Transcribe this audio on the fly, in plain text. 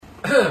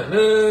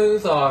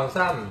1 2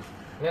 3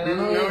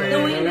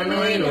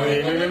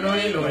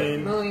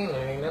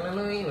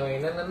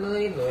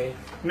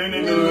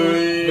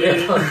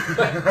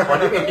คน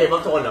ที่เป็นเกมบั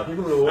ฟโซนเหรอพี่เ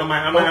พิ่งรู้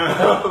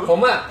ผม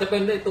อ่ะจะเป็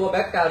นตัวแ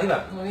บ็คกราวด์ที่แบ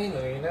บนุ้ย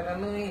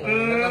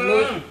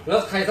แล้ว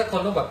ใครสักค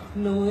นต้องแบบ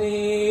นุ้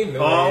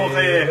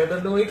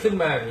ยขึ้น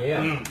มาอย่างนี้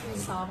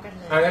ซ้อมกันเ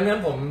ลยงั้น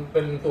ผมเ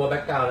ป็นตัวแบ็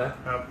คกราวด์นะ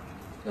ครับ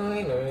นุ้ย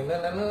นั่น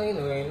นุ้ย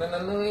นั่น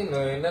นุ้ยนั่น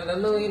นุ้ยนั่น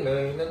นุ้ยนั่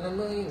น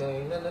นุ้ย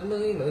นั่น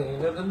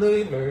นุ้ย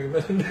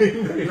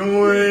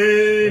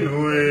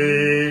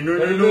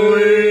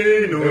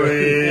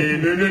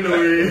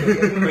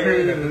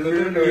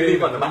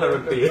ก่อนบ้านด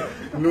นตรี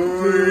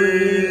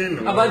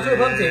เอาบ้านช่วยเ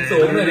พิ่มเสียงสู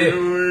งหน่อยดิ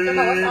จะบ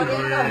อกว่าตอนนี้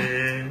หน่อย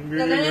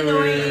นั่น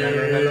นุ้ย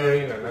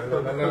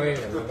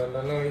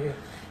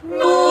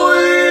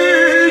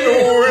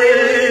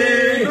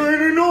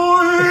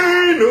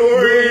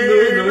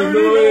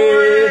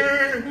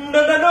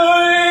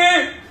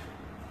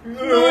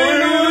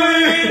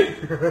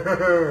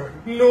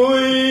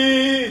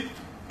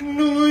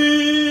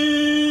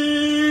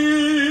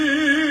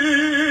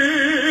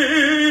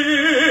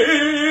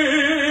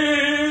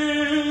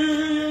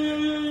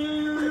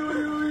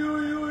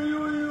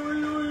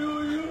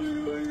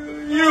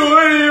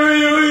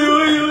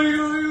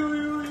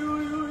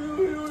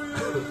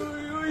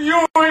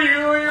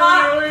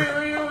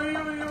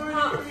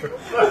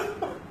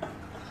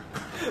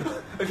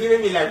พี่ไม่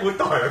มีแรงพูด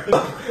ต่อแล้ว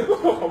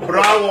บร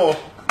าโว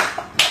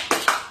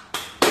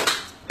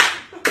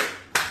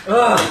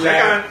และ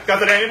การ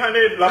แสดงที่ท่านไ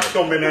ด้รับช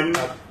มไปนั้น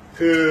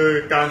คือ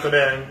การแสด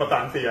งประสา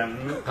นเสียง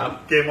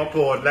เกมออฟโท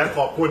นและข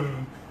อบคุณ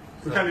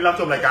ทุกท่านที่รับ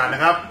ชมรายการน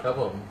ะครับครับ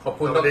ผมขอบ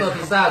คุณดร.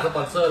พิซซ่าสป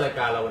อนเซอร์ราย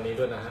การเราวันนี้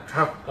ด้วยนะฮะ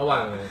ระหว่า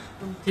ง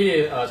ที่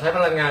ใช้พ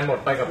ลังงานหมด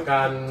ไปกับก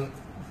าร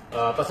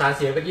ประสานเ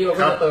สียงเมื่อกี้เรา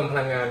ก็จะเติมพ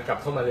ลังงานกลับ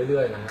เข้ามาเรื่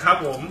อยๆนะครับ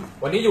ผม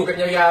วันนี้อยู่กัน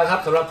ยาวๆครั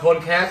บสำหรับโทน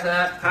แคสนะ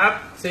ฮะ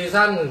ซี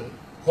ซั่น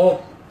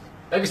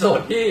6เอพิโซด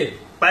ที่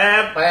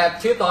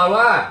8ชื่อตอน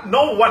ว่า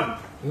No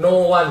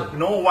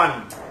One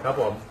ครับ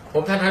ผม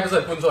ท่านไทยประเสริ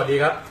ฐคุณสวัสดี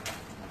ครับ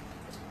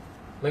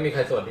ไม่มีใคร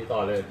สวัสดีต่อ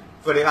เลย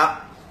สวัสดีครับ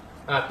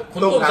คุณ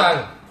ตุ้มจัง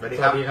สวัสดี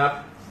ครับ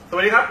ส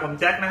วัสดีครับผม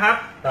แจ็คนะครับ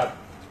ครับ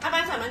อาจา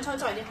รย์สามัญชน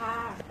สวัสดีค่ะ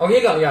เอา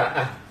งี้ก่อนอย่า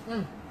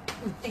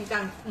จริงจั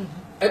ง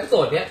เอพิโซ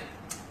ดเนี้ย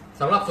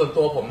สำหรับส่วน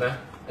ตัวผมนะ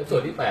เอพิโซ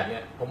ดที่8เนี่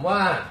ยผมว่า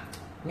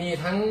มี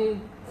ทั้ง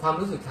ความ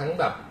รู้สึกทั้ง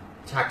แบบ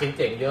ฉากเ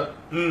จ๋งๆเยอะ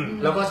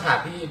แล้วก็ฉาก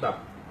ที่แบบ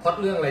พล็อต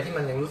เรื่องอะไรที่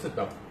มันยังรู้สึกแ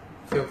บบ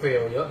เฟ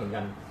ลเยอะเหมือน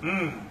กัน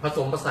ผส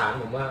มผสาน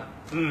ผมว่า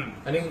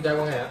อันนี้คุณแจ็ค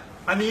ว่าไงฮะ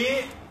อันนี้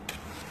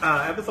เ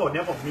อพิโซดเ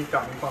นี้ยผมมี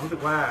ความรู้สึ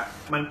กว่า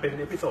มันเป็น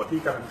เอพิโซดที่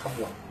กำลังขม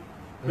วด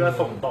เพื่อ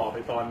ส่งต่อไป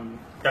ตอน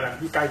กำลัง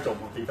ที่ใกล้จบ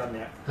ของซีซั่นเ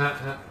นี้ย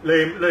เ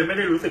ลยไม่ไ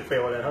ด้รู้สึกเฟ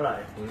ลอะไรเท่าไหร่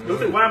รู้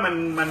สึกว่า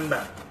มันแบ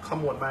บข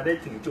มวดมาได้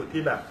ถึงจุด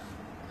ที่แบบ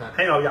ใ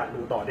ห้เราอยาก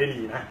ดูต่อได้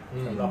ดีนะ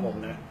สำหรับผม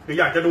นะคือ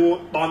อยากจะดู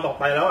ตอนต่อ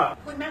ไปแล้วอ่ะ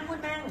พูดแม่ง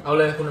เอา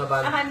เลยคุณอภั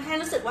นแค่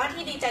รู้สึกว่า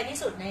ที่ดีใจที่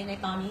สุดใน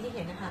ตอนนี้ที่เ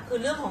ห็นนะคะคือ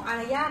เรื่องของอา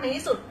รยาใน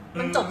ที่สุด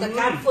มันจบจาก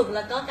การฝึกแ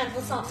ล้วก็การท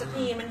ดสอบสัก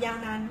ทีมันยาว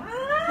นานมา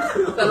ก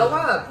แต่เรา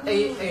ว่าไ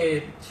อ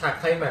ฉาก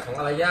ไคลแม็กซ์ของ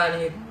อารยา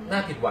นี่น่า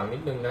ผิดหวังนิ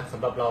ดนึงนะส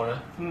ำหรับเรานะ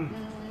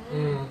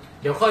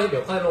เดี๋ยวค่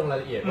อยลงราย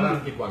ละเอียดว่า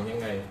ผิดหวังยัง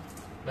ไง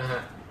นะฮะ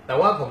แต่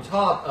ว่าผมช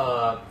อ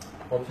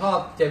บ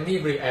เจมี่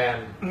บรีแอน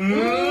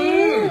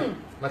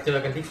มาเจอ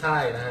กันที่ค่า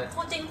ยนะฮะ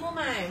คู่จริงคู่ใ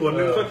หม่ส่วนห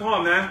นึ่งก็ชอบ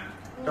นะ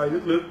ใจ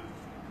ลึก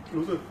ๆ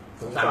รู้สึก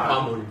สงสารข้อ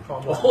มูล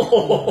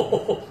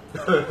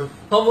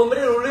ไม่ไ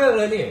ด้รู้เรื่อง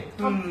เลยนี่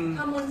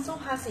ข้อมูลสู้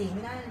ภาษีไ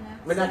ม่ได้นะ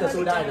ไม่น่าจะ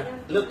สู้ได้นะ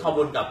เลือกข้อ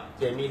มูลกับ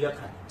เจมี่เลือกใ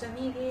ครเจ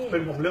มี่พี่เป็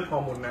นผมเลือกข้อ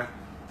มูลนะ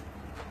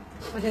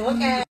หมายถึงว่า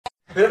แก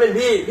ถ้าเป็น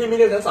พี่ไม่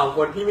เลือกทั้ง2ค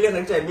นพี่ไม่เลือก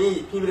ทั้งเจมี่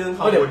พี่ไม่เลือกทั้ง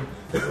ข้อมูล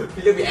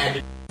พี่เลือกบีแอนดี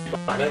ก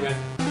ว่าได้ไหม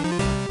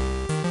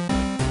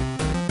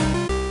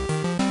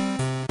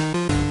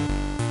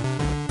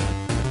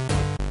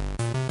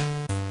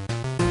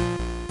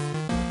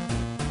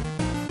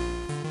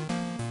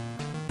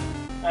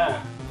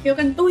เกี่ยว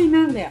กันตุ้ยม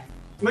ากเลย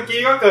เมื่อกี้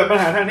ก็เกิดปัญ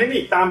หาทางเทคนิ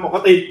คตามปก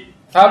ติ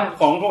ครับ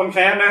ของโทนแค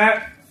สนะฮะ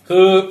คื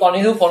อตอน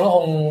นี้ทุกคนก็ค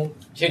ง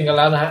ชินกันแ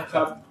ล้วนะฮะค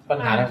รับปัญ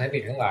หาทางเทคนิ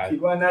คทั้งหลายคิ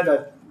ดว่าน่าจะ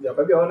เดี๋ยวแ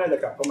ป๊บเดียวน่าจะ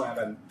กลับเข้ามา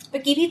กันเมื่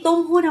อกี้พี่ตุ้ม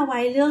พูดเอาไว้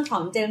เรื่องขอ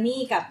งเจ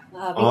มี่กับ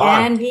บี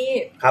แอนพี่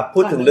ครับพู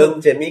ดถึงเรื่อง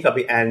เจมี่กับ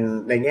บีแอน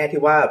ในแง่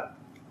ที่ว่า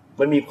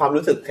มันมีความ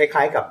รู้สึกคล้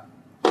ายๆกับ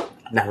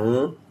ห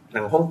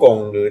นังฮ่องกง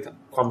หรือ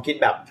ความคิด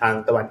แบบทาง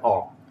ตะวันออ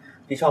ก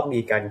ที่ชอบมี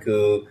กันคื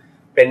อ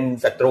เป็น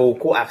ศัตรู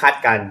คู่อาฆาต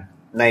กัน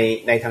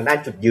ในทางด้าน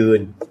จุดยื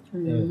น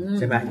ใ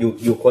ช่ไหม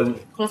อยู่คน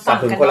สับ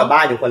สนคนละบ้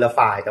านอยู่คนละ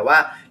ฝ่ายแต่ว่า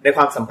ในค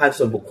วามสัมพันธ์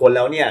ส่วนบุคคลแ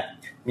ล้วเนี่ย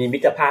มีมิ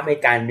ตรภาพให้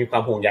กันมีควา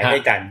มห่วงใยให้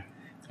กัน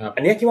อั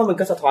นนี้คิดว่ามัน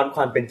ก็สะท้อนค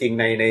วามเป็นจริง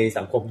ใน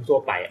สังคมทั่ว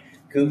ไป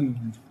คือ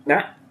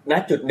ณ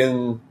จุดนึง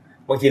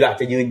บางทีเราอาจ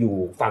จะยืนอยู่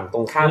ฝั่งตร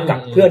งข้ามกับ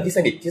เพื่อนที่ส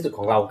นิทที่สุดข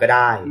องเราก็ไ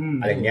ด้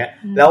อะไรเงี้ย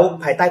แล้ว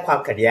ภายใต้ความ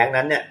ขัดแย้ง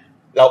นั้นเนี่ย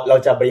เรา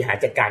จะบริหาร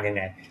จัดการยังไ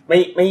งไ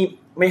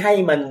ม่ให้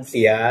มันเ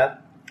สีย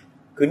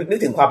คือนึก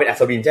ถึงความเป็นอั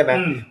ศวินใช่ไหม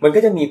มันก็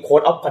จะมีโค้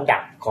ดออฟคอนดั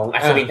กต์ของอั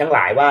ศวินทั้งหล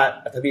ายว่า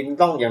อัศวิน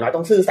ต้องอย่างน้อยต้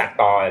องซื่อสัตย์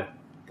ต่อ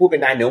ผู้เป็น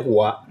นายเหนือหั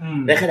ว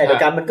ในขณะเดีย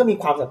วกันมันก็มี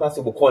ความสัมพันธ์ส่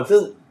วนบุคคลซึ่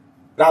ง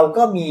เรา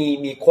ก็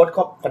มีโค้ด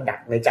คอนดัก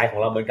ต์ในใจของ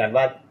เราเหมือนกัน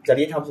ว่าจ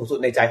ริยธรรมสูงสุด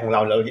ในใจของเร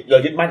า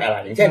ยึดมั่นอะไร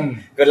อย่างเช่น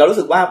เกิดเรารู้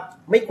สึกว่า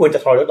ไม่ควรจะ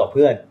ทรยศต่อเ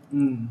พื่อน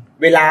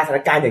เวลาสถาน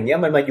การณ์อย่างเงี้ย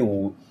มันมาอยู่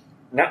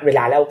ณเวล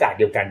าและโอกาส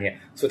เดียวกันเนี่ย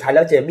สุดท้ายแ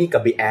ล้วเจมี่กั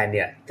บบีแอนเ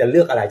นี่ยจะเลื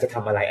อกอะไรจะท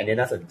ำอะไรอันนี้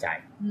น่าสนใจ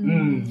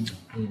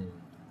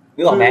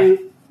นึกออกไหม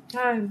ใ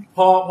ช่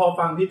พอ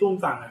ฟังพี่ตุ้ม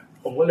สั่งอ่ะ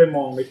ผมก็เลยม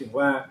องไปถึง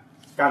ว่า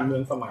การเมือ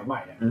งสมัยใหม่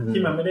อ่ะ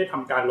ที่มันไม่ได้ท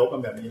ำการลบกั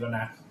นแบบนี้แล้ว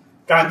นะ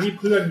การที่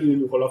เพื่อนยืน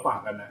อยู่คนละฝั่ง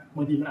กันนะบ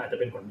างทีมันอาจจะ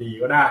เป็นผลดี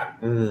ก็ได้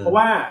เพราะ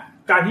ว่า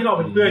การที่เรา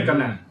เป็นเพื่อนกัน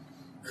น่ะ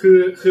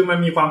คือมัน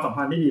มีความสัม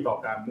พันธ์ที่ดีต่อ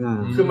กัน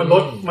คือมัน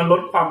ล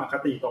ดความอค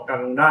ติต่อกัน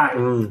ลงได้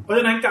เพราะฉ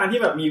ะนั้นการที่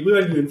แบบมีเพื่อ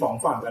นยืนสอง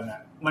ฝั่งกันน่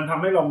ะมันท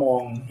ำให้เรามอ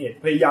ง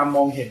พยายามม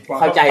องเห็นความ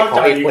เข้าใจขอ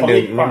ง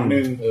อีกฝั่งนึ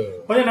ง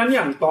เพราะฉะนั้นอ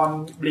ย่างตอน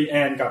บรีแอ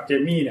นกับเจ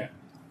มี่เนี่ย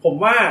ผม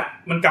ว่า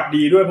มันกลับ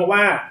ดีด้วยเพราะว่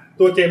า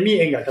ตัวเจมี่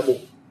เองอยากจะบุก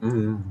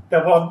แต่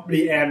พอบ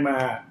รีแอนมา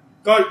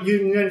ก็ยื่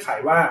นเงื่อนไข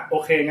ว่าโอ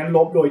เคงั้นล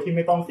บโดยที่ไ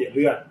ม่ต้องเสียเ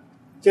ลือด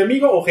เจมี่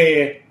ก็โอเค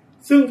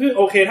ซึ่ง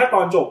โอเคถ้าต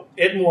อนจบเ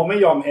อ็ดมัวไม่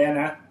ยอมแพ้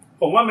นะ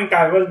ผมว่ามันกล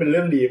ายว่าเป็นเ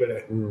รื่องดีไปเล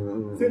ย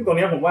ซึ่งตรง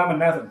นี้ผมว่ามัน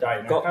น่าสนใจ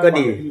นะก็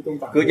ดี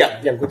คืออ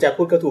ย่างคุณแจ๊ค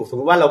พูดก็ถูกสม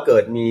มติว่าเราเกิ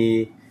ดมี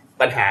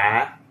ปัญหา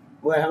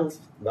เมื่อทั้ง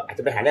อาจจ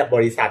ะปัญหาในบ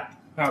ริษัท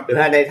หรื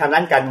อในทางด้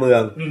านการเมือ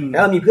งแล้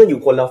วมีเพื่อนอ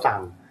ยู่คนละฝั่ง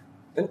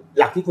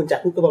หลักที่คุณแจ๊ค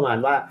พูดก็ประมาณ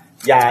ว่า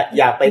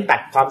อย่าไปตัด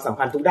ความสัม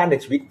พันธ์ทุกด้านใน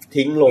ชีวิต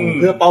ทิ้งลง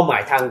เพื่อเป้าหมา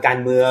ยทางการ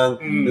เมือง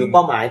หรือเ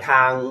ป้าหมายท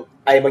าง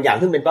อะไรบางอย่าง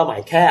ซึ่งเป็นเป้าหมา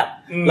ยแคบ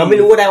เราไม่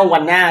รู้ว่าได้ว่าวั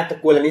นหน้าตระ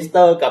กูลแลนนิสเต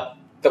อร์กับ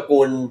ตระ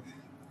กูล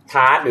ท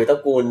าร์ตหรือตระ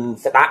กูล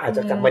สตาร์กอาจจ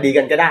ะกลับมาดี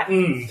กันก็ได้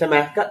ใช่ไหม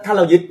ก็ถ้าเ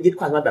รายึด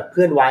ความมาแบบเ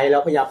พื่อนไว้แล้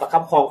วพยายามประคั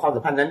บประคองความสั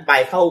มพันธ์นั้นไป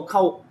เ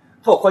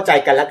ข้าใจ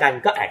กันแล้วกัน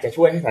ก็อาจจะ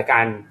ช่วยให้สถานกา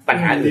รณ์ปัญ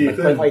หาอื่นมัน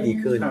ค่อยๆดี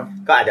ขึ้น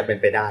ก็อาจจะเป็น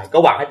ไปได้ก็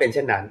หวังให้เป็นเ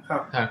ช่นนั้นค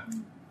รับ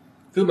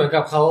คือเหมือน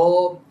กับเขา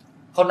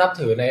นับ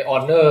ถือในออ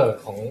เนอร์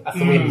ของอั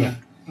ศวินเนี่ย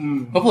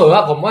เพราะเผื่อว่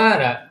าผมว่า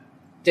น่ะ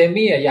เจ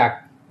มี่อ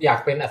ยาก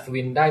เป็นอัศ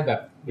วินได้แบบ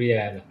เรีย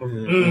น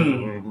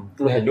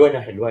เห็นด้วยน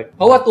ะเห็นด้วยเ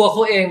พราะว่าตัวเข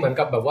าเองเหมือน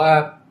กับแบบว่า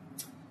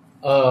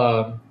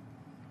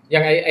อย่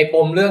างไอป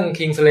มเรื่อง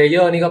King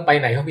Slayer นี่ก็ไป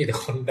ไหนก็มีแต่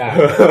คนด่า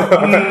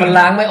มัน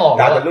ล้างไม่ออก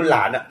ด่าเป็นรุ่นหล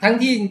านอ่ะทั้ง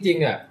ที่จริง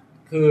ๆอ่ะ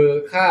คือ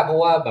ฆ่าเพราะ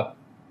ว่าแบบ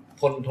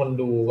ทน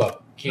ดูแบบ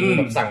คิงแ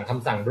บบสั่งค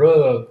ำสั่งเร่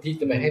อที่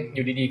จะไปให้อ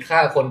ยู่ดีๆฆ่า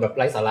คนแบบไ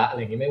ร้สาระอะไร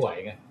อย่างงี้ไม่ไหว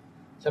ไง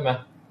ใช่ไหม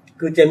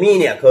คือเจมี่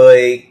เนี่ยเ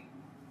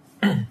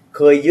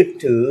คยยึด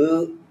ถือ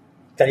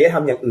จริยธร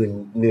รมอย่างอื่น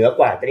เหนือ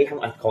กว่าจริยธรรม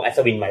ของอัศ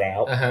วินมาแล้ว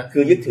คื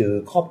อยึดถือ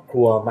ครอบค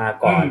รัวมา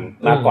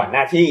ก่อนห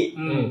น้าที่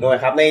น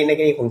ะครับในก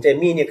รณีของเจ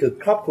มี่เนี่ยคือ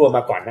ครอบครัวม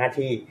าก่อนหน้า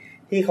ที่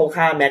เขา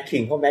ฆ่าแมทคิ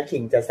งเพราะแมทคิ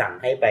งจะสั่ง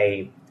ให้ไป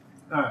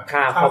ฆ่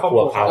าครอบครั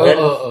วเขา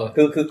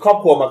คือครอบ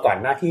ครัวมาก่อน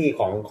หน้าที่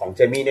ของเจ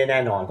มี่แน่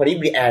นอนคนนี้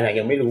บรีแอน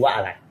ยังไม่รู้ว่าอ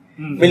ะไร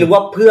ไม่รู้ว่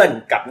าเพื่อน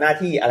กับหน้า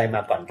ที่อะไรม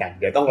าก่อนกัน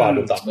เดี๋ยวต้องรอ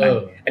ดูต่อไป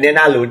อันนี้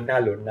น่าลุ้น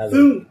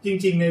ซึ่งจ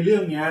ริงๆในเรื่อ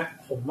งนี้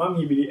ผมว่า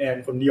มีบรีแอน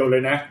คนเดียวเล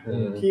ยนะ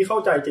ที่เข้า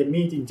ใจเจ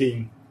มี่จริง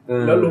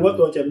ๆแล้วรู้ว่า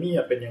ตัวเจมี่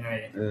เป็นยังไง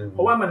เพร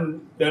าะว่ามัน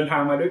เดินทา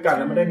งมาด้วยกันแ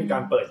ล้วไม่ได้มีกา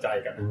รเปิดใจ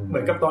กันเหมื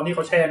อนกับตอนที่เข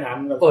าแช่น้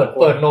ำกันเ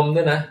ปิดนมด้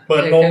วยนะเปิ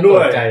ดนมด้ว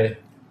ย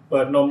เ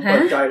ปิดนมเปิ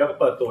ดใจแล้วก็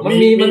เปิดตัวมั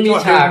นมี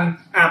ฉาก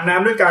อาบน้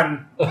ำด้วยกัน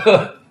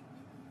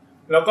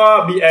แล้วก็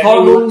บีแอนพ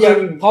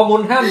อมุ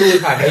นห้ามดู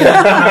ฉากนี้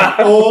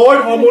โอ้ย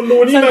พอมุนดู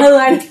นี่นะ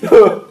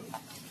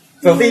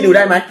เซอร์ซี่ดูไ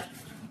ด้ไหม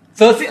เ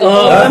ซอร์ซี่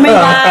ไม่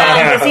ได้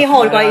เซอร์ซี่โห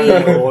ดกว่าอีก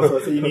โอ้เซอ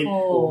ร์ซี่นี่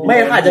ไม่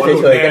อาจจะเ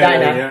ฉยๆก็ได้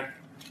นะ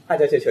อาจ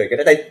จะเฉยๆก็ไ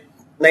ด้แต่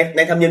ใ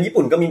นธรรมเนียมญี่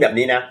ปุ่นก็มีแบบ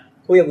นี้นะ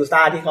ผู้ยากุซ่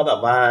าที่เขาแบบ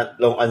ว่า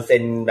ลงออนเซ็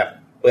นแบบ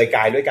เปลือยก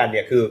ายด้วยกันเ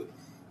นี่ยคือ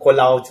คน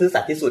เราซื่อสั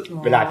ตย์ที่สุด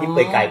เวลาที่เป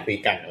ลือยกายคุย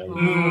กันอะไรอย่างเ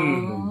งี้ย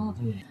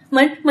เห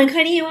มือนเค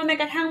ยได้ยินว่าแม้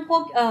กระทั่ง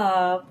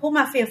พวกม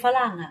าเฟียฝ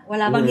รั่งอ่ะเว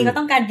ลาบางทีก็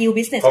ต้องการดีล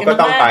บิสเนสกัน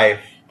มาก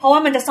เพราะว่า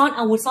มันจะซ่อน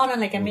อาวุธซ่อนอะ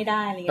ไรกันไม่ไ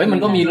ด้อะไรอย่างเงี้ยมั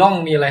นก็มีร่อง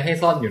มีอะไรให้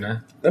ซ่อนอยู่นะ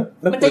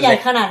มันจะใหญ่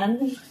ขนาดนั้น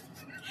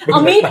เอา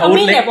มี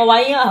ดเหน็บเอาไว้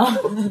เหรอ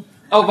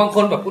เอาบางค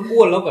นแบบอ้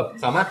วนๆแล้วแบบ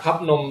สามารถพับ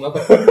นมแล้วแบ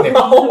บ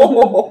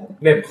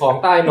เหน็บของ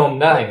ใต้นม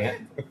ได้อย่างเงี้ย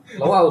แ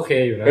ล้วว่าโอเค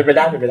อยู่นะเป็นไปไ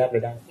ด้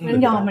มัน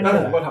ยอมมัน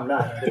ผมก็ทำได้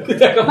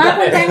มา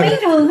คุณแจ็คไม่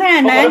ถึงขนา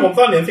ดนั้นผม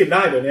ซ่อนเหรียญ10ไ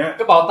ด้เดี๋ยวนี้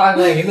กระเป๋าตังค์อ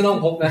ะไรอย่างงี้ไม่ต้อง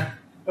พกนะ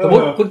สมม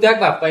ติคุณแจ็ค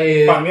แบบไป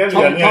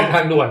ช่องท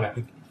างด่วนอ่ะ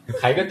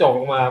ไขกระจกอ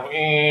อกมา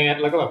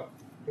แล้วก็แบบ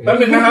แป๊บ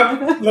นึงนะครับ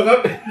แล้วก็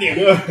เหนียวเ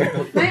ลย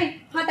ไม่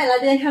พอแต่ละ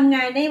เดือนทำง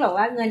านได้แบบ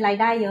ว่าเงินราย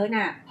ได้เยอะ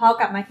น่ะพอ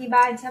กลับมาที่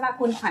บ้านใช่ป่ะ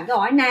คุณขวัญก็บ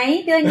อกว่าไหน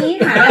เดือนนี้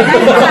หารายได้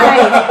เท่าไหร่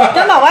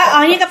ก็บอกว่าอ๋อ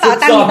นี่กระเป๋า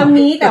ตังค์อยู่ตรง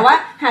นี้แต่ว่า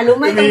หารู้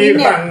ไหมตรงนี้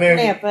เนี่ย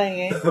อะไรอย่าง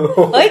เงี้ย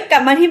เฮ้ยกลั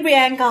บมาที่แบร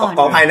นด์ก่อน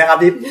ขออภัยนะครับ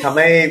ที่ทำใ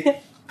ห้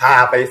พา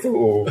ไปสู่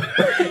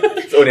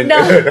เดิ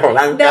นของ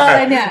ร่างกา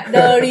ยเนี่ยเ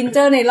ดินรินเจ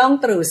อร์ในร่อง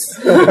ตรุส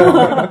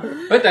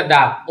แต่ด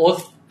าบโอส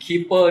คี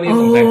เปอร์นี่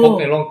สงสัยพก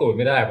ในร่องตูดไ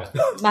ม่ได้ป่ะ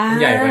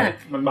ใหญ่ไป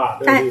มันบาด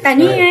แต่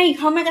นี่ไงเ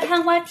ขาแม้กระทั่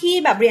งว่าที่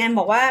แบบบรีแอน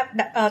บอกว่า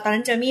ตอน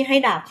นั้นเจมี่ให้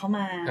ดาบเขาม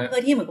าเพื่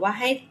อที่เหมือนว่า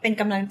ให้เป็น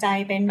กำลังใจ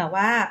เป็นแบบ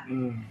ว่า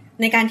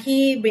ในการที่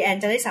บรีแอน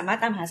จะได้สามารถ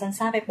ตามหาซัน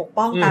ซ่าไปปก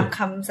ป้องตามค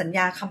ำสัญญ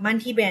าคำมั่น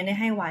ที่บรีแอนได้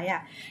ให้ไว้อ่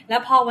ะแล้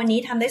วพอวันนี้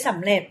ทำได้ส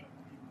ำเร็จ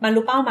บรร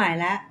ลุเป้าหมาย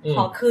แล้วข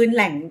อคืนแ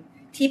หล่ง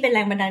ที่เป็นแร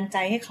งบันดาลใจ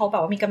ให้เขาแบ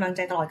บว่ามีกำลังใจ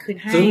ตลอดคืน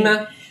ให้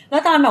แล้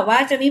วตอนแบบว่า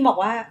เจมี่บอก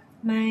ว่า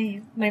ไม่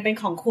มันเป็น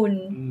ของคุณ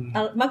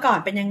เมื่อก่อน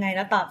เป็นยังไงแ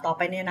ล้วต่อไ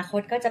ปในอนาค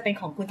ตก็จะเป็น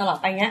ของคุณตลอด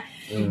ไปเงี้ย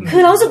คื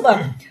อเรารู้สึกแบบ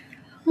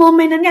โมเม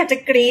นต์นั้นอยากจะ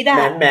กรี๊ดอ่ะ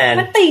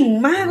มันติ่ง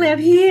มากเลย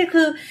พี่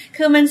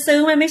คือมันซึ้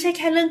งมันไม่ใช่แ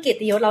ค่เรื่องเกียร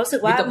ติยศเรารู้สึ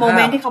กว่าโมเม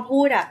นต์ที่เขา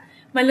พูดอ่ะ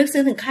มันลึกซึ้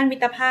งถึงขั้นมิ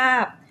ตรภา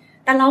พ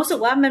แต่เรารู้สึก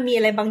ว่ามันมี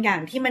อะไรบางอย่าง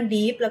ที่มัน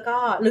ดีฟแล้วก็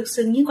ลึก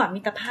ซึ้งยิ่งกว่ามิ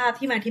ตรภาพ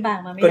ที่มันอธิบาย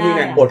มาไม่ได้ก็นี่ไ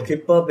งบทคลิ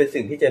ปเปอร์เป็น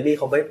สิ่งที่เจมี่เ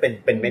ขาไม่เ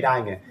ป็นไม่ได้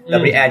ไงแต่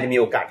บริแอนจะมี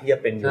โอกาสที่จะ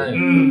เป็นอยู่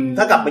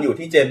ถ้ากลับมาอยู่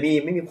ที่เจมี่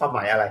ไม่มีความหม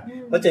ายอะไร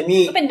เพราะเจ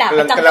มี่ก็เป็นดาบ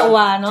ประจำตัว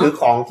เนาะถือ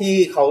ของที่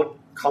เ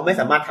ขาไม่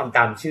สามารถทำต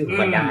ามชื่อของ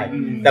มันได้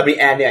แต่บริ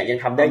แอนเนี่ยยัง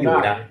ทำได้อยู่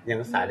นะยัง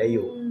รักษาได้อ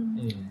ยู่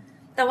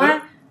แต่ว่า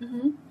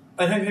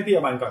ให้พี่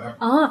อมันก่อนครับ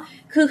อ๋อ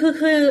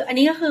คืออัน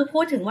นี้ก็คือพู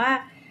ดถึงว่า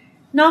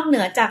นอกเหนื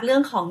อจากเรื่อ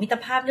งของมิตร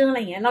ภาพเรื่องอะไร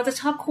อย่างเงี้ยเราจะ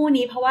ชอบคู่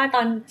นี้เพราะว่าต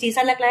อนซี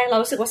ซั่นแรกๆเรา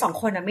รู้สึกว่า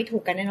2คนน่ะไม่ถู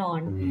กกันแน่นอ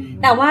น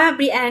แต่ว่าบ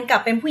ริแอนกลั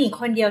บเป็นผู้หญิง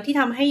คนเดียวที่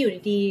ทำให้อยู่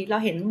ดีๆเรา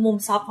เห็นมุม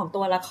ซอฟต์ของ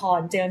ตัวละคร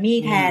เจอมี่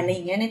แทนอะไรอ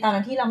ย่างเงี้ยในตอน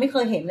นั้นที่เราไม่เค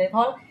ยเห็นเลยเพร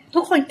าะทุ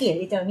กคนเกลียด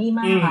เจอมี่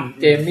มากค่ะ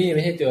เจมี่ไ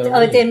ม่ใช่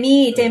เจ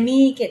มี่เจ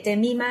มี่เกลียดเจ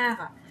มี่มาก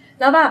อ่ะ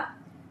แล้วแบบ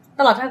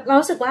ตลอดเรา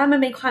รู้สึกว่ามัน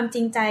เป็นความจ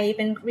ริงใจเ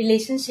ป็น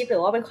relationship หรื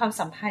อว่าเป็นความ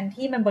สัมพันธ์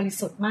ที่มันบริ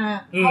สุทธิ์มาก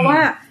เพราะว่า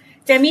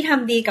เจมี่ท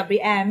ำดีกับบริ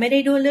แอนไม่ได้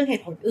ด้วยเรื่องเห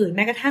ตุผลอื่นแ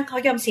ม้กระทั่งเขา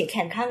ยอมเสียแข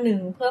นข้างนึง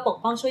เพื่อปก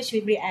ป้องช่วยชีวิ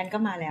ตบริแอนก็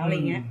มาแล้วอะไร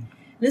เงี้ย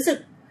รู้สึก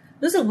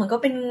เหมือนก็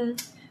เ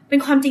ป็น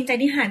ความจริงใจ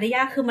ที่หาได้ย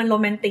ากคือมันโร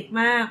แมนติก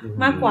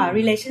มากกว่า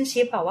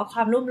relationship แบบว่าคว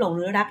ามรุ่มหลงห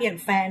รือรักอย่าง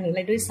แฟนหรืออะไ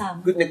รด้วยซ้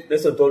ำคือใน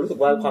ส่วนตัวรู้สึก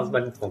ว่าความสัม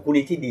พันธ์ของคู่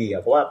นี้ที่ดีอ่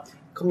ะเพราะว่า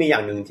เขามีอย่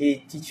างหนึ่ง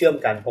ที่เชื่อม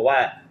กันเพราะว่า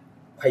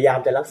พยายาม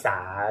จะรักษา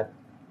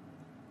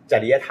จ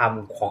ริยธรรม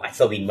ของอั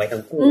ศวินไว้ทั้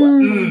งคู่อ่ะ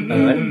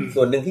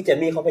ส่วนหนึ่งที่เจ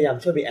มี่เขาพยายาม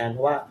ช่วยบริแอนเพ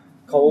ราะว่า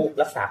เขา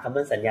รักษาคำ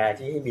มั่นสัญญา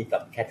ที่ให้มีกั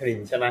บแคทเธอรีน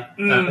ใช่ไหม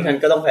เพราะฉะนั้น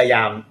ก็ต้องพยาย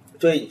าม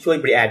ช่วย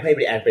บริแอนให้บ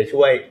ริแอนไป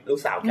ช่วยลูก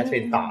สาวแคทเธอรี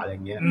นต่ออะไร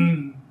เงี้ย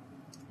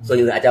ส่วน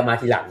อื่นอาจจะมา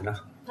ทีหลังนะ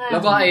แล้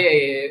วก็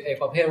ไอ้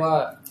ประเภทว่า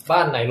บ้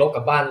านไหนลบ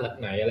กับบ้าน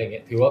ไหนอะไรเ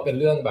งี้ยถือว่าเป็น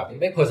เรื่องแบบ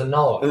ไม่เพอร์ซัน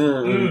นัล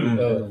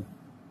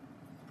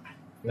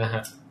นะฮ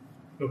ะ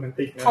โรแมน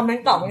ติกคอมเมน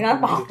ต์ต่อไม่ได้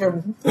ปากจน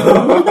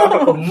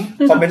ผม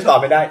คอมเมนต์ต่อ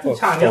ไม่ได้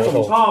ฉากนี้ผ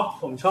ม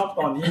ชอบต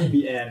อนที่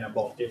บีแอนน่ะบ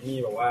อกเจมี่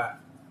บอกว่า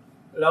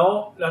แ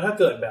ล้วถ้า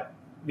เกิดแบบ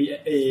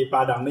ปล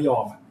าดำไม่ยอ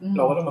มเ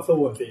ราก็ต้องมาสู้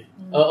กันสิ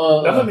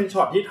แล้วมันเป็นช็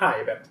อตที่ถ่าย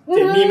แบบเจ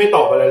มี่ไม่ต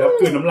อบอะไรแล้ว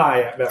กลืนน้ำลาย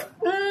อ่ะแบบ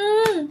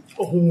โ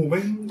อ้โหไม่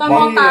ตอนม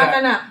องตากั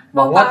นอ่ะห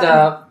วังว่า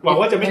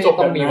จะไม่จบ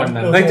ต้องมีวัน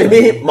นั้นเจ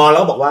มี่มองแล้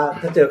วบอกว่า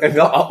ถ้าเจอกัน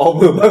ก็เอา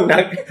มือบ้างนะ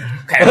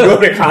แขนด้วย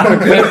ไปข้าง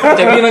เ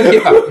จมี่มันคิด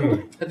แบบ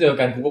ถ้าเจอ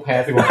กันกูก็แพ้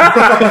สิวะ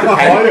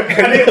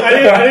อันนี้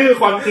คือ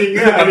ความจริงน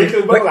ะอันนี้คื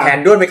อแขน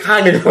ด้วยไปข้าง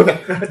นึง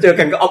ถ้าเจอ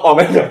กันก็เอาออกไป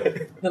เลย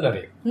นั่นแหละ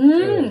ดิ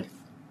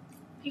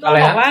พี่ก็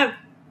บอกว่า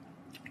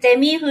เจ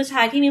มี่คือช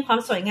ายที่มีความ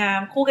สวยงาม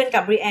คู่กันกั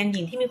บบริแอนห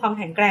ญิงที่มีความแ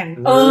ข็งแกร่ง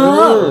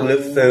ลึ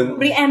กซึ้ง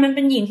บริแอนมันเ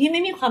ป็นหญิงที่ไ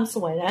ม่มีความส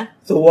วยนะ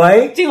สวย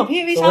จริงเหรอ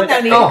พี่ชอบแน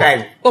วนี้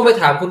ต้องไป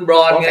ถามคุณบร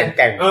อนไง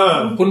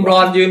คุณบรอ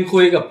นยืนคุ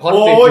ยกับพอด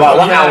ติดบอก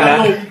ว่าเอานะ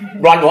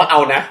บรอนบอกว่าเอา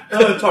นะ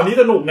ช็อตนี้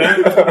สนุกนะ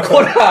โค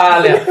ตรฮา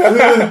เลย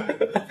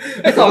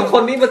ไอ้2ค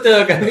นนี้มาเจอ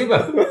กันนี่แบ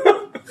บ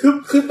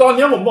คือตอน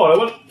นี้ผมบอกแล้ว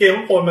ว่าเกมข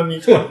องคนมันมี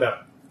ช็อตแบบ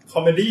คอ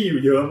มเมดี้อ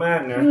ยู่เยอะมาก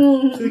นะ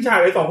คือฉาก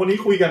ไอ้2คนนี้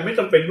คุยกันไม่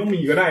จำเป็นต้อง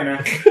มีก็ได้นะ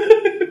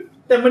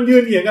แต่มันยื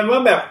นเถียงกันว่า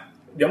แบบ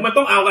เดี๋ยวมัน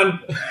ต้องเอากัน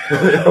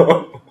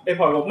ไอ้พ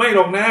อบอกไม่ล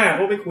งหน้าเพ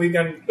ราะไปคุย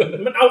กัน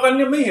มันเอากันเ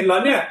นี่ยไม่เห็นเหรอ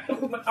เนี่ย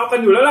มันเอากัน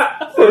อยู่แล้วล่ะ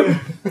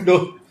ดู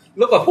แ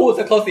ล้วก็พูดซ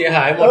ะเขาเสียห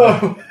ายหมด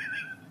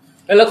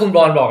แล้วคุณบ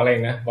อลบอกอะไร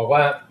นะบอกว่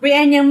าบริแอ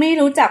นยังไม่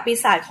รู้จักปี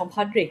ศาจของพ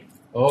อดริก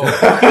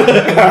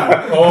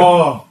โอ้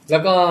แล้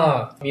วก็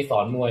มีสอ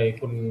นมวย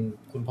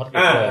คุณพอดริ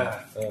กเลย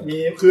มี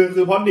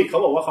คือพอดริกเขา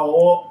บอกว่าเขา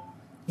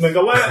เหมือน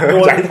กับว่าโด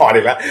นใจถอด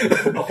อีกแล้ว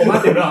เอาเข้ามา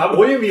เต็มแล้วครับโ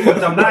อ้ยยังมีคน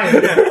จำได้เ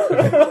นี่ย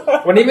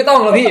วันนี้ไม่ต้อง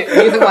แล้วพี่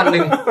วันนี้สักวันนึ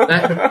งนะ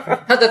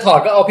ถ้าจะถอด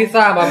ก็เอาพิซ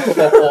ซ่ามา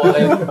โปะอะไร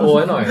โปะ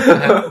ให้หน่อยน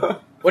ะครับ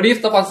วันนี้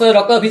สปอนเซอร์ด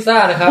ร.พิซซ่า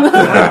นะครับ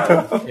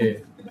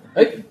เ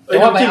ฮ้ยแต่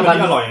ว่าอบัน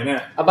อร่อยเนี่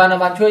ยอ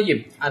บันช่วยหยิบ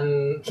อัน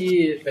ที่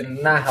เป็น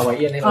หน้าฮาวายเ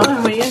อียนให้หน่อย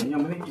ยัง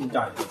ไม่ได้กินไ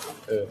ก่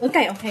ไ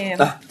ก่โอเค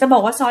จะบอ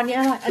กว่าซอสนี้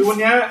อร่อยคือวัน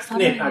นี้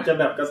เน็ตอาจจะ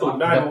แบบกระตุก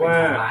ได้เพราะว่า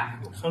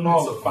ข้างนอก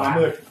ฟ้า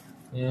มืด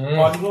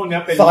ตอนพวกนี้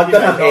เป็นซอสก็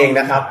ทำเอง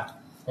นะครับ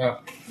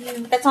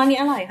แต่ซอสนี้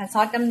อร่อยค่ะซ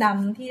อสด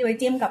ำๆที่ไว้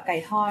จิ้มกับไก่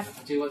ทอด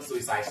ชื่อว่าซู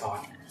ซายซ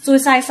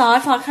อ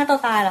สฆ่าตัว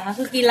ตายเหรอคะ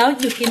คือกินแล้ว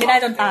หยุดกินไม่ได้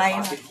จนตาย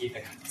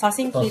ซอส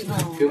ซิ่งคิด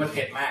คือมันเ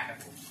ผ็ดมากครับ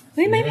เ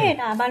ฮ้ยไม่เผ็ด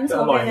บ้านส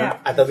วยเลยอ่ะ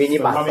อัตวินี่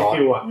บาทซอส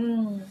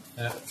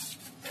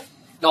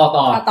ต่อ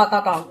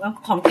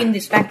ของกิน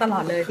ดิสแปกตลอ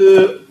ดเลย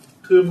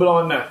คือบลอ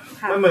นน่ะ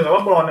มันเหมือนกับว่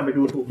าบลอนน่ะไป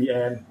ดูถูกบีแอ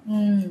น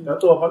แล้ว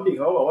ตัวพอดดิกเ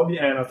ขาบอกว่าบี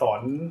แอนสอ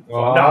น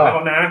ด่าเข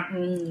านะ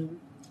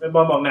บ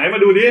อลบอกไหนมา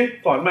ดูดิ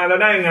สอนมาแล้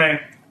วได้ยังไง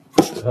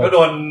ก็โด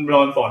นบ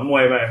อลสอนมว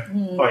ยไป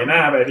ต่อยหน้า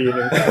ไปที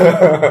นึง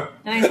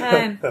ใช่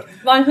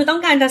บอลคือต้อ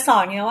งการจะสอ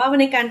นเนี่ยว่า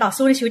ในการต่อ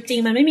สู้ในชีวิตจริ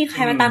งมันไม่มีใคร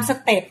มาตามส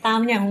เต็ปตาม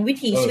อย่างวิ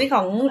ถีชีวิตข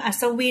องอั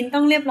ศวินต้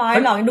องเรียบร้อย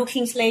หรอกดู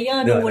Kingslayer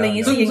ดูอะไรอย่างเ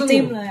งี้ยสิยัง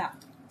จิ้มเลยอ่ะ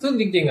ซึ่ง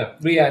จริงๆอ่ะ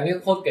เรียนี่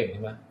โคตรเก่งใ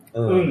ช่ไหม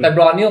แต่บ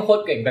รอนนี่โคต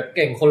รเก่งแบบเ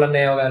ก่งคนละแน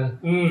วกัน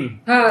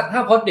ถ้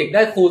าพอดดิกไ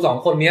ด้ครู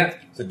2คนเนี้ย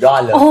สุดยอ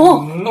ดเลยโ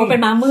อ้เป็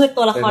นม้ามืด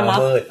ตัวละครลับ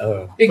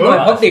อีกหน่อย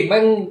พอดดิกแม่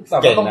ง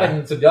ต้องเป็น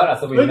สุดยอดอั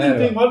ศวินแน่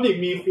จริงๆพอดดิก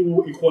มีครู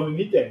อีกคนนึง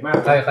ที่เจ๋งมาก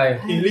ใคร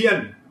ทีเลียน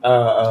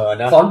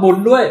นะสอนบุญ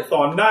ด้วยส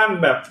อนด้าน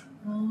แบบ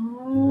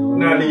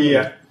นาลี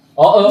อ่ะ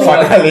สอน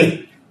นาลี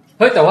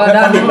เฮ้ยแต่ว่า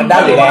ด้านนี้มันได้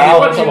อยู่แล้ว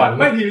สวรรค์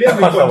ไม่ทีเรียก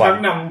มีคนชัก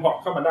นำพอร์ต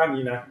เข้ามาด้าน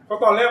นี้นะเพราะ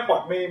ตอนแรกพอร์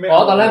ตไม่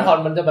ตอนแรกพอร์ต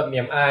มันจะแบบเห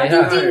มี่ยมอายจ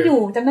ริงๆอยู่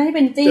จะไม่ได้เ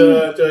ป็นจริง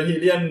เจอที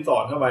เรียนสอ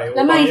นเข้าไปแ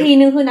ล้วมาอีกที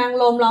นึงคือนาง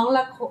ลมร้องแ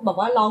ล้วแบบ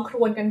ว่าร้องคร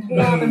วญกันทั่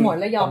วไปหมด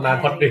แล้วยอมนาน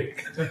พอดดึก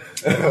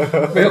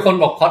มีคน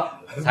บอกพอด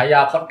ฉายา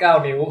พอด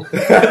9 นิ้ว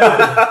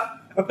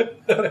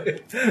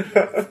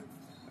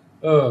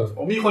ผ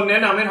มมีคนแนะ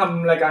นำให้ท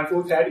ำรายการฟู้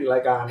ดแคสต์อีกรา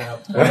ยการนะครับ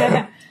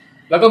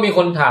แล้วก็มีค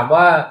นถาม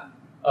ว่า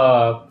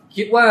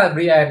คิดว่าบ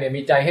รีแอนเนี่ย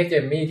มีใจให้เจ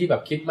มมี่ที่แบ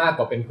บคิดมากก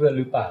ว่าเป็นเพื่อน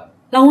หรือเปล่า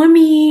เราว่า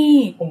มี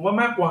ผมว่า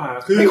มากกว่า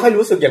คือไม่ค่อย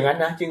รู้สึกอย่างนั้น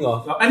นะจริงเหรอ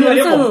อัน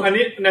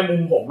นี้ในมุ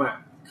มผมอ่ะ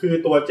คือ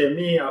ตัวเจม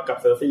มี่กับ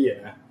เซอร์ซี่อ่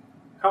ะนะ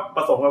เขาป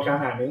ระสงค์กับการ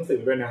อ่านหนังสือ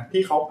ด้วยนะ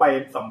ที่เขาไป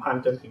สัมพัน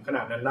ธ์จนถึงขน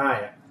าดนั้นได้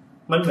อ่ะ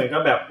มันเหมือนกั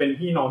บแบบเป็น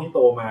พี่น้องที่โต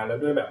มาแล้ว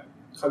ด้วยแบบ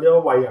เขาเรียกว่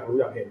าวัยอยากรู้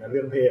อยากเห็นนะเ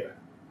รื่องเพศอ่ะ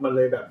มันเ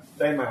ลยแบบ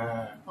ได้มา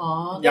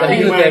อย่างที่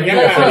คือเจมมี่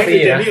กับเซอ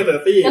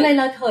ร์ซี่ก็เลยเ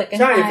ราเถิดกัน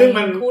ใช่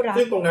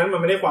ซึ่งตรงนั้นมั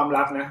นไม่ได้ความ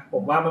รักนะผ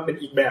มว่ามันเป็น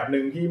อีกแบบ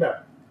นึงที่แบบ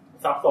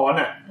ซับซ้อน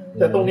อ่ะ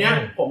แต่ตรงเนี้ย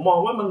ผมมอง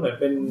ว่ามันเหมือน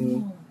เ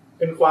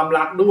ป็นความ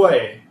รักด้วย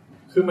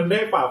คือมันได้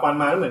ฝ่าฟัน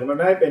มาแล้วเหมือนมัน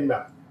ได้เป็นแบ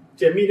บเ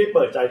จมี่ได้เ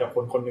ปิดใจกับ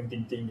คนหนึ่งจ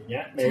ริงๆอย่างเ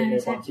งี้ยใน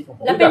ความคิดของผ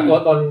มแล้วเป็นตัว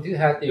ตนที่แ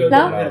ท้จริง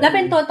แล้วเ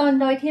ป็นตัวตน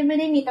โดยที่ไม่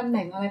ได้มีตำแห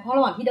น่งอะไรเพราะร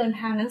ะหว่างที่เดิน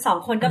ทางทั้ง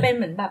2คนก็เป็นเ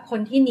หมือนแบบคน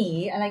ที่หนี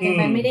อะไรกันไ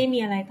ปไม่ได้มี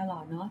อะไรตลอ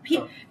ดเนาะ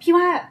พี่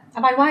ว่าอ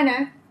บันว่านะ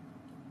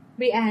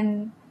บรีแอน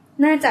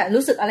น่าจะ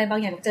รู้สึกอะไรบาง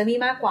อย่างกับเจมี่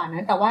มากกว่าน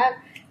ะแต่ว่า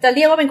จะเ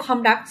รียกว่าเป็นความ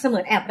รักเสมื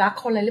อนแอบรัก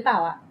คนเลยหรือเปล่า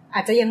อ่ะอ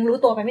าจจะยังรู้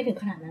ตัวไปไม่ถึง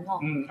ขนาดนั้นหรอ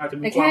ก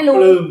แต่แค่รู้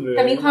แ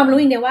ต่มีความรู้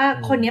อย่างเดียวว่า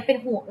คนนี้เป็น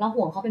ห่วงเรา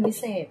ห่วงเขาเป็นพิ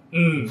เศษ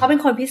เขาเป็น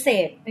คนพิเศ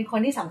ษเป็นคน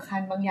ที่สำคัญ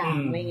บางอย่าง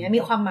อะไรเงี้ย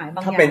มีความหมายบา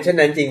งอย่างถ้าเป็นเช่น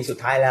นั้นจริงสุด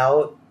ท้ายแล้ว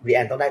รีแอ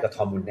นต้องได้กับท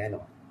อมมุนแน่น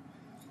อน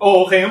โอ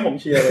เคงั้นผม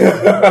เชียร์เลย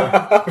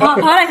เพ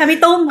ราะอะไรคะพี่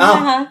ตุ้มน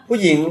ะคะผู้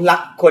หญิงรั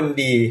กคน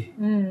ดี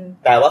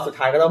แต่ว่าสุด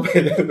ท้ายก็ต้องไป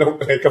ลง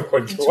เอยกับค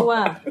นชั่ว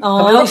ท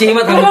ำไมต้องชี้ม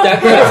าทางแจ็ค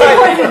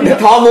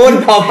ทอมมุน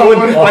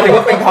หมายถึง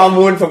ว่าเป็นทอม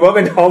มุนสมมติว่า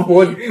เป็นทอมมุ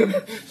น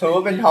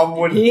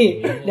พี่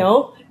เดี๋ย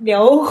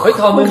วเฮ้ย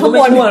ทอมมุนเขาไม่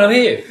ชั่วนะ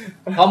พี่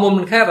ทอมมุน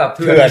มันแค่แบบเ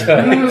ถื่อน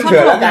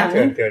แล้วกันเ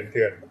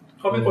ถื่อน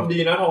เขาเป็นคนดี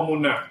นะทอมมุ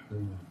นอ่ะ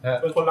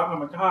เป็นคนรักธร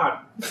รมชาติ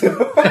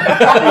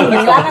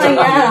รักอะไร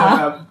เงี้ยเหรอ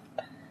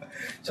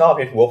ชอบ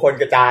เห็นหัวคน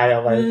กระจายอ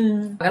อกไป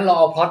งั้นเรา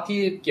เอาพล็อตที่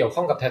เกี่ยวข้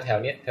องกับแถว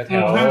ๆนี้แถ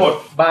วๆให้หมด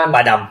บ้านปล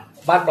า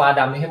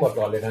ดำนี่ให้หมด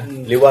ก่อนเลยนะ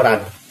ริเวอร์รัน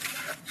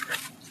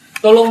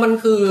ตกลงมัน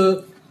คือ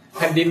แ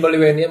ผ่นดินบริ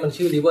เวณนี้มัน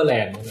ชื่อริเวอร์แล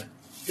นด์นะ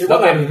แล้ว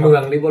เป็นเมือ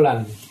งริเวอร์รัน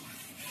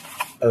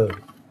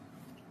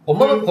ผม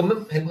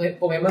เห็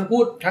นมันพู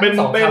ดทั้ง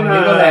สองคำริ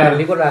เวอร์แลนด์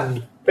ริเวอร์รัน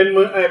เป็นเ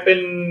มืองเป็น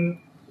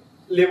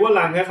ริเวอร์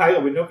รันคล้ายๆกั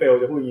บวินเทอร์เฟล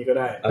จะพูดอย่างนี้ก็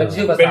ได้เป็น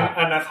ชื่อภาษาเป็น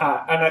อา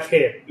ณาเข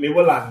ตริเว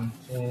อร์รัน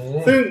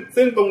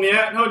ซึ่งตรงเนี้ย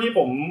เท่าที่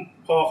ผม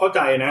พอเข้าใ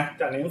จนะ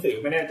จากในหนังสือ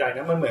ไม่แน่ใจน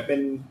ะมันเหมือนเป็น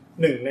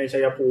หนึ่งในชั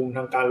ยภูมิท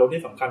างการรบ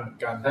ที่สำคัญเหมือน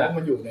กันเพราะ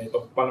มันอยู่ในตร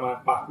งประมาณ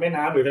ปากแม่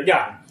น้ำหรือทุกอย่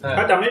าง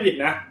ถ้าจำไม่ผิด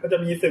นะก็จะ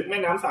มีศึกแม่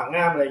น้ำสามง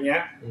ามอะไรเงี้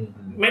ย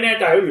ไม่แน่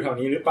ใจว่าอยู่แถว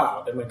นี้หรือเปล่า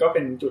แต่มันก็เ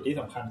ป็นจุดที่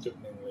สำคัญจุด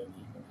หนึ่งเลย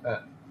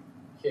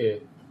โอเค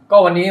ก็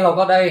วันนี้เรา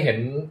ก็ได้เห็น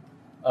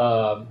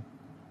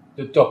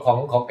จุดจบ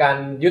ของการ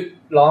ยึด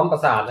ล้อมปรา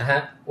สาทนะฮ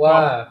ะว่า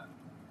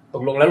ต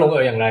กลงแล้วลงเอ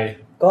ยอย่างไร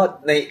ก็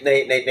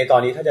ในตอ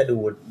นนี้ถ้าจะ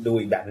ดู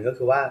อีกแบบนึงก็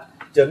คือว่า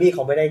เจอมี่เข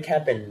าไม่ได้แค่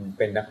เ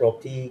ป็นนักรบ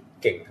ที่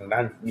เก่งทางด้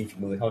านมีฝี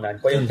มือเท่านั้น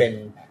ก็ยังเป็น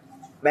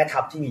แม่ทั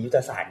พที่มียุทธ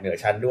ศาสตร์เหนือ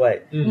ชั้นด้วย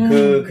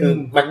คือ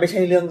มันไม่ใช่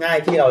เรื่องง่าย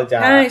ที่เราจะ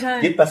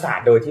ยึดปราสาท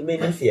โดยที่ไ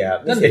ม่เสีย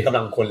กำ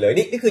ลังคนเลย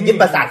นี่คือยึด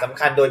ปราสาทสำ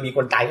คัญโดยมีค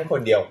นตายแค่ค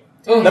นเดียว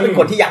แล้วเป็นค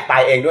นที่อยากตา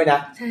ยเองด้วยนะ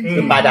คื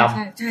อปลาด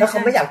ำถ้าเขา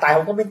ไม่อยากตายเข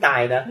าก็ไม่ตา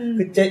ยนะ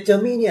คือเจอ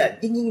มี่เนี่ย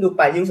ยิ่งดูไ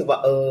ปยิ่งรู้สึกว่า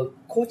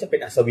โคตรจะเป็น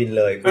อัศวิน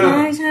เลย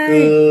คื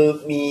อ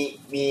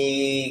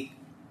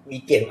มี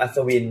เก่งอัศ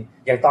วิน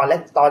อย่าง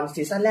ตอน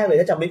ซีซั่นแรกเลย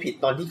ถ้าจำไม่ผิด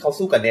ตอนที่เขา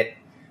สู้กับเน็ต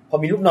พอ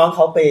มีลูกน้องเข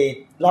าไป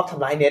รอบท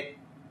ำร้ายเน็ต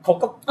เขา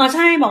ก็ใ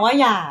ช่บอกว่า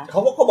อย่าเขา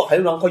บอกให้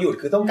ลูกน้องเขาหยุด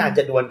คือต้องการจ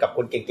ะดวลกับค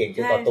นเก่งๆจ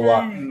นต่อตัว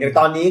อย่างต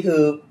อนนี้คื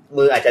อ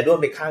มืออาจจะด้วน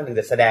ไปข้างหนึ่งแ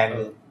ต่แสดง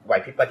ไหว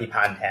พริบปฏิภ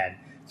าณแทน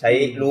ใช้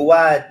รู้ว่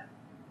า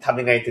ทำ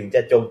ยังไงถึงจ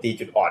ะโจมตี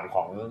จุดอ่อนข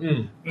อ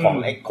ง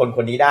ไอ้ค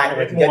นนี้ได้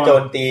ถึงจะโจ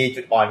มตี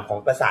จุดอ่อนของ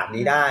ปราสาท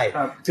นี้ได้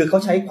คือเขา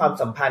ใช้ความ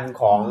สัมพันธ์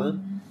ของ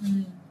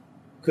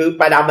คือ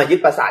ปลาดำมายึด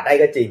ปราสาทได้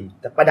ก็จริง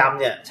แต่ปลาดำ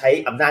เนี่ยใช้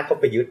อำนาจเข้า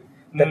ไปยึด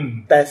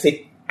แต่สิท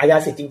ธิ์อาญา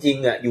สิทธิ์จริง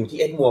ๆอ่ะอยู่ที่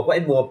เอ็ดมัวเพราะเ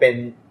อ็ดมัวเ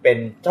ป็น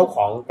เจ้าข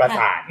องปรา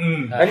สาท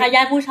ทาย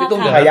าทผู้ชอบ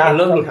ทายาทเ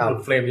ริ่มหลุด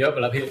เฟรมเยอะไป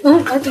แล้วพี่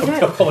จริงด้วย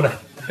เข้ามา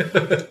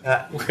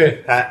โอเค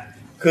ฮะ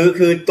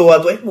คือตัว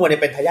เอ็ดมัวเนี่ย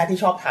เป็นทายาทที่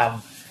ชอบทำ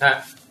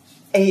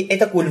ไอ้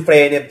ตระกูลเฟร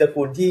เนี่ยตระ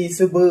กูลที่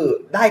ซื่อบื้อ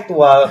ได้ตั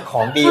วข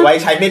องดีไว้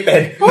ใช้ไม่เป็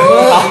น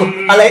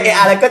อะ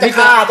ไรก็จะ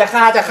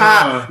ฆ่า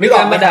มีก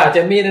ารมาด่าเจ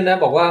มี่ด้วยนะ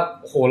บอกว่า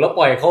โหแล้วป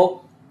ล่อยเ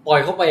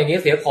ขาไปอย่างนี้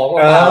เสียของออก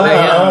มาอะไร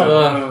เงี้ย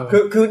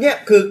คือเนี่ย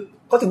คือ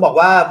ก็ถึงบอก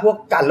ว่าพวก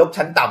การลบ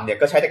ชั้นต่ำเนี่ย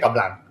ก็ใช้แต่กำ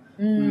ลัง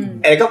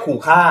ก็ขู่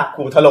ฆ่า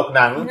ขู่ถลกห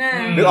นัง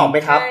นึกออกไหม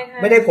ครับ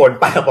ไม่ได้ผล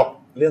ไปบอก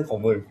เรื่องของ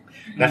มึง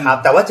นะครับ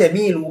แต่ว่าเจ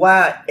มี่รู้ว่า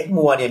เอ็ก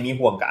มัวเนี่ยมี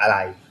ห่วงกับอะไร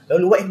แล้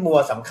วรู้ว่าเอ็กมัว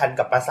สำคัญ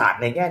กับปราสาท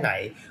ในแง่ไหน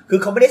คือ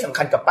เขาไม่ได้สำ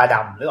คัญกับปลาด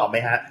ำนึกออกไหม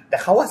ฮะแต่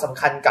เขาว่าสำ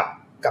คัญ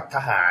กับท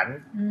หาร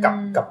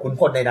กับขุน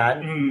พลในนั้น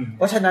เ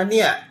พราะฉะนั้นเ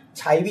นี่ย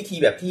ใช้วิธี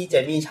แบบที่เจ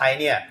มี่ใช้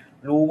เนี่ย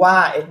รู้ว่า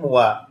เอ็กมัว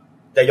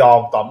จะยอม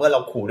ต่อเมื่อเรา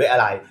ขู่ด้วยอะ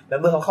ไรแล้ว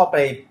เมื่อเขาเข้าไป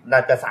ใน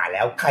ปราสาทแ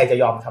ล้วใครจะ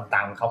ยอมทำต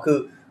ามเขา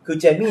คือ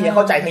เจมี่เนี่ยเ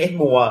ข้าใจทั้งเอ็ด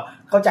มัว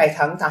เข้าใจ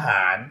ทั้งทห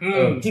าร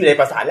ที่อยู่ใน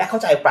ปราสาทและเข้า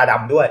ใจปลาด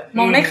ำด้วย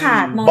มองได้ขา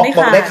ด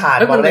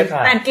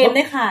อ่านเกมไ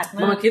ด้ขาดมั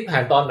นมาคิดแผ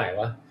นตอนไหน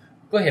วะ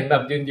ก็เห็นแบ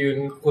บยืน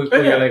คุย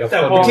อะไรกับ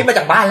คนคิดมาจ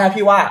ากบ้านแล้ว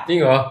พี่ว่าจริง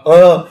เหรอ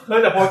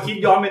แต่พอคิด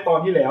ย้อนไปตอน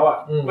ที่แล้วอ่ะ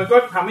มันก็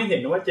ทำให้เห็น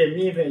ว่าเจ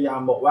มี่พยายาม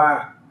บอกว่า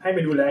ให้ไป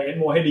ดูแลเอ็ด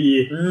มัวให้ดี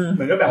เห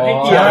มือนกับแบบให้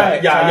เกียรติ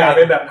อย่าไ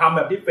ปแบบทำแ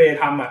บบที่เฟย์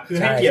ทำอ่ะคือ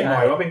ให้เกียรติหน่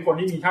อยว่าเป็นคน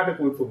ที่มีชาติตระ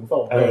กูลสูง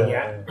ส่งอะไรอย่างเ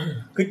งี้ย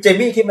คือเจ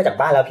มี่คิดมาจาก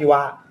บ้านแล้วพี่ว่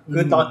าคื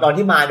อตอน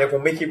ที่มาเนี่ยค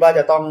งไม่คิดว่าจ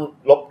ะต้อง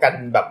ลบกัน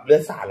แบบเลือ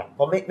ดสาดหรอกเพ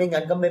ราะไม่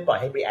งั้นก็ไม่ปล่อย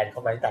ให้บรีแอนเข้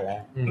ามาตั้งแต่แร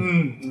ก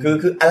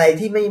คืออะไร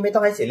ที่ไม่ต้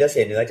องให้เสียเลือดเ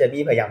สียเนื้อเจ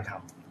มี่พยายามท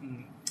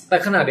ำแต่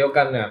ขณะเดียว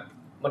กันเนี่ย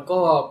มันก็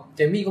เจ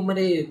มี่ก็ไม่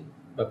ได้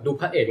แบบดู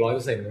พระเอก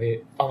 100% นะพี่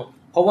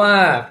เพราะว่า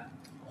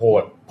โห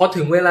ดพอ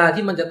ถึงเวลา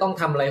ที่มันจะต้อง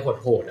ทำอะไร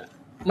โหดๆอ่ะ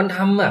มันท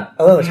ำอ่ะ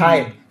ใช่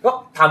ก็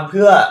ทำเ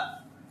พื่อ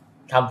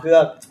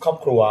ครอบ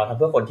ครัวทำเ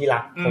พื่อคนที่รั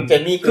กของเจ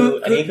มี่คือ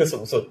อันนี้คือสู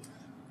งสุด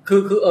คือ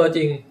จ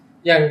ริง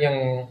อย่า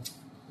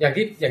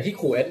งที่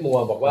ขู่เอ็ดมัว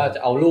บอกว่าจะ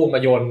เอาลูกมา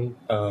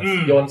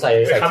โยนใส่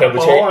เคบู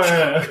เช่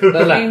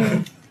นั่นแหละ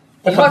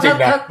ผ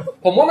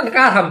มว่ามันก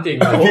ล้าทำจริง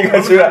พี่ก็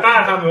เชื่อกล้า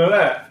ทำเลยแห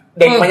ละ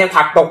เด็กมันยัง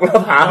ผักตกแล้ว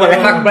หามา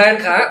ผักแบรน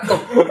ด์ขาต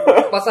ก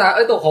ภาษา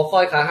ตกขอคอ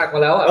ยขาหักม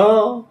าแล้วอ่ะ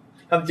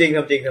ทำจริงแ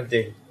ล้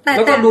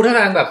วก็ดูท่า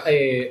ทางแบบ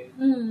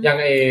อย่าง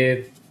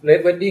เรด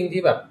เวดดิ้ง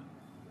ที่แบบ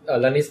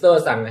ลานิสเตอ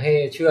ร์สั่งให้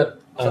เชือด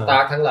สตา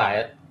ร์คทั้งหลาย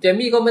เจ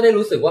มี่ก็ไม่ได้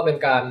รู้สึกว่าเป็น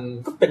ก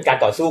าร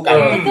ต่อสู้กัน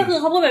ก็คือ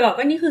เขาพูดแบบ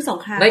ก็นี่คือสง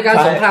ครามในการ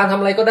สงครามทำ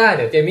อะไรก็ได้เ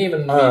นี่ยเจมี่มั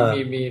น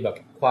มีแบบ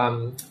ความ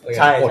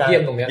โหดเหี้ย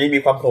มตรงเนี้ยมี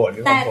ความโหด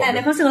แต่ใน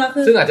ความรู้สึกเรา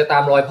คือซึ่งอาจจะตา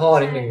มรอยพ่อ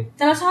นิดนึงแ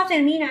ต่เราชอบเจ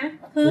มี่นะ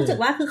คือรู้สึก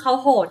ว่าคือเขา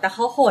โหดแต่เข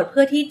าโหดเ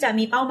พื่อที่จะ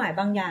มีเป้าหมาย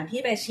บางอย่างที่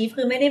ไปชี้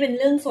คือไม่ได้เป็น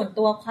เรื่องส่วน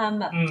ตัวความ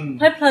แบบเ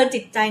พลิดเพลินจิ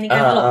ตใจในก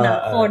ารตลบหนัก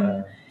คน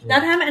แล้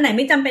วถ้าอันไหนไ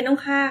ม่จำเป็นต้อง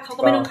ฆ่าเขา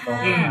ก็ไม่ต้องฆ่า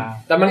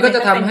แต่มันก็จะ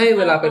ทำให้เ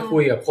วลาไปคุ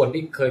ยกับคน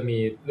ที่เคยมี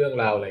เรื่อง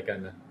ราวอะไรกัน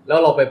นะแล้ว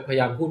เราไปพยา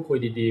ยามพูดคุย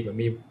ดีๆแบบ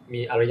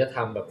มีอารยธร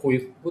รมแบบ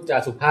พูดจา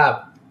สุภาพ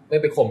ไม่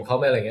ไปข่มเขา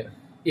ไม่อะไรเงี้ย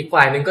อีก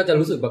ฝ่ายนึงก็จะ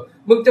รู้สึกแบบ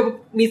มึงจะ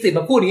มีสิทธิ์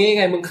มาพูดอย่างงี้ยัง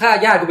ไงมึงฆ่า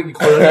ญาติกูไปกี่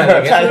คนแล้วอะไร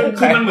เงี้ย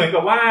คือมันเหมือน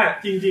กับว่า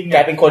จริงๆแก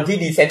เป็นคนที่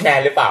ดีเซนต์แมน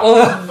หรือเปล่า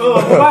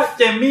เพราะว่าเ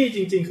จมี่จ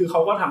ริงๆคือเขา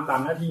ก็ทำตา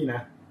มหน้าที่นะ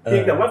เพี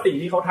ยงแต่ว่าสิ่ง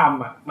ที่เขาท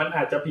ำอ่ะมันอ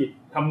าจจะผิด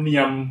ธรรมเนี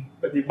ยม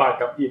ปฏิบัติ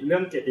กับผิดเรื่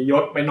องเกียรติย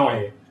ศไปหน่อย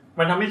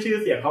มันทำให้ชื่อ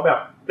เสียงเขาแบบ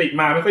ติด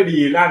มาไม่ค่อยดี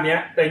ด้านนี้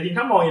แต่จริงๆ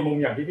ถ้ามองในมุม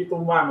อย่างที่พี่ตุ้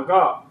มว่ามันก็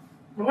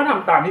ท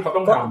ำตามที่เขา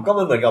ต้องทำก็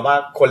มันเหมือนกับว่า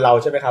คนเรา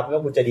ใช่ไหมครับก็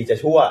คุณจะดีจะ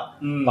ชั่ว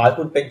ต่อให้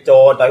คุณเป็นโจ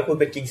รต่อให้คุณ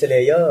เป็นคิงสเล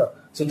เยอร์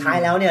สุดท้าย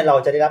แล้วเนี่ยเรา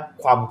จะได้รับ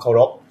ความเคาร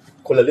พ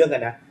คนละเรื่องกั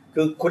นนะ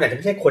คือคุณอาจจะไ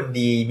ม่ใช่คน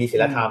ดีมีศี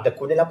ลธรรมแต่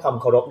คุณได้รับความ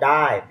เคารพไ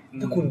ด้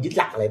ถ้าคุณยึด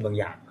หลักอะไรบาง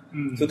อย่าง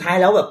สุดท้าย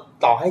แล้วแบบ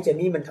ต่อให้เจ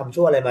มี่มันทำ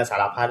ชั่วอะไรมาสา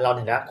รพัดเราใน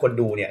ฐานะคน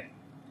ดูเนี่ย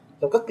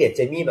เราก็เกลียดเจ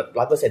มี่แบบ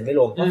 100% ไม่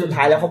ลงเพราะสุดท้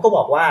ายแล้วเขาก็บ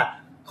อกว่า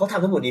เขาท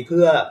ำทั้งหมดนี้เ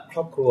พื่อคร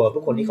อบครัวเพื่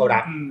อคนที่เขารั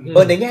ก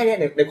ในแง่นี้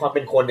ในความเ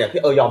ป็นคนเนี่ย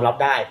พี่ยอมรับ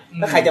ได้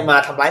ถ้าใครจะมา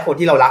ทำร้ายคน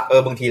ที่เรารัก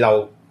บางทีเรา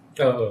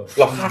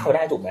ฆ่าเขาไ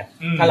ด้ถูกไหม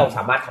ถ้าเราส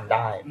ามารถทำไ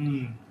ด้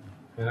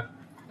นะ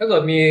ถ้าเกิ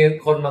ดมี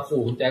คนมา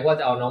ขู่คุณแจ็คว่า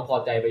จะเอาน้องพอ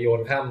ใจไปโย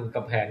นข้ามก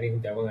ำแพงนี่คุ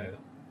ณแจ็คว่าไงครั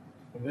บ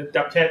ผมจะ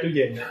จับแช่ตู้เ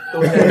ย็นนะ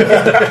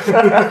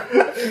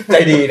ใจ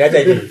ดีนะใจ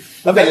ดี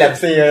แล้วเป็นแรม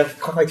ซี่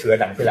ค่อยๆเฉือน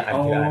หนังทีละอัน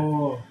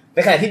ใน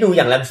ขณะที่ดูอ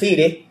ย่างแรมซี่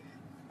ดิ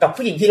กับ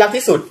ผู้หญิงที่รัก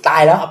ที่สุดตา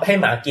ยแล้วเอาไปให้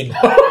หมากิน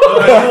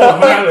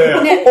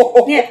เนี่ย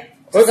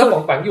ถ้าป๋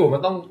องแปงอยู่มั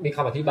นต้องมีค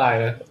ำอธิบาย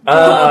นะ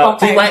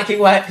ทิ้งไว้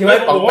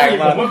ป๋องแปง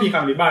ผมว่ามีค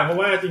ำอธิบายเพราะ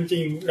ว่าจริ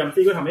งๆแรม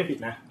ซี่ก็ทำไม่ผิด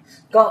นะ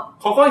ก็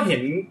เขาก็เห็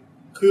น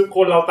คือค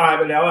นเราตายไ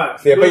ปแล้วอ่ะ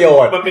เสียประโย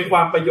ชน์มันเป็นคว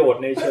ามประโยช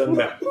น์ในเชิง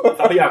แบบ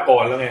ทรัพยาก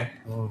รแล้วไง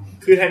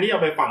คือแทนที่เอา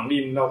ไปฝังดิ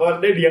นเราก็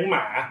ได้เลี้ยงหม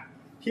า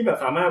ที่แบบ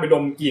สามารถไปด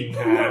มกลิ่นห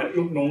า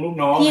ลูก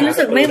น้องพี่รู้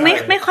สึก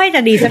ไม่ค่อยจ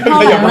ะดีสักเท่าไ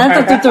หร่นะ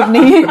จุดๆ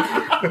นี้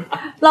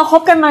เราค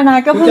บกันมานาน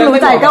ก็เพิ่งรู้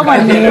ใจก็วัน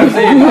นี้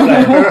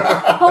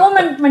เพราะว่า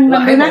มัน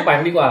นะป๋อ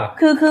งดีกว่า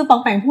คือป๋อ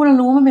งแปงพูดเรา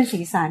รู้ว่ามันเป็นสี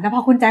สันแต่พ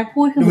อคุณแจ็ค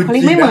พูดคือบุคลิ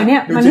กไม่เหมือนเนี่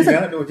ยมันรู้สึก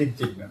ดูจ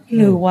ริงๆนะ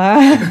หรือว่า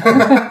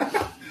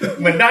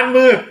เหมือนด้าน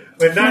มืด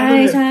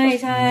ใ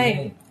ช่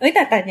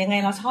แต่ยังไง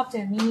เราชอบเจ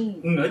มี่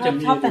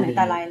ชอบแต่ไหนแ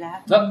ต่ไรแล้ว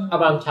อา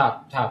บามฉ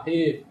าก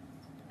ที่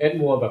เอ็ด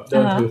มัวแบบเดิ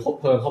นถือคบ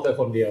เพลิงเข้าไป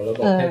คนเดียวแล้ว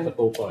บอกให้ประ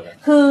ตูเปิด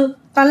คือ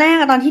ตอนแรก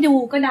ตอนที่ดู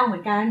ก็เดาเหมื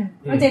อนกัน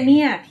ว่าเจ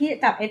มี่ที่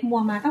จับเอ็ดมัว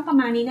มาต้องประ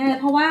มาณนี้แน่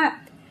เพราะว่า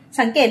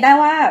สังเกตได้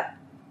ว่า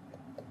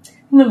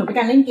เหมือนเป็น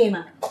การเล่นเกม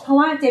อ่ะเพราะ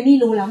ว่าเจมี่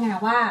รู้แล้วไง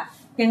ว่า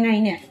ยังไง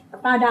เนี่ย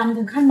ปลาดำ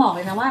ถึงขั้นบอกเ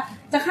ลยนะว่า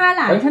จะฆ่าห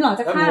ลานฉันหรอ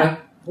จะฆ่า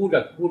พูด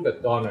กับ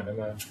ดอนหน่อยได้ไ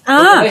หม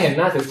ได้เห็นห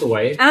น้าสว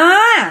ย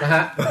ๆนะฮ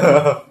ะ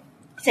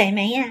สวยไห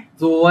มอ่ะ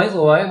ส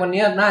วยวัน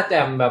นี้หน้าแ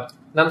จ่มแบบ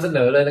นำเสน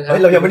อเลยนะครับ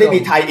เรายังไม่ได้มี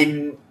ไทยอิน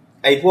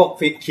ไอ้พวก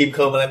ครีมเ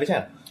คิร์มอะไรไม่ใช่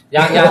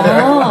ยัง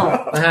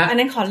นะฮะอัน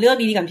นั้นขอเลือก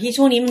ดีๆก่อนพี่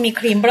ช่วงนี้มันมี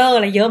ครีมเบลออ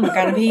ะไรเยอะเหมือน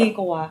กันนะพี่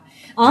กลัว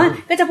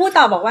ก็จะพูด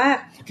ต่อบอกว่า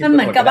มันเห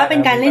มือนกับว่าเป็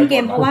นการเล่นเก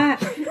มเพราะว่า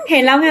เห็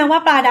นแล้วไงว่า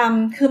ปลาด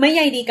ำคือไม่ใ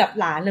ยดีกับ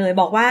หลานเลย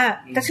บอกว่า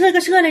จะเชื่อ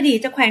เลยดิ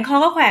จะแขวนคอ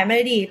ก็แขวนไปเ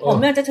ลยดิผม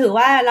เนี่ยจะถือ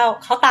ว่า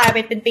เขาตายไป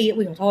เป็นปี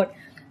ขอโทษ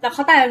แล้วเข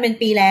าตายมันเป็น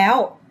ปีแล้ว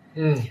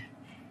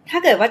ถ้า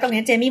เกิดว่าตรง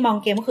นี้เจมี่มอง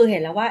เกมก็คือเห็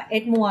นแล้วว่าเอ็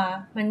ดมัว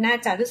มันน่า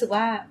จะรู้สึก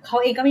ว่าเขา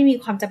เองก็ไม่มี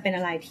ความจำเป็นอ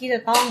ะไรที่จะ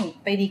ต้อง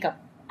ไปดีกับ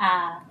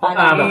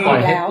แบบปล่อย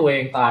ให้ตัวเอ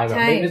งตายแบบ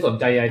ไม่สน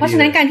ใจอะไรเพราะฉะ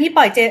นั้นการที่ป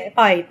ล่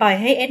อย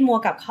ให้เอ็ดมัว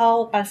กลับเข้า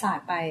ปราสาท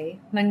ไป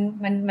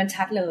มัน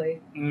ชัดเลย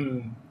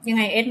ยังไ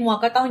งเอ็ดมัว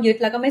ก็ต้องยึด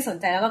แล้วก็ไม่สน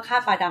ใจแล้วก็ฆ่า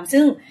ปลาดำ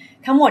ซึ่ง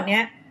ทั้งหมดเนี้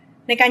ย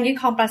ในการยึด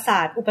ครองปราสา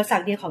ทอุปสร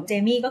รคเดียวของเจ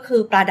มี่ก็คื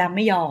อปลาดำไ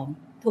ม่ยอม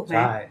ถูกไหม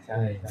ใ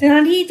ช่ซึ่ง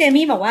ทั้งที่เจ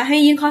มี่บอกว่าให้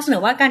ยื่นข้อเสน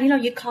อว่าการที่เรา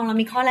ยึดครองเรา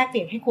มีข้อแลกเป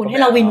ลี่ยนให้คุณให้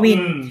เราวิน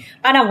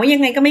ปลาดำว่ายั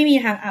งไงก็ไม่มี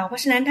ทางเอาเพรา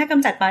ะฉะนั้นถ้าก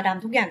ำจัดปลาด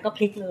ำทุกอย่างก็พ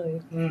ลิกเลย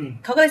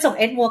เขาก็เลยส่ง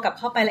เอ็ดมัวกลับ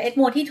เข้าไปแล้วเอ็ด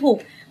มัวที่ถูก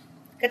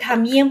กระท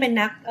ำเยี่ยงเป็น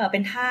เป็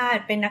นทาส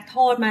เป็นนักโท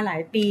ษมาหลา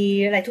ยปี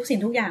อะไรทุกสิ่ง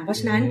ทุกอย่างเพราะ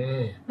ฉะนั้น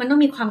มันต้อง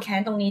มีความแค้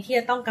นตรงนี้ที่จ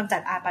ะต้องกำจั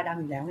ดปลาดำ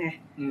อยู่แล้วไง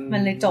มั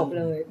นเลยจบ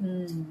เลย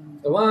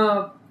แต่ว่า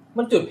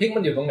มันจุดพลิกมั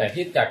นอยู่ตรงไหน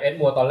ที่จากเอ็ด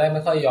มัวตอนแรกไ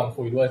ม่ค่อยยอม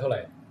คุยด้วยเท่าไห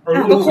ร่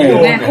ก็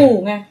ขู่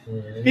ไง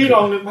พี่ล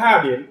องนึกภาพ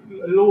ดิ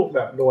ลูกแบ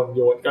บโดนโ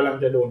ยนกำลัง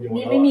จะโดนโยน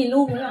นี่ไม่มี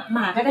ลูกแล้วหม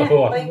าก็ได้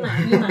หมา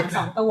มีหมา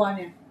2ตัวเ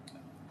นี่ย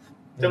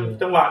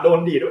จังหวะโดน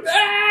ดีด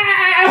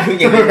คือ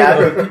อย่างนี้นะ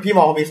พี่ม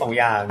องมี2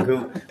อย่าง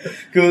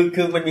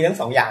คือมันมีทั้ง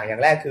2อย่างอย่า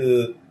งแรกคือ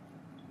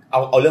เ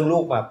อาเรื่องลู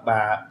ก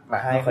มา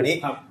ให้คน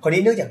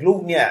นี้เนื่องจากลูก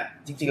เนี่ย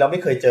จริงๆเราไม่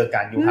เคยเจอกั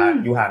นอ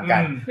ยู่ห่างกั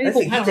นและ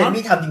สิ่งที่เจน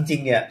นี่ทำจริ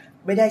งๆเนี่ย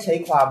ไม่ได้ใช้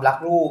ความรัก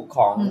ลูกข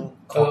อง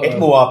เอ็ด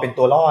มัวเป็น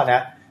ตัวล่อน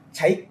ะใ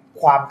ช้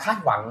ความคาด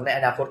หวังใน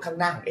อนาคตข้าง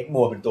หน้าของเอ็ด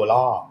มัวเป็นตัว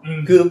ล่อ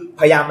คือ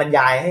พยายามบรรย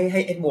ายให้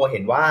เอ็ดมัวเห็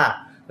นว่า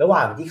ระหว่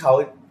างที่เขา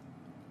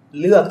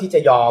เลือกที่จะ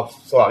ยอม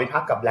สวามิภั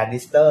กดิ์กับแลนนิ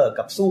สเตอร์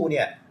กับสู้เ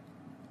นี่ย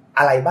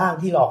อะไรบ้าง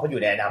ที่รอเขาอ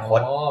ยู่ในอนาคต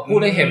พูด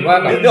ให้เห็นว่า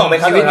เรื่องขอ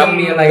งชีวิตยัง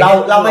มีอะไร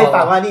เราไม่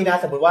ฟังว่านี่นะ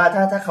สมมติว่า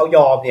ถ้าเขาย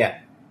อมเนี่ย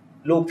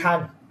ลูกท่าน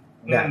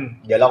เนี่ย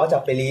เดี๋ยวเราก็จะ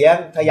ไปเลี้ยง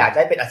ถ้าอยาก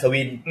ให้เป็นอัศ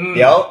วินเ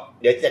ดี๋ยว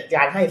จัดก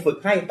ารให้ฝึก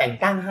ให้แต่ง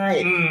ตั้งให้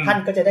ท่าน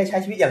ก็จะได้ใช้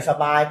ชีวิตอย่างส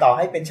บายต่อใ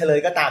ห้เป็นเฉลย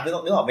ก็ตามนึก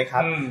ออกไหมครั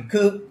บ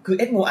คือเ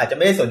อ็ดมูอาจจะไ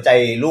ม่ได้สนใจ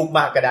ลูกม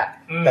ากก็ได้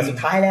แต่สุด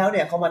ท้ายแล้วเ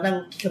นี่ยเขามานั่ง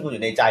คิดคำนวณอ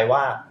ยู่ในใจว่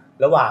า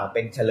ระหว่างเ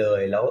ป็นเฉล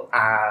ยแล้ว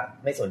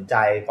ไม่สนใจ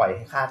ปล่อยใ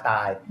ห้ฆ่าต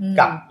าย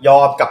กับยอ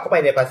มกลับเข้าไป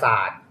ในปราสา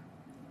ท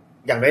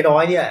อย่างน้อ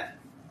ยๆเนี่ย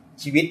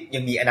ชีวิตยั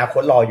งมีอนาค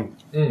ตรออยู่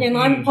อย่าง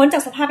น้อยพ้นจา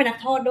กสภาพเป็นนัก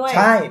โทษด้วยใ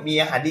ช่มี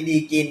อาหารดี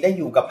ๆกินได้อ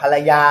ยู่กับภรร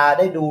ยา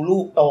ได้ดูลู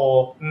กโต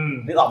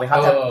นึกออกไหมครับ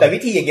แต่วิ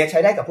ธีอย่างเงี้ยใช้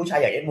ได้กับผู้ชาย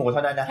อย่างเอ็ดมูเท่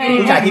านั้นนะ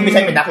ผู้ชายที่ไม่ใ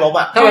ช่เป็นนักรบ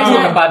อ่ะถ้าเราพูด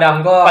กับปลาด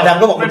ำ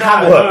ก็บอกคุณฆ่า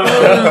กูเหอะ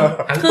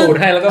หันตูด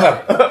ให้แล้วก็แบบ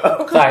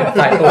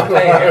สายตูดใ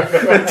ห้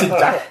จริง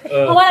จัง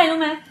เพราะว่าอะไรรู้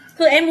ไหม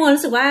คือเอ็ดมู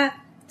รู้สึกว่า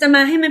จะม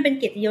าให้มันเป็น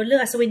เกียรติยศเลือ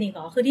กอัศวินอีกเห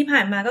รอคือที่ผ่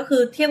านมาก็คื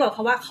อเทียบกับเข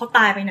าว่าเขาต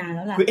ายไปนานแ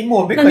ล้วล่ะคือเอ็ดมู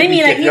มันไม่มี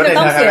อะไรที่จะ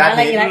ต้องเสียอะไ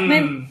รอีกแล้วไม่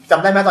จ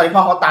ำได้ไหมตอนที่พ่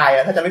อเขาตาย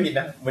ถ้าจะไม่ผิด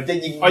นะเหมือนจะ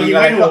ยิงอ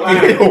ะไร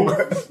ถูก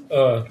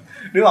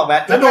นึกออกไหม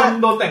แล้ว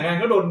โดนแต่งงาน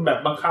ก็โดนแบบ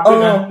บังคับด้วย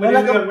นะ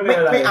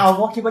ไม่เอาเพร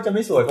าะคิดว่าจะไ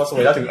ม่สวยพอสว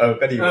ยแล้วถึง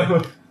ก็ดี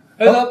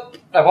แล้ว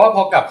แต่เพราะพ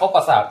อกลับเข้าป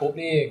ราสาทปุ๊บ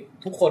นี่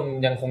ทุกคน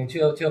ยังคงเ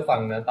ชื่อฟัง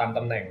นะตามต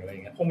ำแหน่งอะไร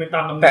เงี้ยคงเป็นต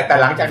ามตำแหน่งแต่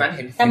หลังจากนั้นเ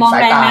ห็นสา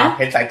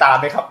ยตา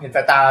ไหมครับเห็นส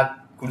ายตา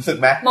คุณสึก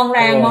ไหมมองแร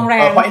งเ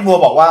พราะไอ้มัว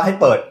บอกว่าให้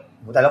เปิด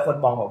แต่ละคน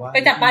มองบอกว่าไป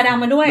จับปลาด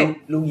ำมาด้วย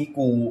ลูกนี้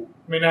กู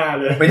ไม่น่า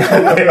เลย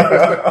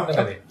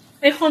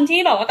ไอ้คนที่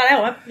บอกว่าตอนแรก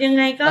บอกว่ายัง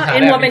ไงก็ไอ้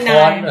มัวเป็นน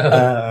าย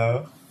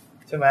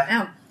ใช่ไหมอ้า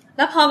วแ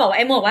ล้วพอบอกว่าไ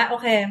อ้มัวบอกว่าโอ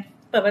เค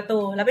เปิดประตู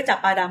แล้วไปจับ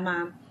ปลาดำมา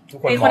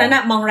ไอ้คนนั้นอ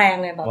ะมองแรง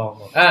เลยบอก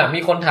มี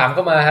คนถามเข้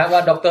ามาฮะว่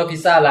าด็อกเตอร์พิซ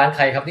ซ่าร้านใค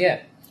รครับเนี่ย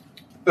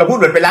เราพูด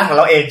เหมือนเป็นร้านของเ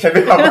ราเองใช่ไหม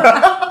ครับ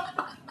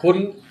คุ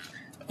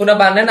ณอ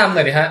บันแนะนำห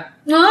น่อยดิฮะ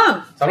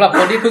สำหรับค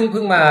นที่เ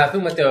พิ่ง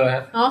มาเจอฮ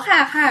ะ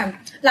ค่ะ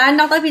ร้าน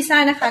ดรพิซซ่า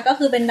นะคะก็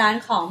คือเป็นร้าน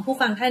ของผู้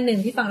ฟังท่านหนึ่ง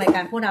ที่ฟังรายกา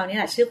รพวกเรานี่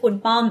แหละชื่อคุณ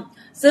ป้อม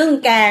ซึ่ง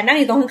แกนั่ง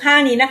อยู่ตรงข้าง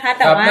นี้นะคะแ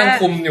ต่ว่านั่ง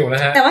คุมอยู่นะ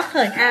ฮะแต่ว่าเ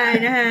ขินอาย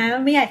นะคะ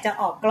ไม่อยากจะ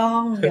ออกกล้อ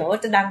งเดี๋ยว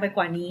จะดังไปก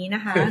ว่านี้น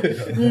ะคะ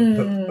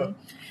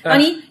ตอน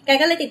นี้แก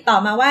ก็เลยติดต่อ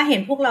มาว่าเห็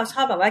นพวกเราช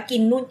อบแบบว่ากิ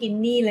นนู่นกิน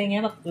นี่อะไรเ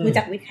งี้ยแบบรู้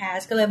จักวิดแคส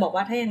ก็เลยบอกว่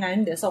าถ้าอย่างนั้น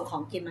เดี๋ยวส่งขอ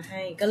งกินมาใ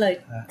ห้ก็เลย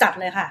จัด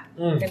เลยค่ะ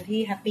เต็มที่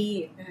แฮปปี้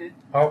นะคะ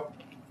ครับ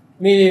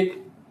มี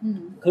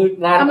คือ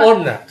ร้านอ้น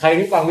น่ะใคร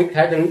ที่ฟังวิดแค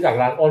สจะรู้จัก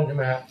ร้านอ้นใช่ไ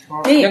หมครับ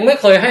ยังไม่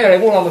เคยให้อะไร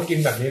พวกเรามากิน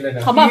แบบนี้เลยน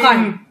ะเขาบอกก่อน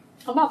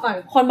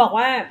คนบอก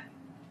ว่า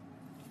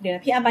เดี๋ยว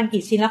พี่อาบัน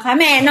กี่ชิ้นแล้วคะ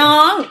แม่น้อ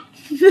ง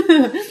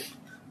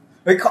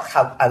เฮ้ยเขาถ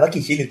ามว่า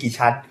กี่ชิ้นหรือกี่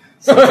ชั้น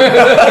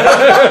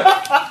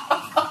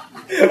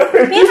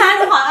พี่คะห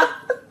นูขอ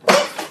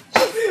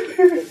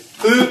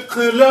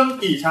คือเรื่อง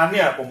กี่ชั้นเ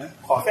นี่ยผม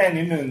ขอแทรก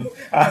นิดนึง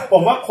ผ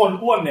มว่าคน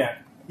อ้วนเนี่ย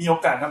มีโอ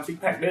กาสทำซิก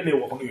แพคได้เร็ว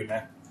กว่าคนอื่นน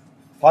ะ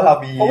เพราะเรา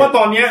มีเพราะว่าต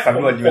อนนี้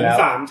ผม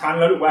3ชั้น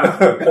แล้วถูกป่ะ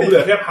ผมเหลื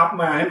อแค่พับ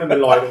มาให้มันเป็น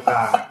รอยตรงกล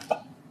าง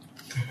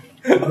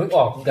นึกอ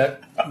อกจะ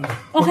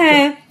โอเค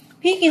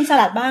พี่กินส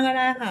ลัดบ้างก็ไ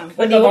ด้ค่ะพ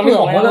อดีว่า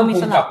ผมก็เริ่มมี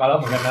กลับมาแล้วเ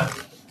หมือนกันนะ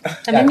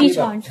แต่ไม่มี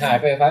ช้อนหาย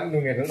ไปพักนึ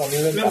งเนี่ยตอนนี้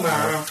เริ่ม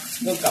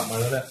กลับมา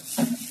แล้วเนี่ย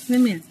ไม่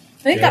เหมือน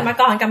เฮ้ยกลับมา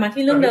ก่อนกลับมา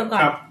ที่เรื่องเดิมก่อ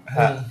น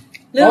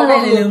เรื่องอะไร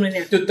ลืมเลยเ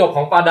นี่ยจุดจบข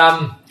องปลาด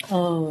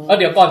ำ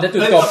เดี๋ยวก่อนจะจุ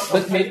ดจบ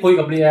คุย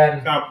กับเรียน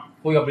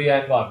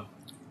ก่อน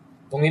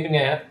ตรงนี้เป็นไ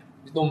งฮะ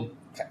พี่ตุ้ม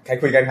ใคร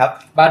คุยกันครับ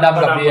ปลาด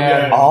ำกับเรียน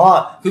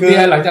คือเรีย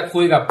นหลังจาก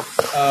คุยกับ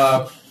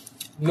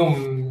ห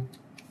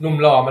นุ่ม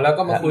หล่อมาแล้ว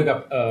ก็มาคุยกับ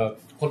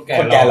คนแ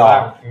ก่หล่อ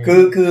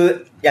คือ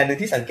อย่างนึง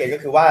ที่สังเกตก็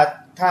คือว่า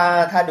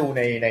ถ้าดูใ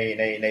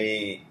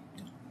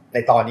น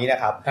ตอนนี้นะ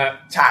ครับ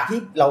ฉากที่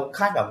เราค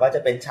าดหวังว่าจ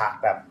ะเป็นฉาก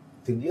แบบ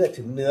ถึงเลือด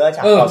ถึงเนื้อฉ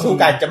ากต่อสู้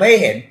กันจะไม่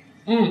เห็น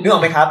นึกออ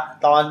กไหมครับ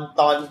ต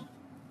อน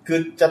คือ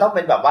จะต้องเ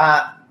ป็นแบบว่า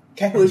แ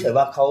ค่พูดเฉย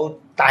ว่าเขา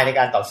ตายใน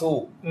การต่อสู้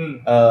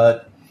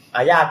อ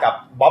าญากับ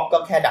บ๊อบก็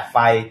แค่ดับไฟ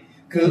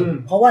คือ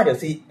เพราะว่าเดี๋ยว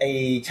ไอ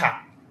ฉาก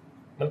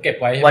มันเก็บ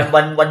ไว้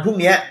วันพรุ่ง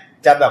นี้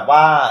จะแบบว่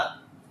า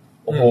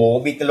โอ้โห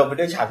มีตลงไป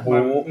ด้วยฉาก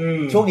บู๊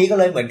ช่วงนี้ก็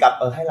เลยเหมือนกับ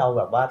ให้เราแ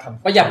บบว่าท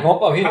ำประหยัดงบ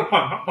อ่ะพี่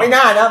ไม่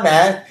น่านะแหม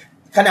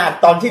ขนาด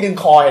ตอนที่ดึง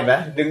คอเห็นไหม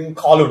ดึง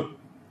คอหลุด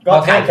ก็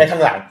ถ่ายแค่ข้า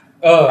งหลัง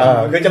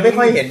คือจะไม่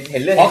ค่อยเห็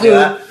นเลือดคือ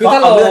ถ้า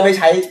เราเลือดไม่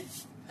ใช้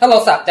ถ้าเรา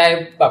สะใจ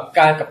แบบ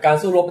การ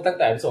สู้รบตั้ง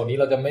แต่ตอนนี้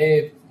เราจะไ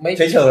ม่เ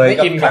ฉยๆไม่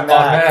อินกับต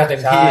อนหน้าเต็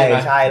มที่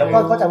ใช่แล้วก็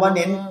เข้าใจว่าเ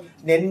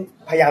น้น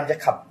พยายามจะ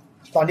ขับ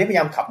ตอนนี้พยา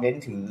ยามขับเน้น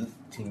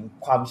ถึง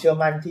ความเชื่อ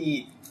มั่นที่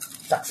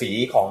ศักดิ์ศรี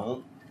ของ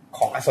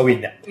อัศวิน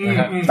เนี่ย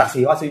ศักดิ์ศรี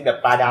ของอัศวินแบบ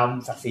ปลาด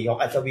ำศักดิ์ศรีของ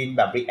อัศวินแ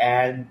บบบริแอ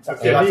นศัก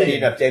ดิ์ศรีของอัศวิน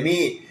แบบเจ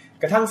มี่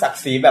กระทั่งศัก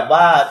ดิ์ศรีแบบ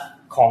ว่า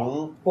ของ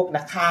พวก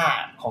นักฆ่า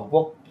ของพ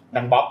วกน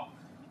างบ๊อบ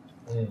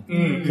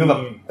คือแบบ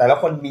แต่ละ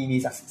คนมี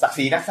ศักดิ์ศ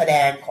รีนักแสด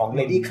งของเ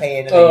ลดี้เคล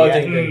นอะไรอย่างเงี้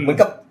ยเหมือน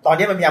กับตอน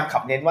นี้มันพยายามขั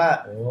บเน้นว่า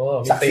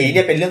ศักดิ์ศรีเ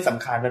นี่ยเป็นเรื่องส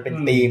ำคัญมันเป็น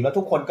ธีมแล้ว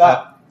ทุกคนก็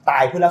ตา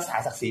ยเพื่อรักษา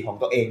ศักดิ์ศรีของ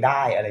ตัวเองไ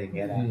ด้อะไรอย่างเ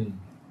งี้ยนะ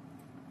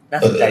น่า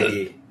สนใจดี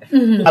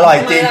อร่อย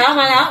จริง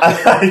มาแล้ว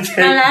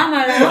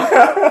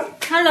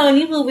ถ้าเลย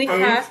นี่คือวิ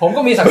ทาสผม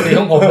ก็มีศักดิ์ศรี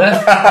ของผมนะ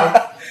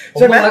ใ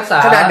ช่ไหม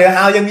ขนาดเดอะฮ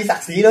าวยังมีศัก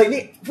ดิ์ศรีเลย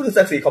นี่พูดถึง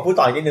ศักดิ์ศรีขอพูด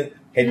ต่อนิดนึง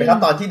เห็นไหมครับ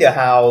ตอนที่เดอะ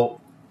ฮาว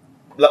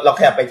เรา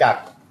ขยับไปจาก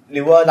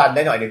ริเวอร์รันไ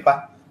ด้หน่อยนึงป่ะ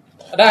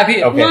ได้พี่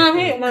โอเค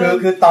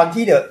คือตอน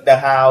ที่เดอะ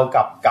ฮาว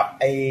กับ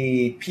ไอ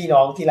พี่น้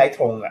องที่ไร้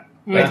ธงอ่ะ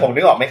ไร้ธงนึ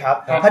กออกไหมครับ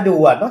ถ้าดู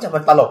อ่ะนอกจากมั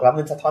นตลกแล้ว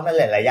มันสะท้อนอะไ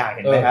รหลายอย่างเ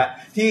ห็นไหมฮะ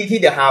ที่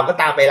เดอะฮาวก็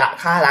ตามไปละ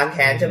ฆ่าล้างแ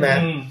ค้นใช่ไหม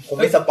ผม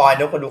ไม่สปอย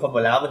นะคนดูคนหม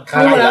ดแล้วมันฆ่า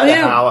แล้วเดอ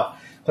ะฮาวอ่ะ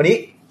คนนี้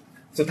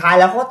สุดท้าย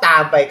แล้วเขาตา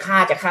มไปฆ่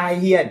า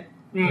เฮี้ยน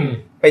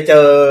ไปเจ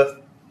อ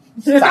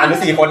3 หรือ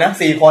 4 คนนะ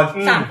4 คน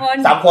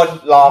3 คน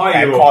รอแขว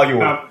นคออ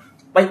ยู่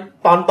ไป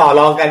ตอนต่อ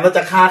รองกันว่าจ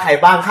ะฆ่าใคร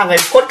บ้างฆ่าไง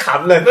โคตรข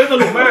ำเลยส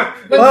นุกมาก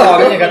มันต่อ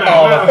กันอย่างกันต่อ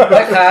แบบแ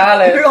ม่ค้า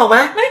เลยนึกออกไหม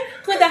ไม่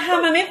คือจะท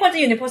ำมันไม่ควรจะ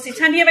อยู่ในโพสิ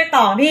ชันที่จะไป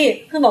ต่อพี่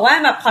คือบอกว่า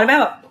แบบขอได้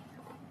แบบ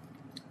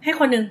ให้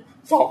คนนึง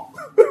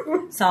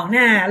2 ห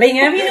น้าอะไรอย่างเ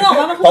งี้ยพี่นึกออก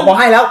ว่ามันผมบอก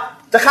ให้แล้ว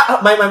จะฆ่า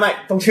ไม่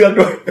ต้องเชือก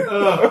ด้วย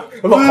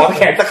มันบอกขอแ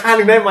ขนสักข้าง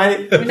นึงได้ไหม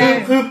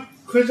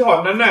คือช็อต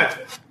นั้นน่ะ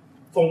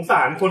สงส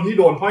ารคนที่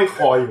โดนห้อยค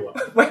ออยู่อ่ะ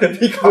ไม่แต่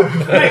พี่เขา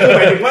ไม่คือห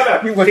มายถึงว่าแบบ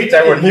คิดใจ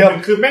หัวเหี้ยม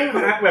คือแม่ง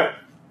ฮักแบบ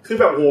คือ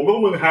แบบโหพวก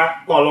มึงฮัก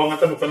ต่อรองกัน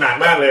สนุกสนาน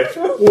มากเลย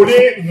กู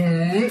นี่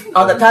เอ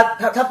าแต่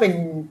ถ้าเป็น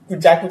คุณ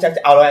แจ็คจ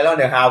ะเอาอะไรแล้ว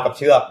เนี่ยฮาวกับ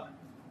เชือก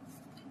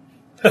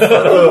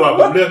ว่ะ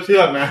ผมเลือกเชื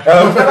อกนะ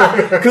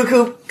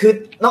คือ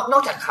น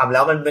อกจากขำแล้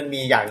วมัน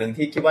มีอย่างนึง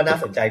ที่คิดว่าน่า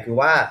สนใจคือ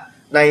ว่า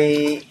ใ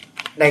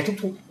น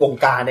ทุกๆวง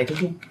การใน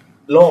ทุก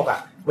ๆโลกอ่ะ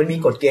มันมี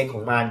กฎเกณฑ์ข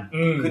องมัน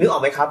คือนึกออ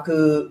กไหมครับคื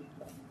อ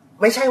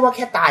ไม่ใช่ว่าแ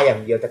ค่ตายอย่า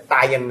งเดียวแต่ต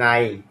ายยังไง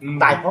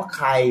ตายเพราะใ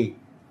คร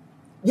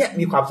เนี่ย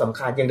มีความสำ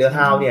คัญอย่างเดอะฮ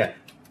าวเนี่ย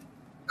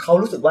เขา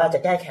รู้สึกว่าจะ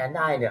แก้แค้นไ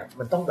ด้เนี่ย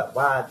มันต้องแบบ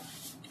ว่า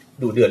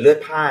ดูเดือดเลือด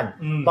พล่าน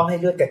ต้องให้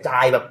เลือดกระจา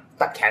ยแบบ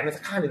ตัดแขนไป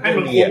สักข้างหนึ่งให้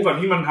มันคุ้มก่อน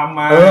ที่มันทำม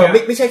า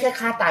ไม่ใช่แค่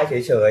ฆ่าตายเฉ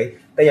ย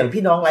ๆแต่อย่าง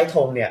พี่น้องไร้ธ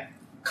งเนี่ย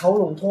เขา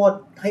ลงโทษ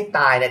ให้ต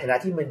ายในฐานะ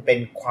ที่มันเป็น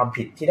ความ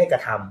ผิดที่ได้กร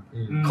ะท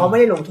ำเขาไม่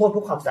ได้ลงโทษเ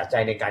พื่อความสะใจ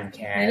ในการแ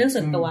ค้นในเรื่อง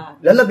ส่วนตัว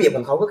แล้วระเบียบข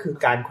องเขาก็คือ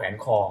การแขวน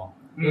คอ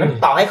มัน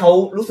ต่อให้เขา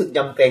รู้สึกย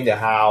ำเกรงเดอะ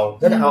ฮาว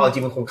แล้วเดอะฮาวจ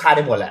ริงมันคงฆ่าไ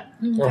ด้หมดแหละ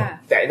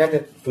แต่นั่นจะ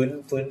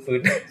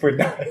ฟื้น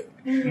ได้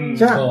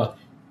ใช่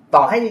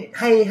ต่อใ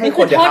ห้ค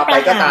นเดอะฮาวไป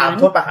ก็ตาม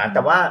โทษประหารแ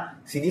ต่ว่า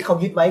สิ่งที่เขา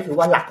ยึดไว้คือ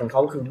ว่าหลักของเข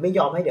าคือไม่ย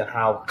อมให้เดอะฮ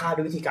าวฆ่าด้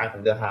วยวิธีการขอ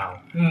งเดอะฮาว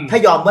ถ้า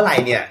ยอมเมื่อไหร่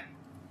เนี่ย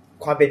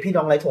ความเป็นพี่น้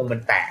องไร้ธงมั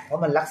นแตกเพรา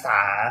ะมันรักษา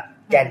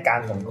แกนกลาง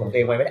ของตัวเ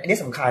องไว้ไม่ได้อันนี้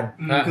สำคัญ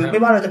คือไม่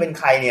ว่าเราจะเป็น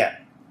ใครเนี่ย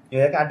อยู่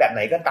ในการแบบไห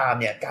นก็ตาม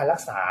เนี่ยการรั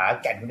กษา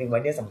แก่นของตัวเองไ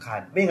ว้เนี่ยสำคัญ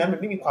ไม่อย่างนั้นมัน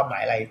ไม่มีความหมา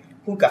ยอะไร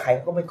พูดกับใครเข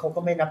าก็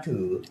ไม่นับถื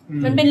อ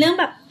มันเป็นเรื่อง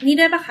แบบนี่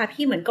ด้วยป่ะคะ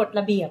พี่เหมือนกฎ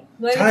ระเบียบ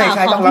ด้วยข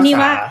องที่นี่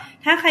ว่า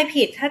ถ้าใคร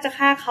ผิดถ้าจะ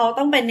ฆ่าเขา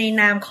ต้องเป็นใน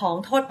นามของ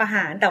โทษประห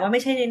ารแต่ว่าไ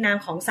ม่ใช่ในนาม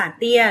ของศาล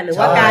เตี้ยหรือ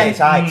ว่าการ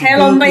ใช้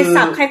ลมไป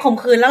สับใครข่ม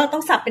ขืนแล้วเราต้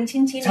องสับเป็นชิ้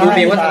นๆคือ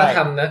มีวัฒนธร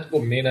รมนะก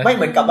ลุ่มนี้นะไม่เ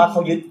หมือนกับว่าเข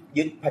า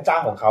ยึดพระเจ้า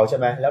ของเขาใช่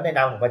ไหมแล้วในน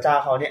ามของพระเจ้า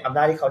เขาเนี่ยอำน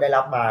าจที่เขาได้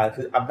รับมา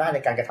คืออำนาจใน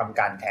การกระทำ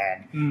การแทน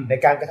ใน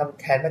การกระท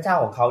ำแทนพระเจ้า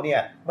ของเขาเนี่ย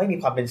ไม่มี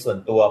ความเป็นส่วน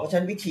ตัวเพราะฉะ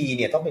นั้นวิธีเ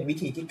นี่ยต้องเป็นวิ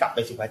ธีที่กลับไป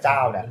สู่พระเจ้า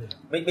นะ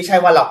ไม่ใช่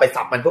ว่าเราไป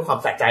สับมันเพื่อความ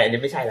สะใจอันนี้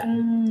ไม่ใช่ละ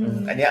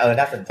อันนี้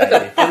น่าสนใจ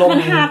แต่ลม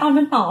หาตอน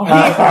มันต่อ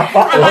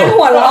ตอน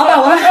หัวล้อแบ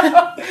บว่า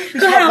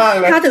คือ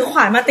หาถือขว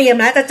านมาเตรียม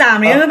นะจะจาม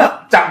เนี่ยแบบ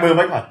จับมือไ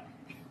ว้ก่อน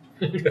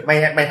ไ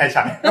ม่ให้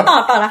ฉันแล้ว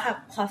ต่อแล้วค่ะ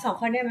ขอ2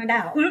 คนได้มาได้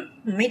หรอ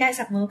ไม่ได้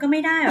สับมือก็ไ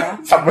ม่ได้หรอ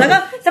แล้วก็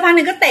สักพัก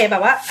นึงก็เตะแบ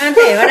บว่าเ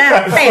ตะก็ได้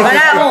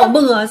โอ้เ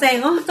บื่อเซ็ง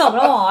ก็จบแ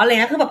ล้วหรออะไร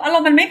นะคือแบบอาร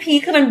มณ์มันไม่พีค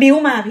คือมันบิ้ว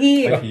มาพี่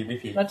ไม่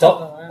พีแล้วจบ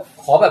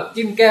ขอแบบ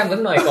จิ้มแก้มสัก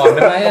หน่อยก่อนไ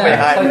ด้ไหม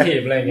ค่อยถี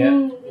บอะไรเงี้ย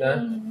นะ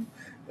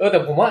แต่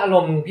ผมว่าอาร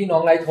มณ์พี่น้อ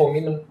งไร้ธง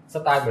นี่มันส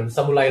ไตล์เหมือนซ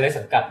ามูไรไร้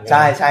สังกัดใ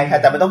ช่ค่ะ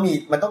แต่มันต้อง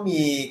มี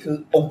คือ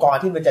องค์กร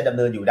ที่มันจะดำเ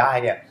นินอยู่ได้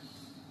เนี่ย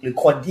หรือ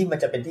คนที่มัน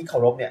จะเป็นที่เคา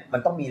รพเนี่ยมั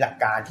นต้องมีหลัก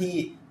การที่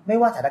ไม่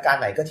ว่าสถานการณ์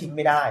ไหนก็ทิ้งไ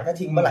ม่ได้ถ้า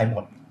ทิ้งเมื่อไหร่หม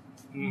ด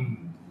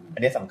อั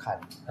นนี้สำคัญ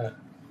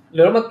ห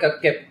รือมา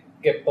เ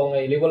ก็บตรงไ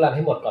อ้ริเวอร์รันใ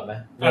ห้หมดก่อนไหม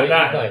ไ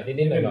ด้หน่อย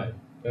นิดหน่อย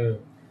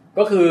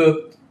ก็คือ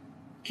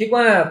คิด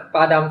ว่าป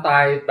ลาดำตา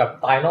ยแบบ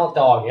ตายนอกจ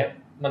ออย่างเงี้ย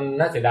มัน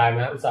น่าเสียดายไหม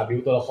อุตส่าห์บิว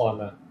ตัวละคร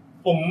มา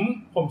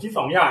ผมคิด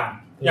2 อย่าง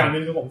อย่างนึ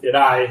งคือผมเสีย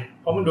ดาย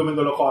เพราะมันดูเป็น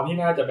ตัวละครที่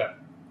น่าจะแบบ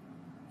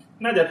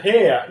น่าจะเท่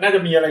อะน่าจะ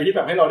มีอะไรที่แบ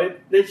บให้เรา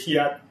ได้เชีย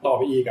ร์ต่อไ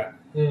ปอีกอะ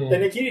แต่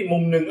ในคิดอีกมุ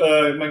มนึง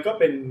มันก็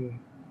เป็น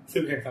ศึ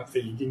กแห่งศักดิ์ศ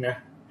รีจริงๆนะ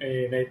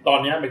ในตอน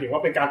นี้หมายถึงว่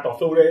าเป็นการต่อ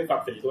สู้ด้วยศั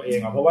กดิ์ศรีตัวเอง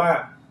อะเพราะว่า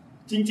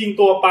จริงๆ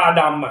ตัวปลา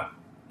ดำอะ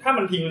ถ้า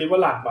มันทิ้งลิเวอ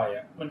ร์แลนด์ไปอ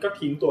ะมันก็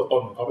ทิ้งตัวต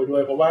นของเขาไปด้ว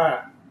ยเพราะว่า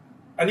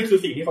อันนี้คือ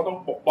สิ่งที่เขาต้อง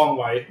ปกป้อง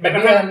ไว้แต่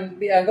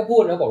พี่แอนก็พู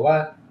ดนะบอกว่า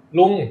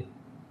ลุ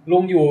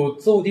งอยู่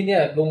สู้ที่เนี่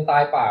ยลุงตา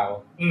ยเปล่า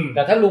แ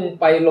ต่ถ้าลุง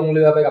ไปลงเ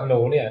รือไปกับหนู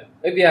เนี่ย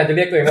พี่แอนจะเ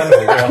รียกตัวเองว่าหนู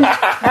เหรอ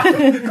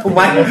คงไ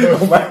ม่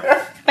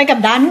ไปกับ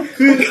ดัน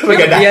ไป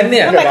กับเดียนเ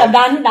นี่ยไปกับ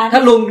ดันถ้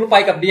าลุงไป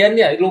กับเดียนเ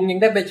นี่ยลุงยัง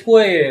ได้ไปช่ว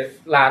ย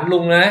หลานลุ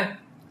งนะ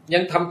ยั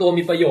งทำตัว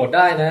มีประโยชน์ไ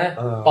ด้นะ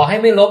ต่อให้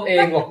ไม่ลบเอ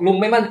งบอกลุง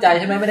ไม่มั่นใจ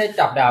ใช่ไหมไม่ได้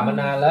จับดาบมา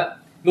นานแล้ว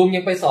ลุง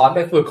ยังไปสอนไป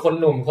ฝึกคน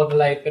หนุ่มคนอะ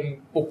ไรเป็น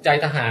ปลุกใจ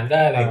ทหารไ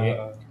ด้อะไรอย่างเงี้ย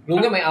ลุง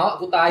ก็ไม่เอา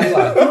กูตายดีก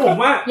ว่าผม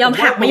ว่ายอม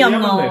หักไม่ยอม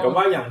งอเหมือนกับ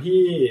ว่าอย่างที่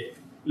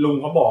ลุง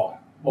เขาบอก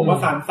ว่า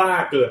ซานซ่า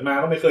เกิดมา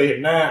ก็ไม่เคยเห็น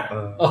หน้า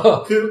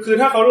คือ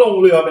ถ้าเขาลง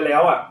เรือไปแล้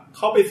วอ่ะเ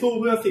ขาไปสู้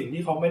เพื่อสิ่ง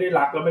ที่เขาไม่ได้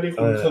รักแล้วไม่ได้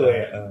คุ้นเคย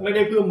ไม่ไ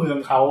ด้เพื่อเมือง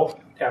เขา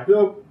แถมเพื่อ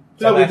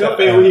วินเทอร์เ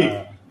ฟลอีก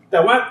แต่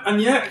ว่าอัน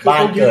เนี้ยคือเ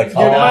ขายื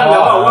นมากแล้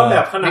วว่าแบ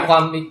บขนาดมี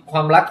คว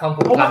ามรักความ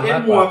ผูกพันมากกว่าเอ็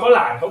ดมัวก็ห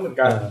ลานเขาเหมือน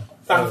กัน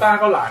ซานซ่า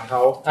ก็หลานเข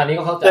าอันนี้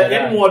ก็เข้าใจแต่เอ็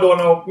ดมัวโดน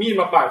เอามีด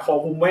มาปาดคอ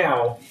กูไม่เอา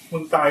มึ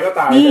งตายก็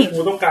ตายแต่กู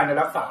ต้องการจะ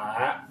รักษา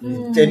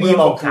เจมี่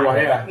มองขาย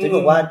เจมี่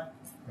บอกว่า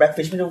แบล็ค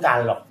ฟิชไม่ต้องการ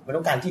หรอกไม่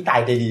ต้องการที่ตาย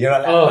ดีๆเท่า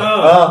นั้นแหละ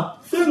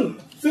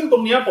ซึ่งตร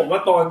งนี้ผมว่า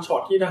ตอนช็อ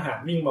ตที่ทหาร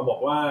วิ่งมาบอ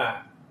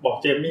ก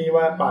เจมี่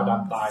ว่าปลาด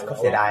ำตายก็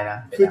เสียดายนะ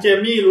คือเจ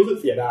มี่รู้สึก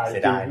เสียดาย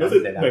รู้สึ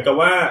กเหมือนกับ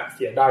ว่าเ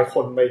สียดายค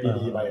นไป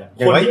ดีๆไป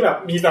คนที่แบบ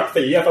มีศักดิ์ศ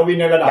รีอัศวิน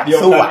ในระดับเดียว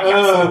กันอยา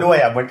กสู้ด้วย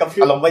เหมือนกับ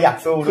อารมณ์ว่าอยาก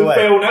สู้ด้วยคือเ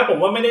ฟลนะผม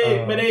ว่าไม่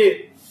ได้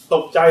ต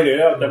กใจหรือ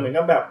แต่เหมือน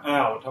กับแบบอ้า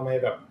วทำไม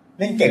แบบ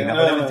เล่นเก่งนะเพ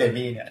ราะเป็นเจ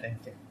มี่เนี่ยเล่น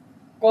เก่ง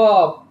ก็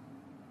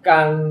กา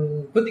ร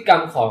พฤติกรร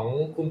มของ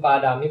คุณปลา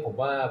ดำนี่ผม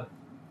ว่า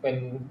เป็น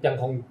ยัง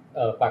คง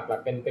ปักหลัก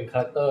เป็นคา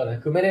แรคเตอร์น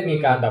ะคือไม่ได้มี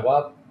การแบบว่า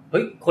เ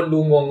ฮ้ยคนดู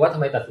งงว่าทำ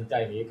ไมตัดสินใจ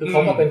นี้คือเข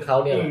าก็เป็นเขา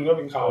เนี่ยก็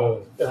เป็นเขา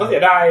แต่เขาเสี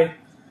ยดาย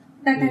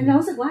แต่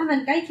รู้สึกว่ามัน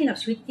ใกล้เคียงกับ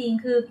ชีวิตจริง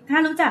คือถ้า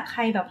รู้จักใค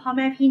รแบบพ่อแ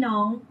ม่พี่น้อ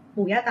ง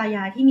ปู่ย่าตาย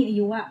ายที่มีอา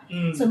ยุอ่ะ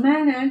ส่วนมาก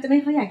นะจะไม่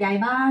ค่อยอยากย้าย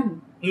บ้าน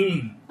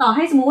ต่อใ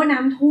ห้สมมุติว่าน้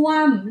ำท่ว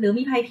มหรือ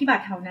มีภัยพิบั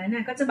ติแถวนั้นน่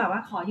ะก็จะแบบว่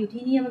าขออยู่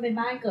ที่นี่มันเป็น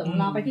บ้านเกิดของ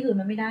เราไปที่อื่น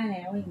มันไม่ได้แ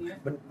ล้วอย่างเงี้ย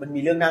มันมี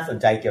เรื่องน่าสน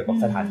ใจเกี่ยวกับ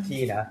สถานที่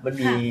นะมัน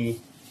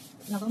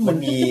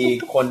มี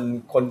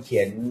คนเขี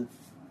ยน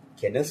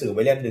หนังสือไ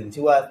ว้เล่มหนึ่ง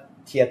ชื่อว่า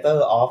Theater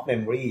of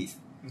Memories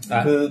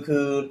คื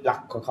อหลัก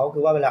ของเขาคื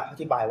อว่าเวลาอ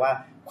ธิบายว่า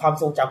ความ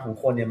ทรงจำของ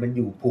คนเนี่ยมันอ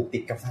ยู่ผูกติ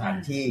ดกับสถาน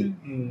ที่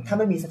ถ้า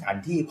ไม่มีสถาน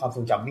ที่ความท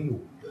รงจำไม่อยู่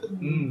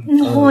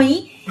โอ้ย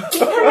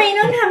ทำไม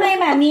ต้องทำอะไร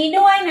แบบนี้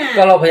ด้วยน่ะ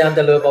ก็เราพยายามจ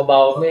ะเลอเบ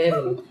าๆไม่ให้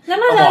มันแล้ว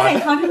มาเลยใส่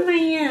เขาทำไม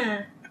อ่ะ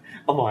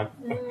เอาหมอ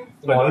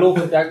นลูก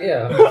คุณแจ็คเนี่ย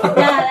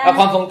เอาค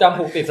วามทรงจำ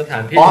ผูกติดสถา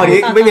นที่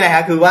นี่ไม่มีอะไรฮ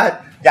ะคือว่า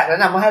อยากแนะ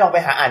นำว่าให้ลองไป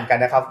หาอ่านกัน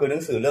นะครับคือหนั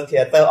งสือเรื่อง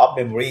Theater of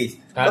Memories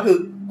ก็คือ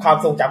ความ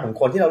ทรงจำของ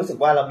คนที่เรารู้สึก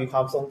ว่าเรามีคว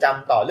ามทรงจ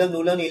ำต่อเรื่อง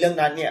นู้นเรื่องนี้เรื่อง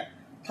นั้นเนี่ย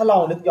ถ้าเรา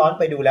นึกย้อน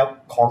ไปดูแล้ว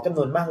ของจำน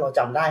วนมากเราจ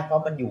ำได้เพรา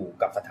ะมันอยู่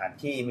กับสถาน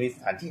ที่มีส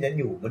ถานที่นั้น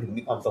อยู่มันถึง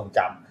มีความทรงจ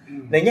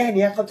ำในแง่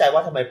นี้เข้าใจว่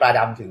าทำไมปลาด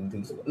ำถึง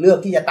เลือก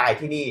ที่จะตาย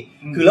ที่นี่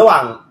คือระห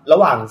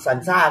ว่างซัน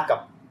ซ่ากับ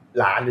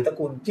หลานหรือตระ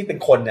กูลที่เป็น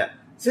คนเนี่ย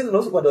ซึ่ง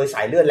รู้สึกว่าโดยส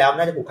ายเลือดแล้ว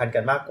น่าจะผูกพันกั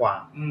นมากกว่า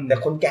แต่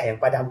คนแก่อย่าง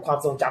ปลาดำความ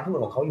ทรงจำทั้งหม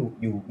ดของเขาอ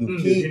ยู่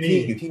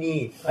ที่นี่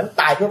นั้น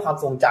ตายเพื่อความ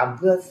ทรงจำเ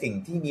พื่อสิ่ง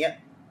ที่เนี้ย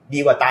ดี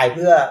กว่าตายเ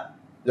พื่อ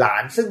หลา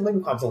นซึ่งไม่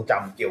มีความทรงจ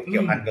ำเกี่ย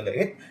วพันกันเล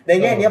ยใน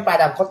แง่นี้ปลา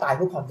ดำเขาตายเ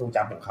พื่อความทรงจ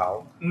ำของเขา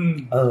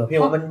เพีย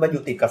งว่ามันอ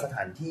ยู่ติดกับสถ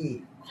านที่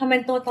ความเป็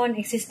นตัวตน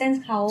existence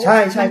เขาใ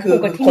ช่คือ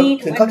ค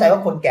นเข้าใจว่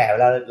าคนแก่เว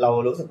ลาเรา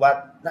รู้สึกว่า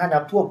หน้าน้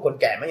ำท่วมคน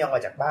แก่ไม่ยอมออ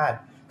กจากบ้าน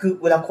คือ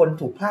เวลาคน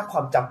ถูกพรากคว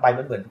ามจำไป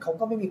มันเหมือนเขา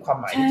ก็ไม่มีความ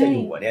หมายที่จะอ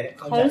ยู่เนี่ยเ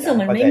ขารู้สึกเห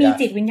มือนไม่มี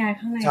จิตวิญญาณ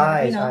ข้างในใช่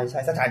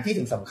สถานที่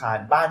ถึงสำคัญ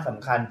บ้านส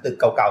ำคัญตึก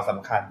เก่าๆส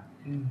ำคัญ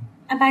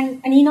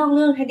อันนี้นอกเ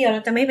รื่องแค่เดียวเร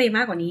าจะไม่ไปม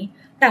ากกว่านี้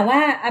แต่ว่า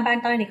อาบาน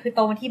ตอนเด็กคือโต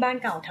มาที่บ้าน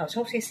เก่าแถวโช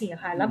คชัย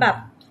4ค่ะแล้วแบบ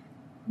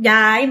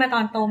ย้ายมาต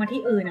อนโตมาที่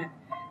อื่นอ่ะ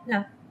แล้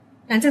ว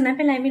หลังจากนั้นเ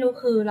ป็นไรไม่รู้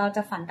คือเราจ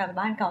ะฝันกลับ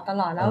บ้านเก่าต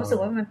ลอดแล้วรู้สึก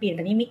ว่ามันเปลี่ยนแ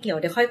ต่นี่ไม่เกี่ยว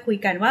เดี๋ยวค่อยคุย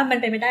กันว่ามัน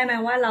เป็นไปได้ไหม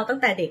ว่าเราตั้ง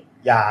แต่เด็ก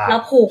เรา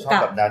ผูก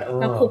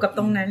กับต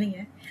รงนั้นอะไรเ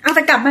งี้ยเอาแ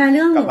ต่กลับมาเ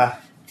รื่อง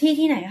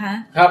ที่ไหนคะ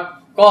ครับ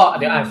ก็เ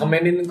ดี๋ยวอ่านคอมเมน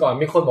ต์นิดนึงก่อน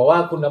มีคนบอกว่า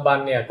คุณอบัน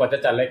เนี่ยกว่าจะ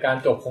จัดรายการ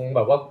จบคงแ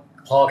บบว่า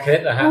พอเค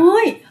สอะฮะ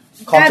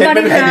ขอเคสไ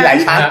ม่เป็นมีหลาย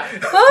ชั้น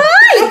เฮ้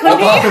ยคน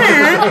นี้ค่ะ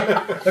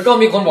แล้วก็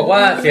มีคนบอกว่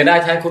าเสียดาย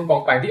แทนคุณปอ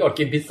งแปงที่อด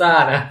กินพิซซ่า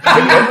นะ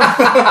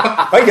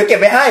เฮ้ยเดี๋ยวเก็บ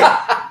ไว้ให้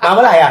มาเ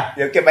มื่อไหร่อ่ะเ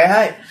ดี๋ยวเก็บไว้ใ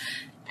ห้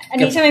อัน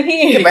นี้ใช่ไหมพี่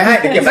เก็บไว้ให้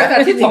เก็บไว้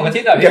อาทิตย์2อาทิ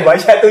ตย์เก็บไว้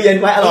แช่ตู้เย็น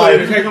ไว้อร่อย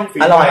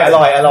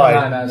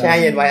แช่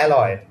เย็นไว้อ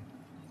ร่อย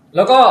แ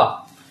ล้วก็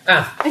เ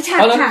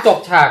อาแล้วจบ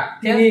ฉาก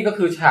ที่นี่ก็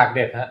คือฉากเ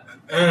ด็ดฮะ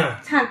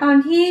ฉากตอน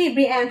ที่บ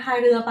รีแอนพาย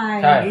เรือไป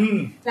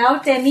แล้ว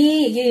เจมี่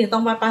ยืนอยู่ตร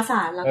งปราส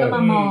าทแล้วก็ม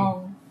ามอง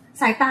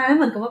สายตาแล้วเ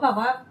หมือนกับว่าแบบ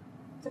ว่า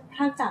จะพ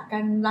ลาดจากกั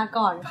นลา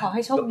ก่อนขอใ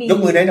ห้โชคดียก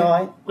มือน้อ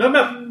ยๆแล้วแบ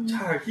บฉ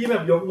ากที่แบ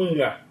บยกมือ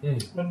อ่ะ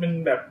มันเป็น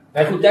แบบไหน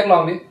คุณแจ็คลอ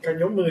งดิการ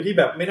ยกมือที่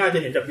แบบไม่น่าจะ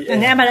เห็นจากบรีแอนอัน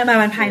นี้มั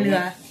นพายเรือ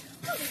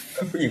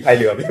ผู้หญิงพาย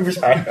เรือไม่ใช่ผู้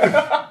ชาย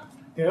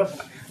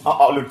เอา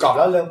ออกหลุดกรอบแ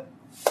ล้วเริ่ม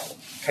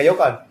ใครยก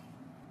ก่อน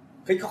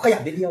เขาขยั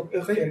บนิดเดียวเ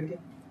ขาขยับนิดเดีย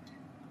ว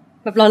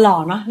แบบหล่อ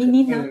ๆเนาะ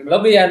นิดๆเนาะแล้ว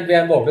เบีย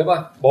นโบกด้วยป่ะ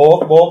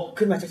โบก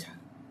ขึ้นมาช้า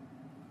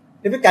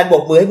ๆนี่เป็นการโบ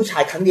กมือให้ผู้ชา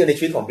ยครั้งเดียวใน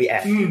ชีวิตของบีแอ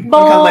นโบ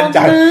ก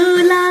มือ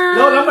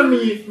แล้วมั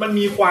น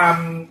มีความ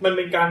มันเ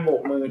ป็นการโบ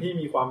กมือที่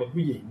มีความเป็น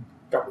ผู้หญิง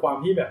กับความ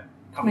ที่แบบ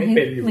ทำให้เ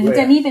ป็นอยู่เหมือนเจ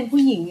นนี่เป็น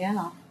ผู้หญิงเงี้ยเ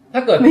หรอถ้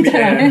าเกิดเ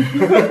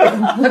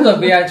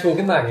บียร์ชู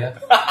ขึ้นมาอย่างเงี้ย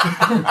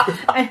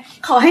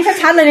ขอให้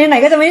ชัดๆเลยไหน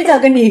ๆก็จะไม่ได้เจอ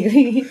กันอีก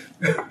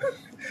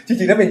จ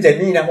ริงๆถ้าเป็นเจน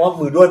นี่นะเพราะว่า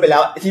มือด้วนไปแล้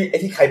ว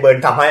ที่ใครเบิร์น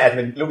ทำให้อาจเ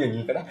ป็นรูปอย่าง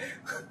นี้ก็ได้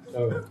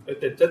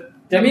แต่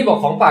เจมี่บอก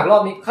ของฝากรอ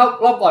บนี้เข้า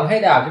รอบก่อนให้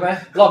ดาบใช่ไหม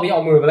รอบนี้เอ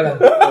ามือไปแล้วกัน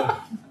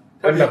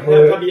เป็นแบบมื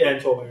อถ้าบีแอน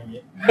โชว์มาอย่าง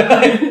นี้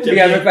บี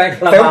แอนเป็นแฟนค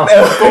าราบาว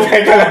ก็แฟ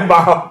นคาราบ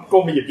าวก็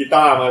มีหยิบกีต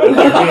าร์มา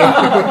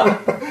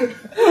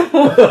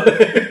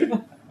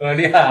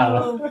นี่ห่า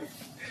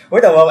เฮ้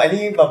ยแต่ว่าไอ้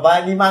นี่แบบว่า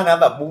นี่มากนะ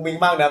แบบมุ้งมิ้ง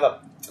มากนะแบบ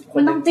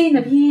มันต้องจิ้นน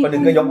ะพี่คนนึ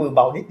งก็ยกมือเบ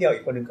านิดเดียว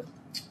อีกคนนึงก็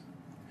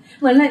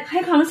เหมือนเลยให้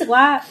ความรู้สึก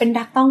ว่าเป็น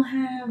รักต้อง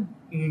ห้าม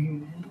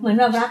เหมือน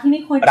แบบรักที่ไ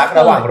ม่ควรรัก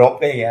ระหว่างรบอ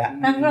ะไรอย่างเงี้ย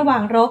รักระหว่า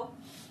งรบ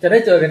จะได้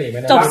เจอกันอีกไหม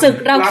นะจบศึก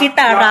เราคิดแ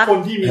ต่รักค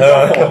นที่มีเจ้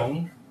าของ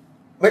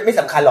ไม่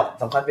สำคัญหรอก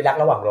สำคัญเป็นรัก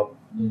ระหว่างรบ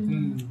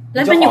แ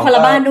ล้วมันอยู่คนล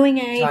ะบ้านด้วย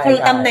ไงคนล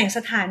ะตำแหน่งส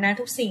ถานะ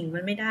ทุกสิ่งมั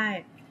นไม่ได้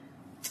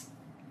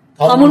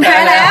ข้อมูลแพ้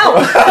แล้ว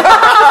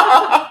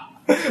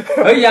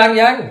เฮ้ยยัง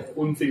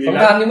สง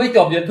ครามยังไม่จ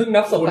บอย่าเพิ่ง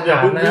นับศพทหา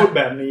รนะพูดแ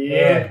บบนี้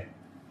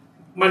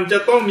มันจะ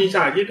ต้องมีฉ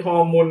ากที่ทอ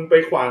มุนไป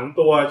ขวาง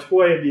ตัวช่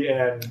วยบีแอ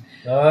น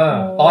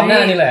ตอนหน้า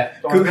นี่แหละ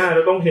ตอนหน้าเร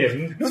าต้องเห็น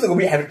รู้สึกว่า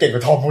บีแอนเก่งกว่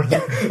าทอมุนเนี่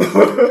ย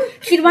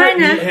คิดว่า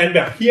นะบีแอนแบ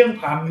บเที่ยง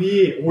พำ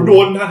นี่โอ้โด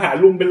นทหาร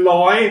ลุมเป็น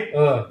ร้อย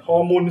ทอ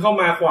มุนเข้า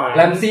มาขวางแ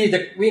รมซี่จะ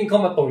วิ่งเข้า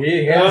มาตุ๋ยอ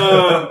ย่างเงี้ย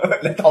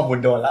แล้วทอมุน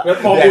โดนแล้ว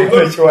ทอมุนก็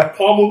ช่วยท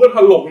อมุนก็ถ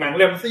ลกหนัง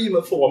แรมซี่ม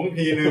าสวมอีก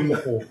ทีนึงโอ้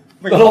โห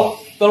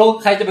ตัวโลก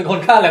ใครจะเป็นคน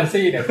ฆ่าแรม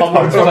ซี่เนี่ยทอ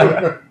มุนใช่ไหม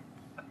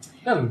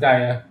น่าสนใจ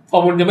นะทอ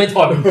มุนจะไม่ท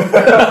น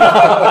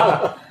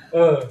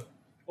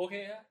โอเค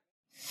ฮะ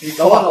เ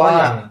ขาบอกว่า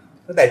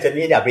ตั้งแต่เจน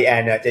นี่กับบีแอ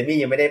นเนี่ยเจนนี่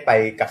ยังไม่ได้ไป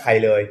กับใคร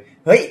เลย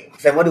เฮ้ย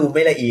แสดงว่าดูไ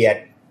ม่ละเอียด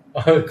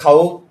เขา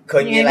เค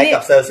ยมีอะไรกั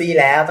บเซอร์ซี่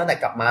แล้วตั้งแต่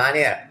กลับมาเ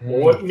นี่ยโอ้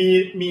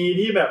มี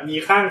ที่แบบมี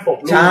ข้างศพ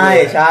ลูก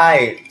ใช่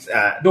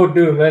ดูด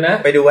ดื่มเลยนะ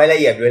ไปดูไว้ละ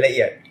เอียด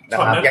นะ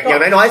ครับอย่า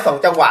งน้อยๆ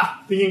2จังหวะ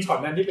จริงๆช็อต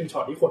นั้นที่เป็นช็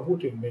อตที่คนพูด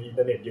ถึงในอินเท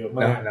อร์เน็ตเยอะม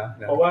าก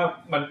เพราะว่า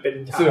มันเป็น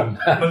เสื่อมม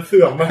ากไม่เ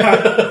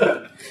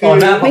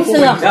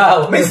สื่อ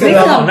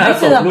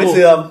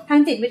มทา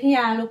งจิตวิทย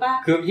ารู้ป่ะ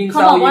คือยิ่งเ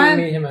ศร้ายิ่ง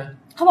นี่ใช่ไหม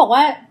เขาบอกว่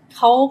าเ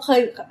ขาเคย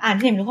อ่าน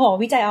ที่เห็นเขาบอก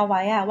วิจัยเอาไ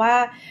ว้อะว่า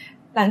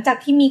หลังจาก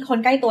ที่มีคน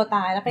ใกล้ตัวต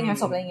ายแล้วไปงาน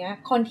ศพอะไรเงี้ย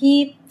คนที่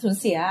สูญ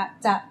เสีย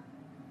จะ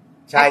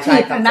ใช่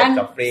ทางด้าน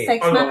เซ็ก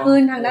ซ์มากขึ้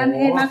นทางด้านเพ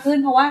ศมากขึ้น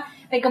เพราะว่า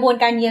เป็นกระบวน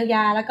การเยียวย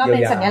าแล้วก็เป็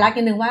นสัญลักษณ์อ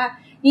ย่างนึงว่า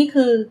นี่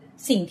คือ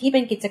สิ่งที่เป็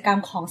นกิจกรรม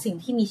ของสิ่ง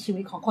ที่มีชี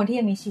วิตของคนที่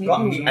ยังมีชีวิตอ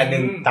ยู่อีกอันนึ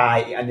งตาย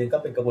อีกอันนึงก็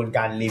เป็นกระบวนก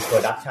าร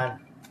reproduction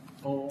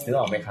นึก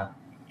ออกไหมครับ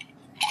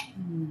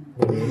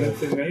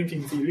ซึ่งจริ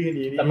งๆซีรีส์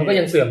นี้แต่มันก็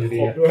ยังเสื่อมอยู่ดี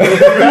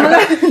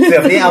เสื่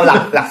อมนี่เอา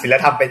หลักศีล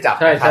ธรรมไปจับ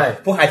ครับ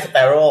พวกไฮสเป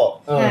โร่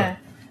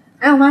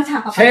เอามาฉา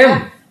กต่อไป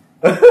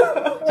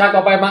ฉากต่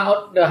อไปมาเอา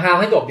เดอะฮาว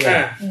ให้จบดี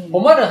ผ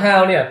มว่าเดอะฮา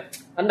วเนี่ย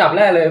อันดับแ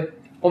รกเลย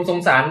ผมสง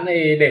สารใน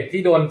เด็ก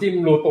ที่โดนจิ้ม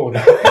รูตูด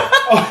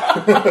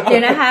เดี๋ย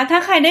วนะคะถ้า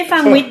ใครได้ฟั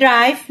งวิดไดร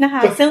ฟ์นะค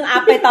ะซึ่งอั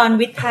พไปตอน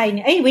วิดไทยเ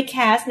นี่ยวิดแค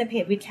สในเพ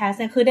จวิดแคส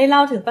เนี่ยคือได้เล่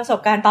าถึงประสบ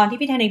การณ์ตอนที่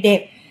พี่แทนเด็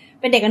ก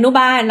เป็นเด็กอนุบ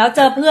าลแล้วเจ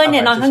อเพื่อนเ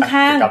นี่ยนอน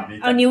ข้าง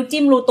ๆเอานิ้ว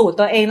จิ้มรูตูด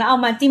ตัวเองแล้วเอา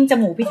มาจิ้มจ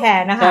มูกพี่แท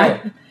นนะคะ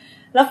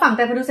แล้วฝั่งแ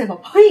ต่โปรดิวเซอร์บอ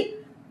กเฮ้ย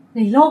ใ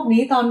นโลก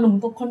นี้ตอนหนุ่ม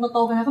คนโต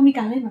ๆกันแล้วก็มีก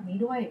ารเล่นแบบนี้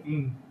ด้วย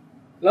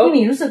แล้วพี่ห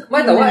มีรู้สึกไม่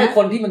แต่ว่าไอ้ค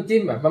นที่มันจิ้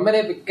มอ่ะมันไม่ไ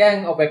ด้ไปแกล้ง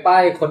เอาไปป้า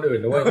ยคนอื่น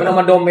ด้วยมันเอา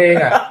มาดมเอง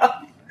อ่ะ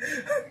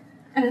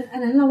อั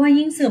นนั้นเราว่า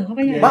ยิ่งเสื่อมเข้าไ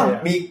ปใหญ่บ้าง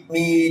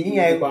มีนี่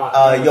ไง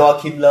ยอ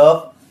คิมเลิฟ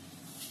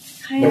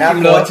นัก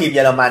โค้ชทีมเย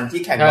อรมัน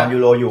ที่แข่งบอลยู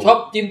โรอยู่ชอบ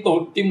จิ้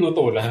มรู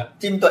ตูดเหรอฮะ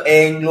จิ้มตัวเอ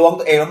งล้วง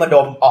ตัวเองแล้วมาด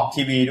มออก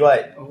ทีวีด้วย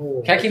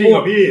แค่ขี้มู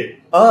กพี่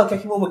แค่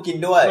ขี้มูกมากิน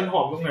ด้วยมันห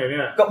อมตรงไหนเนี่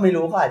ยก็ไม่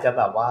รู้เขาอาจจะ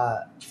แบบว่า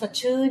สด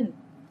ชื่น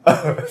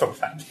สง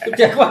สารแ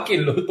จ็คว่ากิน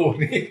รูตูด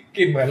นี่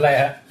กินเหมือนอะไร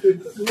ฮะคือ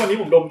ทุกวันนี้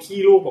ผมดมขี้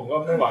ลูกผมก็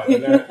ไม่ไหวแ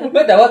ล้วนะไ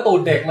ม่แต่ว่าตูด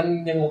เด็กมัน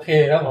ยังโอเค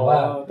นะผมว่า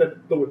แต่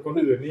ตูดคน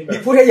อื่นนี่แบบ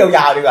พูดให้ย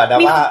าวๆดีกว่านะ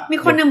ว่ามี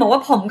คนนึงบอกว่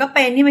าผมก็เ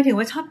ป็นนี่หมายถึง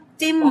ว่าชอบ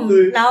จิ้ม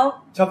แล้ว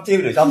ชอบจิ้ม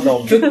หรือชอบด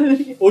ม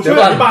โอ้ช่วย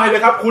อธิบายเล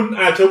ยครับคุณ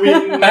อาชวิ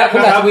นคุ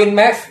ณอาชวินแ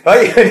ม็กซ์เฮ้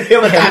ยนี่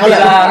มันต่างกันเล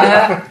ยนะฮ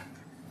ะ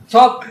ช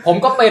อบผม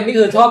ก็เป็นนี่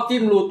คือชอบจิ้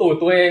มรูตูด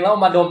ตัวเองแล้ว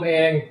มาดมเอ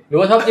งหรือ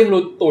ว่าชอบจิ้มรู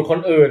ตูดคน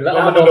อื่นแล้วเอ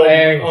ามาดมเอ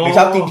งหรือช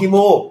อบกินขี้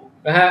มูก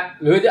นะฮะ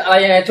หรือจะอะไร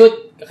ยังไงช่วย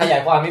ขยา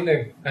ยความนิดนึ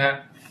งนะฮะ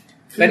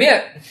แต่เนี่ย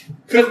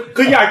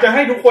คืออยากจะใ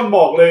ห้ทุกคนบ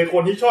อกเลยค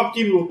นที่ชอบ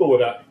จิ้มรูตูด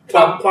อ่ะ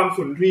ความ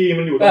สุนทรี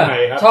มันอยู่ตรงไหน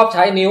ครับชอบใ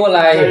ช้นิ้วอะไ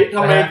รท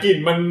ำไมกลิ่น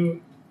มัน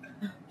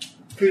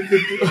คือ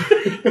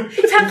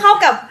ช่างเข้า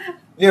กับ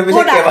เนี่ยไม่ใ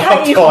ช่เก็บเอา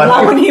ก่อนเรา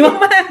วันนี้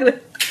มากๆเลย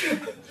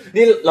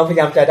นี่เราพยา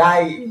ยามจะได้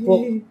พว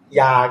ก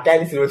ยาแก้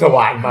ฤทธิ์รุนแร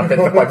งมาเป็น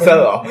สปอนเซอ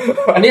ร์เหรอ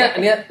อันเ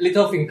นี้ย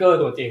Little Finger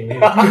ตัวจริงนี่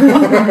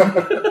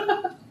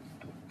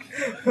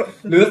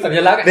หรือสัญ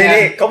ลักษณ์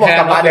นี่เขาบอก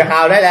กลับมาเดอะฮา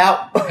วได้แล้ว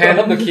Hand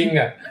of the King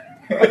อ่ะ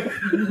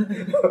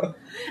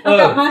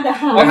กลับมาเดอะ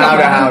ฮา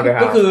ว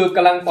ก็คือก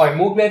ำลังปล่อย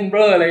มูฟเล่นเบล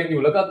ออะไรอ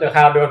ยู่แล้วก็เดอะฮ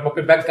าวเดินมาเ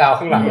ป็นแบ็คกราวด์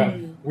ข้างหลังอ่ะ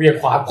เวียง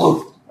ขวาปุ๊บ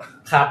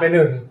ขาดไปห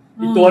นึ่ง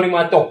อีกตัวนึงม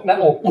าจกหน้า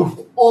อกปุ๊บ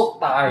โอ๊ก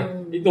ตาย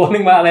อีกตัวนึ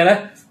งมาอะไรนะ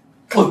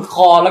ฝึกค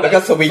อแล้วก็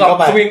สวิงเข้า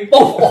ไปสวิง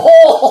ปุ๊บโอ้โห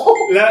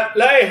และ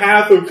ไอ้ฮา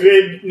สุดคือ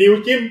นิ้ว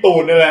จิ้มตู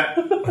ดนี่แหละ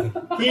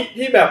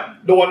ที่แบบ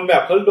โดนแบ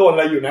บเขาโดนอะ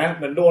ไรอยู่นะเ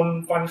หมือนโดน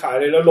ฟันขา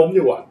เลยแล้วล้มอ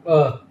ยู่อ่ะ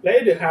แล้วไ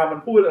อ้เดอะฮามัน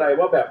พูดอะไร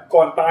ว่าแบบ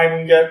ก่อนตายมึ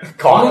งจะ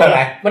ขออะไร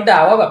มันด่า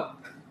ว่าแบบ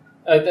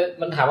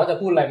มันถามว่าจะ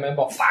พูดอะไรมัน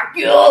บอก fuck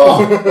you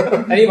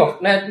อันนี้บอก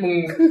แน่มึง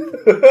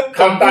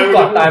ก่อนต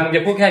ายมึงจ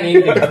ะพูดแค่นี้จ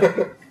ริง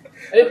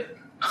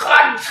คั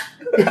น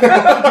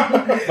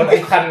มัน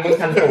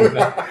คันตูดน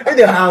ะเ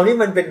ดี๋ยวฮาวนี่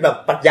มันเป็นแบบ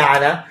ปรัชญา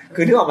นะคื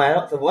อนึกออกไหม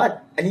สมมติว่า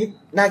อันนี้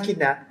น่าคิด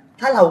นะ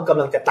ถ้าเราก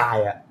ำลังจะตาย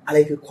อ่ะอะไร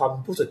คือความ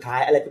พูดสุดท้าย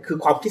อะไรคือ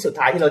ความคิดสุด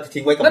ท้ายที่เราจะ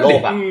ทิ้งไว้กับโลก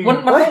อ่ะ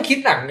มันต้องคิด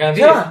หนักกัน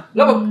พี่แ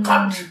ล้วแบบคั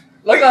น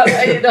แล้วก็ไ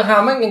อ้เดอะฮา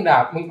วแม่งยังด่า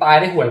มึงตาย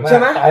ได้ห่วยมาก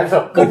ตายแบ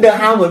บคือเดอะ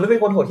ฮาวเหมือนมันเป็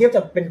นคนโหดที่จ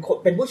ะเ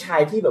ป็นผู้ชาย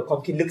ที่แบบความ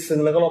คิดลึกซึ้ง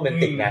แล้วก็โรแมน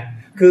ติกนะ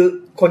คือ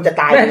คนจะ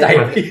ตายแน่ใจ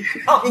พี่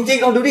จริง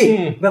ๆเอาดูดิ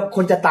แบบค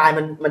นจะตาย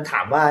มันถ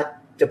ามว่า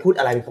จะพูด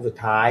อะไรเป็นคำสุด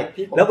ท้าย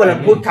แล้วเวลา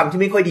พูดคำที่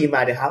ไม่ค่อยดีมา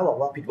เดอะฮาวก็บอก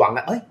ว่าผิดหวัง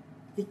อ่ะ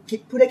คิด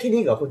พูดได้แค่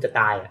นี้เหรอคนจะ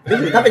ตายอ่ะห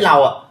รือถ้าเป็นเรา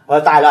อ่ะเรา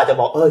ตายเราอาจจะ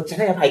บอกฉัน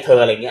ให้อภัยเธอ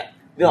อะไรเงี้ย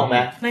นึกออกไหม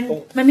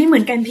มันไม่เหมื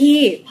อนกันพี่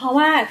เพราะ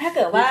ว่าถ้าเ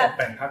กิดว่า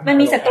มัน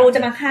มีศัตรูจ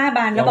ะมาฆ่า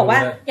บันแล้วบอกว่า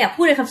อยากพู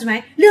ดอะไรคำสุดท้าย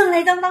เรื่องอะไร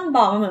ต้องบ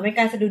อกมันเหมือนเป็น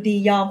การสะดุดี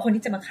ยอมคน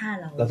ที่จะมาฆ่า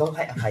เราต้องใ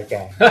ห้อภัยแก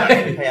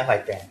ให้อภั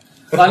ยแก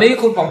ตอนนี้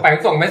คุณป๋องแปง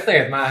ส่งเมสเส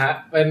จมาฮะ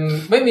เป็น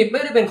ไม่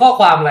ได้เป็นข้อ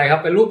ความอะไรครับ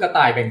เป็นรูปกระ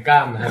ต่ายเบ่งกล้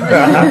ามนะฮะ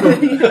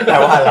แต่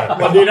ว่าอะไร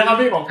สวัสดีนะครับ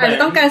พี่ป๋องแปงอาจจะ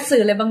ต้องการสื่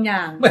ออะไรบางอย่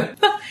าง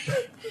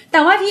แต่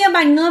ว่าที่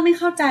บันเงือบไม่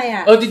เข้าใจอ่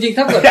ะจริงๆ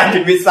ถ้าเกิดอยากกิ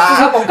นพิซซ่า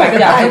ถ้าป๋องแปง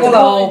อยากให้พวกเร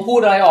าพูด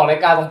อะไรออกราย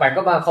การป๋องแปง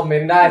ก็มาคอมเม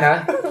นต์ได้นะ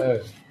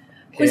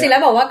คุณศิล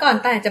ป์บอกว่าก่อน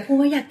ตายจะพูด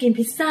ว่าอยากกิน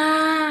พิซซ่า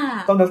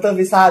ต้องดร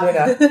พิซซ่าด้วย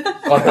นะ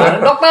ก่อนตาย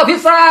ดรพิซ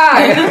ซ่า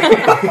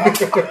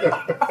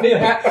นี่น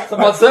ะฮะส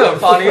ปอนเซอร์ของ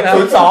ตอนนี้นะ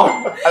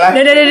02อะไรเ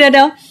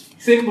ดี๋ยว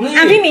Simply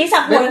พี่หมีสั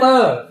บหัว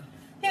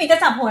พี่หมีจะ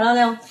สับหัวเราเ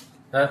ร็ว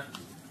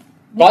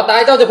ก่อนตา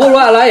ยเจ้าจะพูด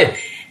ว่าอะไร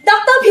ด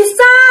รพิซ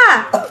ซ่า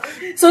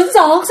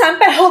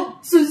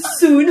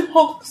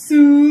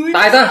02-386-0060ต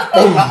ายซะ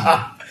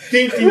จ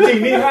ริง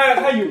นี่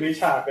ถ้าอยู่ใน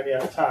ฉากกันเนี่ย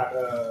ฉาก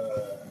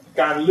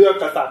การเลือก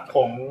กษัตริย์ข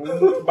อง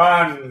บ้า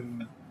น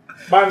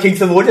คิง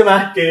สมูทใช่ไหม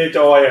เกย์จ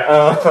อยอ่ะ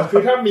คื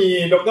อถ้ามี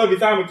ดรพิซ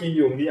ซ่ามากินอ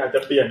ยู่นี่อาจจะ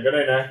เปลี่ยนก็ไ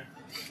ด้นะ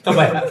ทำไ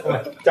ม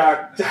จาก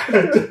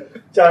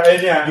ไอ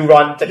เนี่ยยูร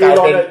อนจะกลาย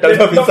เป็นด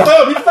รพิ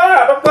ซซ่า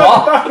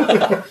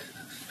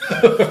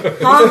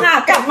ค่ะ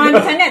กลับมาดิ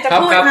ฉันเนี่ยจะ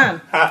พูดค่ะ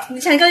ดิ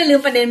ฉันก็เลยลื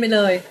มประเด็นไปเล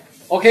ย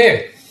โอเค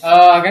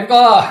งั้น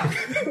ก็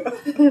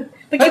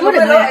ไปคิดพูดถึ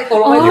งอะไรตัว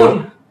ลงให้คุณ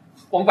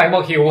ป๋องแปงบ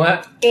อกคิวฮะ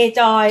เกย์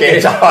จอย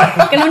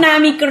กรุณา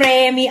มีเกร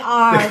มีอ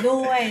าร์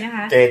ด้วยนะค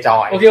ะเกย์จอ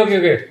ยโอเค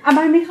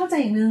บ้านไม่เข้าใจ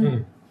อย่างนึง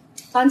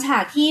ตอนฉา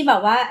กที่แบ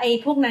บว่าไอ้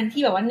พวกนั้น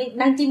ที่แบบว่า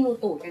นั่งจิ้มรู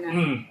ตูดกันนะ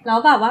แล้ว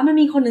แบบว่ามัน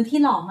มีคนนึงที่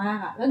หล่อมาก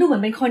อะแล้วดูเหมือ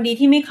นเป็นคนดี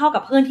ที่ไม่เข้ากั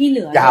บเพื่อนที่เห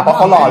ลืออย่าเพราะเ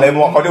ขาหล่อเลยม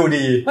องเขาดู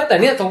ดีไม่แต่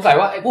เนี่ยสงสัย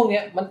ว่าไอ้พวกเนี้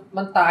ย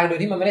มันตายโดย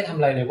ที่มันไม่ได้ทำ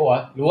อะไรเลยป่ะว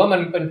ะหรือว่ามั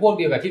นเป็นพวกเ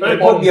ดียวกับที่เป็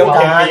นพวกเดียวกั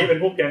นเป็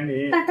นพวกแก๊ง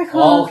นี้แต่คือ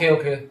โอเ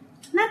ค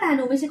หน้าตา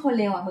ดูไม่ใช่คน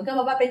เลวอ่ะเหมือนกับ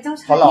ว่าเป็นเจ้า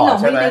ชายที่หล่อ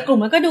ในกลุ่ม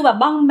มันก็ดูแบบ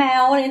บ้องแบ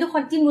วอะไรทุกค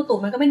นจิ้มรูตูด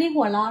มันก็ไม่ได้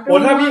หัวเราะโอ้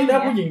ถ้า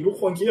ผู้หญิงทุก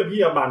คนคิดกับพี่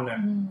อบันน่ะ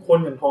คน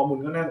อย่างทอมุน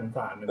ก็น่าสงส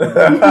ารนะ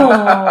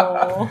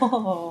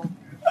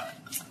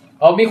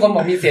มีคนบ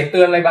อกมีเสียงเตื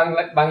อนอะไร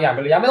บางอย่างเ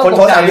ป็นระยะไม่ต้องต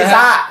กใจน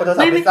ะไ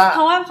ม่เพ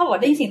ราะว่าเขาบอก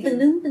ได้ยินเสียงตึ้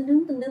ง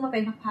มาเป็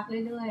นพักๆเ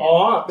รื่อย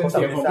ๆเป็นเ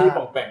สียงของพี่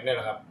ป๋องแปงเนี่ยแ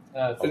หละครับ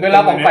ถึงเวลา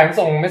ป๋องแปง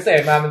ส่งเมสเส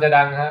จมามันจะ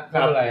ดังฮะไม่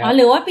เป็นไรห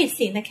รือว่าปิดเ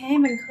สียงแต่แค่ให้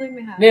มันขึ้นไหม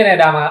คะเนี่ย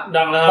ดัง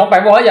แล้วป๋องแป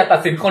งบอกว่าอย่าตัด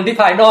สินคนที่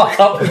ภายนอก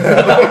ครับ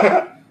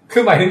คื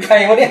อหมายถึงใคร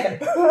วะเนี่ย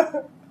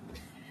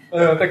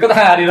แต่ก็ท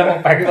าดีนะป๋อ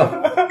งแปงบอก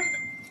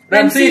แร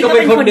มซี่ก็เป็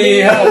นคนดี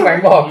ครับป๋องแปง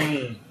บอก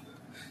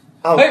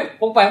เฮ้ย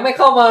ป๋องแปงไม่เ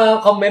ข้ามา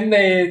คอมเมนต์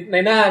ใน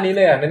หน้านี้เ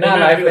ลยในหน้า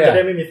ไลฟ์เลยจะไ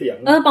ด้ไม่มีเสียง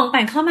ป๋องแป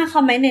งเข้ามาค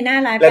อมเมนต์ในหน้า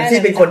ไลฟ์แรมซี่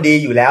เป็นคนดี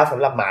อยู่แล้วส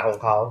ำหรับหมาของ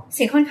เขาเ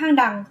สียงค่อนข้าง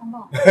ดังเขาบ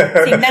อก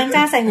เสียงดังจ้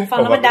าใส่หูฟัง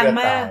แล้วมันดัง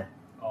มาก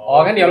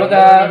งั้นเดี๋ยวเราจ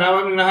ะ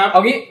นะครับเอ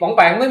างี้ป๋องแ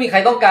ปงไม่มีใคร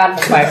ต้องการ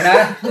ป๋องแปงนะ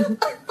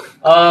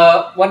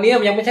วันนี้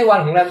ยังไม่ใช่วัน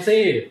ของแรม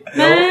ซี่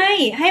ไม่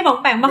ให้ป๋อง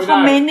แปงมาคอม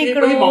เมนต์ในก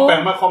ลุ่มให้ป๋องแปง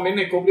มาคอมเมนต์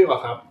ในกลุ่มดีกว่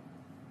าครับ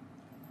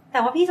แ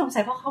ต่ว่าพี่สงสั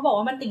ยเพราะเขาบอก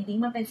ว่ามันติ่ง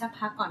ๆมาเป็นสัก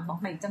พักก่อนป๋อง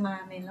แปงจะมา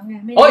เมนแล้วไง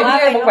ไม่รู้ว่า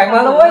ป๋องแปงม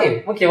าแล้วเว้ย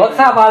มันเขียนว่า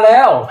ข้ามาแล้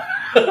ว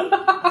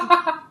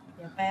เ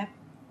ดี๋ยวแป๊บ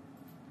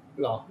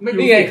หรอไม่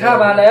รู้ไงข้า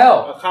มาแล้ว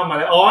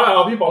เอ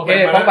าพี่ป๋องแปง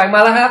ป๋องแปงม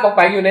าแล้วฮะป๋องแป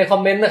งอยู่ในคอ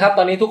มเมนต์นะครับต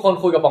อนนี้ทุกคน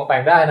คุยกับป๋องแป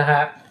งได้นะฮ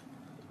ะ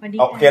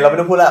โอเคเราไม่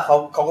ต้องพูดละเขา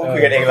ก็คุ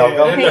ยกันเองเรา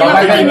ก็ต่อไป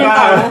เป็น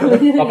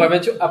ป๋องแปง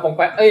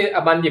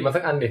มันหยิบมาสั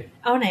กอันดิ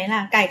เอาไหนล่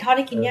ะไก่ทอด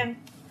ได้กินยัง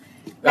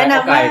แนะน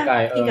ำว่า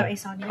กินกับไอ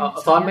ซอสนี่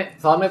ซอ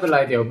สไม่เป็นไร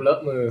เดี๋ยวเลอะ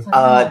มือ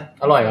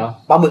อร่อยเหรอ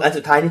ปลาหมึกอัน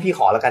สุดท้ายนี่พี่ข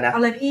อแล้วกันนะเอ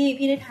าเลย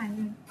พี่ได้ทาน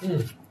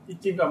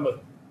จิ้มปลาหมึก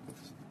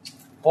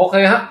โอเค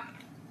ฮะ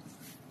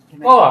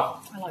ก็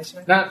อร่อยใช่ไหม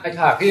นะไอฉ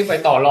ากที่ไป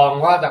ต่อรอง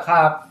ว่าจะฆ่า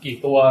กี่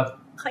ตัว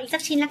ขออีกสั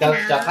กชิ้นแล้วกันน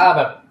ะจะฆ่าแ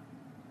บบ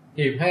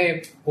ถีบให้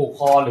ผูกค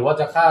อหรือว่า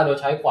จะฆ่าโดย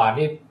ใช้ขวาน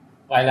ที่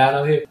ไปแล้วน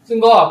ะพี่ซึ่ง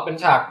ก็เป็น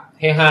ฉาก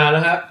เฮฮาน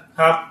ะครับ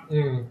ครับ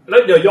แล้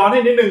วเดี๋ยวย้อนให้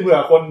นิดนึงเผื่อ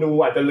คนดู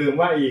อาจจะลืม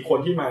ว่าไอ้คน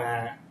ที่มา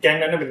แก๊ง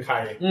นั้นเป็นใคร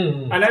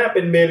อันนั้นเ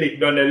ป็นเบลิก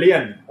ดอนเดเลีย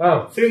น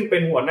ซึ่งเป็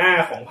นหัวหน้า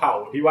ของเผ่า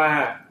ที่ว่า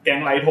แก๊ง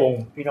ไร้ธง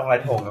พี่น้องไร้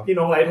ธงครับพี่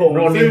น้องไร้ธง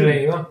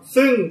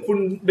ซึ่งคุณ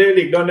เบ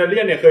ลิกดอนเดเลี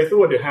ยนเนี่ยเคยสู้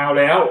เดอะฮาว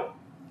แล้ว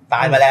ต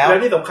ายมาแล้วและ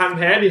ที่สำคัญแ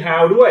พ้เดอะฮา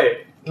วด้วย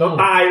แล้ว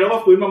ตายแล้วก็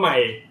ฟื้นมาใหม่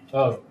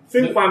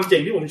ซึ่งความเจ๋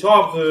งที่ผมชอ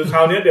บคือคร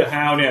าวนี้เดอะฮ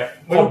าวเนี่ย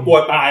ไม่ต้องกลัว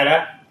ตายแล้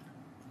ว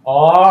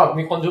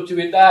มีคนชุบชี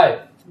วิตได้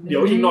เดี๋ย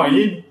วอีกหน่อย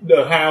นี่เด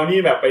อะฮาวนี่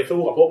แบบไปสู้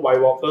กับพวกไว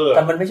ท์วอล์กเกอร์แ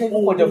ต่มันไม่ใช่ทุ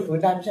กคนจะฟื้น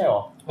ได้ไม่ใช่หร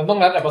อมันต้อง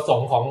แล้วแต่ประสง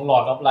ค์ของลอ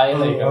ร์ดออฟไลท์อะ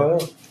ไรกัน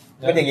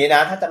เป็นอย่างนี้น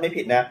ะถ้าจำไม่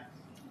ผิดนะ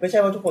ไม่ใช่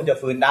ว่าทุกคนจะ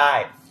ฟื้นได้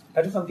ถ้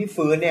าทุกครั้งที่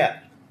ฟื้นเนี่ย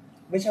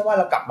ไม่ใช่ว่าเ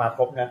รากลับมาค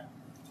รบนะ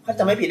ถ้าจ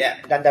ำไม่ผิดเนี่ย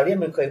ดันดาเรียน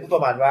มันเคยพูดปร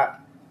ะมาณว่า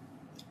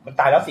มัน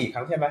ตายแล้ว4 ค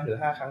รั้งใช่ไหมหรือ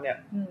5 ครั้งเนี่ย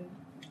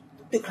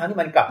ทุกครั้งที่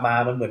มันกลับมา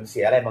มันเหมือนเ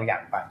สียอะไรบางอย่า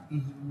งไป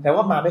แต่ว่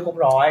ามาไม่ครบ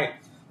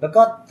100แล้ว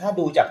ก็ถ้า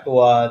ดูจาก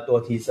ตัว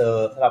ทีเซอ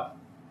ร์สำหรับ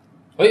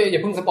เฮ้ยอย่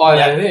าเพิ่งสปอยเ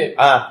ลยพี่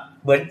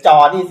เหมือนจอ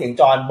นี่เสียง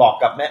จอนบอก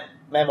กับ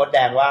แม่มดแด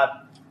งว่า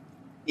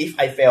if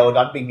I fail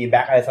don't bring me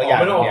back อะไรสักอย่าง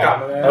เนี่ย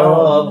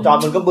จอน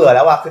มันก็เบื่อแ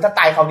ล้วว่ะคือถ้า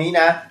ตายคราวนี้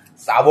นะ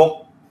สาวก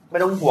ไม่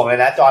ต้องห่วงเลย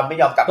นะจอนไม่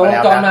ยอมกลับมาแล้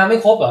วนะจอนมาไม่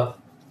ครบเหรอ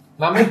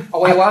มาไม่เอา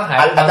ไว้ว่าหาย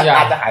บางอย่าง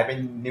อาจจะหายเป็น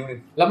นิ้วนึง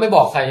แล้วไม่บ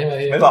อกใครใช่ไหม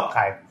ไม่บอกใค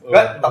ร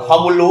ก็ทอ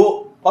มูลรู้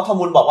เพราะทอ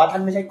มูลบอกว่าท่า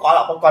นไม่ใช่ก๊อตหร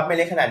อกเพราะก๊อตไม่เ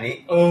ล็กขนาดนี้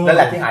นั่นแ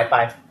หละที่หายไป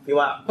พี่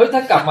ว่าเฮ้ยถ้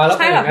ากลับมาแล้วเ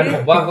ป็นอย่างนั้นผ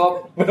มว่าก็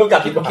ไม่ต้องกลั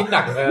บคิดห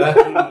นักเลยนะ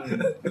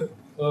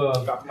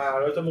กลับมา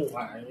แล้วจมูกห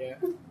ายเงี้ย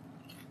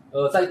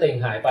ไส้ติ่ง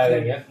หายไปอะไร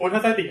เงี้ยโอ้ถ้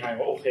าไส้ติ่งหาย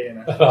ก็โอเค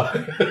นะ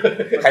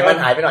ไขมัน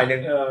หายไปหน่อยนึ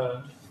ง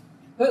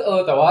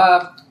แต่ว่า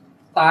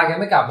ตาแก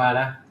ไม่กลับมา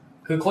นะ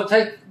คือโค้ชใช้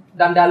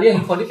ดันดาเลียน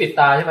คนที่ปิด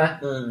ตาใช่ไหม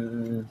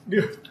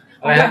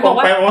อะไรฮะบอก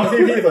ไปว่า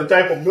พี่สนใจ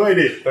ผมด้วย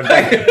ดิสนใจ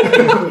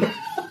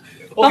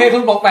โอเคคุ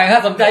ณปองแปง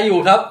สนใจอยู่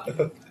ครับ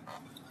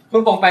คุ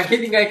ณปองแปงคิด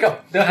ยังไงกับ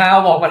เดอะฮาว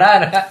บอกมาได้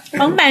นะฮะ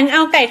ปองแปงเอ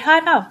าไก่ทอด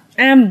เปล่า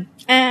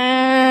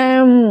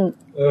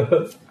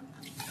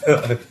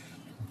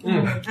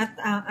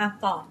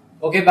ต่อ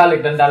โอเคบาลิ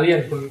กดันดาเลียน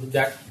คุณแ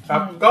จ็คครั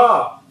บก็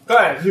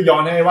คือย้อ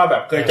นให้ว่าแบ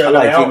บเคยเจอแล้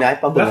วแ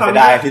ล้วคราว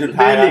นี้เ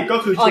บลิกก็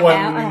คือ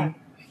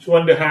ชว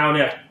นเดอะฮาวเ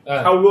นี่ย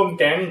เข้าร่วม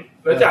แก๊ง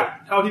แล้วจาก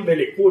เท่าที่เบ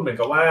ลิกพูดเหมือน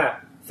กับว่า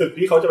ศึก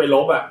ที่เขาจะไปล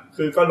บอ่ะ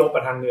คือก็ลบไป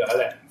ทางเหนือ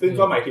แหละซึ่ง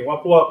ก็หมายถึงว่า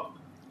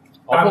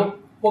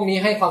พวกนี้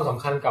ให้ความส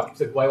ำคัญกับ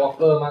ศึกไวท์วอล์กเ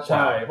กอร์มากใ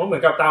ช่เพราะเหมือ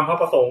นกับตามพระ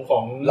ประสงค์ขอ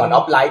ง Lord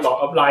of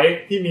Light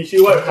ที่มีชื่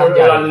อว่า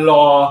ลันล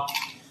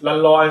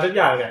ออะไรสักอ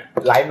ย่างเนี่ย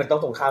ไลท์มันต้อ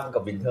งตรงข้าม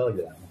กับวินเทอร์อ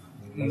ยู่แล้ว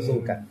สู้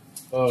กัน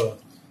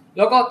แ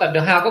ล้วก็แต่เด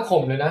อะฮาวก็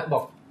ข่มเลยนะบอ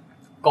ก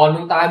ก่อนมึ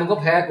งตายมึงก็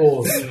แพ้กู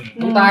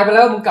มึงตายไปแ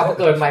ล้วมึงกลับมา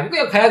เกิดใหม่มึงก็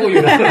ยังแพ้กูอ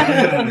ยู่นะ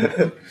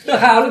เดอะ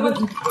ฮาวนี่มัน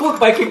พูด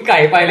ไปกินไก่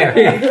ไปแหละ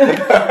พี่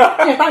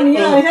อย่างตอนนี้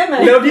เลยใช่ไหม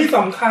แล้วที่ส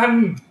ำคัญ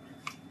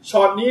ช็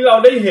อตนี้เรา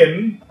ได้เห็น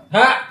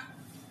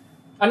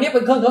อันนี้เป็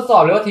นเครื่องทดสอ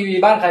บเลยว่าทีวี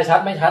บ้านใครชัด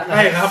ไม่ชัดนะใ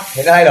ช่ครับเ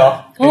ห็นได้เหรอ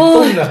เห็น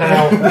ตุ้มเดอะฮา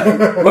ว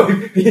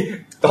พี่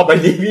ต่อไป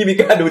นี้พี่มี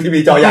การดูทีวี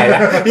จอใหญ่แล้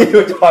วพี่ดู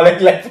จอเ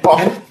ล็กๆพอ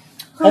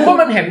ผมว่า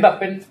มันเห็นแบบ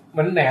เป็นเห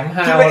มือนแหนมฮ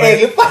าวคิดเอง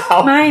หรือเปล่า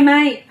ไ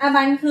ม่อา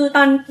บันคือต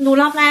อนดู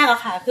รอบแรกอ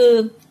ะค่ะคือ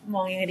ม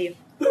องยังไงดี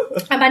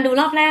อาบันดู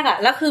รอบแรกอะ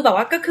แล้วคือแบบ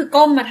ว่าก็คือ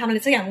ก้มมาทำอะไร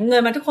สักอย่างเงิ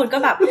นมาทุกคนก็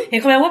แบบเห็น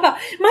คอมเมนต์ว่าแบบ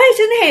ไม่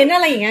ฉันเห็นอะ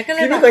ไรอย่างเงี้ยก็เล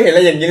ยแบบไม่เคยเห็นอะไ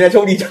รอย่างนี้นะโช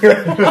คดีจังเลย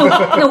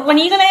วัน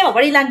นี้ก็เลยบอกว่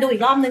าดิรันดูอี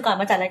กรอบนึงก่อน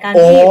มาจัดรายการ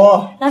ที่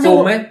แล้วดู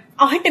เ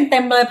อาให้เต็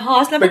มเลยพอ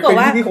สแล้วปรากฏ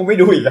ว่าพี่คงไม่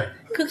ดูอีกอะ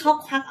คือเขา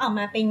ควักออก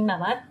มาเป็นแบบ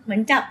ว่าเหมือ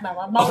นจับแบบ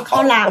ว่าบ้องข้า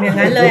วหลามอย่าง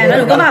นั้นเลยแล้ว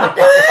หนูก็แบบ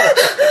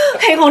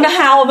เพลงของ The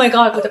Howl โอ้ my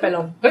god กูจะไปล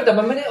งเฮ้ยแต่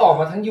มันไม่ได้ออก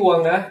มาทั้งยวง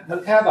นะมัน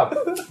แค่แบบ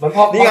มันพ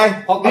อ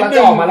กำลังจ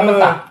ะออกมาแล้วมัน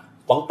ตัด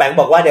ป๋องแปง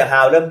บอกว่าเดี๋ยวฮา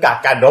วเริ่มกาก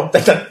การรบแต่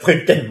จัดปืน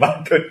เก่งมาก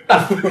ขึ้น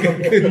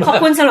ขอบ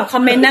คุณสำหรับคอ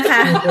มเมนต์นะค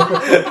ะ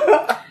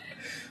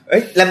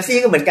แรมซี่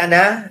ก็เหมือนกันน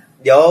ะ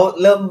เดี๋ยว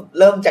เ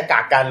ริ่มจะกา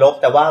กการรบ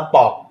แต่ว่าป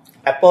อก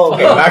Apple เ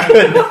ก่งมาก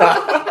ขึ้น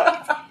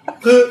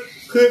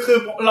คือ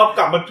เราก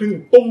ลับมาถึง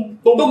ตุ้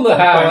มเดอะ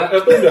ฮาว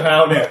ตุ้มเดอะฮา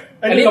วเนี่ย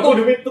อันนี้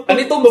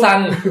ตุ้มซัง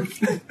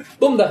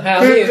ตุ้มเดอะฮาว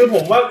คือผ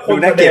มว่าคน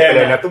แสดงเ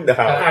ลยนะตุ้มเดอะ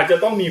ฮาวอาจจะ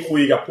ต้องมีคุ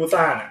ยกับผู้ส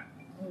ร้าง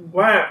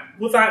ว่า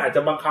ผู้สร้างอาจจ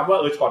ะบังคับว่า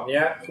ช็อตเนี้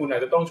ยคุณอา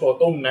จจะต้องโชว์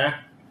ตุ้มนะ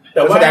แ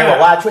ต่ว่าแสดงบอก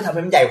ว่าช่วยทำใ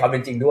ห้มันใหญ่ความเป็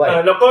นจริงด้วย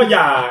แล้วก็อ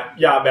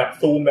ย่าแบบ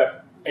ซูมแบบ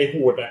ไอ้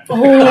หูดอ่ะโอ้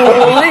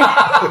ย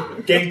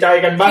เกรงใจ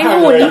กันบ้างไอ้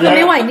หูดนี่คือไ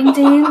ม่ไหวจ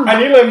ริงๆอัน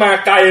นี้เลยมา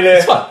ไกลเลย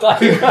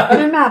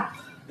มันแบบ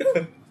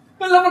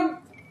แล้วมัน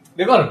เ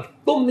ดี๋ยวก่อน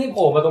ตุ้มนี่โผ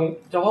ล่มาตรง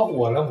เฉพาะ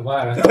หัวแล้วผมว่า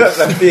นะแ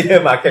ล้วที่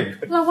มาเก่ง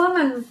เราว่า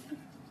มัน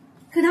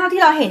คือเท่า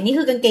ที่เราเห็นนี่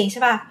คือกางเกงใ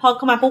ช่ป่ะพอเ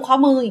ขามาปุ๊บข้อ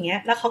มืออย่างเงี้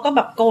ยแล้วเขาก็แ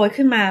บบโกย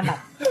ขึ้นมาแบบ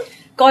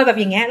โกยแบบ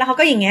อย่างเงี้ยแล้วเขา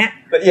ก็อย่างเงี้ย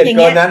ละเอียดเ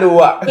กินนะดู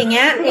อ่ะอย่างเ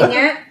งี้ย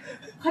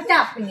เขา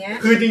จับอย่างเงี้ย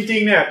คือจริ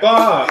งๆเนี่ย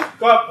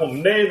ก็ผม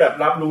ได้แบบ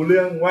รับรู้เ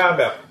รื่องว่า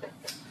แบบ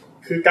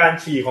คือการ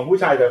ฉี่ของผู้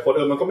ชายแต่คน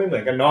มันก็ไม่เหมื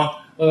อนกันเนาะ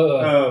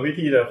วิ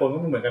ธีแต่คนก็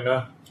ไม่เหมือนกันเนา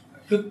ะ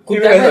คือคุณ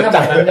จะไม่ทำแบ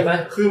บนั้นใช่ไหม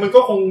คือมันก็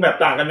คงแบบ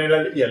ต่างกันในรา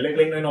ยละเอียดเ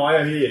ล็กๆน้อยๆอ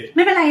ะพี่ไ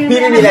ม่เป็นไรพี่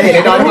ไม่มีรายละเอี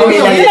ยดน้อยพี่มี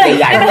รายละเอียด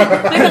ใหญ่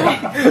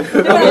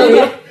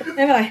ไ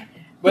ม่เป็นไร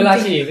เวลา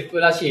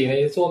ฉี่ใน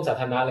ส้วมสา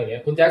ธารณะอะไรเงี้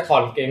ยคุณแจ็คถอ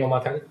ดเกงออกมา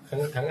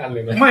ทั้งอันเล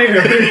ยไหมไม่เล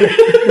ยพี่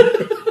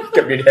เ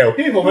ก็บดีเทล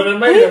พี่ผมนั้น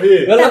ไม่เลยพี่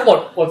แล้ว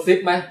ปลดซิป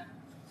ไหม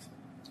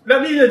แล้ว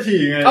นี่จะฉี่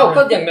ไง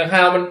ก็อย่างนะฮ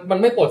าวมัน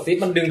ไม่ปลดซิป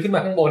มันดึงขึ้นม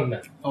าข้างบนน่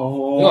ะโอ้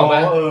นึกออกไหม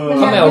เ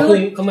ขาแม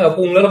ว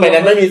พุงแล้วทำไม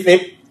นั้นไม่มีซิ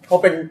ปเขา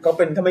เ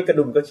ป็นถ้าไม่กระ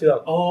ดุมก็เชือก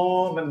อ๋อ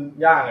มัน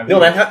ยากอ่ะนึกออ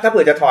กไหมถ้าเ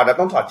ผื่อจะถอด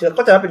ต้องถอดเชือก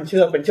ก็จะเป็นเชื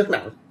อกห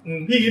นัง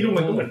พี่คิดดู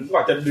มันก็เหมือนกว่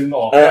าจะดึงอ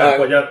อก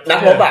กว่าจะนัก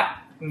รบอ่ะ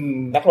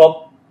นักรบ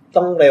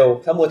ต้องเร็ว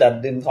ถ้ามัวแต่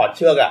ดึงถอดเ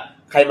ชือกอ่ะ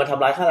ใครมาท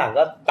ำร้ายข้างหลัง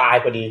ก็ตาย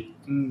พอดี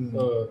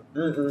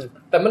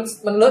แต่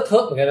มันเลอะเทอ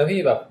ะเหมือนกันนะพี่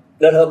แบบ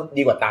เลอะเทอะ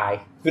ดีกว่าตาย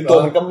คือตัว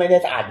มันก็ไม่ได้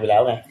สะอาดอยู่แล้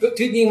วไงก็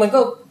จริงๆมันก็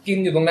กิน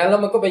อยู่ตรงนั้นแล้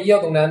วมันก็ไปเยี่ยว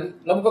ตรงนั้น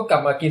แล้วมันก็กลั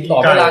บมากินต่อ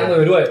ไม่ล้างมื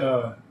อด้วย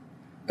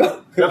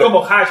แล้วก็บ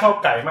อกข้าชอบ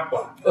ไก่มากก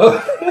ว่า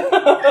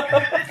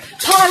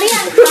พอหรือ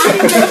ยังคะ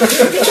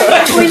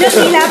คุยเรื่อง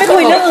นี้แล้วไปคุ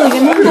ยเรื่องอื่นกั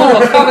นนิดนึง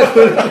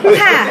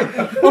ค่ะ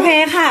โอเค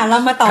ค่ะเรา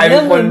มาต่อเรื่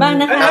องอื่นบ้าง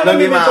นะคะเรื่อง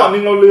นี้มาก่อนนึ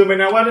งเราลืมไป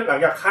นะว่าหลัง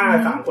จากฆ่า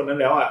3คนนั้น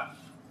แล้วอ่ะ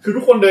คือ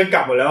ทุกคนเดินก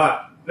ลับหมดแล้วอ่ะ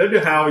แล้วเด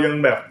อะฮาวยัง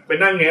แบบไป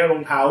นั่งแงะรอ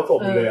งเท้าศ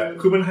พเลยอ่ะ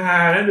คือมันฮา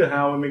นะเดอะฮา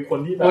วมันเป็นคน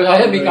ที่แบบเขา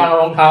จะมีการเอา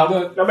รองเท้าด้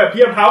วยแล้วแบบเ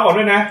ทียบเท้าก่อน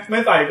ด้วยนะไม่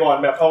ใส่ก่อน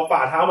แบบเอาฝ่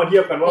าเท้ามาเที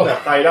ยบกันว่าแบบ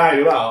ไตได้ห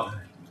รือเปล่า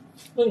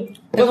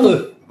ก็คือ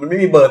มันไม่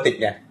มีเบอร์ติด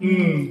ไง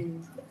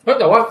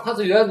แต่ว่าถ้า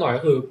ซีเรียสหน่อย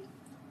ก็คือ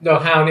เดอะ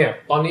ฮาวเนี่ย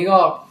ตอนนี้ก็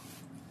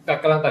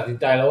กำลังตัดสิน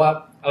ใจแล้วว่า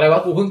อะไรวะ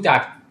กูเพิ่งจาก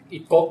อี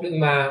กก๊กนึง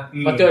ม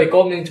าเจออีก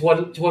ก๊กนึง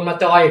ชวนมา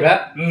จอยอีกแล้ว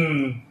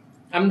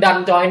I'm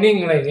done joining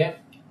อะไรอย่างเงี้ย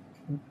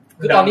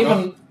คือตอนนี้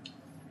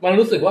มัน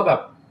รู้สึกว่าแบบ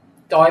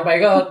จอยไป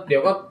ก็เดี๋ย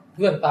วก็เ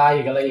พื่อนตาย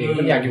อีกอะไรอีก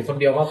มันอยากอยู่คน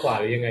เดียวมากกว่า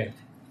หรือยังไง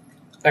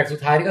แต่สุด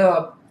ท้ายก็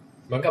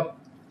เหมือนกับ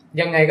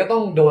ยังไงก็ต้อ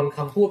งโดนค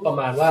ำพูดประ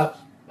มาณว่า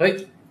เฮ้ย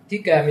ที่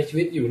แกมีชี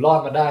วิตอยู่รอด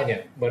มาได้เนี่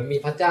ยเหมือนมี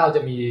พระเจ้าจ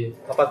ะมี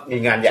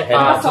งานใหญ่ให้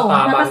ชะต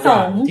าบางอย่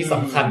างที่ส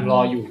ำคัญรอ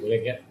อยู่อะไร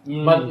เงี้ย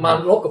มัน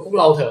รบกับพวก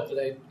เราเถอะ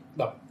เลย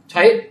แบบใ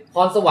ช้พ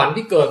รสวรรค์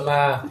ที่เกิดมา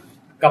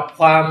กับ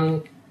ความ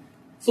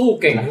สู้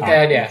เก่งของแก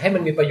เนี่ยให้มั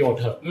นมีประโยชน์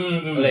เถอะ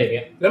อะไรเ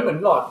งี้ยแล้วเหมือน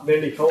หลอร์ดเบ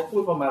ลิกเขาพู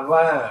ดประมาณ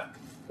ว่า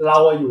เรา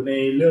อยู่ใน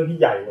เรื่องที่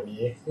ใหญ่กว่า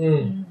นี้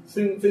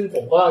ซึ่งผ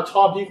มก็ช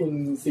อบที่คุณ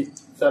ศิ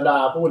ษดา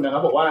พูดนะค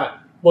รับบอกว่า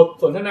บท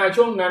สนทนา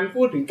ช่วงนั้น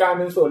พูดถึงการเ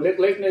ป็นส่วนเ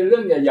ล็กๆในเรื่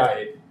องใหญ่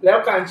ๆแล้ว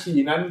การฉี่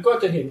นั้นก็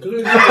จะเห็นคลื่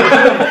นที่เป็นเ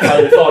รื่องใหญ่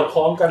สอดค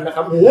ล้องกันนะค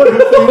รับโอ้โห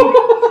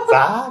ส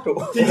าธุ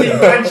จริง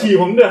ๆการฉี่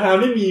ของเดอะฮาว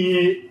นี่มี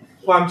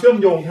ความเชื่อม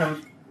โยงทาง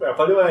แบบเข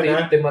าเรียกว่าอะไร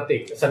นะเทมาติ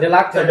กสัญ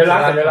ลักษณ์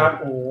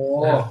โอ้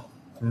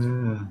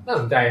น่า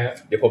สนใจฮะ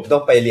เดี๋ยวผมต้อ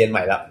งไปเรียนให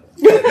ม่ละ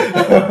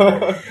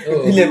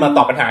ที่เรียนมาต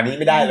อบปัญหานี้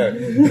ไม่ได้เลย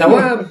แต่ว่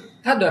า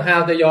ถ้าเดอะฮา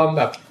วจะยอมแ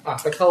บบ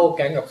ไปเข้าแ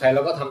ก๊งกับใครแ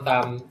ล้วก็ทำตา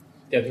ม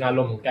เจตนาร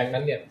มณ์ของแก๊ง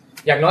นั้นเนี่ย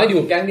อย่างน้อยอ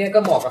ยู่แก๊งนี้ก็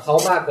เหมาะกับเขา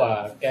มากกว่า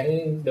แก๊ง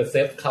เดอะเซ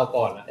ฟคราว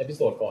ก่อนนะเอพิโ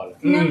ซดก่อน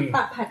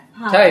ตัดผัด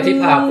ใช่ที่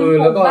ผ่าฟืน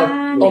แล้วก็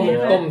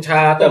ต้มช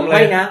าต้มอะไร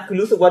นะคือ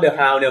รู้สึกว่าเดอะฮ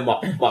าวเนี่ยเห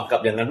มาะกับ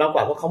อย่างนั้นมากก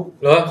ว่าเพราะเ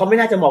ขาไม่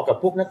น่าจะเหมาะกับ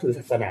พวกนับถือศ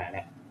าสนาเ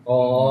นี่ย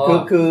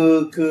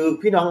คือ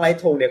พี่น้องไลท์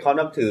ธงเนี่ยเขา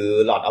นับถือ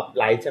Lord of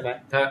Light ใช่ไหม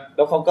แ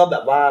ล้วเขาก็แบ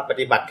บว่าป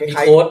ฏิบัติคล้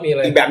าย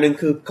ๆอีกแบบนึง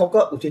คือเขาก็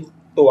อุทิศ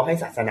ตัวให้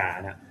ศาสนา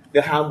นะเด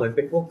อะฮาวเหมือนเ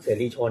ป็นพวกเส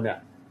รีชนอ่ะ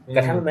กร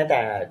ะทั่งแม้แ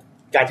ต่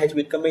การใช้ชี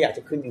วิตก็ไม่อยากจ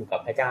ะขึ้นอยู่กับ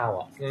พระเจ้า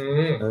อ่ะ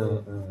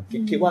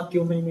คิดว่า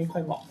กิ้วไม่ค่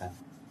อยเหมาะกัน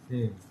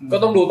ก็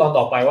ต้องดูตอน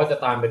ต่อไปว่าจะ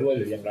ตามไปด้วย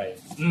หรืออย่างไร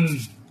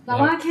เรา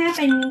ว่าแค่เ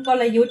ป็นก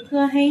ลยุทธ์เพื่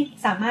อให้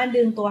สามารถ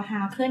ดึงตัวฮา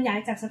วเคลื่อนย้าย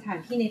จากสถาน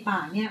ที่ในป่า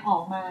เนี่ยออ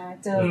กมา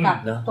เจอกับ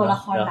ตัวละ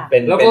ครหลัก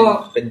แล้วก็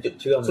เป็นจุด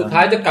เชื่อมสุดท้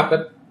ายจะกลับไป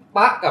ป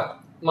ะกับ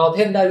เมาเท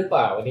นได้หรือเป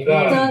ล่าวันนี้ก็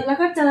เจอแล้ว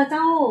ก็เจอเ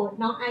จ้า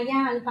น้องอาญ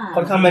าหรือเปล่า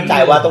ค่อนข้างมั่นใจ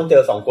ว่าต้องเจ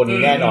อ2คนนี้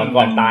แน่นอน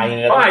ก่อนตายยัง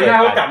ไงก็อาญา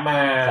ก็กลับมา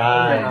ใ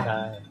ช่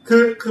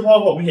คือพอ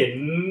ผมเห็น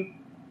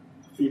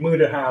ฝีมือ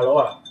เดอะฮาวแล้ว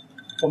อ่ะ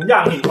ผมอยา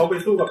กเห็นเขาไป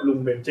สู้กับลุง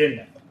เบนเจน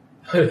อ่ะ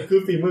คือ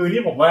ฝีมือ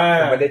ที่ผมว่า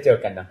ไม่ได้เจอ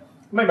กันนะ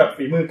ไม่แบบ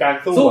ฝีมือการ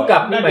สู้กั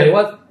บนี่หมาย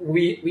ว่า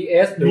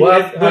VS หรือว่า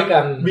ด้วยกั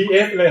น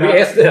VS เลยครับ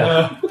VS เลย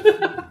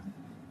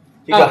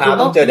ที่จะหา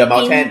ต้องเจอเดอะเมา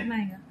ท์เทน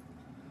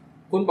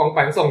คุณป๋องแป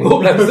งส่งรูป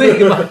แลมซี่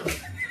มา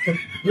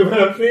อยู่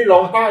แลมซี่ร้อ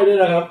งไห้ด้วย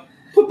นะครับ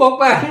คุณป๋อง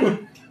แปง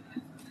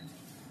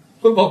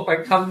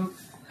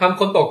ทำ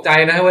คนตกใจ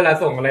นะเวลา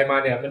ส่งอะไรมา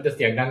เนี่ยมันจะเ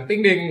สียงดังติ๊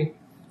งดิง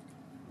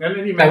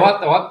แต่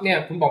ว่าเนี่ย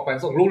คุณป๋องแปง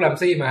ส่งรูปแลม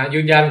ซี่มายื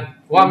นยัน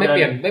ว่าไม่เป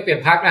ลี่ย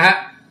นพรรคนะฮะ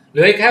เหลื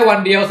อแค่วัน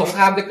เดียวสงค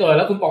รามจะเกิดแ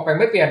ล้วคุณป๋องแปง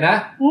ไม่เปลี่ยนนะ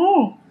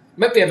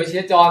ไม่เปลี่ยนไปเชี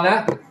ยร์จอนนะ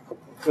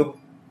คือ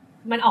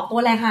มันออกตัว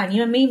แรงค่ะนี้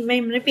มัน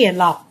ไม่เปลี่ยน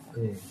หรอก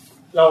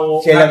เรา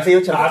เชียร์แลมซี่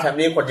ชนะแชมป์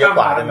นี้คนเยอะก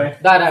ว่าได้ไหม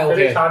ได้โอเ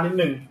คช้านิด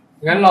นึง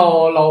งั้นเรา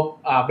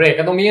เบรก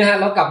กันตรงนี้นะฮะ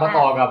แล้วกลับมา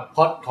ต่อกับพ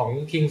ล็อตของ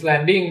King's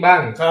Landing บ้า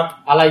งครับ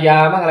อารยา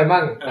บ้างอะไรบ้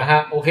างนะฮะ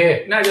โอเค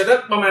น่าจะสัก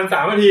ประมาณ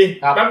3นาที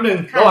แป๊บนึง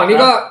ระหว่างนี้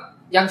ก็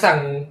ยังสั่ง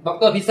ด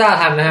ร.พิซซ่า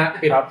ทันนะฮะ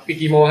ปิด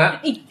กี่โมงฮะ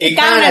อีก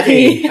9นาที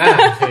โ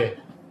อเค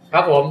ค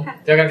รับผม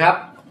เจอกันครับ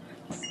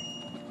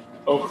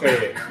โอเค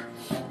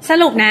ส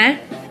รุปนะ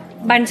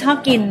บันชอบ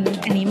กิน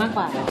อันนี้มากก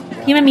ว่า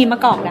ที่มันมีมะ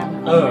กอกด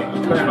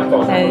ำมะกอ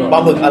กปลา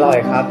หมึกอร่อย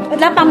ครับ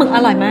แล้วปลาหมึกอ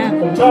ร่อยมาก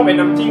ผมชอบเป็น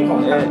น้ำจิ้มของ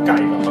ไก่กับ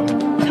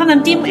ชอบน้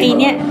ำจิ้มไอ้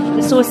เนี่ย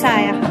ซูซา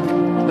ยอะค่ะ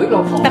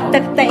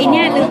แต่ไอ้เ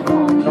นี่ยนึก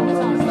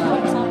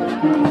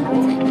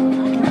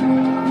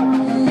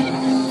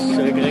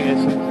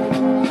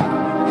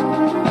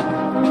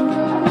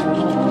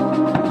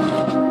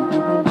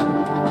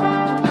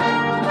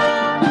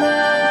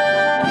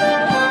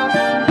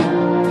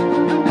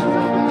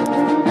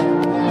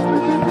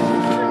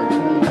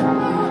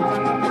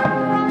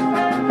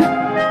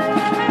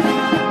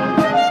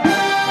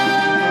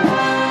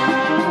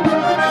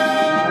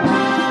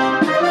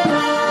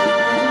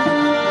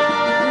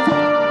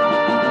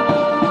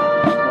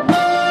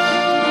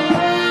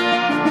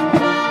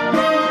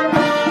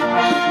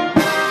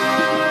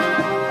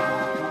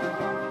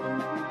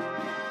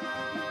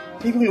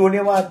พี่เพิ่งรู้เ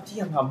นี่ยว่าที่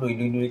ทำหนุ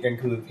ยกัน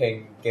คือเพลง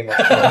เกมออฟ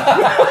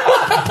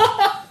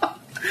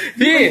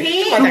พี่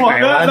ทั้งหมด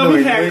แล้ว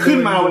พี่แทงขึ้น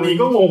มาวันนี้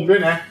ก็งงด้ว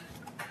ยนะ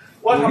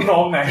ว่าทำนอ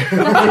งไหน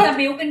เราควรจะ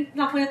บิ้วกันเ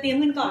ราควรจะเตรียม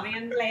กันก่อนไม่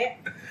งั้นเละ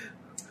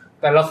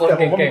แต่ละคน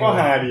เก่งๆก็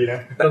ฮาดีนะ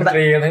ดนต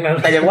รีกันทั้งนั้น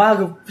แต่อย่างว่า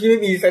คือพี่ไม่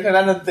มีเซนส์ทาง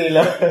ด้านดนตรีเล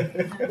ย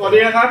สวัสดี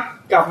นะครับ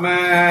กลับมา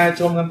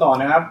ชมกันต่อ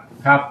นะครับ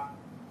ครับ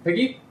เมื่อ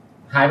กี้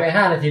หายไป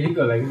5 นาทีที่เ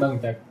กิดอะไรขึ้นบ้าง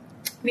แจ็ค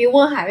วิวเว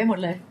อร์หายไปหมด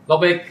เลยเรา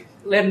ไป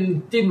เล่น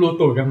จิ้มรู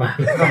ตูดกันมา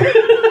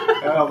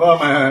แล้วเราก็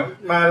ม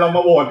าเราม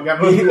าโหวตกัน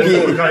พี่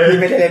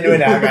ไม่ได้เล่นด้วย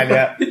นะการเ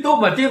นี้ยพี่ตุ้ม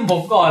มาจิ้มผ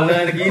มก่อนเล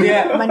ยเมื่อกี้เนี่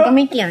ยมันก็ไ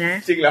ม่เกี่ยวนะ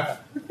จริงแล้ว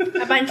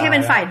มันแค่เป็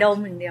นฝ่ายดม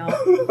อย่างเดียว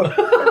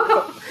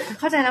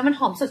เข้าใจแล้วมัน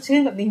หอมสดชื่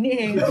นแบบนี้นี่เ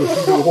อง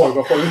ดูโหดก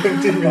ว่าคนเล่น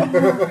จริง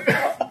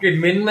กลิ่น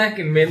มิ้นท์ไหมก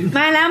ลิ่นมิ้นท์ม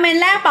าแล้วเมน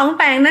แรกป๋อง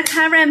แปงนะค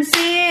ะแรม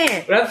ซี่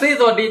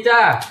สวัสดีจ้า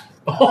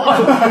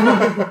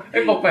ไอ้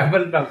ป๋องแปงมั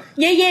นแบบ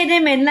เย่ๆได้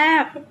เมนแร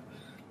ก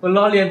มัน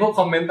ล้อเลียนพวกค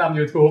อมเมนต์ตาม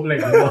YouTube อะไรอย่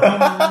างเงี้ย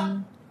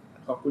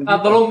ขอบคุณ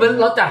ตกลง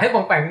เราจัดให้ป๋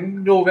องแปง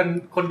ดูกัน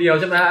คนเดียว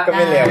ใช่ไหมฮะก็ไ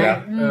ม่เลวนะ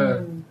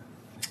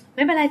ไ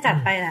ม่เป็นไรจัด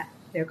ไปแหละ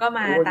เดี๋ยวก็ม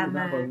าตามม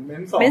า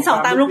เมน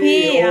2ตามลูก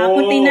พี่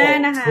คุณตีน่า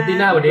นะคะคุณตี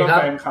น่าสวัสดีครั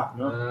บ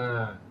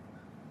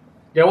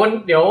เดี๋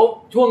ยว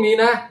ช่วงนี้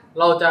นะ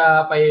เราจะ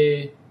ไป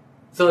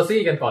เซอร์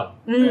ซี่กันก่อน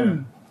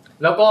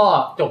แล้วก็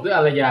จบด้วยอ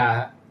ารยา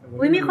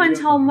มีคน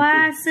ชมว่า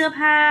เสื้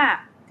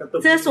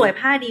อสวย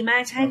ผ้าดีมา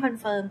กใช่คอน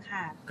เฟิร์ม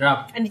ค่ะครับ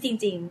อันนี้จ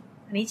ริง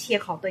ๆอันนี้เชีย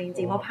ร์ของตัวจ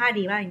ริงๆเพราะผ้า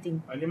ดีมากจริง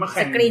ๆอันนี้มาแ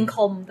ข่งสกรีนค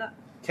มก็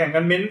แข่งกั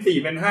นเม้น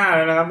4เป็น5แ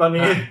ล้วนะครับตอน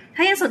นี้ถ้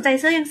ายังสนใจ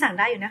เสื้อยังสั่ง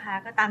ได้อยู่นะคะ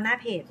ก็ตามหน้า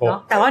เพจเนาะ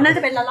แต่ว่าน่าจ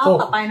ะเป็นรอบ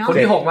ต่อไปเนาะคน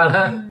ที่6มาแ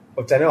ล้วผ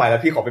มใจไม่ไหวแล้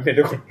วพี่ขอเป็นเพจ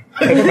ด้วยคน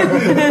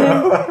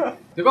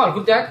เดี๋ยวก่อน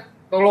คุณแจ็ค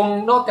ตกลง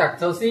นอกจาก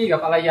เซอร์ซี่กับ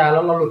อารยาแล้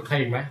วเราหลุดใคร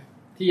อีกไหม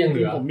ที่ยังเห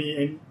ลือผมมี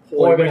โ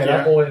อยไปไหนแล้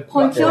วค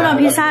นคิ้วเรา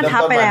พิซซ่าทั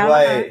บไปแล้ว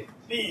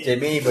เจ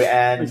มี่เบรแอ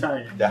น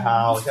เดอะฮา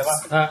วใช่ป่ะ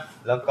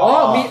แล้วก็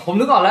มีผม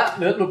นึกออกแล้วเห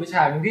ลือหลุดไปฉ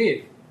ากนึงที่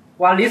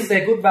วาลิสเซ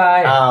ย์กู๊ดบาย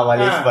วา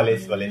ลิ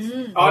ส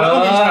แล้วก็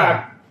มี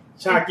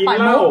ฉากกิน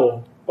เหล้า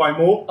ปล่อย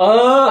มุก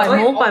ปล่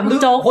อยมุก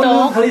โจ๊ก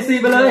คาลิซี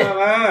ไปเลย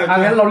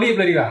งั้นเรารีบ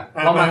เลยดีกว่า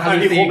เรามาคา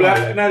ลิซีแล้ว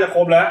น่าจะคร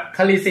บแล้วค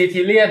าลิซีที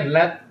เลียนแล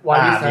ะวา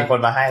ลิสมีค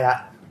นมาให้ละ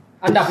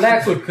อันดับแรก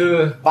สุดคือ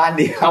บ้าน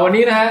ดีวัน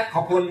นี้นะฮะข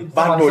อบคุณ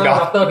บ้านบูดด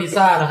รพิซ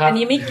ซ่านะครับอัน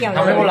นี้ไม่เกี่ยวท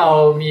ำให้พวกเรา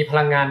มีพ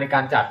ลังงานในกา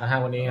รจัดนะฮะ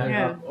วันนี้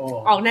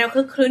ออกแนว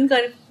คึกคืนเกิ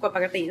นกว่าป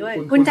กติด้วย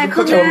คุณใจ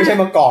คุณไม่ใช่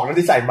มากอกนั่น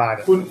ที่ใส่มาเ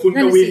นี่ยคุณ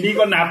กวินนี่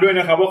ก็นับด้วย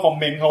นะครับว่าคอม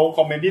เมนต์เขาค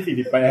อมเมนต์ที่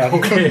48โอ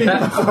เค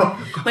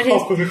ขอ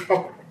บคุณครับ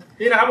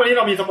นี่นะครับวันนี้เ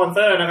รามีสปอนเซ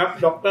อร์นะครับ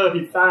ดร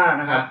พิซซ่า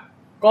นะครับ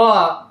ก็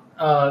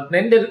เ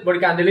น้นบริ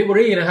การ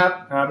Delivery นะครับ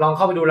ลองเ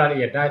ข้าไปดูรายละเ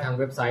อียดได้ทาง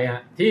เว็บไซต์ฮ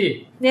ะที่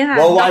นี่ค่ะ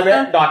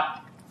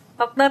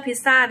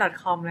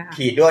www.drpizza.com เลยค่ะ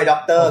ขีดด้วย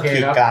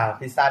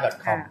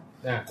dr.pizza.com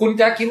คุณแ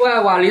จ็คคิดว่า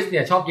วาลิสเ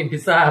นี่ยชอบกินพิ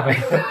ซซ่าไหม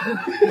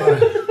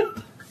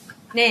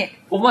นี่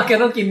ผมว่าแก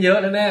ต้องกินเยอะ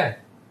แน่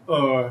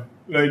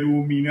เลยดู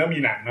มีเนื้อมี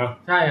หนังเนาะ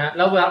ใช่ฮะแ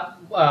ล้ว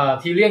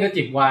ทีเลียนก็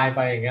จิบไวน์ไ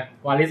ปอย่างเงี้ย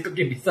วาลิสก็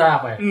กินพิซซ่า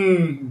ไป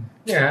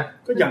เนี่ยฮะ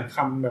ก็อย่างค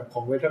ำแบบข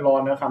องเวทรอน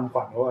นะคำข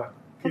วัญว่า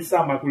พิซซ่า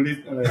มากุลิส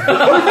อะไร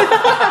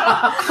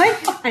เฮ้ย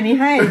อันนี้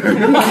ให้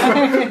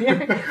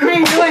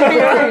ด้วย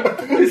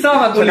พิซซ่า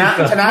มากุลิส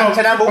ชน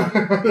ะบุ๊ก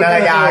นาร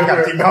ยากับ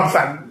จิมทอม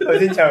สันโดย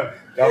สิ้นเชิง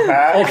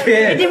โอเค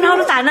จิมทอม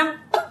สันน่ะ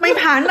ไม่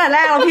ผ่านแต่แร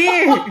กหรอกพี่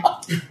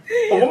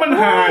ผมว่ามัน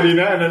ฮาดี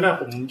นะอันนั้นน่ะ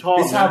ผมชอบ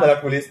พิซซ่ามา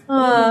กุลิส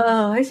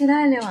ให้ใช้ได้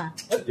เลยว่ะ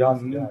ยอด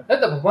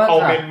แต่ผมว่าเอา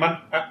เป็น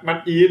มัด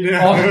อีทเนี่ย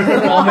เอา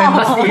เป็น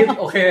มัดอีท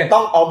โอเคต้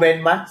องเอาเป็น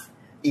มัด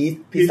อีท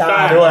พิซซ่า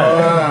ด้วย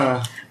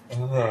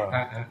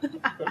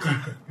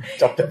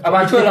จบอาม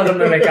าช่วยเราดำเ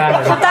นินรายการ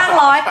เขาจ้าง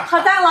ร้อ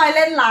ยเ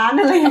ล่นล้าน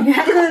อะไรอย่างเงี้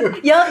ยคือ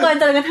เยอะเกิน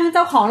จนกระทั่งเ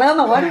จ้าของเริ่ม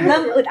แบบว่าเริ่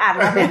มอึดอัดแ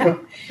ล้วเนี่ย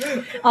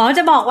จ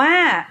ะบอกว่า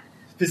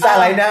พิซซ่า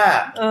ไรหน้า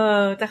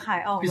จะขาย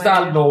ออกพิซซ่า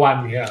โนวัน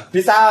เนี่ย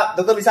พิซซ่าด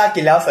รพิซซ่า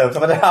กินแล้วเสริมส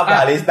มรรถภาพว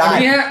าลิสได้อัน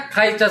นี้ฮะใค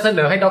รจะเสน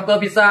อให้ดร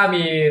พิซซ่า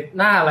มี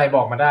หน้าอะไรบ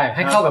อกมาได้ใ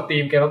ห้เข้ากับธี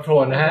มเกมออฟโทร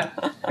นนะฮะ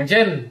อย่างเ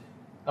ช่น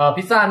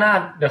พิซซ่าหน้า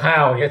เดอะฮา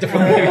วเนี่ยจะเป็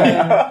น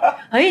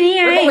เฮ้ยนี่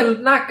ไงต้องเป็น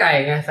หน้าไก่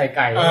ไงใส่ไ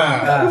ก่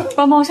โป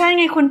รโมชั่น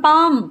ไงคุณป้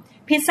อม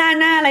พิซซ่า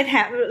หน้าอะไรแถ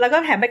มแล้วก็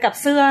แถมไปกับ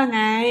เสื้อไ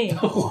ง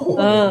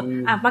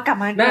มากลับ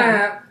มาห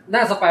น้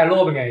าสไปโร่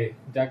เป็นไง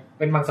จะเ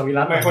ป็นมังสวิ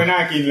รัติไม่ค่อยน่า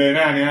กินเลยห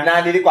น้านี้หน้า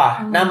นี้ดีกว่า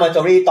หน้าเมอร์จ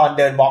อรี่ตอนเ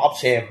ดิน Walk of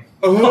Shame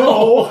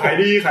ขาย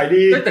ดี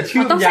แต่ชื่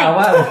อยาว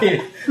มากเลยพี่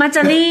มาจ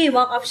อรี่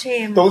Walk of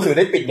Shame ตัวสื่อไ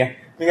ด้ปิดไง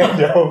ไม่งั้นเ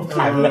ดี๋ยวข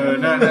ายเลย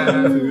หน้า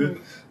ซื้อ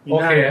โอ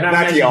เคหน้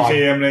าจีออ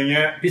นอะไรเ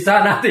งี้ยพิซซ่า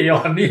หน้าจีอ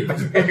อนนี่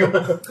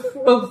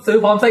ต้องซื้อ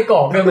พร้อมไส้กร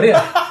อกด้วยมั้ยเนี่ย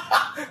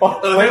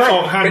ไม่กรอ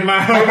กหั่นมา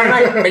ไม่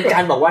เป็นกา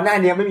รบอกว่าหน้า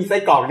นี้ไม่มีไส้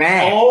กรอกแน่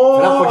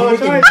แล้วคน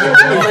ที่ไม่กิน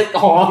มีไส้ก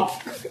รอก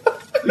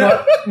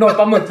หนวด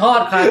ปลาหมึกทอ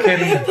ดคาเคน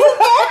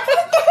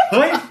เ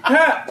ฮ้ย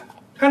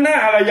ถ้าหน้า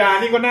อารยา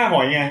นี่ก็หน้าห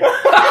อยไง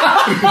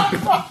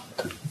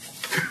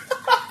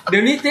เดี๋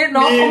ยวนี้เจ๊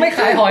น้องเขาไม่ข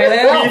ายหอยแ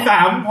ล้วมี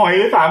3หอย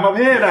3ประเ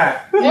ภทอ่ะ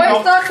โอ้ยส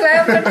เตอร์แคล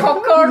มเป็นของ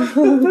คน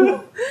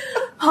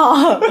พ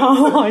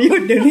อหยุ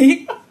ดเดี๋ยวนี้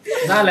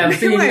หน้าแหลม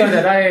ซี่ก็จ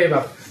ะได้แบ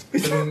บ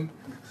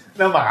ห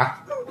น้าหมา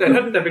แ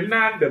ต่เป็นหน้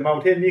าเดอะเมา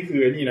เทนนี่คื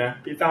อนี่นะ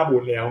พิซซ่าบู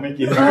ดแล้วไม่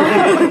กิน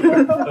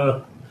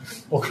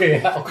โอเค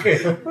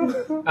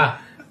อ่ะ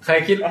ใคร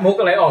คิดมุก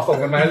อะไรออกส่ง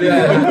กันมาเรื่อย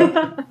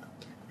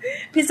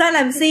พิซซ่าแร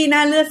มซี่หน้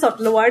าเลือดสด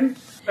ล้วน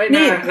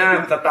นี่หน้า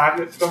สตาร์ท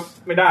ก็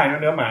ไม่ได้นะ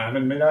เนื้อหมามั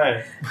นไม่ได้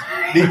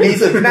ดี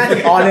สุดหน้า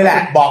ที่ออนเลยแหละ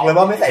บอกเลย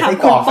ว่าไม่ใส่ไส้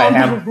กรอกใส่แฮ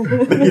ม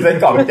ไม่มีไส้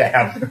กรอกแจ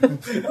ม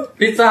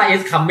พิซซ่า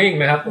is coming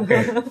นะครับโอเค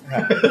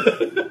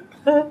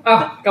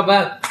กลับมา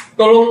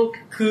ตกลง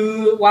คือ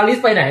วาลิส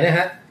ไปไหนนะฮ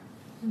ะ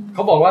เข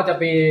าบอกว่าจะ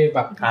ไปแบ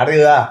บหาเรื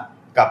อ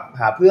กับ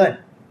หาเพื่อน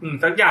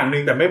สักอย่างนึ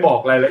งแต่ไม่บอก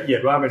รายละเอีย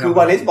ดว่าเป็นคือว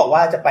าลิสบอกว่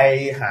าจะไป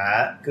หา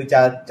คือ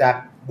จะ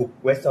บุก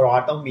เวสเทอรอ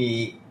สต้องมี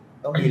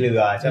เรื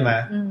อใช่ไหม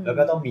แล้ว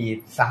ก็ต้องมี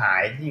สหา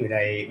ยที่อยู่ใน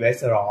เวส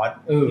เทอรอส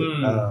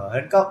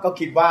นั้นก็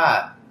คิดว่า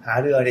หา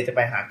เรือเนี่ยจะไป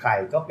หาใคร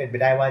ก็เป็นไป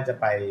ได้ว่าจะ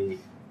ไป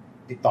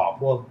ติดต่อ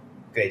พวก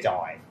เกรย์จอ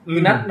ยคื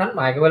อนัดห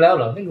มายกันไว้แล้วเ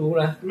หรอไม่รู้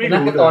นะนั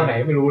ดกันตอนไหน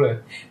ไม่รู้เลย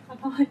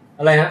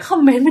อะไรฮะคอม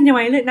เมนต์มันยังไ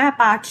งเลยหน้า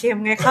ปลาเค็ม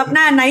ไงครับห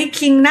น้าไนท์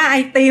คิงหน้าไอ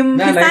ติม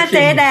พิซซ่าเ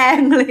จ๊แดง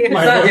อะไรพิ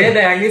ซซ่าเจ๊แ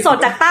ดงนี่สด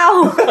จากเต้า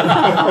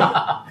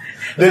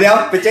เดี๋ยว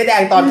เป็นเจ๊แด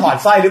งตอนถอด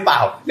สร้อยหรือเปล่า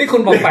นี่คุ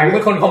ณบอกแฝงเป็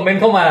นคนคอมเมน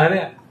ต์เข้ามาเ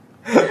นี่ย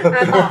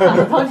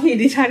พอที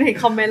ดิฉันเห็น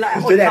คอมเมนต์แล้วอด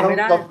ทำไม่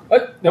ได้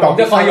เดี๋ยวผม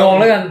จะคอยโยง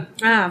แล้วกัน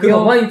คือผ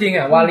มว่าจริงๆ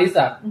อ่ะวาลิส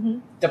อ่ะ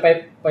จะ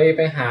ไ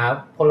ปหา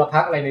พลพร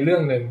รคอะไรในเรื่อ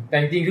งนึงแต่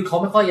จริงๆคือเขา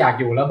ไม่ค่อยอยาก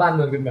อยู่แล้วบ้านเ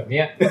มืองเป็นแบบเ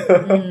นี้ย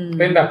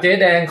เป็นแบบเจ๊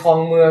แดงครอง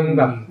เมือง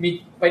แบบมี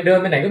ไปเดิน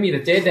ไปไหนก็มีแ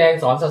ต่เจ๊แดง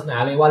สอนศาสนา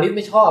เลยวาลิสไ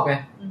ม่ชอบไง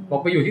บอ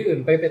กไปอยู่ที่อื่น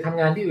ไปทำ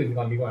งานที่อื่น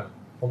ก่อนดีกว่า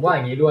ผมว่าอ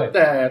ย่างนี้ด้วยแ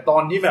ต่ตอ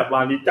นที่แบบว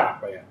าลิสจาก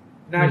ไปอ่ะ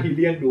หน้าที่เ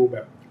ลี้ยงดูแบ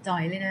บจ่อ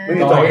ยเลยนะไม่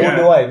จ่อย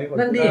ด้วย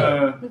นั่นดิ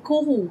มันคู่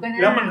หูกันนะ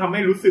แล้วมันทำใ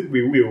ห้รู้สึก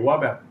วิวว่า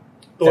แบบ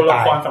ตัวละ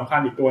ครสำคัญ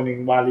อีกตัวนึง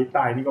วาลิสต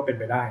ายนี่ก็เป็น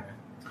ไปได้นะ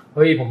เ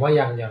ฮ้ยผมว่า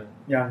ยัง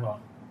หรอ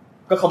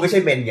ก็เขาไม่ใช่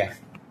เมนไง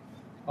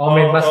เม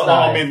นมัสดา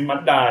ยเมนมั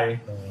สดาย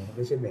ไ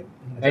ม่ใช่เมน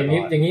อ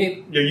ย่างนี้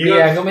เบี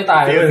ยร์ก็ไม่ตา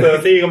ยเซอ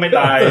ร์ซี่ก็ไม่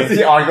ตายซี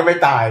ออนก็ไม่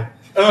ตาย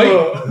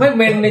ไม่เ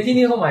มนในที่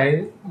นี่เขาหมาย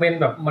เมน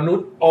แบบมนุษ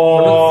ย์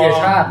เสีย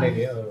ชาติอะไรอย่าง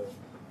เงี้ย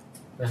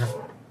นะครับ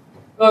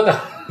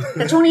แ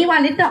ต่ช่วงนี้วา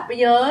ลิสดรอปไป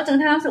เยอะจน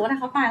ถ้ารู้สึกว่าถ้า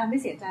เขาตายเราไม่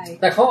เสียใจ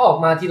แต่เขาออก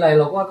มาทีไร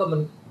เราก็ว่าก็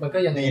มันก็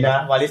ยังดีนะ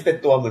วาลิสเป็น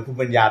ตัวเหมือนภูมิ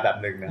ปัญญาแบบ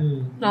นึงนะ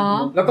เนาะ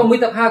แล้วก็มิ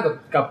ตรภาพ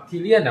กับที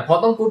เลียนอ่ะพอ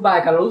ต้องกู๊ดบาย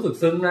กันเรารู้สึก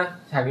ซึ้งนะ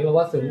ฉากนี้เรา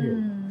ว่าซึ้งอยู่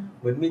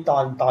เหมือนมี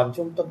ตอน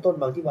ช่วงต้น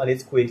บางที่วาลิส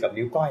คุยกับ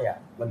นิ้วก้อยอ่ะ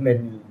มันเ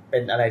ป็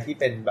นอะไรที่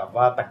เป็นแบบ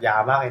ว่าปรัชญา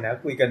มากเลยนะ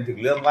คุยกันถึง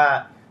เรื่องว่า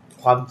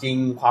ความจริง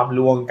ความล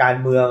วงการ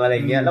เมืองอะไร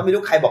เงี้ยแล้วไม่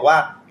รู้ใครบอกว่า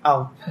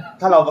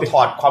ถ้าเราถ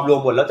อดความลวง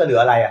หมดแล้วจะเหลือ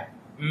อะไรอ่ะ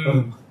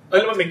แ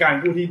ล้วมันเป็นการ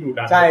พูดที่ดุ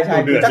ดันใช่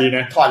เดือดดีน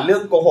ะถอดเรื่อ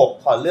งโกหก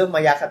ถอดเรื่องม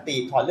ายาคติ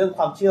ถอดเรื่องค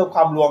วามเชื่อคว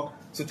ามลวง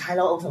สุดท้ายแ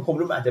ล้วสังคม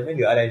รุ่นอาจจะไม่เห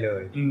ลืออะไรเล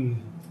ย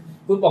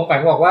คุณปองแป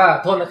งบอกว่า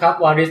โทษนะครับ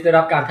วาริสได้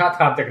รับการท้าท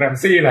ามจากแรม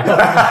ซี่แล้ว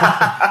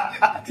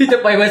ที่จะ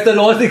ไปเวสเทอโ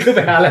รสนี่คือไป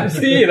หาแรม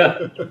ซี่เหรอ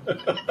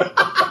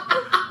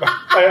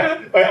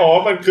ไป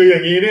มันคืออย่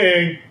างนี้นี่เอ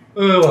ง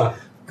ว่ะ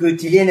คือ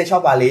ทีเรียนเนี่ยชอ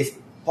บวาริส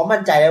เพราะมั่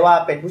นใจได้ว่า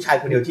เป็นผู้ชาย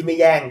คนเดียวที่ไม่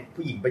แย่ง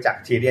ผู้หญิงไปจาก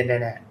ทีเรียนแ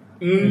น่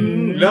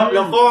แ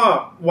ล้วก็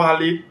วา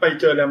ลิสไป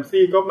เจอแรม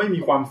ซี่ก็ไม่มี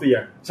ความเสี่ย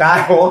งใช่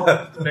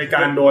ในก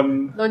ารโดน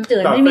เจื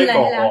อนไม่มีอะไร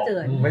ให้แล้วเจื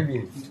อนไม่มี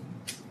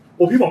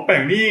พี่บอกแป่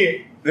งนี่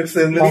ลึก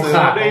ซึ้งได้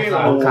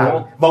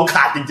มองข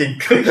าดจริง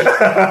ๆ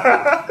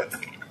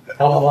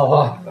พอ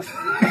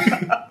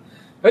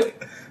เฮ้ย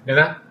เดี๋ยว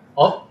นะ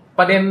ป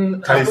ระเด็น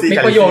มี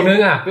ประโยคนึง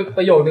ป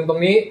ระโยคนึงตร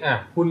งนี้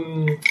คุณ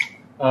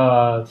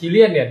ทีเ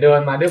ลียนเนี่ยเดิน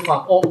มาด้วยความ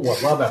โอ้อวด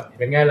ว่าแบบเ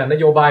ป็นไงล่ะน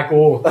โยบาย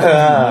กู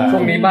ช่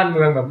วงนี้บ้านเ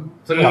มืองแบบ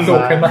สนุกสุข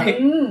เห็นไหม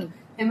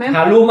ห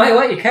ารู้ไหม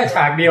ว่าอีกแค่ฉ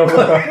ากเดียว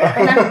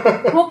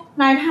พวก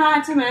นายทาส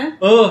ใช่ไหม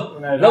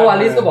แล้ววา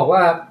ลิสก็บอกว่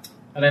า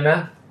อะไรนะ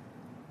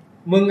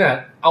มึง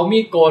เอามี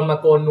ดโกนมา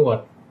โกนหนวด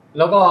แ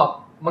ล้วก็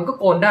มันก็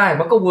โกนได้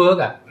มันก็เวิร์ก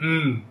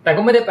แต่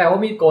ก็ไม่ได้แปลว่า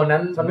มีดโกนนั้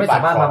นมันไม่สา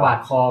มารถมาบาด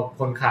คอ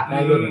คนขาดได้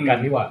ด้วยเหมือนกัน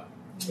นี่หว่า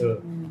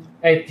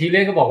ไอ้ทีเลี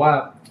ยนก็บอกว่า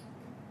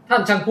ท่า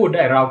นช่างพูดไ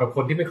ด้เรากับค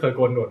นที่ไม่เคยโ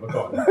กนหนวดมา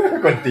ก่อน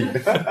กวนตีน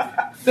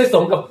ได้ส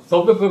มกับ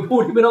ผู้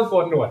ที่ไม่ต้องโก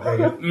นหนวดเลย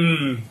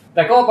แ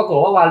ต่ก็ปรากฏ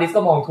ว่าวาลิส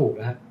ก็มองถูก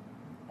นะฮะ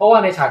เพราะว่า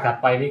ในฉากถัด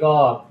ไปนี่ก็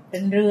เป็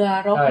นเรือ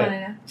รบอะไร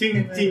นะจริง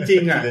เ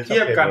ที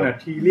ยบกัน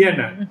ทีเลีย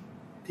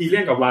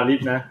นกับวาลิ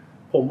สนะ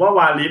ผมว่าว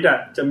าลิส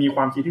จะมีค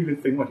วามคิดที่ลึก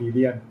ซึ้งกว่าทีเ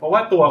ลียนเพราะว่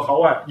าตัวเขา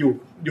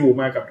อยู่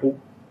มากับทุก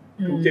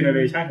เจเนอเร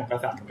ชันของก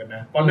ษัตริย์เหมือนกันน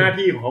ะเพราะหน้า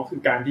ที่ของเขาคื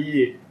อการที่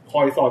ค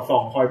อยสอดส่อ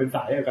งคอยเป็นส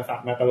ายกษัต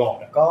ริย์มาตลอด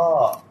ก็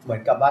เหมือ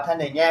นกับว่าถ้า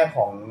ในแง่ข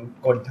อง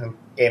กลทาง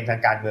เกมทา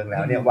งการเมืองแล้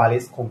วเนี่ยวาลิ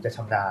สคงจะช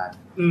ำนาญ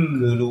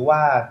คือรู้ว่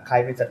าใคร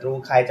เป็นศัตรู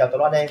ใครจะเอาตัว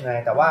รอดได้ยังไง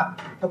แต่ว่า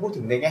ถ้าพูด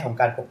ถึงในแง่ของ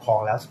การปกครอง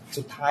แล้ว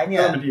สุดท้ายเนี่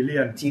ยทีเลี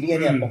ยน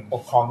เนี่ยป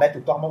กครองได้ถู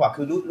กต้องมากกว่า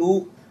คือ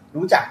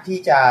รู้จักที่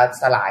จะ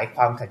สลายค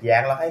วามขัดแย้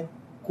งแล้วให้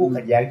คู่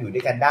ขัดแย้งอยู่ด้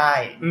วยกันได้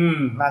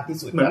มากที่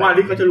สุดเหมือนวา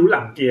ลิสเขาจะรู้ห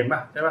ลังเกมป่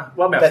ะใช่ป่ะ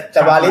ว่าแบบแ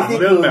ต่วาลิสนี่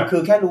คื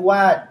อแค่รู้ว่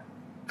า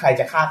ใคร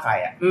จะฆ่าใคร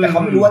แต่เขา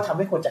ไม่รู้ว่าทำใ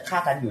ห้คนจะฆ่า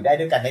กันอยู่ได้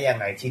ด้วยกันได้ยัง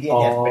ไงทีเลียน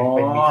เนี่ยเ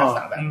ป็นมีทักษ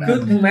ะแบบนั้นคือ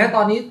ถึงแม้ต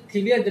อนนี้ที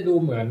เลียนจะดู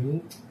เหมือน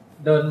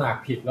เดินหมาก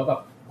ผิดแล้วแบบ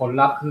ผล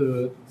ลัพธ์คือ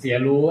เสีย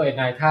รู้ไอ้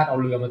นายทาสเอา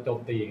เรือมาโจม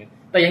ตี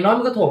แต่อย่างน้อย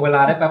มันก็ถ่วงเวล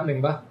าได้แป๊บนึง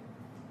ป่ะ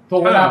ถ่ว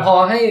งเวลาพอ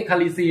ให้คา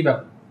ริซีแบบ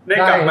ได้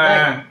กลับมา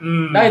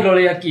ได้โดเร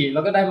ยากิแล้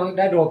วก็ไ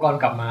ด้โดกร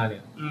กลับมาเนี่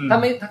ย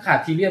ถ้าขาด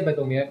ทีเลียนไปต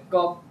รงนี้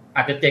ก็อ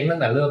าจจะเจ๊งตั้ง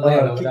แต่เริ่มแรก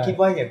แล้วคิด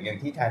ว่าอย่าง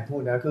ที่แทนพู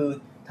ดนะคือ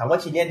ถามว่า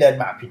ทีเลียนเดิน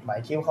หมากผิดไหม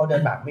คิดว่าเขาเดิ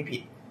นหมากไม่ผิ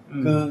ด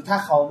คือถ้า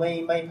เขา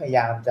ไม่พยาย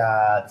ามจะ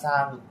สร้า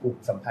งผูก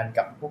สัมพันธ์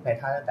กับพวกนาย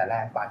ท่าตั้งแต่แร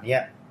กป่านนี้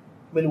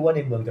ไม่รู้ว่าใน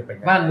เมืองจะเป็นไ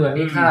งบ้านเมือง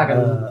นี่ฆ่ากัน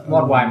วอ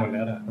ดวายหมดแ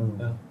ล้วนะ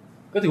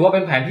ก็ถือว่าเป็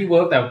นแผนที่เวิ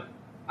ร์กแต่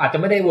อาจจะ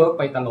ไม่ได้เวิร์ก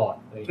ไปตลอด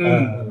เลย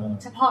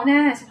เฉพาะหน้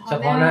า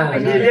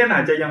ทีเลียนอ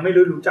าจจะยังไม่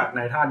รู้จักน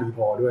ายท่าดีพ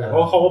อด้วยเพรา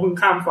ะเขาก็เพิ่ง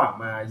ข้ามฝั่ง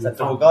มาศั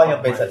ตรูก็ยัง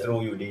เป็นศัตรู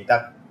อยู่ดีแต่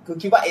คือ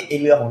คิดว่าไอ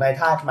เรือของนาย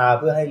ท่ามา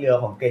เพื่อให้เรือ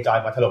ของเกย์จอย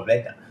มาถล่มเล่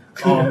น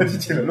จ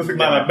ริงๆรู้สึก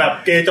มาแบบ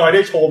เกย์จอยไ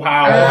ด้โชว์พา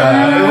ว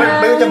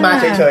ไม่จะมา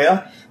เฉยๆแล้ว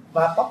ม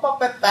าป๊อก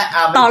แปะ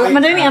ต่อมั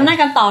นไม่มีอำนาจ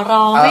การต่อร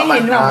องไม่เ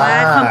ห็นแบบว่า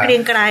ความเกรีย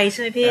งไกรใ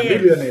ช่ไหมพี่ได้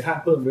เรือในท่า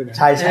เพิ่มด้วยนะใ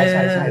ช่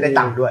ได้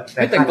ตังค์ด้วย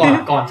แต่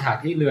ก่อนฉาก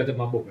ที่เรือจะ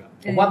มาบุก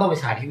ผมว่าต้องเป็น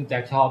ฉากที่คุณแจ็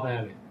คชอบแน่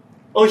เลย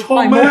ชอ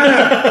บมาก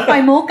ปล่อ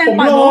ยมุกกัน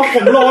ผ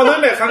มรอตั้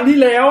งแต่ครั้งที่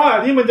แล้วอ่ะ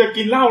ที่มันจะ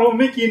กินเหล้าแล้วมัน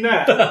ไม่กินน่ะ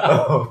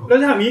แล้ว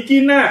ฉากนี้กิ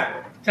นน่ะ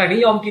ฉากนี้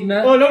ยอมกินน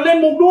ะแล้วเล่น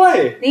มุกด้วย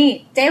นี่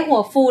เจ๊หั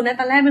วฟูนะ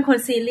ตอนแรกเป็นคน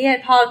ซีเรียส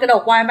พอกระด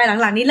กวายไป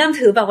หลังๆนี่เริ่ม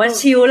ถือแบบว่า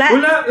ชิลแล้ว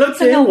แล้วเ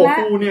จ๊หัว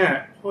ฟูเนี่ย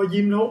พอ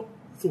ยิ้มแล้ว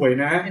สวย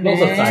นะต้อง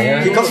สดใสนะ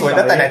ยิ้มก็สวย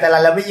ตั้งแต่ไหนแต่ไร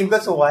แล้วไม่ยิ้มก็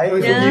สวย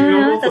ยิ้มแล้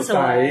วสดใส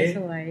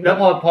แล้ว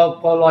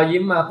พอรอย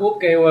ยิ้มมาปุ๊บ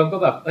เกย์เวิร์มก็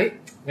แบบเอ้ย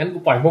งั้นกู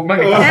ปล่อยมุกบ้าง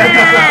ดีกว่า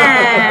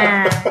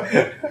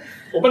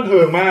โอ้มันเถิ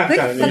งมาก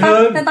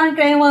แต่ตอนเก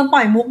รย์เวิร์มป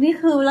ล่อยมุกนี่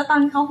คือแล้วตอ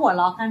นเขาหัวเ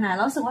ราะกันนะแ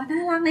ล้วรู้สึกว่าน่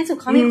ารักในสุด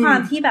เขามีความ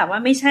ที่แบบว่า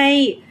ไม่ใช่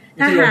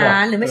ทหา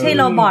รหรือไม่ใช่โ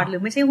รบอทหรื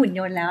อไม่ใช่หุ่น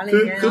ยนต์แล้วอะไรอ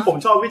ย่างเงี้ยคือผม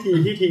ชอบวิธี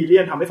ที่ทีเลี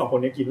ยนทำให้2ค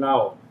นนี้กินเหล้า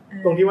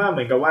ตรงที่ว่าเห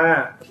มือนกับว่า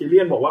ทีเลี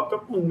ยนบอกว่าก็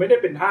มึงไม่ได้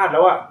เป็นทาสแ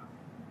ล้วอ่ะ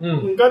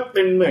มึงก็เ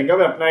ป็นเหมือนกับ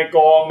แบบนายก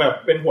องแบบ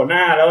เป็นหัวหน้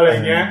าแล้วอะไร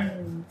เงี้ย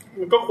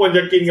มันก็ควรจ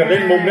ะกินกับเล่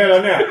นมุกได้แล้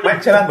วเนี่ยไม่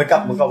ใช่ไหมเหมือนกั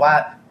บว่า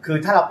คือ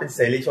ถ้าเราเป็นเส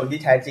รีชนที่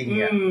แท้จริงเ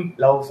นี่ย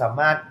เรา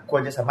คว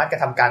รจะสามารถกระ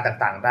ทำการ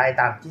ต่างๆได้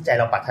ตามที่ใจ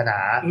เราปรารถนา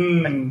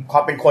คว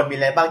ามเป็นคนมีอ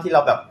ะไรบ้างที่เร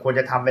าแบบควร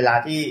จะทำเวลา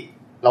ที่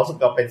เราสึก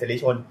เราเป็นเสรี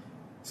ชน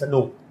ส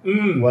นุก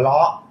หัวเรา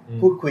ะ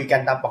พูดคุยกัน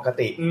ตามปก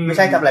ติไม่ใ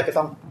ช่ทำอะไรก็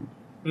ต้อง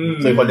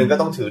ส่วนคนหนึ่งก็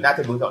ต้องถือหน้า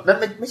ถือมือนั่น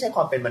ไม่ใช่ค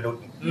วามเป็นมนุษย์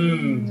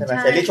ใช่ไหม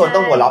เสรีชนต้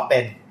องหัวเราะเป็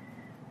น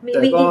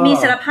มี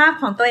สารภาพ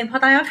ของตัวเองเพรา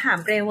ะตอนนั้นถาม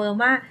เกรเวิร์ม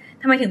ว่า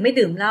ทำไมถึงไม่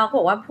ดื่มเหล้าเขา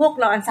บอกว่าพวก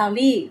เราอันซา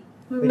ลี่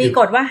มีก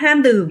ฎว่าห้าม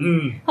ดื่ม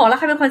บอกแล้วใ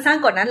ครเป็นคนสร้าง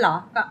กฎนั้นเหรอ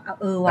ก็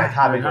ว่ะนายท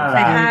าสเป็นคนส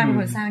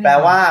ร้างแปล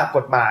ว่าก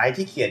ฎหมาย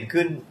ที่เขียน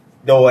ขึ้น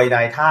โดยน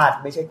ายทาส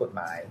ไม่ใช่กฎห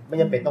มายไม่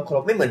จำเป็นต้องเคาร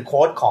พไม่เหมือนโ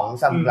ค้ดของ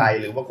ซามูไร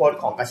หรือว่าโค้ด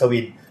ของอัศวิ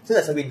นซึ่ง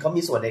อัศวินเขา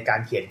มีส่วนในการ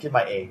เขียนขึ้นม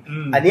าเอง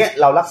อันนี้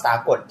เรารักษา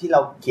กฎที่เรา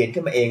เขียน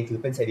ขึ้นมาเองถือ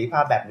เป็นเสรีภา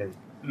พแบบนึง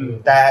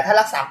แต่ถ้า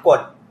รักษากฎ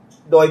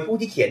โดยผู้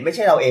ที่เขียนไม่ใ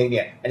ช่เราเองเ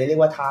นี่ยอันนี้เรีย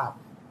กว่าทาส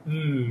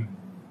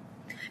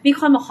มี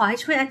คนมาขอให้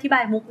ช่วยอธิบา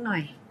ยมุกหน่อ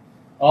ย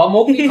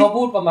มุกที่เขา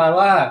พูดประมาณ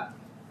ว่า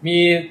มี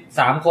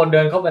3คนเ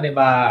ดินเข้าไปใน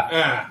บาร์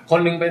คน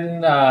นึงเป็น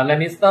แลน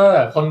นิสเตอ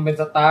ร์คนนึงเป็น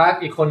สตาร์ก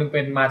อีกคนนึงเ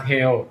ป็นมาเท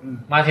ล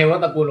ก็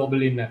ตระกูลโอเบ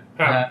รินนะ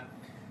ฮะ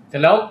เสร็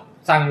จแล้ว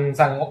สั่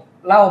ง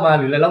เหล้ามา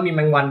หรืออะไรแล้วมีแม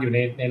งวันอยู่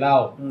ในเหล้า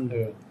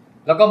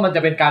แล้วก็มันจ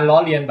ะเป็นการล้อ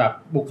เลียนแบบ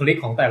บุคลิก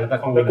ของแต่ละตระ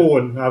กู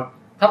ลครับ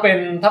ถ้าเ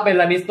ป็นแ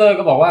ลนนิสเตอร์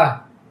ก็บอกว่า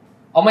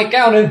เอาไม่แ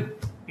ก้วนึง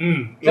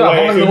ใช่ป่ะเพ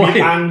ราะมันร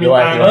ว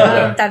ย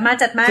จัดมา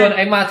ส่วนไ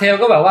อ้มาเทล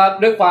ก็แบบว่า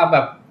ด้วยความแบ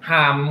บ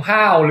ห่ามห้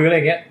าวหรืออะไร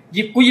เงี้ยห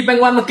ยิบแมง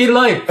วันมากินเ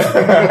ลย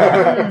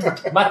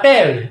มาเต้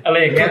อะไร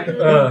อย่างเงี้ย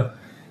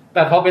แ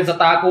ต่พอเป็นส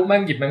ตาร์กูแม่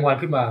งหยิบแมงวัน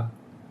ขึ้นมา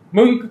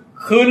มึง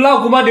คืนเหล้า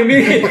กูมาเดี๋ยวนี้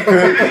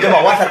คือจะบ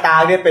อกว่าสตา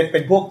ร์เนี่ยเป็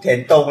นพวกเถน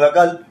ตรงแล้ว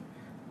ก็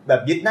แบ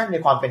บยึดนั่นใน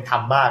ความเป็นธรร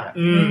มมากอ่ะ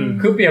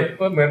คือเปรียบ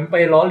เหมือนไป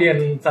ล้อเลียน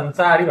ซัน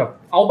ซ่าที่แบบ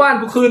เอาบ้าน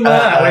กูคืนมา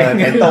อะไร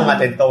เงี้ย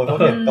เถนตรงต้อง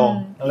เถนตรง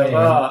แล้ว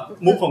ก็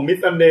มุกของมิส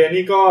ซันเดย์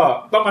นี่ก็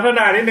ต้องพัฒน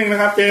านิดนึงนะ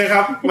ครับเจค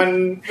รับมัน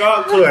ก็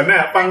เขินน่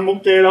ะฟังมุก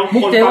เจแล้ว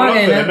คนฟังแล้ว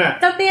เขินน่ะ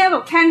เจ้าเตี้ยแบ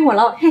บแค่นหัวเ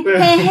ราะ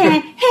เฮ้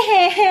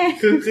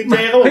คือเจ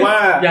เขาบอกว่า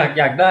อ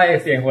ยากได้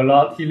เสียงหัวเรา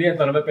ะทีเลียนต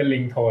อนนั้นมันเป็นลิ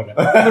งโทนอ่ะ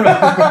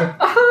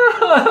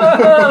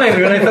อะไรห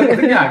รืออะไร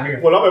สักอย่างนึง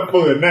หัวเราะแบบเ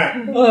ปิดน่ะ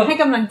ให้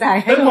กำลังใจ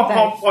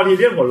พอทีเ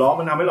ลียนหัวเราะ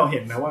มันทำให้เราเห็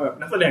นนะว่าแบบ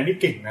นักแสดงที่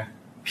เก่งนะ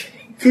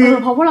คือ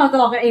เพราะพวกเราจะ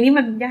ลองกันเองนี่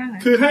มันยากนะ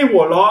คือให้หั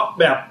วเราะ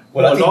แบบหั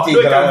วเราะ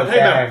ด้วยกันให้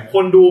แบบค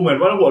นดูเหมือน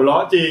ว่าหัวเรา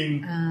ะจริง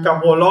กับ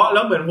หัวเราะแล้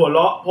วเหมือนหัวเร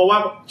าะเพราะว่า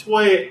ช่ว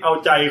ยเอา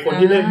ใจคน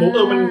ที่เล่นมุก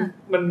มัน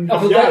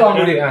คุณได้ลอง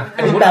ดูดิอ่ะอั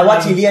นนี้แปลว่า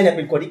ทีเลียนเนี่ยเ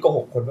ป็นคนที่โกห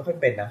กคนไม่ค่อย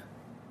เป็นนะ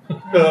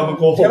มัน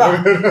โกหกใช่ป่ะ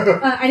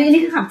อัน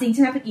นี้คือขำจริงใ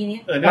ช่ไหมเมื่อกี้นี้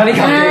อันนี้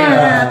ขำจริง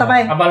ต่อไป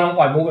เอามาลองป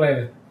ล่อยมุกเลย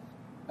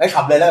ไอ้ข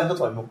ำเลยแล้วมันต้อง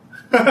สวนมุก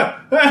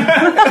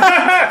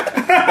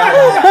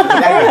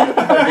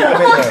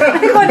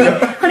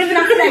คนนี้เป็น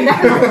นักแสดงได้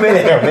ไม่เล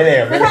ว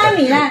ไม่ท่าห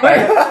นีแหละ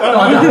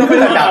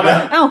ดับแล้ว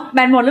เอ้าแบ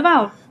นหมดหรือเปล่า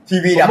ที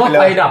วีดับไปเลย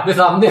ไฟดับด้วย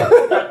ซ้ำเนี่ย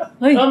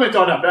เฮ้ยแล้วทำไมจ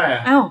อดับได้อ่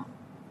ะเอ้า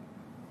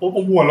ผ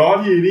มหัวล้อ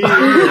ทีนี่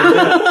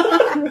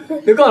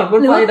เดี๋ยวก่อนบ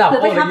นไฟดับ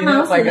โอ้ยนี่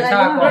ไฟกระช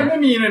ากไม่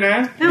มีเลยนะ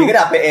นี่ก็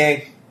ดับไปเอง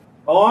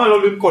อ๋อเรา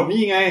ลืมกด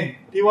นี่ไง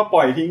ที่ว่าป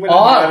ล่อยทิ้งไปอ๋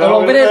อเรา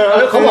ไม่ได้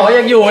เขาบอก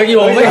ยังอยู่ไ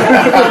ม่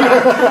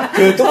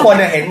คือทุกคน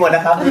เนี่ยเห็นหมดน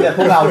ะครับแต่พ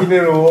วกเราที่ไม่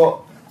รู้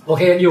โอเ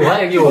คยังอยู่ฮะ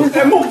ยังอยู่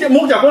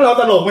มุกจากพวกเรา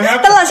ตลกไหมครับ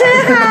ตลกใช่ไหม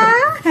คะ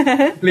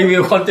รีวิ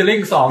วคอนเจลิ่ง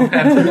2แท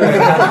น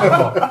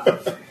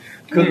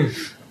คือ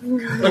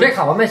เราได้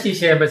ข่าวว่าแม่ชีเ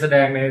ชนไปแสด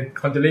งใน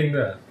คอนเจลิ่งด้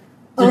วย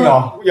จริงเหรอ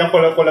ยัง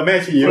คนละแม่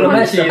ชียั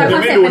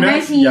งไม่ดูนะ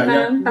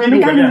ไม่ดู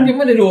กันเนี่ยยังไ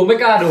ม่ได้ดูไม่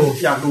กล้าดู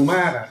อยากดูม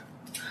ากอ่ะ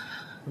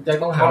ใจ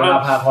ต้องหาเวลา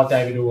พาพอใจ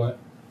ไปดู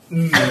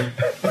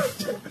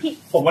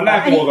ผมว่าน่า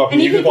กลัวกับ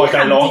ผีที่พอใจ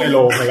ร้องในโร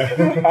งเลย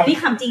นี่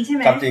ขำจริงใช่ไห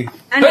มขำจริง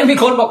เฮ้ยมี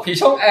คนบอกผี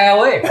ช่องแอร์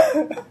เว้ย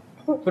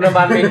คุณอม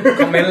รมี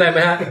คอมเมนต์อะไรไหม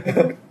ฮะ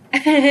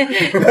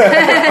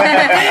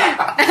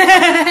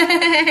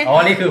อ๋อ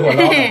นี่คือหัวเ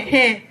ราะ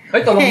เฮ้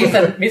ยตกลง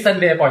มิสซัน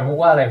เดย์ปล่อยมุก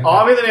ว่าอะไรอ๋อ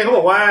มิสซันเดย์เขา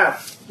บอกว่า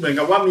เหมือน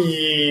กับว่ามี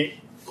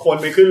คน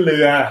ไปขึ้นเรื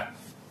อ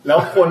แล้ว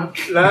คน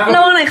แล้วร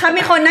ะวังหน่อยครับ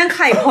มีคนนั่งไ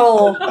ข่โผล่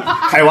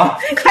ใครวะ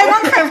ใครว่า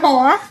งไข่โผล่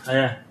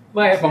ไ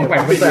ม่ปองแป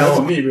งไม่แซวผ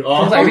มนี่อ๋อ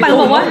ปองแปง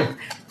บอกว่า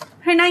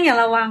ให้นั่งอย่า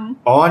ระวัง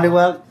อ๋อนึก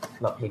ว่า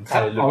แบบเห็นไข่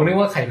อ๋อนึก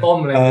ว่าไข่ต้ม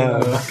อะไร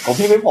ของ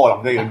พี่ไม่พอหรอก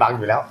เลยบัง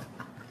อยู่แล้ว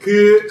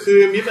คือ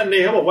มิสซันเด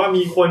ย์เขาบอกว่า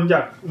มีคนจา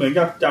กเหมือน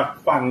กับจาก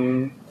ฝั่ง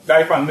ใด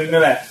ฝั่งนึง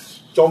นั่นแหละ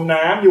จม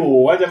น้ำอยู่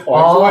ว่าจะขอ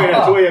ช่วย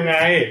ช่วยยังไง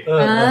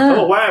เขา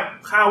บอกว่า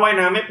ข้าว่าย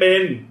น้ำไม่เป็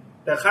น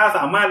แต่ข้าส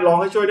ามารถร้อง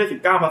ให้ช่วยได้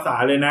19ภาษา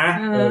เลยนะ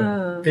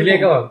ทีเรียก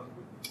ก็แบบ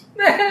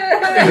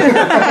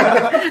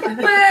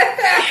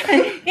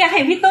อยากเ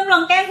ห็นพี่ตุ้มล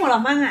องแกล้งหัวเรา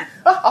มั่งอ่ะ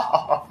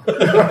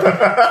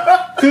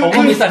คือ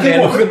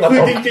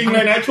จริงๆเล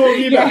ยนะช่วง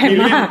ที่แบบ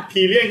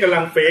ทีเรียนกำลั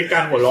งเฟซกา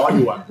รหัวเราะอ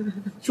ยู่อ่ะ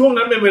ช่วง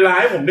นั้นเป็นเวลา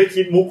ให้ผมได้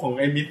คิดมุกของ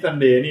ไอ้มิสซัน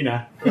เดย์นี่นะ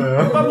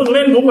ว่ามึงเ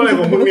ล่นมุกอะไร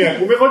ของมึงเนี่ย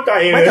กูไม่เข้าใจ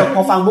เลยไม่แต่พ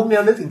อฟังมุกเนี้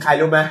ยนึกถึงใคร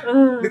รู้ไหม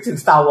นึกถึง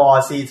Star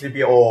Wars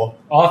C3PO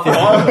อ๋อ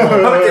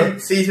ถ้าเป็น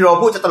C3PO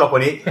พูดจะตลกกว่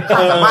านี้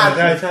สามารถ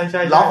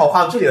ร้องขอคว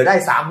ามช่วยเหลือได้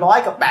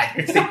300กับ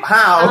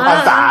85ภา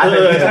ษาเล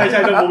ยใ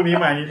ช่ๆต้องมุกนี้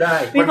มานี่ได้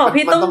พี่ขอ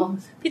พี่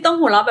ต้อง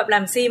หัวเราะแบบแร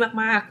มซี่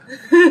มากๆ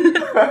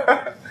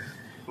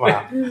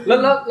แล้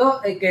ว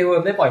ไอ้เกมเวิ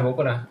ร์มได้ปล่อยมุก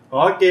ป่ะนะอ๋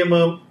อเกมเ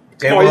วิร์ม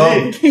ปล่อยดิ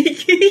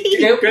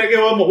เก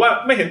มเวิร์มบอกว่า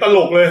ไม่เห็นตล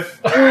กเลย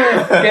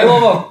เกมเวิร์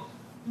มบอก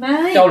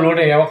เจ้ารู้ไ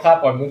ด้ไงว่าข้า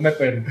ปล่อยมุกไม่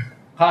เป็น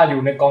ข้าอ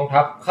ยู่ในกอง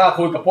ทัพข้า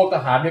คุยกับพวกท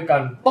หารด้วยกั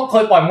นต้องเค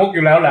ยปล่อยมุกอ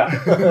ยู่แล้วแหละ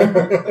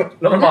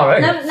แล้วมันบอกไว้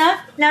แ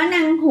ล้วน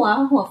างหั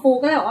วฟู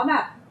ก็เลยบอกว่าแบ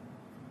บ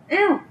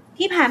อ้าว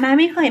ที่ผ่านมา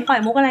ไม่เคยเห็นปล่อย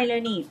มุกอะไรเล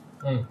ยนี่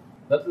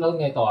แล้ว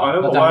ไงต่อเ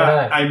ราจำไม่ไ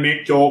ด้ I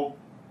make joke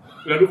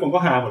แล้วทุกคนก็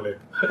ฮาหมดเลย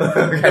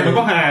มัน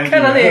ก็ฮาแค่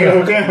นั้นเอง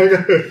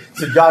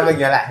สุดยอดก็อย่า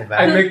งนี้แหละเห็นไหม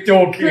I make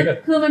joke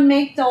คือมัน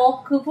make joke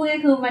คือพูดง่า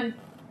ยคือมัน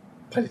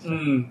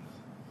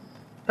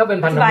ถ้าเป็น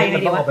พันธมิตรมั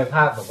นต้องเอาไปภ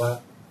าคแบบว่า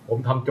ผม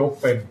ทำโจ๊ก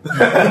เป็น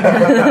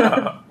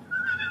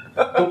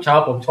ทุกเช้า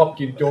ผมชอบ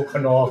กินโจ๊กค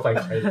นอใส่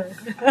ไข่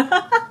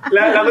แ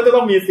ล้วก็จะต้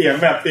องมีเสียง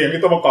แบบเสียงมี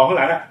ตัวประกอบข้างห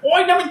ลังอ่ะโอ๊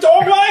ยนั่นมันโจ๊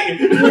กเว้ย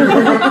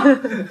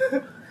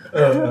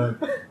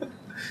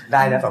ไ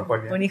ด้นะ2คน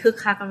นี้วันนี้คือ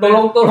คักต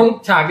กลง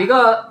ฉากนี้ก็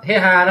เฮ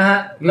ฮานะฮะ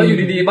แล้วอยู่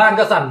ดีๆบ้าน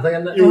ก็สั่นซะ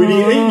งั้นอ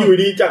ยู่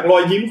ดีจากรอ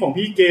ยยิ้มของ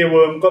พี่เกเ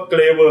วิร์มก็เก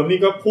รเวิร์มนี่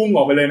ก็พุ่งอ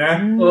อกไปเลยนะ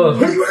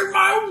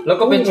แล้ว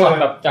ก็เป็นช็อต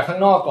แบบจากข้าง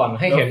นอกก่อน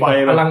ให้เห็น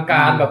อลังก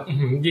ารแบบ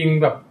ยิง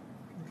แบบ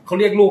เขา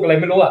เรียกลูกอะไร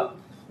ไม่รู้อะ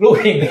ลูก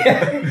อย่างเงี้ย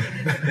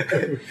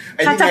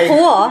คาจับพู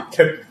เหรอ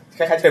ค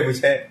ล้ายๆเทบู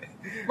เช่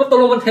ว่าตก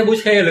ลงมันเทบู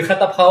เช่หรือคา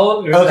ตาเพา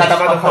หรือคาตา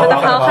เ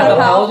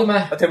พาใช่ไหม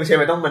เทบูเช่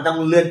มันต้อง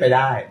เลื่อนไปไ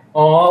ด้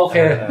อ๋อโอเค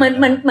เห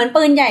มือน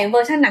ปืนใหญ่เวอ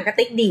ร์ชันหนังกระ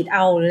ติกดีดเอ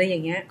าหรืออะไรอย่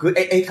างเงี้ยคือ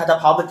ไอ้คาตา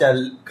เพามันจะ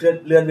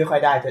เลื่อนไม่ค่อย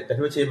ได้แต่เท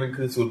บูเช่มัน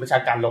คือศูนย์ประชา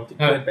การลบที่เ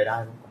ลื่อนไปได้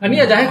อันนี้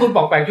อาจจะให้คุณ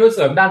ป่องแปงช่วยเส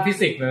ริมด้านฟิ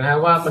สิกส์นะฮะ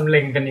ว่ามันเ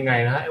ล็งกันยังไง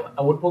นะฮะ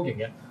อาวุธพวกอย่าง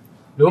เงี้ย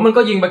หรือว่ามัน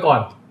ก็ยิงไปก่อน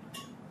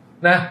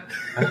นะ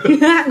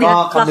ก็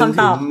คำนึง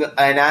ถึงอ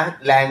ะไรนะ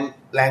แ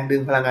รงดึ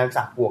งพลังงานจ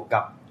ากบวก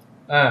กับ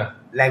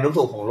แรงโน้ม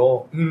ถ่วงของโลก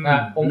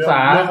องศา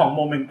เรื่องของโ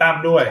มเมนตัม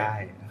ด้วยใช่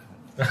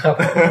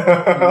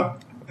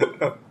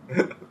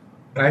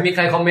ไหนมีใค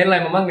รคอมเมนต์อะไร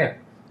มาบ้างเนี่ย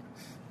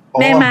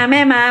แม่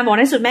มาบอกใ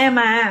นสุดแม่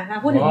มา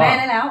พูดถึงแม่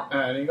ได้แล้ว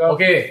อันนี้ก็โอ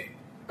เค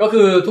ก็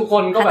คือทุกค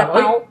นก็แบบ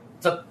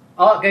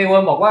เกย์เวิ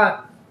ร์มบอกว่า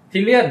ที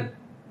เลียน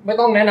ไม่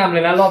ต้องแนะนำเล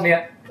ยนะรอบเนี้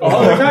ย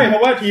ใช่เพรา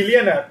ะว่าทีเลี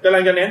ยนอ่ะกำลั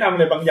งจะแนะนำอะ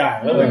ไรบางอย่าง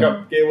แล้วเหมือนกับ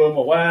เกเวิร์ม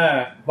บอก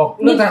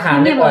เรื่องทหาร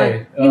ไม่ปล่อย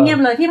เงียบ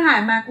เลยที่ผ่า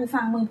นมากู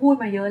ฟังมึงพูด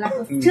มาเยอะแล้ว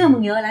กูเชื่อมึ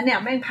งเยอะแล้วเนี่ย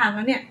แม่งพังแ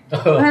ล้วเนี่ย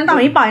เพราะฉะนั้นตอน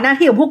นี้ปล่อยหน้า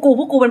ที่ของพวก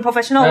กูเป็น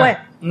professional เว้ย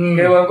เก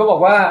เวิร์มก็บอก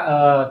ว่า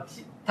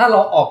ถ้าเรา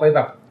ออกไปแบ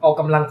บเอา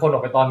กำลังคนออ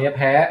กไปตอนนี้แ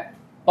พ้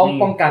ต้อง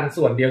ป้องกัน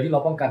ส่วนเดียวที่เรา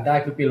ป้องกันได้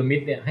คือพีระมิ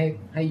ดเนี่ย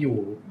ให้อยู่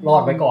รอ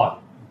ดไว้ก่อน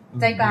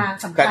ใจกลาง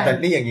สำคัญแต่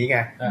นี่อย่างนี้ไง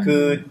คื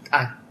อ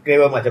เกเ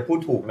วิร์มอาจจะพูด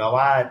ถูกนะ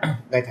ว่า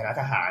ในฐานะ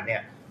ทหารเนี่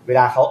ยเวล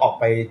าเขาออก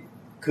ไป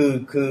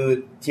คือ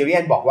ทีเรีย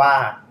นบอกว่า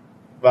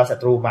เวลาศั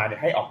ตรูมาเนี่ย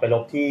ให้ออกไปร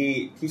บ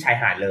ที่ชาย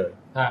หาดเลย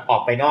ออ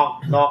กไป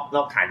น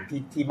อกฐาน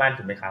ที่มั่น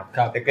ถูกไหมครับ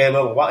แต่เกเวิ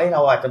ร์มบอกว่าเร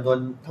าจำนวน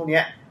เท่านี้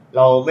เ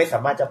ราไม่สา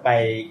มารถจะไป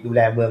ดูแล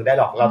เมืองได้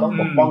หรอกเราต้อง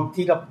ปกป้อง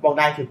ที่เราปกป้อง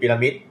ได้คือพีระ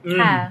มิด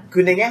คื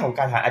อในแง่ของก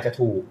ารทหารอาจจะ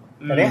ถูก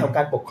แต่ในแง่ของก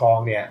ารปกครอง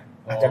เนี่ย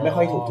อาจจะไม่ค่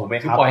อยถูกไหม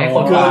ครับ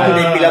คือใ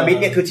นพีระมิด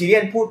เนี่ยคือทีเรี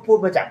ยนพูด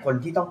มาจากคน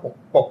ที่ต้อง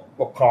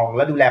ปกครองแ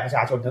ละดูแลประช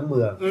าชนทั้งเ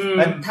มือง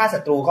งั้นถ้าศั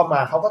ตรูเข้ามา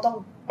เขาก็ต้อง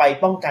ไป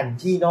ป้องกัน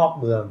ที่นอก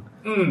เมือง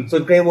ส่ว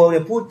นเกรเวิร์เ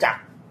นี่ยพูดจาก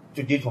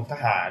จุดยืนของท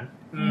หาร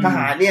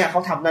เนี่ยเขา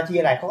ทำหน้าที่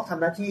อะไรเขาก็ท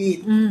ำหน้าที่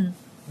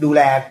ดูแ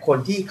ลคน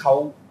ที่เขา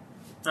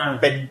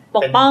เป็นป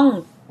กป้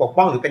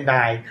องหรือเป็นน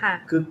าย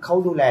คือเขา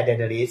ดูแลเดน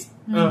เนอริส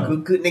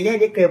คือในแง่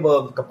นี้เกรเวิ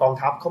ร์กับกอง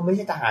ทัพเขาไม่ใ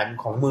ช่ทหาร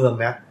ของเมือง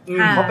นะ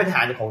เขาเป็นทห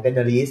ารของเดนเน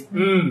อริส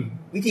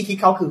วิธีคิด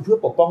เขาคือเพื่อ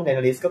ปกป้องเดนเน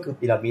อริสก็คือ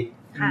พีระมิด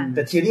แ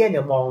ต่ทีเรียนเ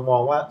นี่ยมอ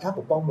งว่าถ้าป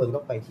กป้องเมืองต้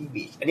องไปที่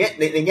บีชอันนี้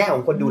ในแง่ขอ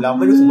งคนดูแล้ว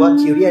ไม่รู้สึกว่า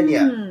ทีเรียนเนี่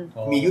ย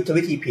มียุทธ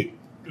วิธีผิด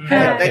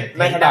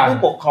ในขณะผู้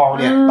ปกครอง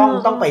เนี่ย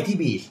ต้องไปที่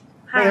บีช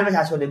ไม่งั้นประช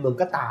าชนในเมือง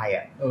ก็ตาย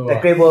อ่ะแต่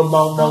เกรเวอร์ม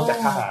องจาก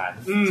ทหาร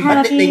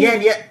ในแง่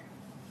นี้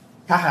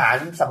ทหาร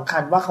สำคั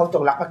ญว่าเขาจ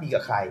งรักภักดี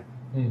กับใคร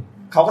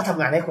เขาก็ทำ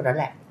งานให้คนนั้น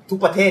แหละทุก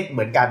ประเทศเห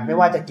มือนกันไม่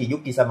ว่าจะกี่ยุ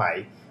คกี่สมัย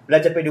เรา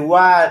จะไปดู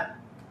ว่า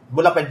เ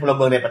มื่อเราเป็นพลเ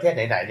มืองในประเทศไ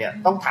หนๆเนี่ย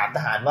ต้องถามท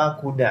หารว่า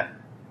คุณเนี่ย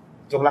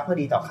จงรักภัก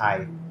ดีต่อใคร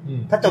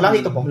ถ้าจงรักภัก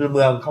ดีต่อพลเ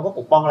มืองเขาก็ป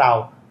กป้องเรา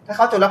ถ้าเ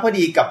ขาจงรักภัก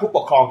ดีกับผู้ป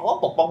กครองเขาก็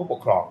ปกป้องผู้ป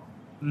กครอง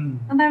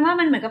มันแปลว่า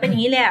มันเหมือนกับเป็นอย่า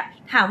งนี้เลย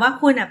ถามว่า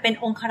คุณเป็น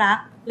องครัก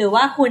ษ์หรือ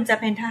ว่าคุณจะ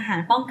เป็นทหาร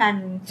ป้องกัน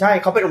ใช่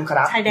เขาเป็นองค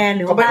รักษ์ชายแดนห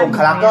รือเขาเป็นองค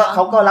รักษ์ก็เข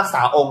าก็รักษ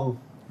าองค์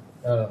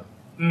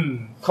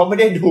เขาไม่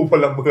ได้ดูพ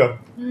ลเมือง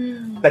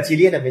แต่ทีเ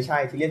ลียนไม่ใช่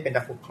ทีเลียนเป็น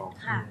นักปกครอง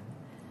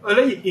แ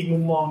ล้วอีกมุ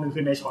มมองนึงคื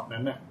อในช็อต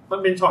นั้นน่ะมัน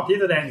เป็นช็อตที่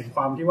แสดงถึงค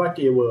วามที่ว่าเก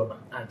ย์เวิร์ม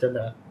อาจจะแบ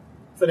บ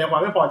แสดงควา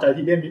มไม่พอใจ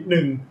ทีเลียนนิดนึ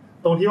ง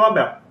ตรงที่ว่าแ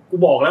บบกู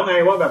บอกแล้วไง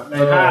ว่าแบบใน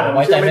ท่า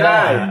เชื่อไม่ได้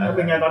เ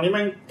ป็นไงตอนนี้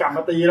มันกลับม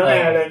าตีแล้วไง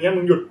อะไรเงี้ย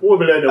มึงหยุดพูดไ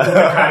ปเลยเดี๋ยวกู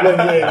จะขายเรื่อง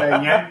นี้เองอะไร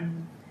เงี้ย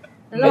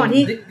ระหว่าง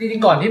ที่จริ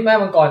งๆก่อนที่แม่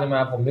มังกรจะมา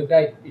ผมนึกได้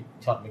อีก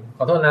ช็อตนึงข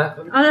อโทษนะ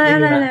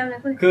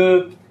คือ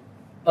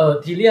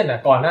ทีเลียนน่ะ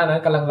ก่อนหน้านั้น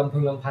กำลังลำพึ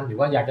งลำพันอยู่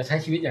ว่าอยากจะใช้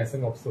ชีวิตอย่างส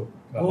งบสุข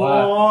แบบว่า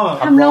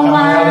ทำโรงว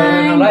าย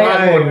ทำไร่อ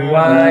งุ่นว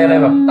ายอะไร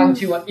แบบตั้ง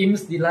ชื่อว่า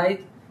Im's Delight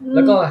แ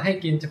ล้วก็ให้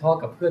กินเฉพาะ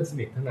กับเพื่อนส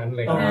นิทเท่านั้นเ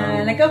ลย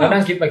แล้ว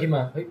นั่งคิดไปคิดม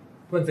าเฮ้ย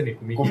เพื่อนสนิท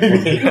กูมี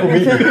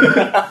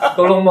ต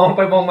กลงมองไ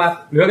ปมองมา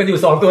เหลือกันอยู่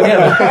2ตัวเนี่ยเ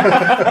หรอ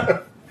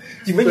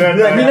จริงไม่มีเ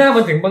พื่อนไม่น่า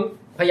มันถึง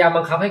พยายาม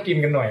บังคับให้กิน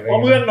กันหน่อยเลยเพรา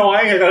ะเพื่อนน้อย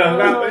ไงกำลัง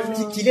นั่ง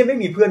ทีเลียนไม่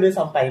มีเพื่อนด้วย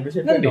ซ้ำไปไม่ใ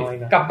ช่เพื่อนน้อย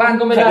นะกลับบ้าน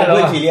ก็ไม่ได้แล้ว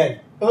ทีเลียน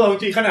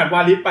จริงขนาดว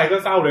าลิสไปก็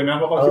เศร้าเลยนะเ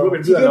พราะเขาคิดว่าเป็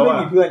นเพื่อนแล้วไม่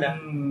มีเพื่อนนะ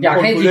อยาก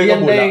ให้ทีเลีย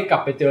นได้กลั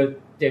บไปเจอ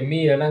เจม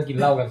มี่แล้วนั่งกิน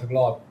เหล้ากันสักร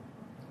อบ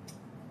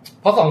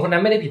เพราะ2คนนั้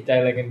นไม่ได้ผิดใจ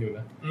อะไรกันอยู่น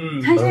ะ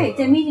ใช่ๆเ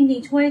จมมี่จริ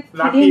งๆช่วย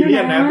รักทีเลี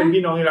ยนนะเป็น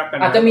พี่น้องที่รักกัน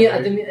อาจจะมี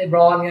ไอ้บร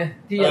อนไง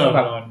ที่ยังแบ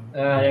บ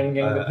ยัง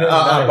เป็นเพื่อน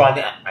ได้บรอนเ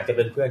นี่ยอาจจะเ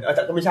ป็นเพื่อนแ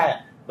ต่ก็ไม่ใช่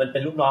มันเป็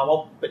นลูกน้องว่า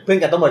เพื่อน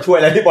กันต้องมาช่วย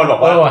แล้วที่บอลบอ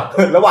กว่าระ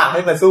หว่างใ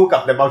ห้มาสู้กั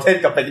บเดอะเมลเทน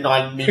กับไปนอ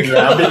นมีเมีย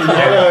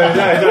ใ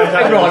ช่ไ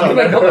อ้บรอนที่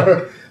มัน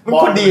มัน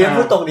คนดีนะ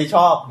พูดตรงดีช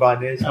อบบรอน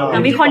เนี่ยชอบ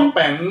มีคนแป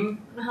ง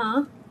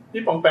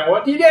พี่ป๋องแปงว่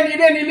าทีเลีย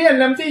น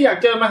แลมซี่อยาก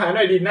เจอมาหาห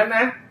น่อยดินั่นน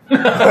ะ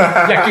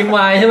อยากกินไว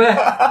น์ใช่ไหม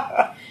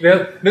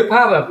นึกภ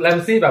าพแบบแรม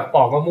ซี่แบบป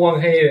อกมะม่วง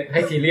ให้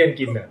ทีเลียน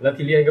กินอ่ะแล้ว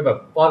ทีเลียนก็แบบ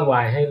ป้อนไว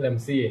น์ให้แรม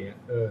ซี่อย่างเงี้ย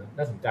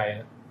น่าสนใจฮ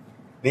ะ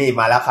นี่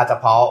มาแล้วคาตา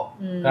เพา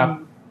ครับ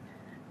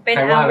เป็น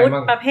อาวุธ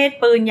ประเภท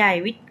ปืนใหญ่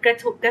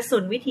กระสุ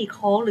นวิถีโ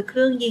ค้งหรือเค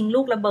รื่องยิง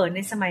ลูกระเบิดใน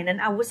สมัยนั้น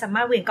อาวุธสาม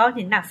ารถเหวี่ยงก้อน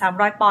หินหนัก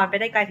300ปอนด์ไป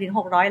ได้ไกลถึง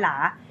600หลา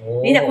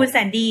นี่แต่คุณแส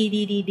น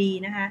ดี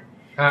นะคะ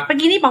เมื่อ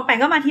กี้นี่ป๋องแปง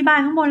ก็มาที่บ้าน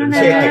ข้างบนแล้วนะ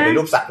เห็นเป็น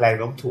รูปสักแรง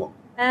โน้มถ่วง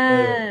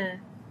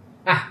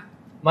อ่ะ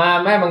มา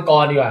แม่มังก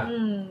รดีกว่า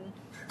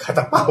คาต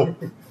าเป้า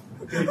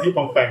พี่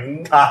ป๋องแปง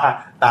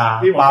ตา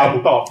พี่ป๋องแปง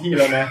ตอบพี่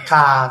แล้วนะค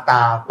าต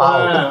าเป้า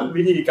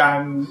วิธีการ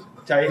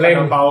ใช้เล็ง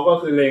เป้าก็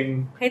คือเล็ง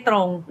ให้ตร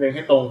ง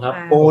ครับ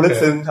โอ้ลึก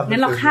ซึ้งครับงั้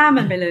นเราข้าม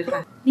มันไปเลยค่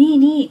ะ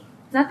นี่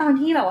แล้วตอน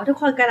ที่แบบว่าทุก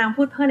คนกำลัง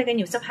พูดเพ้ออะไรกัน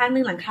อยู่สักพักนึ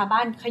งหลังคาบ้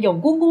านขย่ม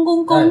กุ้ง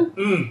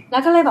แล้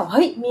วก็เลยแบบเ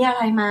ฮ้ยมีอะไ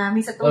รมา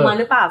มีศัตรูมา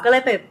หรือเปล่าก็เล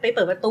ยไปเ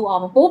ปิดประตูออก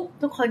มาปุ๊บ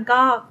ทุกคน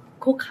ก็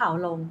คุกเข่า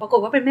ลงปรากฏ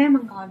ว่าเป็นแม่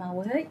มังกรมาเ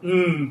ว้ย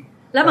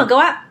แล้วเหมือนกับ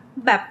ว่า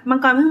แบบมัง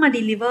กรเพิ่งมา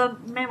ดีลิเวอร์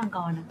แม่มังก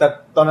รแต่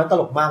ตอนนั้นต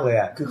ลกมากเลย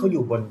อ่ะคือเขาอ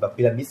ยู่บนแบบ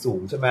พีระมิดสู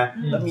งใช่ไหม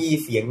แล้วมี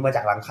เสียงมาจ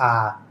ากหลังคา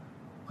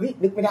เฮ้ย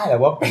นึกไม่ได้เลย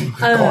ว่าเป็นมั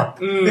งกร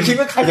คือคิด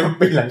ว่าใครจะมา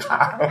ปีนหลังคา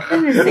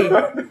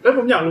แล้วผ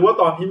มอยากรู้ว่า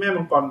ตอนที่แม่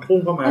มังกรพุ่ง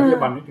เข้ามาที่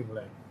บันนึกถึงอะไ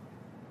ร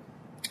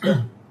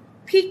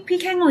พี่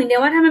แค่งงเดีย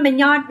วว่าถ้ามันเป็น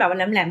ยอดแบบแ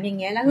หลมๆอย่าง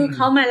เงี้ยแล้วคือเข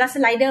ามาแล้วส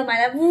ไลเดอร์มา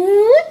แล้ววู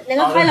ดแล้ว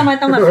ก็ค่อยลงมา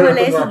ตรงแบบเทเ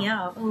ลสอย่างเงี้ย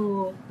หรอ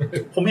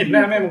ผมเห็นแ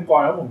ม่มังก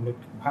รแล้วผมนึก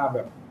ถึงภาพแบ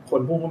บค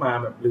นพุ่งเข้ามา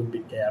แบบลืมปิ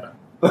ดแก๊สอ่ะ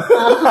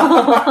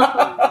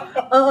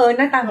ห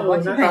น้าตาแบบว่า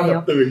ชิบหายแล้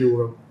วตื่นอยู่แ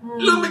บบ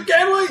ลืมปิดแก๊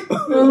สเว้ย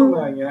อ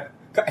ะไรเงี้ย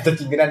ก็อาจจะ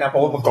จริงก็ได้นะเพรา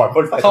ะว่ามังกร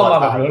พ่นไฟเข้ามา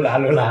แบบห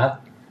ลา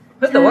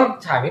แต่ว่า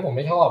ฉากนี้ผมไ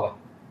ม่ชอบอ่ะ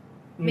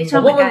ผ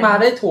มว่ามันมา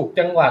ได้ถูก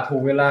จังหวะถู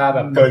กเวลาแบ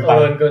บเกินไ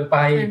ป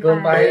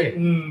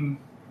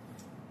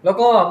แล้ว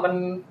ก็มัน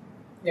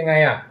ยังไง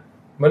อ่ะ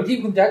เหมือนที่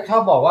คุณแจ็คชอ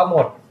บบอกว่า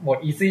หมด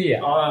อีซี่อ่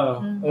ะ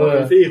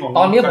ซี่ของ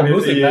ตอนนี้ผม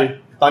รู้สึกแล้ว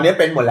ตอนนี้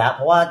เป็นหมดแล้วเพ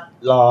ราะว่า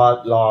ร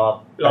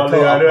อเ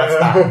รือ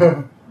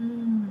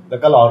แล้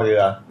วก็รอเรื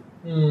อ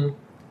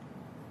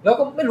แล้ว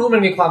ก็ไม่รู้มั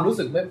นมีความรู้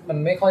สึกมัน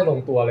ไม่ค่อยลง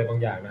ตัวอะไรบาง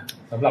อย่างนะ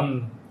สำหรับ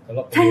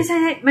ใ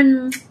ช่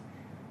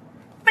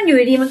มันอยู่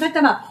ดีๆมันก็จ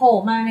ะแบบโผล่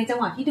มาในจัง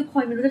หวะที่ทุกค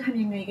นไม่รู้จะท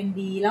ำยังไงกัน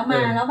ดีแล้วม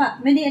าแล้วแบบ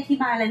ไม่ได้อธิ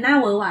บายอะไรหน้า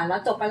เวอร์หวานแล้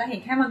วจบไปแล้วเห็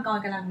นแค่มังกร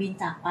กำลังบิน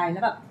จากไปแล้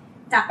วแบบ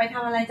จากไปท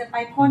ำอะไรจะไป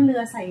พ่นเรื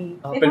อใส่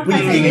เป็นผู้ห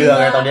ญิงยิงเรือ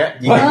ไงตอนนี้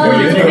ยิง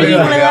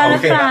เรือหรื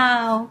อเปล่า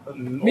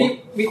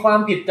มีความ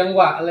ผิดจังห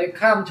วะอะไร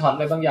ข้ามช็อตอะ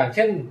ไรบางอย่างเ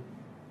ช่น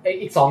ไอ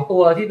อีก2ตั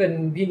วที่เป็น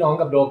พี่น้อง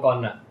กับโดกอน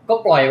อ่ะก็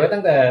ปล่อยไว้ตั้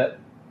งแต่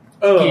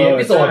กี่อี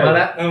พิโซดมาแ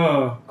ล้ว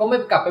ก็ไม่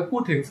กลับไปพู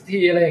ดถึงสัก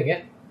ทีอะไรอย่างเงี้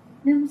ย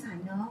น่าสงสาร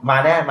เนาะมา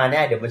แ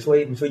น่เดี๋ยวมาช่ว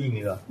ยยิงเ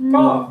รือ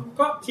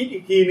ก็คิดอี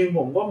กทีนึงผ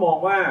มก็มอง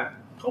ว่า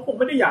เขาคง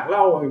ไม่ได้อยากเ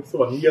ล่าส่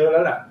วนนี้เยอะแล้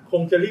วแหละค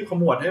งจะรีบข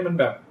มวดให้มัน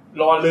แบบ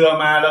รอเรือ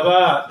มาแล้วก็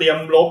เตรียม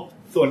รบ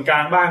ส่วนกลา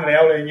งบ้างแล้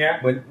วอะไรเงี้ย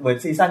เหมือน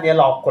ซีซั่นนี้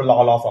คนร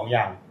อ2อ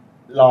ย่าง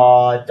รอ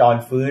จอน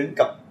ฟื้น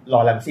กับ รอ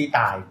แรมซี่ต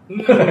าย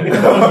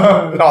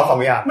รอสอ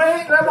งอย่างไม่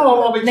แล้วพ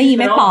อไปได้ยินไ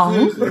หมป๋อง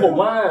คือผม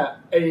ว่า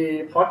ไอ้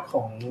พล็อตข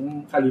อง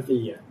คาลิฟี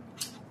อ่ะ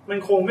มัน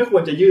คงไม่คว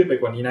รจะยืดไป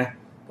กว่านี้นะ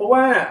เพราะว่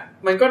า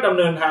มันก็ดำเ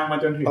นินทางมา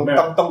จนถึงแบบ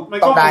มัน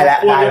ก็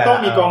ควรจะต้อง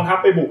มีกองทัพ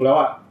ไปบุกแล้ว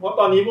อ่ะเพราะ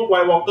ตอนนี้พวกไว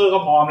ท์วอล์กเกอร์ก็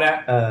พร้อมแล้ว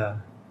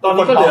ตอน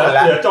นี้ก็เห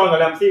ลือจอห์นกับ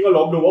แรมซี่ก็ล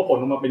บดูว่าผล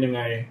ออกมาเป็นยังไ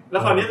งแล้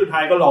วคราวนี้สุดท้า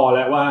ยก็รอแ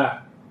ล้วว่า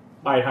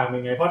ปลายทางเป็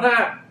นไงเพราะ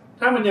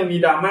ถ้ามันยังมี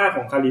ดราม่าข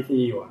องคาลิฟี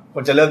อยู่อ่ะค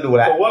นจะเลิกดู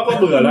แล้วผมว่าก็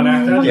เบื่อแล้วนะ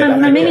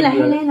มันไม่มีอะไรใ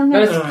ห้เล่นแล้วไง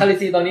คาลิ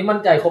ฟีตอนนี้มั่น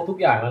ใจครบทุก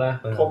อย่างแล้วนะ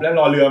ครบแล้ว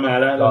รอเรือมา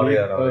แล้วรอเรื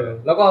อ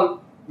แล้วก็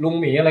ลุง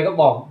หมีอะไรก็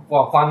บอก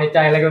ความในใจ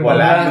อะไรกันหมด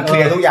แล้วเคลี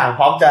ยร์ทุกอย่าง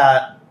พร้อมจะ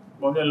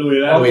ลุย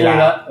แล้ว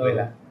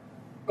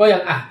ก็ยั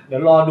งเดี๋ย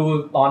วรอดู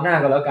ตอนหน้า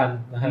กันแล้วกัน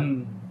นะฮะ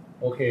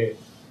โอเค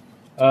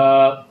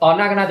ตอนห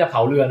น้าก็น่าจะเผ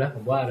าเรือนะผ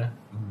มว่านะ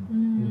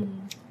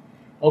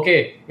โอเค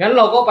งั้นเ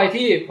ราก็ไป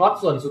ที่พล็อต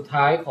ส่วนสุด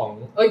ท้ายของ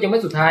ยังไม่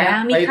สุดท้าย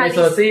ไปเซ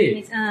อร์ซี่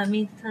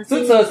ซึ่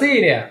งเซอร์ซี่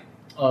เนี่ย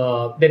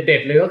เด็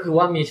ดๆเลยก็คือ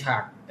ว่ามีฉา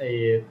ก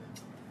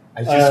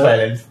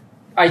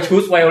I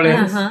choose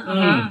violence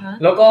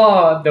แล้วก็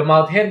The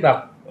Mountain แบบ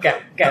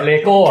แกะเล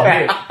โก้อ่ะ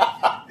พี่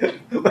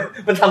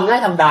มันทำง่าย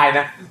ทำได้น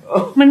ะ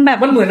มัน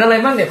เหมือนอะไร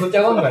บ้างเนี่ยคุณเจ้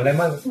าว่าเหมือนอะไร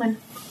บ้างเห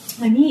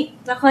มือนนี่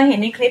เราเคยเห็น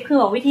ในคลิปคือ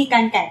บอกวิธีกา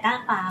รแกะก้าง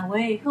ปลาเ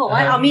ว้ยคือบอกว่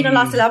าเอามีด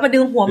ร้อนๆเสร็จแล้วมาดึ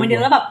งหัวมันดึ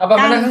งแล้วแบบเอาไป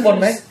นั่งข้างบน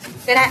ไหม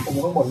ก็ได้ผม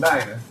ข้างบนได้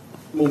นะ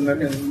มุมนั้น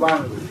ยังว่าง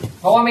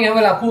เพราะว่าไม่งั้นเ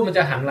วลาพูดมันจ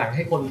ะหันหลังใ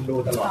ห้คนดู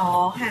ตลอดอ๋อ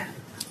ค่ะ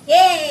เ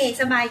ย้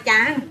สบาย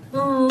จัง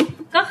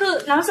ก็คือ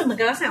เรารู้สึกเหมือน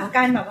กับลักษณะของก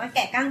ารแบบว่าแก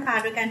ะก้างปลา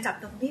โดยการจับ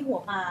ตรงที่หัว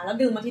ปลาแล้ว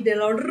ดึงมาทีเดียว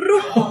แล้วรุ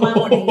ดออกมา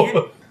หมดอย่างเงี้ย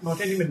มอเ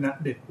ทนนี่เป็นนัก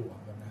เด็ดหัว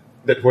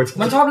เด็ดหัว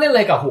มันชอบเล่นอะไ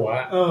รกับหัว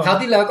คราว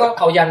ที่แล้วก็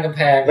เอายันกำแ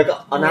พงแล้วก็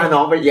เอาหน้าน้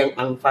องไปเอียง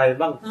อังไฟ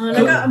บ้างแล้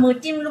วก็เอามือ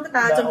จิ้มลูกต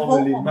าจนโผล่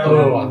ออกมา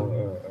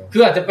คื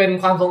ออาจจะเป็น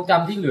ความทรงจ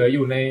ำที่เหลืออ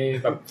ยู่ใน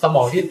แบบสม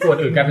องที่ส่วน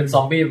อื่นกลายเป็นซ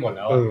อมบี้หมดแ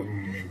ล้ว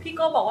พี่โ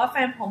ก้บอกว่าแฟ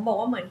นผมบอก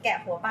ว่าเหมือนแกะ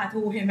หัวปลา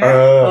ทูเห็นไหม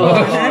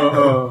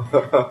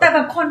แต่แบ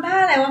บคนบ้า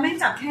อะไรว่าแม่ง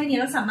จับแค่นี้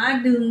แล้วสามารถ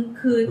ดึง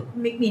คือ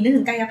มีนึก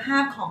ถึงกายภา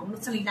พของ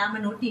สรีระม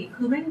นุษย์ดิ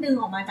คือแม่งดึง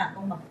ออกมาจากต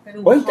รงแบบกระดู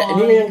กแต่อัน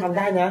นี้ยังทำไ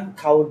ด้นะ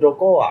คาโด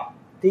โก้อะ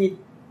ที่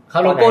ค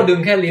าโลโก้ดึง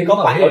แค่ลิ้นก็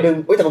ปล่อยเราดึง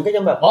แต่มันก็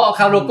ยังแบบค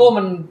าโลโก้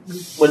มัน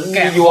เหมือนแก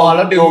ะยวงแ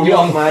ล้วดึงย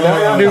วงมานะ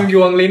ดึงย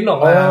วงลิ้นออก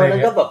มาอันนั้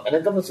นก็แบบอันนั้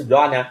นก็มันสุดย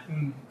อดนะ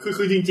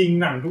คือจริง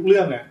ๆหนังทุกเรื่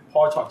องเนี่ยพอ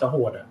ช็อตจะโห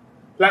ดอ่ะ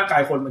ร่างกา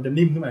ยคนมันจะ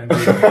นิ่มขึ้นมา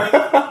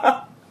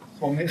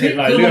ผมเห็น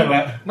หลายเรื่องแ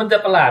ล้วมันจะ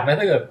ประหลาดไหม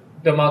ถ้าเกิด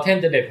The Mountain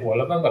จะเด็ดหัวแ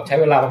ล้วต้องแบบใช้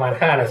เวลาประมาณ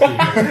5 นาที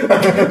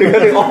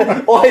ดึง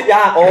โอ้ยย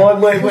ากโอ้ย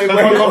เมื่อยเ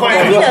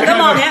ดี๋ยวก็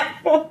มองเนี้ย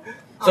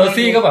เซอร์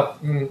ซี่ก็แบบ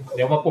เ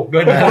ดี๋ยวมาปลุกด้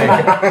วยนะ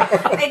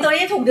ไอตัว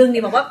นี้ถูกดึงดิ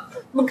บอกว่า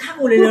มึงฆ่า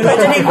กูเลย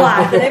จะดีกว่า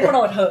จะได้โปร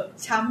ดเถอะ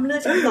ช้ำเลือ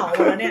ดช้ำหนอง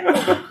แล้วเนี่ย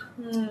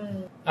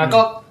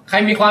ก็ใคร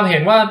มีความเห็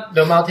นว่า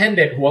The Mountain เ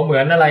ด็ดหัวเหมื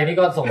อนอะไรนี่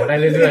ก็ส่งมาได้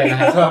เรื่อยๆนะ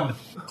ครับ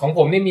ของผ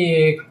มนี่มี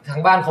ทา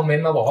งบ้านคอมเมน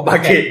ต์มาบอกว่าบา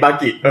กิ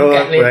แก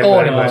ะเลโก้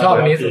เนี่ยผมชอบ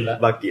อันนี้สุดแล้ว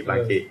บา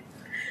กิ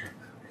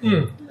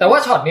แต่ว่า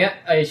ช็อตเนี้ย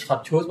ไอช็อต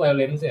choose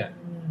violence เนี่ย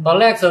ตอน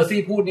แรกเซอร์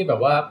ซี่พูดนี่แบ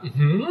บว่า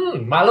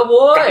มาแล้วโ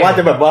ว้ยว่า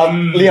จะแบบว่า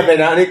เรียบเลย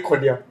นะนี่คน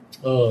เดียว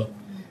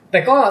แ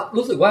ต่ก็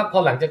รู้สึกว่าพอ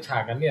หลังจากฉา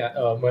กนั้นเนี่ย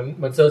เห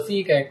มือนเซอร์ซี่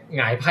แกห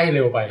งายไพ่เ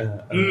ร็วไป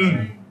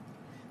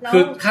คื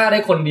อฆ่าได้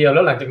คนเดียวแ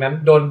ล้วหลังจากนั้น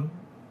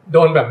โด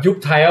นแบบยุบ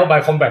trial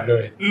by combat เล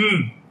ย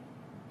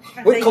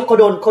เขา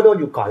โดน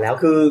อยู่ก่อนแล้ว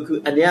คือ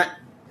อันเนี้ย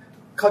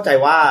เข้าใจ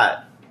ว่า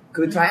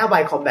คือ trial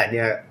by combat เ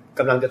นี่ยก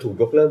ำลังจะถูก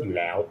ยกเลิกอยู่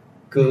แล้ว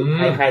คือ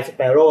ไฮสเ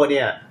ปโร่เ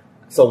นี่ย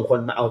ส่งคน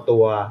มาเอาตั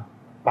ว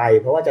ไป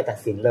เพราะว่าจะตัด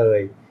สินเลย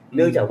เ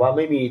นื่องจากว่าไ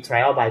ม่มี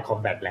trial by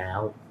combat แล้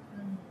ว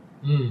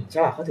ใ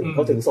ช่ป่ะเขา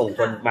ถึงส่งค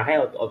นมาให้เ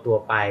อาตัว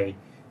ไป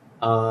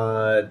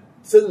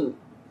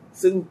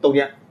ซึ่งตรงเ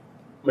นี้ย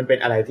มันเป็น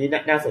อะไรที่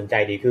น่าสนใจ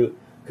ดี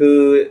คือ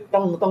ต้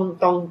อง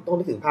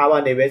นึกถึงภาพว่า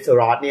ในเวสเทอ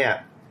รอสเนี่ย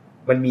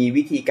มันมี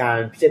วิธีการ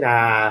พิจารณา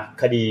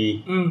คดี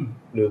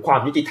หรือความ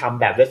ยุติธรรม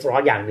แบบเวสเทอรอ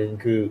สอย่างนึง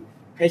คือ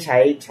ให้ใช้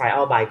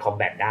trial by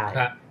combat ได้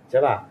ใช่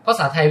ป่ะภา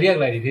ษาไทยเรียกอ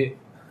ะไรดีพี่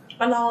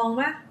ประลอง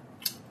มั้ย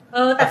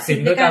ตัดสิน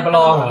ด้วยการประล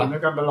องเหรอ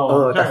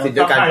ตัดสิน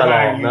ด้วยการประล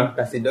องนะ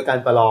ตัดสินด้วยการ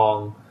ประลอง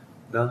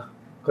เนาะ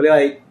เขาเรียกว่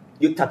า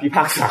ยุทธพิพ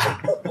ากษา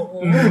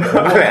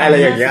อะไร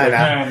อย่างเงี้ยน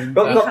ะ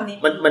ก็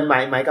มันห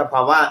มายกับคว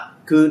ามว่า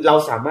คือเรา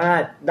สามาร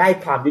ถได้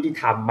ความยุติ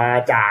ธรรมมา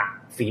จาก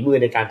ฝีมือ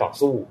ในการต่อ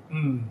สู้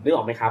นึกอ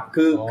อกไหมครับ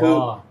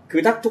คื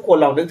อถ้าทุกคน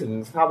ลองนึกถึง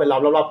สภาพแวดล้อ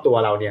มรอบๆตัว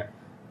เราเนี่ย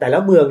แต่ละ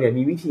เมืองเนี่ย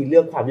มีวิธีเลื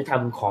อกความยุติธรร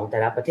มของแต่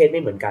ละประเทศไ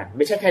ม่เหมือนกันไ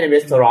ม่ใช่แค่ในเว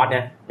สเทอรอสน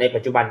ะในปั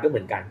จจุบันก็เห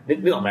มือนกัน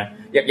นึกออกไหม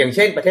อย่างเ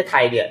ช่นประเทศไท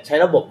ยเนี่ยใช้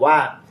ระบบว่า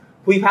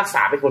ผู้พิพากษ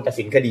าเป็นคนตัด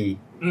สินคดี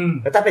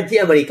แล้วถ้าเป็นที่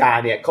อเมริกา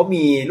เนี่ยเขา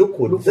มีลูก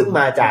ขุนซึ่ง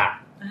มาจาก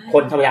ค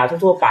นธรรมดา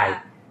ทั่วๆไป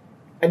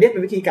อันนี้เป็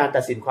นวิธีการ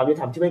ตัดสินความยุติ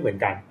ธรรมที่ไม่เหมือน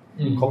กัน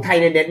ของไทย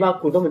เน้นว่า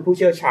คุณต้องเป็นผู้เ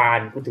ชี่ยวชาญ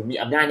คุณถึงมี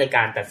อำนาจในก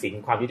ารตัดสิน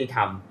ความยุติธร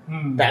รม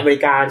แต่อเมริ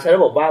กาใช้ร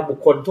ะบบว่าบุค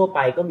คลทั่วไป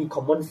ก็มี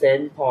common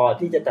sense พอ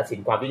ที่จะตัดสิน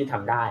ความยุติธรร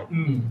มได้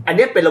อัน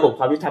นี้เป็นระบบค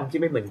วามยุติธรรมที่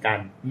ไม่เหมือนกัน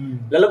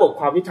และระบบ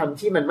ความยุติธรรม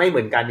ที่มันไม่เห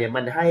มือนกันเนี่ย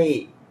มัน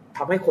ท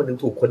ำให้คนนึง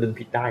ถูกคนนึง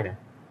ผิดได้นะ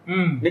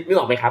นึก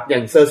ออกไหมครับอย่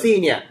างเซอร์ซี่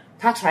เนี่ย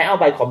ถ้า trial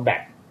by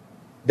combat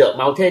The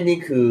Mountain นี่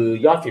คือ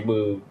ยอดฝีมื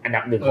ออัน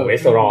ดับ 1ของเว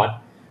สเทอรอส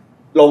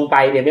ลงไป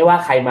เนี่ยไม่ว่า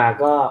ใครมา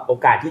ก็โอ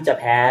กาสที่จะ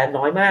แพ้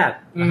น้อยมาก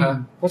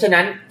เพราะฉะ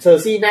นั้นเซอ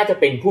ร์ซี่น่าจะ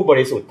เป็นผู้บ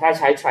ริสุทธิ์ถ้า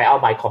ใช้ trial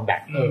by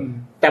combat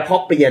แต่พอ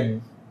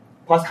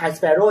High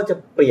Sparrow จะ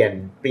เปลี่ยน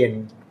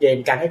เกณ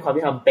ฑ์การให้ความยุ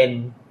ติธรรมเป็น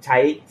ใช้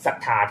ศรัท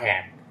ธาแท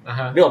น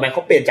นึกออกไหมเข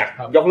าเปลี่ยนจาก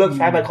ยกเลิก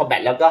trial by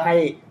combat แล้วก็ให้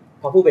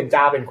พระผู้เป็นเ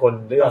จ้าเป็นคน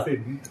เลือก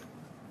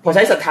พอใ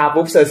ช้ศรัทธา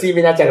ปุ๊บเซอร์ซี่ไ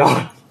ม่น่าจะรอ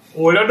ดโ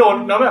อ้แล้วโดน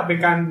แล้วแบบเป็น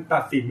การตั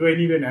ดสินด้วย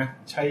นี่ด้วยนะ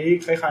ใช้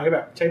คล้ายๆแบ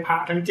บใช้พระ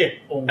ทั้ง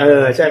7องค์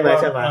ใช่ไหม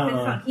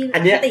อั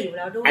น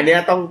นี้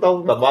ต้อง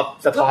แบบว่า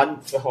สะท้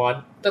อน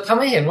แต่ทำ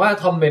ให้เห็นว่า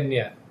ทอมเบนเ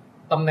นี่ย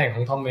ตำแหน่งข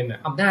องทอมเบน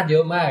อำนาจเยอ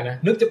ะมากนะ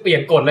นึกจะเปลี่ย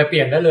นกฎอะไรเป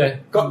ลี่ยนได้เลย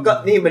ก็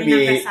นี่มัน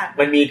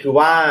มีคือ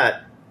ว่า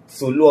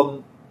ศูนย์รวม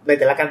ใน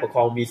แต่ละการปกคร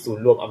องมีศูน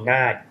ย์รวมอำน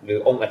าจหรือ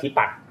องค์อธิ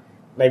ปัตย์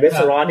ในเวส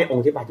ต์รอสเนี่ยอง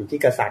ค์อธิปัตย์อยู่ที่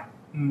กษัตริย์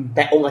แ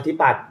ต่องค์อธิ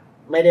ปัตย์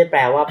ไม่ได้แป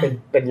ลว่าเ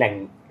ป็นแห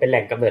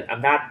ล่งกำเนิดอ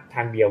ำนาจท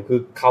างเดียวคือ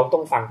เขาต้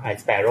องฟังไฮ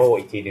สเปโร่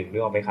อีกทีหนึ่งนึ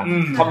กออกไหมครับ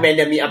ทอมเบน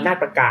จะมีอำนาจ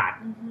ประกาศ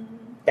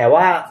แต่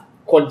ว่า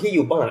คนที่อ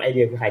ยู่เบื้องหลังไอเ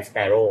ดียคือไฮสเป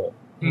โร่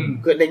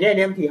คือในแง่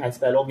นี้บางทีไฮส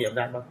เปโร่มีอำ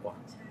นาจมากกว่า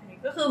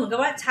ก็คือเหมือนกับ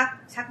ว่า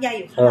ชักใยอ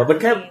ยู่ข้างหลังมัน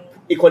แค่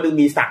อีกคนนึง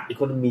มีศักดิ์อีก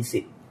คนนึงมีสิ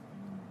ทธิ์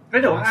ก็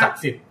แต่ว่าศัก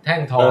ดิ์สิทธิ์แท่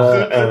งทอง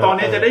คือตอน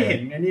นี้จะได้เห็น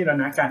นี่แล้ว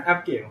นะการอัป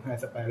เกรดของไฮ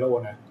สเปโร่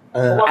นะ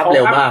เพราะว่าเขา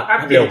อั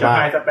ปเกรดจากไ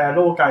ฮสเปโ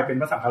ร่กลายเป็น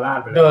พระสังฆราช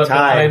ไปแล้ว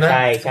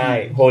ใช่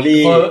Holy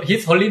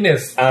His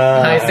Holiness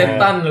High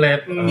Septon เลย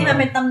ที่มัน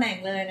เป็นตำแหน่ง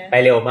เลยนะไป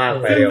เร็วมาก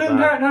ซึ่ง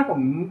ถ้าผ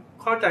ม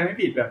เข้าใจไม่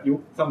ผิดแบบยุค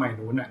สมัย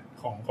นู้นน่ะ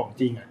ของ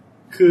จริงอ่ะ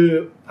คือ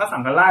พระสั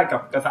งฆราชกั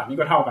บกษัตริย์นี่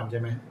ก็เท่ากันใช่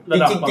ไหม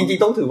จริง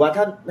ต้องถือว่า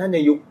ถ้าใน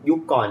ยุค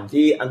ก่อน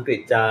ที่อังกฤษ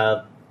จะ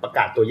ประก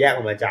าศตัวแยกอ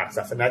อกมาจากศ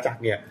าสนาจักร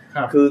เนี่ย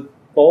คือ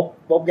โ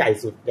ป๊ปใหญ่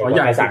สุดใหญ่กว่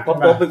ากษัตริย์เพราะ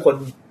โป๊ปเป็นคน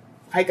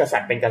ให้กษัต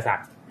ริย์เป็นกษัต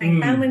ริย์แต่ง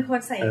ตั้งเป็นค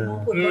นใส่มง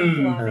กุฎบน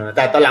หัวแ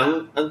ต่ตอนหลัง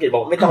อังกฤษบอ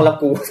กไม่ต้องรับ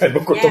กูใส่ม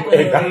งกุฎตัวเอ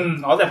งกัน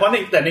แต่เพราะ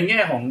ในแง่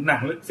ของหนั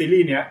งซีรี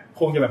ส์เนี้ย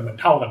คงจะแบบเหมือน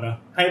เท่ากันนะ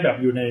ให้แบบ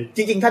อยู่ในจ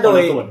ริงๆถ้าโ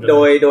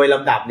ดยล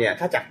ำดับเนี่ย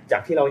ถ้าจา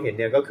กที่เราเห็น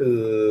เนี่ยก็คือ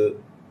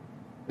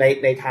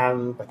ในทาง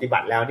ปฏิบั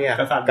ติแล้วเนี่ย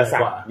กษัต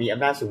ริย์มีอ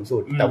ำนาจสูงสุ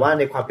ดแต่ว่า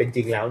ในความเป็นจ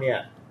ริงแล้วเนี่ย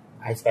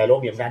ไฮสเปโร่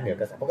มีอำนาจเหนือ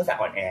กษัตริย์เพราะกษัตริ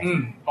ย์อ่อนแอ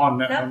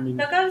นะ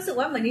แล้วก็รู้สึก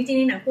ว่าเหมือนจริงๆ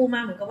ในหนังปูม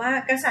าเหมือนกับว่า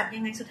กษัตริย์ยั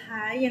งไงสุดท้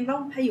ายยังต้อ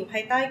งอยู่ภา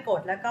ยใต้ก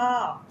ฎแล้วก็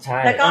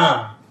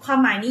ความ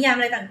หมายนิยามอ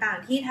ะไรต่าง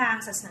ๆที่ทาง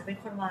ศาสนาเป็น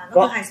คนวางก็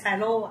คือไฮสเป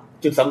โร่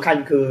จุดสำคัญ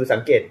คือสั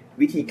งเกต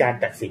วิธีการ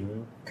ตัดสิน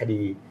ค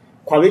ดี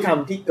ความยุติธรรม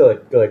ที่เ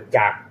กิดจ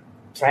าก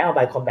trial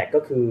by combat ก็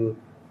คือ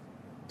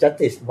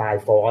justice by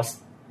force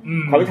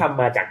ความยุติธรรม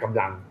มาจากก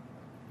ำลัง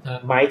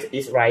might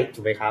is right ถู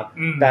กไหมครับ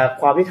แต่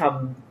ความยุติธรรม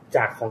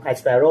จากของ High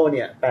Sparrow เ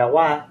นี่ยแปล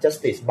ว่า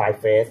justice by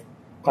faith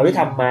ความยุติ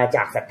ธรรมมาจ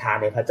ากศรัทธา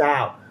ในพระเจ้า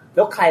แ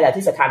ล้วใครล่ะ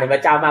ที่ศรัทธาในพร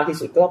ะเจ้ามากที่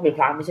สุดก็ต้องเป็นพ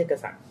ระไม่ใช่ก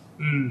ษัตริย์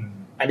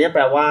อันนี้แป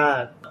ลว่า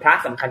พระ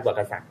สำคัญกว่า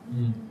กษัตริย์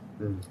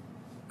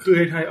คือ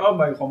Trial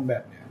by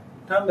Combat เนี่ย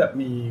ถ้าแบบ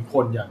มีค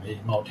นอย่างไอ้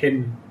Mountain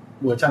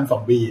เวอร์ชันซอ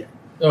มบี้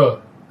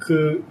คื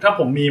อถ้า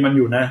ผมมีมันอ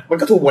ยู่นะมัน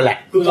ก็ถูกหมดแหละ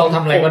คือเราท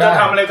ำอะไรก็ได้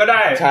ทำอะไรก็ไ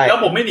ด้แล้ว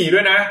ผมไม่หนีด้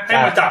วยนะให้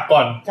มาจับก่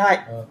อนใช่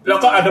แล้ว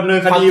ก็ดำเนิน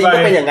คดีไปก็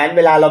เป็นอย่างนั้นเ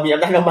วลาเรามีอ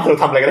ำนาจมากเรา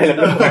ทำอะไรก็ได้แล้ว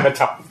มา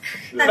จับ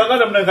แล้วก็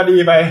ดำเนินคดี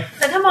ไป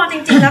แต่ถ้ามองจ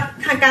ริงๆแล้ว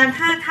ทางการ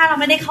ถ้าเรา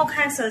ไม่ได้เข้า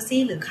ข้างเซอร์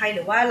ซี่หรือใครห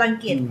รือว่ารัง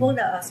เกียจพวก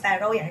สเป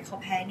โร่อยากให้เขา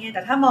แพ้เนี่ยแ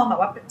ต่ถ้ามองแบบ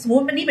ว่าสมมติ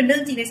มันนี่เป็นเรื่อ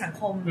งจริงในสัง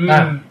คม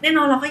แน่น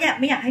อนเราก็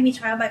ไม่อยากให้มี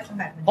trial by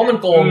combat เพราะมัน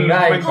โกงไ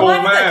ด้เพราะว่า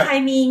ถ้าเกิดใคร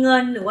มีเงิ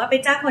นหรือว่าไป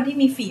จ้างคนที่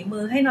มีฝีมื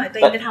อให้หน่อยตัว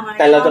เองจะทำอะไร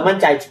แต่เราจะมั่น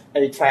ใจไอ้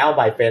trial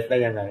by faith ได้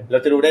ยังไงเรา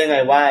จะรู้ได้ยังไง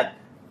ว่า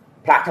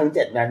พระทั้ง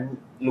7นั้น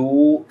รู้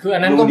คืออั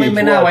นนั้นก็ไ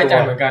ม่น่าไว้ใจ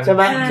เหมือนกันใช่ไ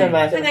หม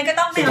งั้นก็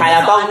ต้องสุดท้ายเร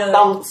า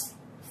ต้อง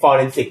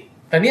forensic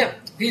แต่เนี่ย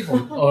พี่ผม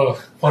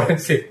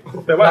forensic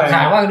แต่ว่าหลักฐ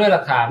านว่าด้วยห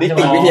ลักฐานนิ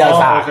ติวิทยา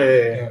ศาสตร์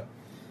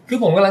คือ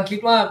ผมกำลังคิด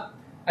ว่า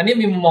อันนี้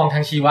มีมุมมองท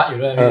างชีวะอยู่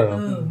ด้วย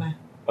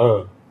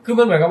คือ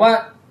มันเหมือนกับว่า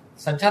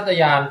สัญชาต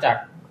ญาณจาก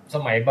ส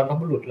มัยบรรพ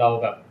บุรุษเรา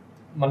แบบ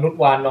มนุษย์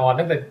วานอน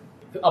ตั้งแต่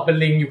เอาเป็น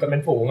ลิงอยู่กันเป็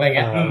นฝูงอะไรเ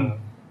งี้ย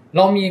เ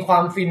รามีควา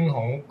มฟิน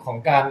ของ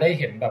การได้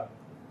เห็นแบบ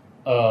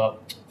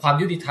ความ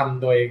ยุติธรรม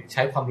โดยใ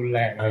ช้ความรุนแร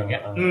งอะไรเงี้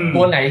ย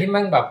ตัวไหนที่แ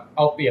ม่งแบบเ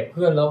อาเปรียบเ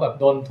พื่อนแล้วแบบ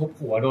โดนทุบ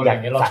หัวโดนอะไร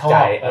เงี้ยเราชอ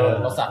บ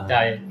เราสะใจ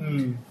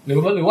ห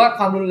รือว่าค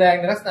วามรุนแรง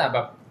ในลักษณะแบ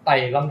บไต่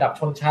ลำดับ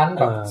ชนชั้น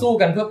แบบสู้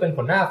กันเพื่อเป็น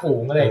หัวหน้าฝู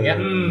งอะไรเงี้ย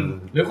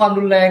หรือความ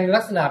รุนแรงใน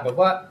ลักษณะแบบ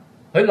ว่า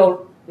เฮ้ยเ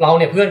รา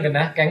เนี่ยเพื่อนกัน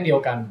นะแก๊งเดียว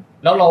กัน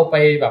แล้วเราไป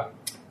แบบ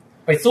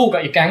ไปสู้กั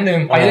บอีกแก๊งนึง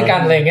ไปด้วยกั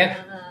นอะไรเงี้ย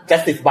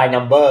justice by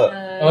number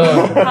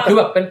คือ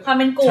แบบเป็นความ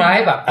เป็นกลุ่มใช้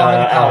แบบความเป็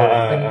นเผ่า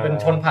เป็น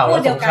ชนเผ่าแล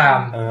ะสงครา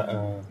ม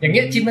อย่างเ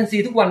งี้ยชิมแปนซี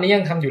ทุกวันนี้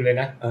ยังทำอยู่เลย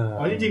นะ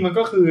จริงๆมัน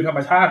ก็คือธรรม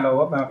ชาติเรา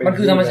ก็มามัน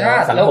คือธรรมชา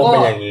ติแล้วก็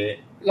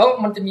แล้ว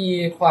มันจะมี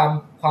ค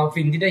วาม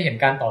ฟินที่ได้เห็น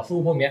การต่อสู้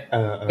พวกเนี้ย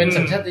เป็น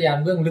สัญชาตญาณ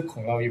เบื้องลึกข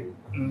องเราอยู่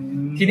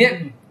ทีเนี้ย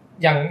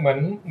อย่างเหมื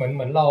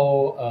อนเ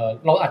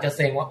ราอาจจะเ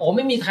ซ็งว่าโอ้ไ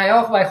ม่มีใครเอ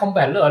าไปคอมแบ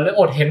ทเลย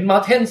อดเห็นมา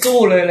เทนสู้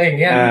เลยอะไรอย่าง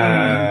เงี้ย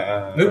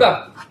หรือแบบ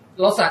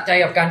เราสะใจ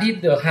กับการที่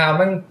เดอะฮาว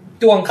มัน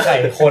จ้วงไข่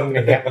คนอ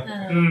ย่างเงี้ย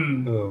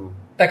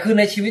แต่คือ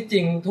ในชีวิตจ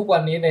ริงทุกวั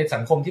นนี้ในสั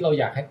งคมที่เรา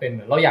อยากให้เป็น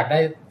เราอยากได้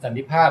สัน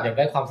ติภาพอยาก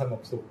ได้ความสง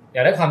บสุขอย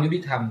ากได้ความยุติ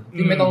ธรรม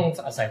ที่ไม่ต้อง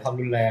อาศัยความ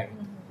รุนแรง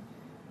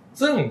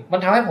ซึ่งมัน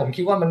ทำให้ผม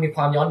คิดว่ามันมีค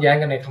วามย้อนแย้ง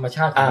กันในธรรมช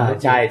าติของมนุษ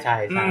ย์ใช่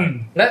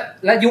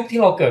และยุคที่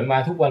เราเกิดมา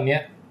ทุกวันนี้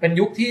เป็น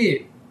ยุคที่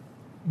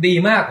ดี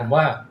มากผม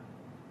ว่า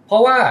เพร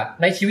าะว่า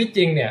ในชีวิตจ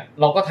ริงเนี่ย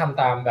เราก็ท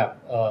ำตามแบบ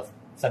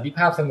สันติภ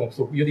าพสงบ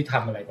สุขยุติธรร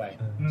มอะไรไป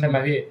ใช่ไหม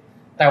พี่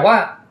แต่ว่า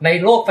ใน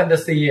โลกแฟนตา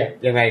ซีอ่ะ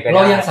ยังไงก็เร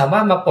ายังสามา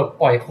รถมาปลด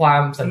ปล่อยควา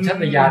มสัญชา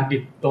ตญาณดิ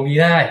บตรงนี้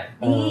ได้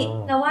นี่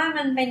แต่ว่า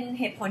มันเป็น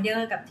เหตุผลเดียว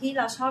กับที่เ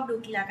ราชอบดู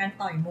กีฬาการ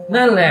ต่อยมวย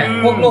นั่นแหละ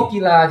พวกโลก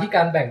กีฬาที่ก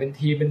ารแบ่งเป็น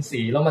ทีมเป็น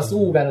สีแล้วมา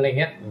สู้กันอะไร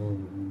เงี้ย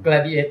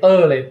gladiator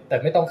เลยแต่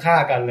ไม่ต้องฆ่า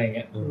กันอะไรเ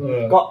งี้ย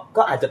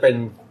ก็อาจจะเป็น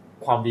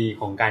ความดี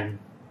ของการ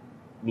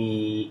มี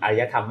อาร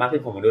ยธรรมมากขึ้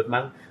นของมนุษย์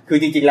มั้งคือ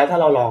จริงๆแล้วถ้า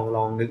เราล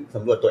องนึกส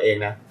ำรวจตัวเอง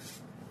นะ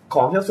ข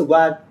องที่รู้สึกว่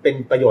าเป็น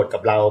ประโยชน์กั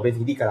บเราเป็น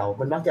สิ่งดีกับเรา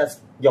มันมักจะ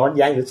ย้อนแ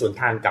ย้งหรือสวน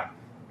ทางกับ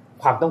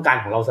ความต้องการ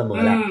ของเราเสม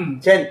อแหละ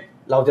เช่น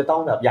เราจะต้อ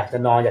งแบบอยากจะ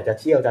นอนอยากจะ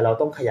เที่ยวแต่เรา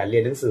ต้องขยันเรี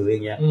ยนหนังสืออ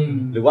ย่างเงี้ย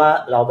หรือว่า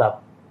เราแบบ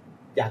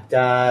อยากจ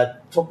ะ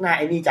ชกหน้าไ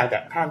อ้นี่จังแต่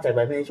ห้ามใจไ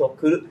ว้ไม่ให้ชก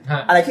คือ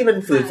อะไรที่มัน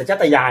ฝืนสัญชา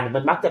ตญาณมั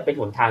นมักจะเป็น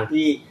หนทาง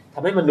ที่ท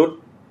ำให้มนุษย์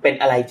เป็น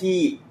อะไรที่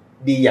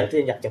ดีอย่างที่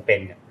อยากจะเป็น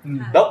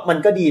แล้วมัน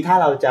ก็ดีถ้า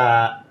เราจะ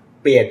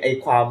เปลี่ยนไอ้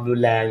ความรุ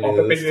นแรงหรือ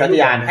สัญชาต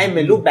ญาณให้เ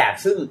ป็นรูปแบบ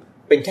ซึ่ง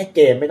เป็นแค่เก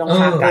มไม่ต้อง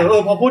ฆ่ากัน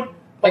พอพูด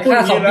ไปฆ่า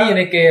ซอมบี้ใ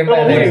นเกมอ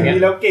ะไรอย่างเงี้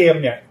ยแล้วเกม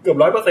เนี่ยเกือบ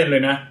 100% เล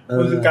ยนะ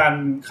มันคือการ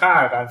ฆ่า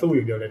การสู้อ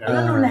ย่างเดียวเลยนะแ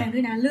ล้วรุนแรงด้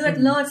วยนะเลือด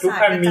ทุก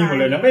ท่านมีหมด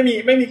เลยนะไ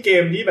ม่มีเก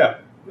มที่แบบ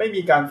ไม่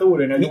มีการสู้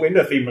เลยนะยกเว้นเด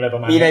อะซิมอะไรประ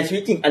มาณมีในชีวิ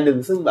ตจริงอันนึง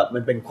ซึ่งแบบมั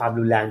นเป็นความ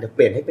รุนแรงจะเป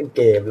ลี่ยนให้เป็นเ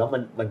กมแล้ว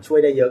มันช่วย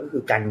ได้เยอะก็คื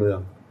อการเมือง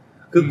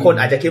คือคน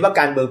อาจจะคิดว่า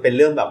การเมืองเป็นเ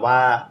รื่องแบบว่า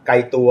ไกล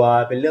ตัว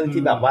เป็นเรื่อง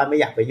ที่แบบว่าไม่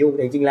อยากไปยุ่งแ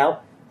ต่จริงๆแล้ว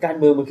การ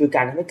เมืองมันคือก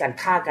ารทำให้การ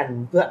ฆ่ากัน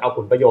เพื่อเอาผ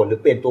ลประโยชน์หรือ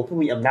เปลี่ยนตัวผู้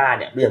มีอำนาจ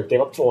เนี่ยเรื่องเกม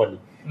ออฟโทรน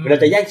เวลา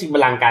จะแย่งชิงบั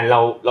ลลังก์กันเ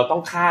ราต้อ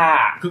งฆ่า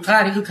คือฆ่า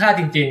นี่คือฆ่า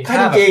จริงๆฆ่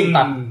าจริง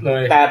ตัดเล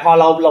ยแต่พอ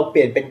เราเป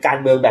ลี่ยนเป็นการ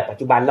เมืองแบบปัจ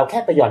จุบันเราแค่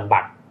ไปหย่อนบั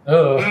ตร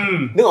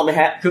นึกออกไหม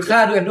ฮะคือฆ่า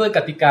ด้วยก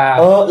ติกา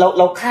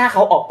เราฆ่าเข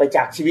าออกไปจ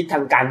ากชีวิตท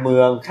างการเมื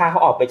องฆ่าเขา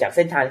ออกไปจากเ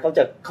ส้นทางที่เขา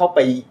จะเข้าไป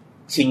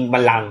ชิงบั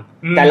ลลังก์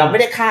แต่เราไม่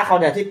ได้ฆ่าเขา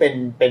เนี่ยที่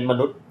เป็นม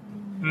นุษย์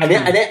อัน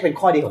นี้เป็น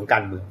ข้อดีของกา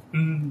รเมือง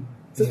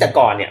ซึ่งแต่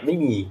ก่อนเนี่ยไม่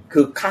มีคื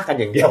อฆ่ากัน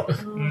อย่างเดียว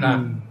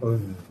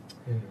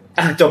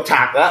จบฉ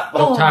ากแล้ว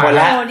หมดแ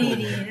ล้ว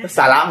ส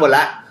าระหมดแ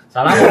ล้วส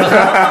าระ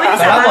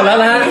หมดแล้ว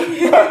นะ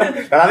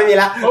สาระไม่มี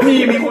ละก็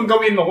มีคุณก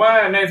วินบอกว่า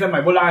ในสมั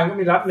ยโบราณก็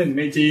มีรัฐหนึ่ง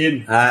ในจีน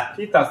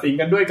ที่ตัดสิน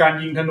กันด้วยการ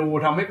ยิงธนู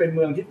ทำให้เป็นเ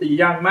มืองที่ตี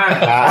ยากมาก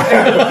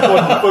ค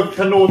นฝึก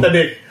ธนูแต่เ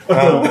ด็ก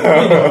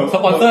ส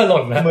ปอนเซอร์ห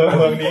ล่นนะเ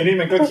มืองนี้นี่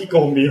มันก็ขี้โก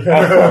งดี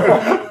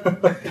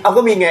เอา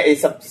ก็มีไงไอ้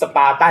สป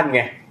าร์ตันไ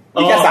ง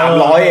มีแค่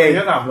300เอง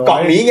เกาะ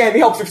นี้ไง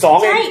พี่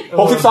62เอง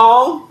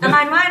62ประม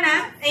าณว่านะ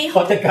ไอ้ค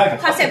อนเ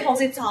ซ็ปต์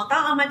62ก็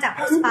เอามาจากพ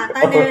วกสปาร์ตั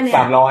นเนี่ย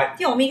300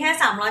ที่บอกมีแค่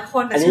300ค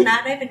นแต่ชนะ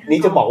ได้เป็นนี่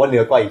จะบอกว่าเหนื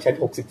อกว่าอีกชั้น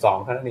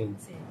62เท่านั้นเอง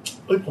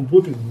ผมพู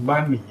ดถึงบ้า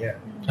นหมีอ่ะ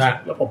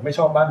แล้วผมไม่ช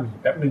อบบ้านหมี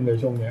แป๊บนึงเลย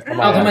ช่วงเนี้ย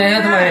ทำ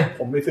ไม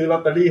ผมไปซื้อลอ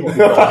ตเตอรี่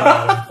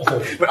62โอ้โห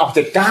มันออก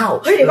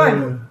79เฮ้ยเดี๋ยวก่อน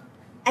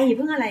ไอ้เ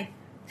พิ่งอะไร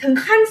ถึง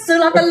ขั้นซื้อ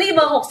ลอตเตอรี่เบ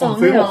อร์62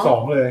เลยเหรอ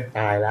62เลยต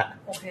ายละ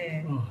โอเค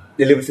อ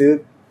ย่าลืมซื้อ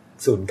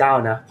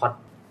09นะพอด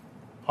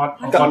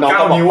น้อง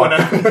ก็นิ้วน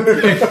ะ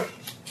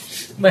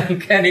มัน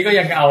แค่นี้ก็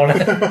ยังเอานะ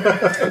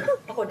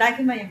ปรากฏได้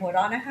ขึ้นมาอย่างหัว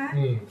ร้อนนะคะ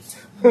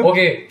โอเค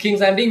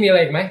King's Landing มีอะไร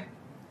อีกไหม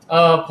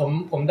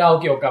ผมเดา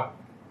เกี่ยวกับ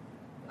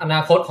อน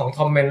าคตของท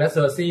อมแมนและเซ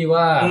อร์ซี่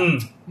ว่า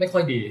ไม่ค่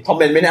อยดีทอมแ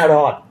มนไม่น่าร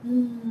อด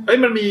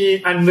มันมี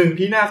อันหนึ่ง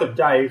ที่น่าสน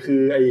ใจคื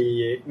อไอ้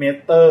เม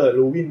เตอร์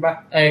ลูวินป่ะ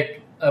ใช่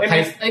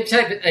ไอ้เ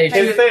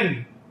ส้น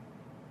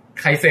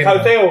ไคเซน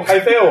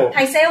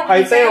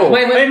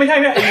ไม่ใช่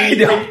เนี่ย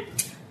เดี๋ยว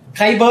ไ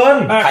คเบิร์น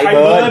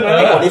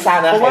คนที่สร้าง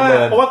นะเพ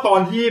ราะว่าตอ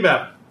นที่แบบ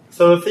เ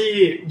ซอร์ซี่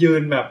ยื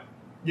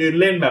น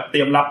เล่นแบบเต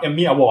รียมรับเอม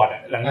มี่อวอร์ด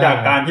หลังจาก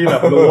การที่แบ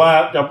บรู้ว่า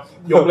จะ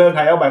ยกเลิกไท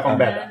อัลไบคอม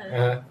แบท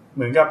เห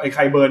มือนกับไอ้ไค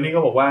เบิร์นนี่ก็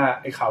บอกว่า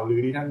ไอ้ข่าวลื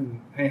อที่ท่าน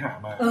ให้หา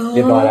มาเ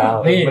รียบร้อยแล้ว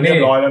มันเรีย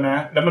บร้อยแล้วนะ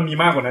แล้วมันมี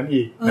มากกว่านั้น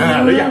อีก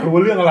แล้วอยากรู้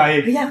เรื่องอะไร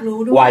อยากรู้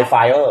ด้วย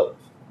Wi-Fi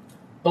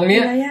ตรงนี้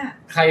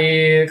ใ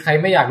คร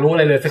ไม่อยากรู้อะ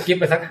ไรเลยสกิป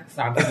ไปสัก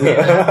30 วิ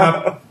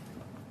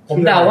ผม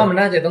เดาว่ามัน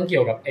น่าจะต้องเกี่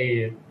ยวกับไอ้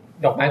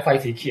ดอกไม้ไฟ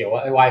สีเขียวอ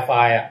ะไอ้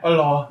Wi-Fi อะเ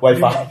หรอ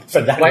Wi-Fi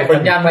สัญญา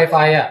ณ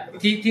Wi-Fi อะ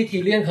ที่ที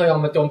เลียนเคยเอา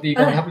มาโจมตี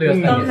กองทัพเรือ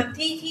กองทัพ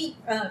ที่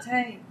ใช่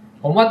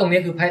ผมว่าตรงนี้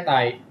คือไพ่ตา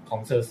ยขอ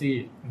งเซอร์ซี่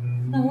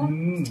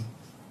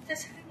จะ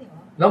ใช่เหรอ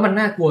แล้วมัน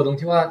น่ากลัวตรง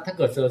ที่ว่าถ้าเ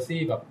กิดเซอร์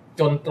ซี่แบบ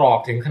จนตรอก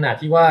ถึงขนาด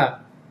ที่ว่า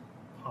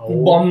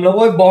บอมแล้วเ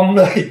ว้ยบอม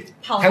เลย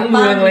ทั้งเ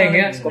มืองอะไรอย่างเ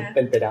งี้ยก็เ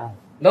ป็นไปได้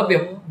แล้วเ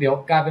ดี๋ยว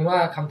กลายเป็นว่า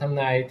คำทำ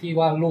นายที่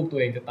ว่าลูกตัว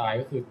เองจะตาย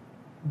ก็คือ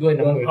ด้วย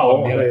น้ำมือตน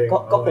นี้เลย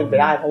ก็เป็นไป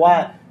ได้เพราะว่า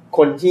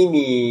คนที่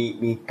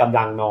มีกำ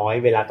ลังน้อย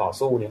เวลาต่อ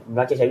สู้เนี่ยมั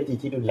นจะใช้วิธี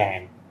ที่รุนแรง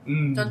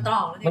จนตรอ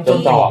กมันจน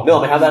ตรอกเรื่อ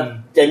งไหมครับว่า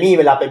เจมี่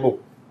เวลาไปบุก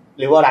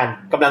หรือว่ารัน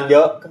กำลังเย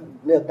อะก็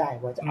เลือกได้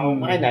ว่าจะเอา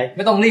ไม้ไหนไ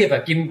ม่ต้องรีบ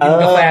กิน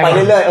กาแฟไปเ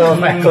รื่อย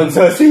ๆส่วนเซ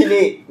อร์ซี่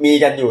นี่มี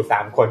กันอยู่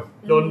3คน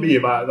โดนบี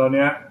บตอนเ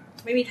นี้ย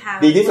ไม่มีทาง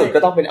ดีที่สุดก็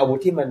ต้องเป็นอาวุธ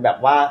ที่มันแบบ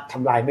ว่าท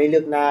ำลายไม่เลื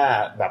อกหน้า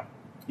แบบ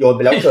โยนไ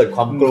ปแล้วเกิดค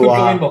วามกลัวคุณ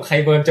กินบอกใคร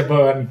เบิร์นจะเ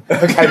บิร์น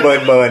ใครเบิ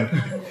ร์น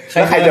แ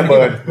ล้วใครจะเบิ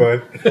ร์น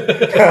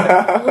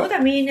แต่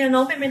มีแนวโน้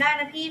มเป็นไปได้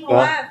นะพี่เพราะ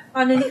ว่าต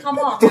อนนึงที่เขา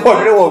บอกทุกคนไ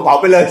ม่ต้องห่วงเผา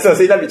ไปเลยเซอร์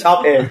ซี่รับผิดชอบ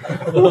เอง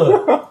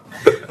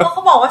เพราะเข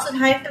าบอกว่าสุด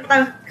ท้ายตา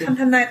มคำ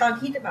ทำนายตอน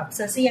ที่แบบเซ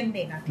อร์ซี่ยังเ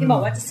ด็กอะที่บอ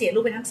กว่าจะเสียลู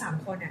กไปทั้ง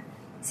3คนอะ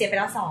เสียไปแ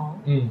ล้ว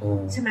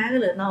2ใช่ไหม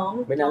เหลือน้อง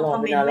ไม่น่ารอด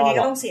ไม่น่ารอด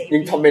ก็ต้องเสียยิ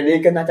งทอมเบนนี่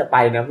ก็น่าจะไป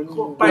นะ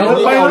ไป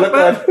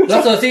แล้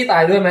วเซอร์ซี่ตา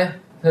ยด้วยไหม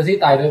เซอร์ซี่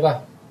ตายด้วยป่ะ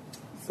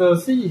เซอ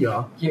ร์ซี่เหรอ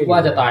คิดว่า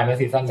จะตายใน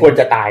ซีซั่นนี้ควร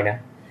จะตายนะ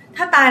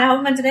ถ้าตายแล้ว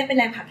มันจะได้เป็น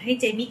แรงผลักให้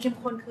เจมี่เข้ม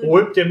ข้นขึ้นโอ้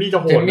ยเจมี่จะ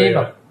โหดเลยแ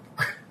บบ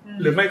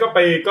หรือไม่ก็ไป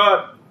ก็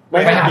ไม่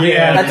หาพี่แอ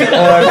น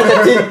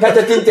ถ้าจ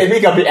ะจิ้นเจ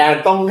มี่กับพี่แอน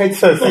ต้องให้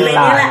เซอร์ซี่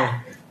ตาย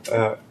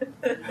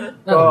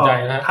น่าสนใจ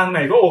นะทางไหน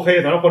ก็โอเค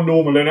สำหรับคนดู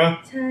หมดเลยนะ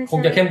คง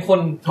จะเข้มข้น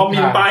ทอมมิ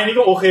นตายนี่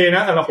ก็โอเคน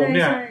ะสำหรับผมเ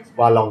นี่ย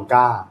วาลอง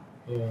ก้า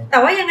แต่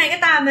ว่ายังไงก็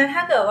ตามนะถ้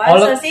าเกิดว่า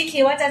เซอร์ซี่คิ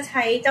ดว่าจะใ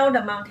ช้เจ้า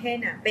The Mountain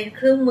อ่ะเป็นเค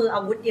รื่องมืออ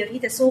าวุธเดียว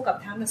ที่จะสู้กับ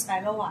ทั้ง The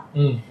Sparrow อ่ะ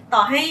ต่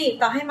อใ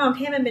ห้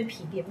Mountain มันเป็น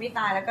ผีเดียบไม่ต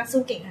ายแล้วก็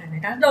สู้เก่งขนาดไหน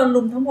ถ้าโดน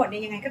ลุมทั้งหมดเนี่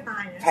ยยังไงก็ตา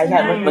ยนะใช่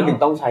มันถึง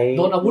ต้องใช้โ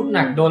ดนอาวุธห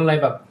นักโดนอะไร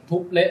แบบทุ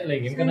บเละอะไรอย่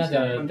างงี้ก็น่าจะ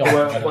จบ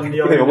คนเดี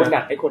ยวเลยอาวุธห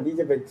นักไอ้คนที่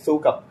จะไปสู้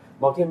กับ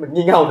Mountain มัน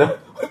งี่เง่านะ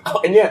เอา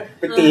ไอ้เนี่ย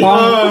ไปตี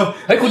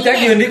เฮ้ยคุณแจ็ค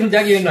ยืนดิคุณแจ็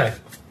คยืนหน่อย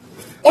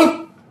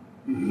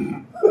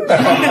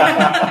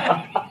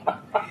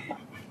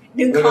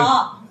ดึงคอ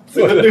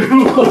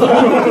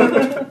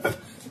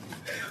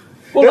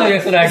พวกเรายั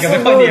งแสดงกันไม่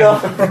ค่อยดี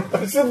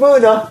ซื่อบื้อ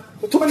เนาะ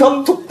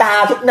ทุกตา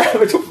ทุกหน้า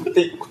ไปทุก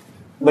ติ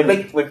เหมือ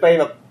นไป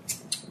แบบ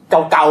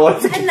เก่าๆอ่ะ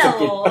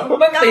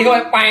ไม่ตีเข้าไป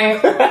แปง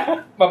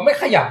แบบไม่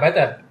ขยับแม้แ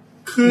ต่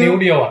นิ้ว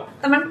เดียวอ่ะ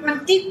แต่มัน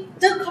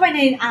จึ๊กเข้าไปใน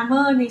อาร์เมอ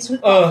ร์ในชุด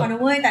คอน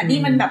เวอร์แต่นี่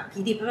มันแบบผี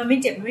ดิบมันไม่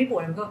เจ็บมันไม่ปว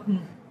ดมันก็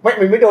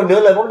มันไม่โดนเนื้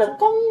อเลยเพราะมัน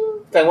ก้อง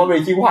แต่ว่ามัน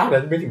คิดว่ามั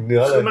นไม่ถึงเนื้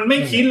อเลยมันไม่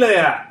คิดเลย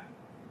อ่ะ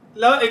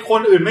แล้วไอ้ค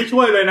นอื่นไม่ช่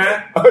วยเลยนะ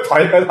ถอ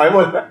ยหม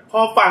ดพอ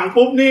ฝัง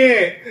ปุ๊บนี่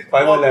ถ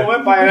อยหมดเลยไม่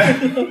ไปแล้ว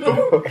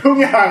ทุก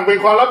อย่างเป็น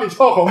ความรับผิดช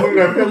อบของมึงเ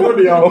ลยเพียงคน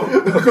เดียว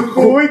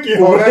กูไม่เกี่ย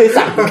วนะ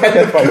สั่งแค่เ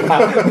ดินถอยมา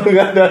มึง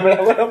เดินไปแ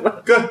ล้ว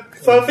ก็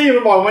เซอร์ซี่มั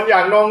นบอกมันอย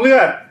ากนองเลื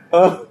อด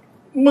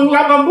มึง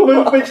รับคำพูดมึง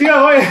ไปเชื่อ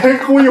เว้ย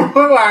กูอยู่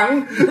ข้างหลัง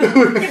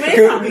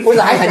คือผู้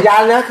ร้ายสัญญา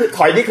ณนะคือถ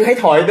อยนี่คือให้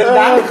ถอยเดิน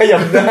ด้านขยั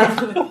บนะ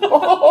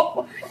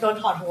โดน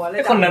ถอดหัวเลย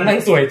คนนั้นนั่ง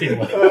สวยจริง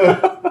ว่ะ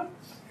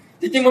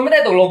จริงๆมันไม่ได้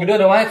ตกลงกันด้วย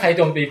นะว่าใครโ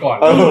จมตีก่อน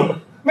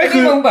ไม่คื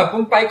อมึงแบบมึ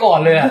งไปก่อน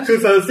เลยอ่ะคือ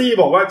เซอร์ซี่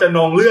บอกว่าจะน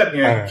องเลือด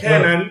ไงแค่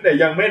นั้นแต่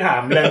ยังไม่ถา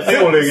มแลนเซ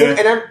ลเลยไงไ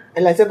อ้นั้นไอ้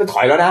แลนเซลเป็นถ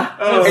อยแล้วนะ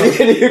ไอ้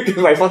นี่คือ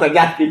หมายฟังสัญญ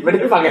าณผิดไม่ได้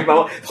ฟังไงมา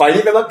ว่าถอย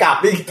นี่แปลว่ากลับ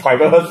นี่ถอยไ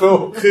ปมาสู้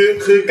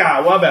คือกล่าว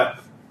ว่าแบบ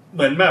เห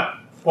มือนแบบ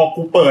พอ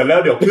กูเปิดแล้ว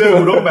เดี๋ยวเพื่อน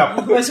กูต้องแบบ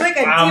มาช่วย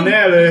กันตามแน่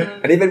เลย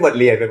อันนี้เป็นบท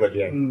เรียน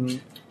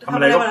ทำอะ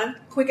ไรก็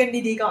คุยกัน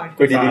ดีๆก่อน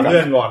คุยดีๆเรื่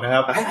องก่อนนะค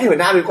รับให้หัว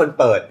หน้าเป็นคน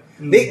เปิด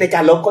นี่ในกา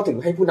รลบก็ถึง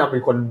ให้ผู้นำเป็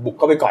นคนบุกเ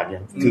ข้าไปก่อนไง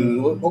ถือ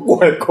เพราะกลัว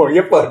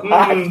จะเปิดพล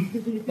าด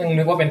ยัง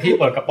นึกว่าเป็นที่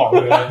เปิดกระป๋อง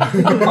เลย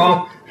อ๋อ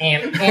แอน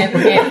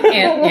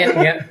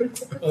เงี้ย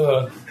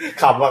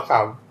ขำว่าข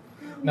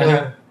ำนะฮ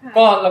ะ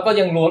ก็แล้วก็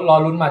ยังรอ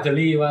ลุ้นมาเจอ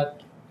รี่ว่า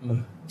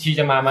ชี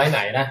จะมาไม้ไหน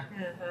นะ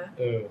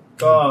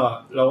ก็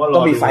เราก็ต้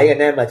องมีไฟกัน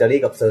แน่มาจารี่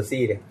กับเซอร์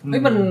ซี่เนี่ยเฮ้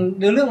ยมัน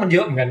เนื้อเรื่องมันเย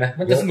อะเหมือนกันนะ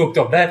มันจะสรุปจ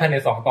บได้ภายใน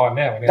2ตอนแ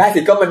น่ได้สิ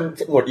ก็มัน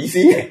หมดอี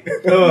ซี่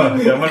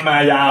เดี๋ยวมันมา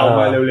ยาว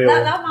มาเร็ว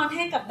ๆแล้วมาเท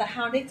นกับเดอะเฮ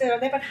าส์ได้เจอ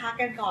ได้ปะทะ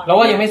กันก่อนแล้ว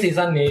ว่ายังไม่ซี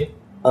ซั่นนี้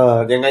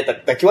ยังไง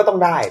แต่คิดว่าต้อง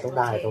ได้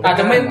อาจ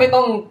จะไม่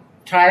ต้อง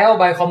trial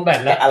by combat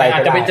แล้วอา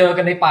จจะไปเจอ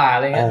กันในป่าอะ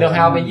ไรเงี้ยเดอะเฮ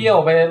าส์ไปเยี่ยว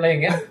ไปอะไรอย่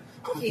างเงี้ย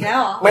อีกแล้ว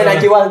เหรอไม่ได้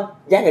คิดว่า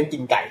แย่งกันกิ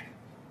นไก่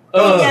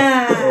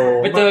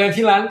ไปเจอ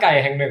ที่ร้านไก่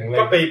แห่งหนึ่งเลย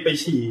ก็ไป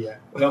ฉี่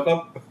แล้วก็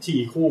ฉี่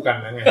คู่กัน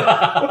นะไง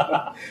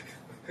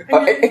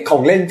ไอ้ขอ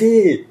งเล่น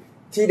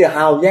ที่เดอะเฮ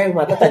าส์แย่ง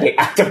มาตั้งแต่เด็ก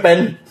อาจจะเป็น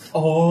โ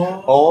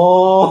อ้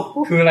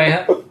คืออะไรฮ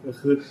ะ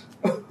คือ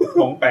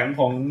ของแปง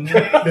ของ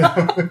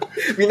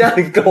มีหน้า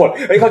ถึงโกรธ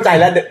เข้าใจ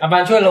แล้วอาบา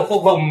นช่วยเราคว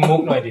บคุมมุ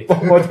กหน่อยดิ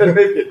มอเทนไ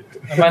ม่ผิด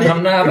อาบานท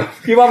ำหน้าแบบ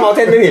พี่ว่ามอเท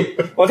นไม่ผิด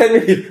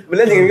มันเ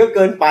ล่นอย่างนี้ก็เ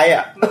กินไป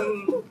อ่ะ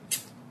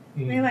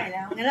ไม่ไหวแ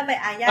ล้วงั้นเราไป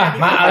อาญา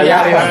มาอาร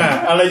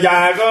ยา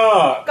ก็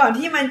ก่อน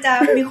ที่มันจะ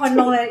มีคน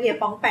ลงรายละเอียด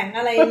ปองแปง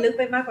อะไรลึก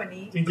ไปมากกว่า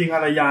นี้จริงๆอา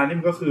รยานี่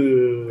มันก็คือ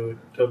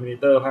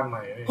Terminator ภาคให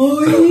ม่เฮ้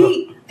ย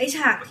ไอฉ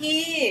าก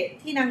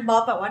ที่นางบ๊อ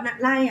บแบบว่า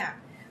ไล่อ่ะ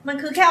มัน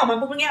คือแค่ออกมา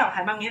ปุ๊บมันแง่แบบ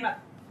หันมาเงี้ยแบบ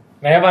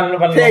แม้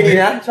วันเท่ดี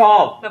นะชอ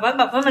บแบบว่า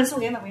มันสู้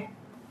เงี้ยแบบนี้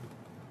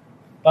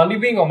ตอนที่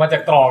วิ่งออกมาจา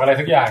กตรอกอะไร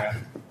ทุกอย่างอ่ะ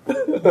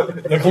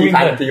แล้วคุยพั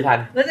น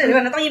แล้วเดี๋ยว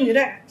มันต้องยิ้มอยู่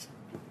ด้วย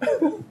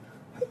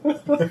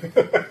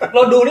เร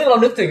าดูนี่เรา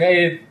นึกถึงไอ้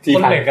ค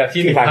นเหล็กกับที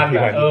มพัน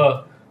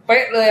เป๊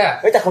ะเลยอ่ะ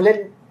แต่เขาเล่น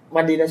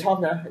มันดีนะชอบ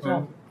นะชอ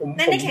บเ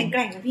ล่นได้แข็งแก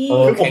ร่งนะพี่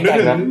ผมนึก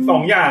ถึง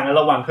2อย่าง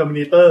ระหว่าง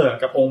Terminator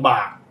กับองค์บ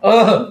าก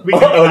วิ่ง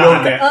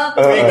เนี่ย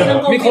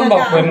มีคนบอ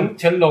กเหมือน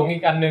เฉินหลงอี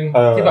กอันนึง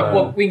ที่แบบพ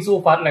วกวิ่งสู้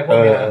ฟัดอะไรพวก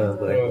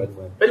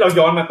นี้เรา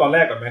ย้อนมาตอนแร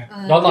กก่อนไหม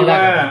ย้อนตอนแรก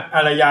ว่าอ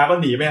ารยาก็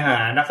หนีไปหา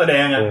นักแสด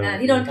ง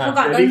ที่โดนเขา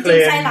ก่อนโดนจิ้ม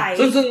ไส้ไหล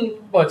ซึ่ง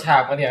เปิดฉา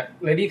กมาเนี่ย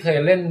เลดี้เคย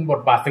เล่นบท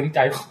บาทซึ้งใ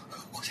จ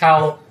ชา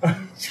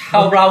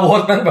วบราโว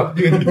สนั่งแบบ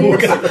ยืนดู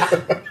กัน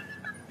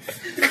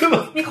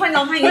มีคนร้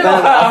องไห้ด้วย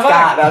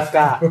ดัสก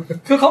า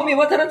คือเขามี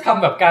วัฒนธรรม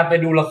แบบการไป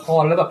ดูละค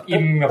รแล้วแบบอิ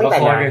นกับละ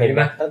ครอย่างนี้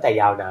นะตั้งแต่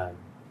ยาวนาน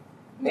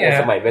เนี่ย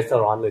สมัยเวสเทอ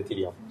รอนเลยทีเ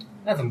ดียว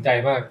น่าสนใจ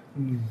มาก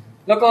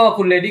แล้วก็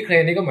คุณเลดี้เคร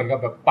นนี่ก็เหมือนกับ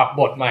แบบปรับ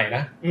บทใหม่น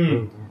ะ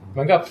เห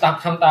มือนกับ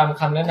ทำตาม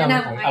คำแนะน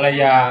ำของอาร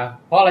ยา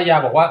เพราะอารยา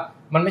บอกว่า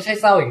มันไม่ใช่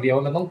เศร้าอย่างเดียว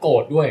มันต้องโกร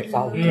ธด้วย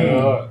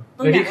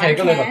เลดี้เครน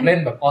ก็เลยแบบเล่น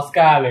แบบออสก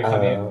าร์เลยครา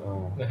วนี้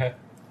นะฮะ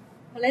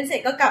พอเล่นเสร็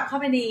จก็กลับเข้า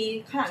ไปใน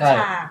ข้างหลังฉ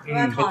าก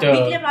ว่าถอดวิ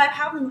กเรียบร้อย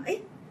พักนึงเฮ้ย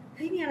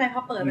มีอะไรพ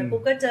อเปิดไปปุ๊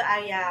บก็เจออา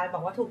ญาบ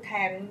อกว่าถูกแท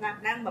ง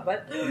นั่งแบบว่า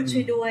ช่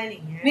วยด้วยอะไรอ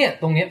ย่างเงี้ยเนี่ย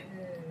ตรงเนี้ย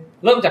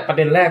เริ่มจากประเ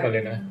ด็นแรกก่อนเล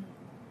ยนะ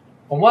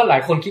ผมว่าหลา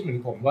ยคนคิดเหมือน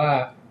ผมว่า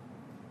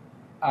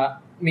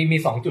มี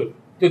2จุด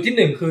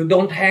ที่1คือโด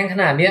นแทงข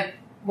นาดเนี้ย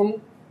มัน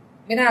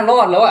ไม่น่ารอ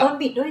ดแล้วอะโดน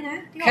บิดด้วยนะ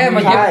แค่ม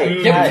า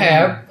เย็บแผล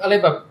อะไร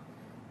แบบ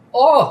โ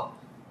อ้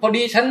พอ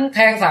ดีฉันแท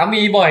งสา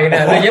มีบ่อยเนี่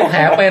ยเลยเย็บแผ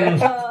ลเป็น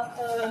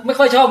ไม่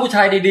ค่อยชอบผู้ช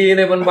ายดีๆเ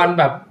ลยวันๆ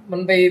แบบมั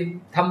นไป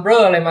ทำเบ้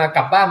ออะไรมาก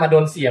ลับบ้านมาโด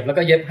นเสียบแล้ว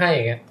ก็เย็บให้อ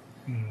ย่างเงี้ย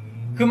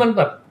คือมันแ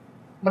บบ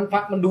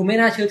มันดูไม่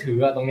น่าเชื่อถือ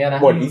อะตรงเนี้ยนะ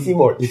หมดอีซี่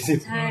หมดอีซี่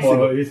ห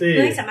มดอีซี่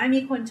ไม่สามารถมี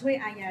คนช่วย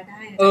อาญาได้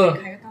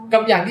ใครก็ต้องกั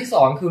บอย่างที่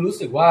2คือรู้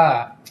สึกว่า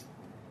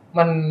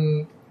มัน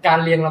การ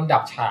เรียงลำดั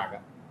บฉากอ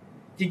ะ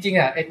จริงๆ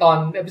อะไอตอน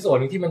เอพิโซด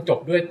นึงที่มันจบ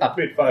ด้วยตัด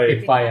ปิ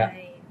ดไฟอะ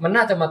มัน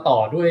น่าจะมาต่อ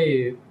ด้วย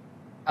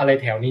อะไร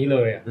แถวนี้เล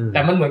ยอะแต่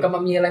มันเหมือนกับมั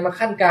นมีอะไรมา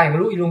ขั้นกลางมัน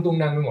รู้อีลุงตุง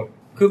นางไปหมด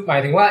คือหมา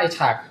ยถึงว่าไอฉ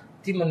าก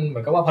ที่มันเหมื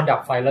อนกับว่าพอดับ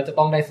ไฟแล้วจะ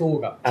ต้องได้สู้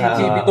กับ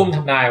ที่พี่ตุ้มท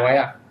ำนายไว้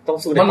อะต้อง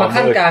สู้มันมา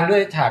ขั้นกลางด้ว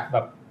ยฉากแบ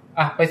บ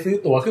ไปซื้อ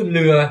ตั๋วขึ้นเ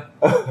รือ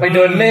ไปเ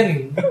ดินเล่น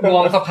ม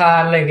องสะพา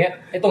นอะไรอย่างเงี้ย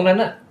ไอตรงนั้น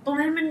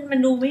มัน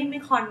ดูไม่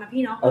คอนนะ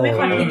พี่เนาะไม่ค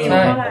อนทีเดียว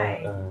เท่าไหร่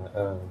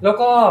แล้ว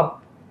ก็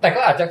แต่ก็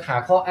อาจจะหา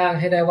ข้ออ้าง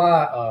ให้ได้ว่า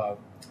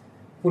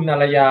คุณอา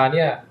รยาเ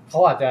นี่ยเขา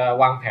อาจจะ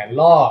วางแผน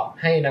ล่อ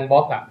ให้นางบ๊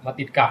อบมา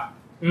ติดกับ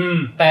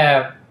แต่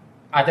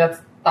อาจจะ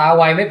ตา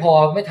ไวไม่พอ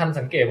ไม่ทัน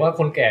สังเกตว่า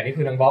คนแก่นี่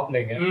คือนางบ๊อบอะไร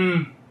เงี้ย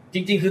จ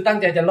ริงๆคือตั้ง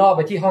ใจจะล่อไ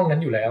ปที่ห้องนั้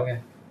นอยู่แล้วไง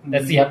แต่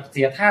เ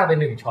สียท่าไป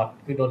1ช็อต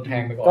คือโดนแท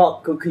งไปก่อน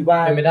ก็คือว่า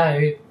เป็นไม่ได้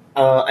พี่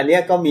อันเนี้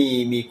ยก็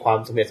มีความ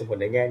สมเหตุสมผล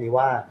ในแง่นี้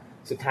ว่า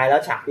สุดท้ายแล้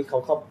วฉากที่เขา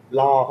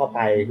ล่อเข้าไป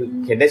คือ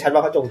เห็นได้ชัดว่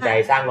าเขาจงใจ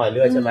สร้างรอยเ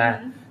ลือดใช่ไหม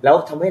แล้ว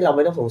ทำให้เราไ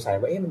ม่ต้องสงสัย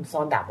ว่ามันซ่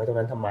อนดาบไว้ตรง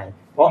นั้นทำไม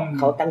เพราะเ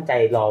ขาตั้งใจ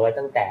รอไว้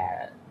ตั้งแต่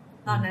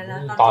ตอนนั้นแล้ว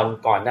ตอน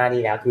ก่อนหน้า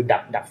นี้แล้วคือ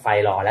ดับไฟ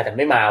รอแล้วแต่ไ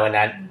ม่มาวัน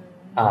นั้น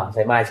ส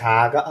ายมาช้า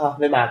ก็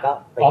ไม่มาก็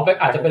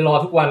อาจจะเป็นรอ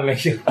ทุกวันเลย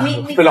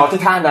ไปรอ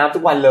ที่ท่าน้ำทุ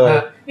กวันเลย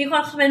มีค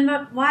นคอมเมนต์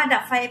ว่าดั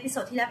บไฟเอพิโซ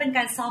ดที่แล้วเป็นก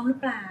ารซ้อมหรือ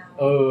เปล่า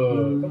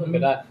ก็เป็นไป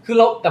ได้คือเ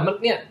ราแต่มัน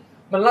เนี่ย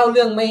มันเล่าเ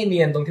รื่องไม่เ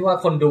นียนตรงที่ว่า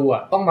คนดู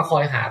ต้องมาคอ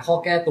ยหาข้อ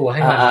แก้ตัวใ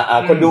ห้มัน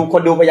คน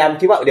ดูพยายาม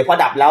คิดว่าเดี๋ยวพอ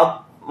ดับแล้ว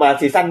มา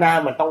ซีซั่นหน้า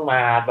มันต้องม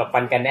าแบบฟั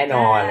นกันแน่น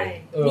อน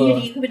นี่อยู่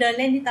ดีคือไปเดิน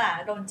เล่นที่ตลาด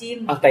โดนจิ้ม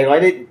แต่ร้อย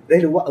ได้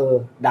รู้ว่า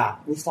ดาบ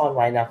นี่ซ่อนไ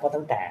ว้นะเพราะ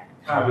ตั้งแต่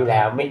คราวที่แ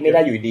ล้วไม่ไ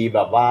ด้อยู่ดีแบ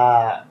บว่า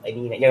ไอ้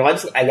นี่นะอย่างน้อย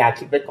อาญา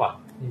คิดไว้ก่อน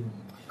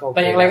แ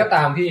ต่อย่างไรก็ต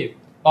ามพี่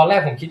ตอนแรก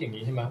ผมคิดอย่าง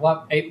นี้ใช่ไหมว่า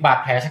ไอ้บาด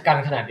แผลชะกัน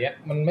ขนาดเนี้ย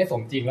มันไม่ส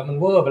มจริงแล้วมัน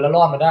เวอร์ไปแล้วร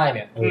อดมาได้เ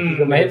นี่ย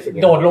ไม่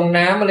โดดลง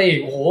น้ำอะไรอี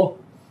กโอ้โห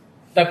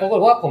แต่ปรากฏ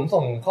ว่าผม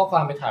ส่งข้อควา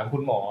มไปถามคุ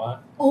ณหมอ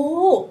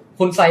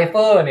คุณไซเฟ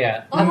อร์เนี่ย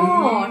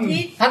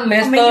ท่านเม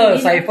สเตอร์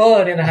ไซเฟอ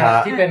ร์เนี่ยนะครับ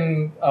ที่เป็น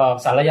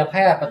ศัลยแพ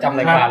ทย์ประจำ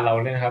รายการเรา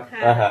เนี่ยนะครับ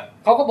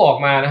เขาก็บอก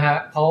มานะฮะ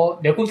เขา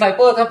เดี๋ยวคุณไซเฟ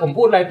อร์ถ้าผม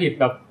พูดอะไรผิด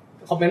แบบ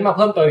คอมเมนต์มาเ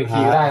พิ่มเติมอีก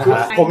ทีได้นะค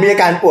รับผมมีอา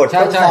การปวด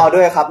ต้นคอด้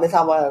วยครับไม่ทร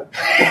าบว่า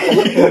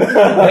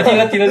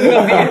ทีละเรื่อ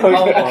งพี่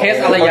เอาเคส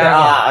อารย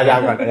า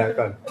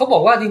ก่อนเขาบอ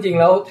กว่าจริงๆ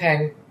แล้วแทง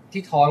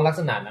ที่ท้องลัก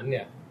ษณะนั้นเ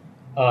นี่ย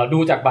ดู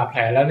จากบาดแผ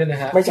ลแล้วเนี่ยน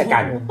ะฮะไม่ใช่กั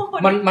น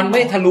มันไ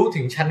ม่ทะลุ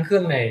ถึงชั้นเครื่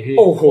องในพี่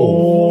โอ้โห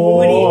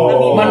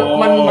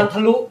มันท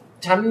ะลุ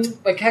ชั้น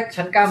ไปแค่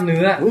ชั้นกล้ามเ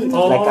นื้อ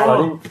รายการเรา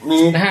มี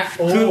นะฮะ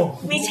คือ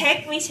มีเ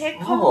ช็ค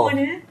ข้อมูล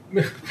นะ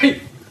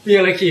มี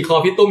อะไรขี่คอ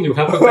พี่ตุ้มอยู่ค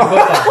รับเป็นเพื่อน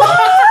ต่อ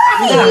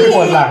ไม่ได้ป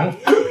วดหลัง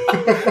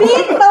พี่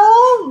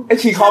ตุ้มไอ้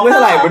ขี่คอไม่เท่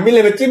าไหร่มันมีเล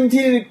ยมาจิ้ม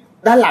ที่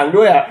ด้านหลัง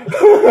ด้วย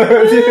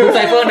คุณไซ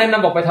เฟอร์แนะน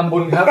ำบอกไปทำบุ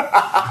ญครับ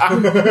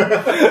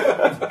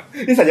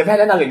นี่ศัลยแพทย์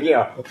แนะนำอย่างนี้เหร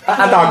อ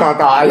ต่อ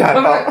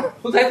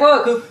คุณไซเฟอ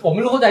ร์คือผมไ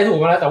ม่รู้เข้าใจถูก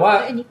มั้ยแต่ว่า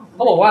เข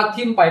าบอกว่า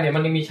ทิ่มไปเนี่ยมั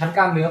นยังมีชั้นก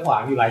ล้ามเนื้อขวา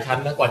งอยู่หลายชั้น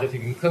นะกว่าจะถึ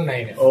งเครื่องใน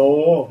เนี่ย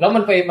แล้วมั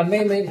น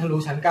ไม่ทะลุ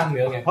ชั้นกล้ามเ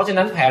นื้อไงเพราะฉะ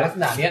นั้นแผลลักษ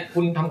ณะเนี้ยคุ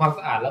ณทำความส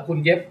ะอาดแล้วคุณ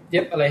เย็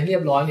บอะไรให้เรี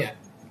ยบร้อยเนี่ย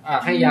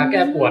ให้ยาแ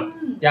ก้ปวด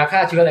ยาฆ่า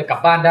เชื้ออะไรกลับ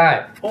บ้านได้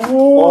โอ้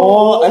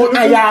อ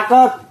ายาก็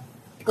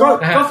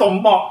สม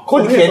เหมาะคุ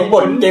ณเขียนบ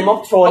ทเกมออฟ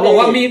โทรนเขาบอก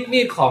ว่า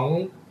มีดของ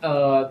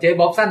เจ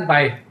บ๊อบสั้นไป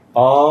โ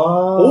อ้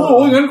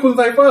งั้นคุณไ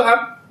ซเฟอร์ครับ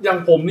อย่าง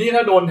ผมนี่ถ้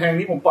าโดนแทง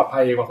นี่ผมปลอดภั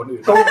ยกว่าคนอื่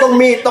น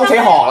ต้องใช้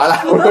หอกแล้วล่ะ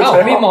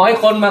มีหมออีก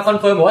คนมาคอน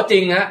เฟิร์มบอกว่าจริ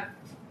งฮะ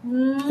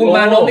คุณม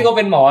านพนี่ก็เ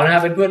ป็นหมอนะฮ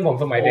ะเป็นเพื่อนผม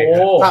สมัยเด็ก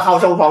ถ้าเข้า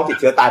ช่องท้องติด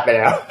เชื้อตายไปแ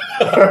ล้ว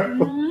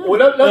โอ้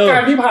แล้วกา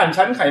รที่ผ่าน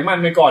ชั้นไขมัน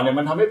ไปก่อนเนี่ย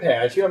มันทำให้แผล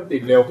เชื่อมติ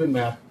ดเร็วขึ้นไหม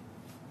ครับ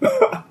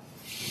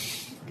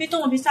พี่ตุ้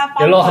มพิซซ่าป้อม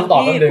เดี๋ยวรอคำตอ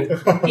บแป๊บนึง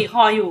ขี่ค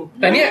ออยู่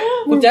แต่เนี่ย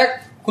คุณแจ็ค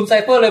คุณไซ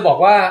เฟอร์เลยบอก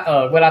ว่า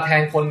เวลาแท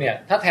งคนเนี่ย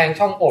ถ้าแทง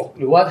ช่องอก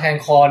หรือว่าแทง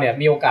คอเนี่ย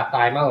มีโอกาสต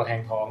ายมากกว่าแท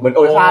งท้องเหมือนโ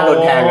อชาโดน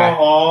แทงไง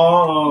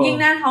ยิ่ง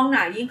หน้าท้องหน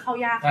ายิ่งเข้า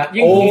ยาก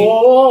ยิ่ง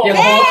อย่าง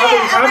พอ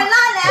ครับเป็น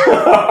ล่าแล้ว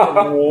โ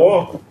อ้โห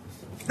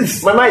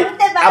ไม่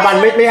อาบัน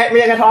ไม่ใช่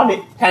แค่ท้องนี่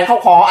แทงเข้า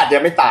คออาจจะ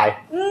ไม่ตาย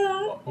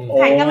แ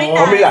ทงก็ไม่ต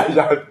ายไม่ได้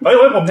เ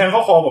ฮ้ยผมแทงเข้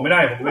าคอผมไม่ได้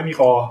ผมไม่มี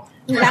คอ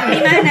รัก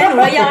พี่มากนะหนู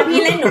ยอมพี่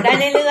เล่นหนูได้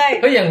เรื่อย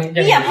ๆเฮ้ยอย่าง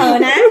พี่อย่าเผลอ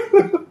นะ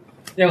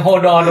อย่างโฮ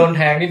ดอโดนแ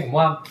ทงนี่ผม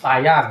ว่าตาย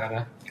ยากกันน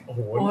ะโอ้โ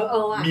ห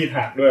มี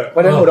หักด้วยวั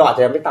นนั้นโฮดออาจจ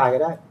ะไม่ตายก็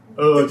ได้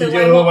จริ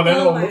งๆวันนั้น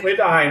ผมไม่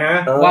ตายนะ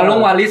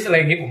วาลิสอะไร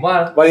อย่างงี้ผมว่า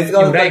วาลิสก็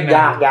ย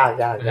ากเ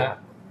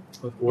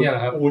นี่ย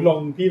ครับลอง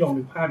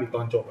นึกภาพอีกต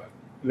อนจบอะ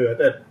เหลือ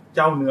แต่เ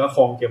จ้าเนื้อค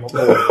องเกมออฟโธ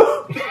ร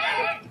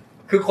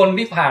น คือคน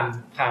ที่ผ่า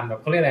นแบบ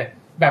เขาเรียกอะไร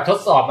แบบทด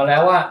สอบมาแล้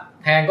วว่า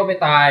แทงก็ไม่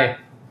ตาย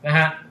นะฮ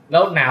ะแล้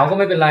วหนาวก็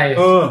ไม่เป็นไร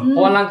เพร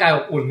าะว่าร่างกายอ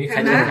บอุ่นมีไข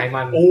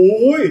มันโ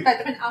อ้ยแต่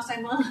จะเป็นอัลไซ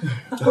เมอร์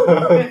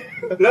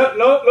แ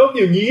ล้วอ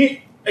ย่างนี้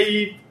ไอ้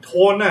โท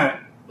นน่ะ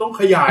ต้อง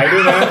ขยายด้ว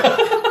ยนะ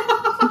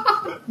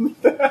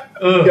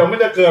เดี๋ยวมัน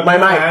จะเกิดไ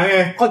ม่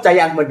เข้าใจ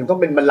ยังมันถึงต้อง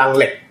เป็นบัลลังก์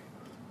เหล็ก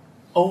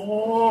โอ้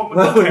มัน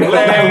ต้องแข็งแ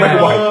รงไม่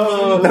ไหว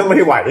นั่งไม่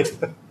ไหว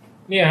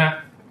เนี่ยฮะ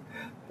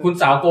คุณ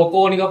สาวโกโ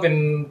ก้นี่ก็เป็น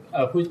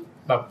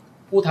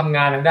ผู้ทำง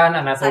านทางด้านอ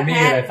นาโตมี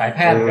เลยสายแพ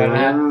ทย์เหมือนกันน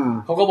ะฮะ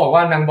เขาก็บอกว่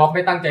านางบ๊อบไ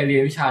ม่ตั้งใจเรีย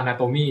นวิชาอนาโ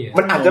ตมี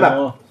มันอาจจะแบบ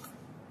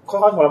ค่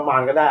อยๆทรมา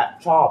นก็ได้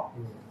ชอบ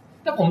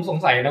แต่ผมสง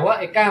สัยนะว่า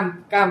ไอ้ก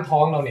ล้ามท้อ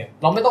งเราเนี่ย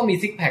เราไม่ต้องมี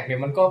ซิกแพคเนี่ย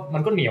มัน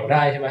ก็เหนียวไ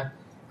ด้ใช่ไหม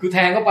คือแท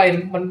งเข้าไป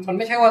มันไ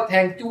ม่ใช่ว่าแท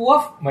งจ้ว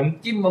ฟเหมือน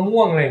จิ้มมะม่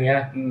วงอะไรอย่างเงี้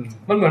ย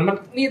มันเหมือนมั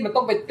นต้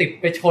องไปติด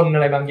ไปชนอ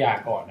ะไรบางอย่าง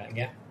ก่อนอย่าง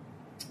เงี้ย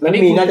แล้ว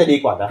มีน่าจะดี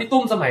กว่านะพี่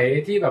ตุ้มสมัย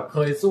ที่แบบเค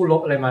ยสู้ร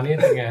บอะไรมานี่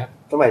เป็นไง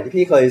สมัยที่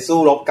พี่เคยสู้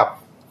รบกับ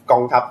กอ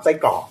งทัพไส้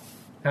กรอก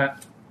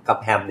กับ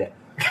แฮมเนี่ย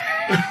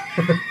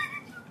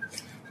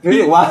รู้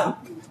สึกว่า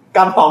ก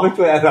ารท้องไม่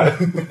ช่วยอะไร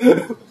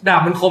ดา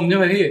บมันคมใช่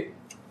ไหมพี่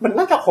มัน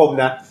น่าจะคม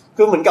นะ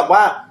คือเหมือนกับว่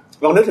า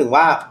ลองนึกถึง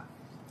ว่า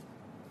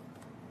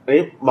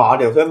หมอ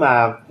เดี๋ยวช่วยม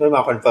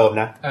าคอนเฟิร์ม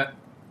นะ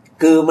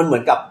คือมันเหมื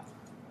อนกับ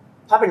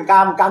ถ้าเป็นกล้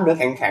ามเนื้อ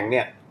แข็งๆเ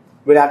นี่ย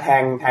เวลาแท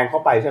งเข้า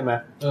ไปใช่ไหม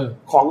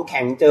ของแ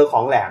ข็งเจอขอ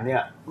งแหลมเนี่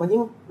ยมันยิ่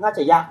งน่าจ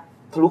ะยาก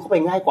ทะลุเข้าไป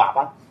ง่ายกว่า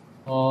ป่ะ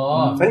อ๋อ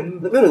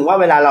นึกถึงว่า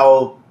เวลาเรา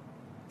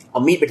เอ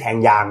ามีดไปแทง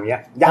ยางเนี้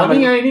ยยาง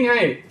นี่ไง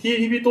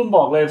ที่พี่ตุ้มบ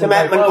อกเลยใช่ไหม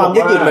มันความ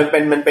ยืดหยุ่นมันเ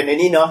ป็นไอ้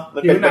นี่เนาะมั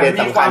นเป็นประเด็น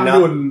สำคัญเนาะ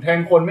แทง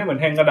คนไม่เหมือน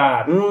แทงกระดา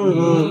ษ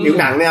ผิว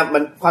หนังเนี่ยมั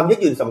นความยืด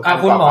หยุ่นสำคัญ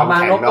คุณหมอมา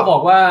นพก็บอ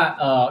กว่า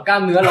กล้า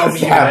มเนื้อเรา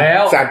มีอยู่แล้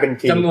ว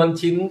จำนวน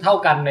ชิ้นเท่า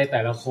กันในแ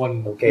ต่ละคน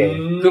โอเค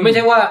คือไม่ใ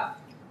ช่ว่า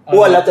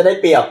อ้วนแล้วจะได้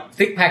เปรียบ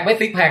ซิกแพคไม่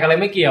ซิกแพคอะไร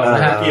ไม่เกี่ยวน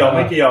ะฮะไ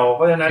ม่เกี่ยวเ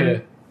พราะฉะนั้น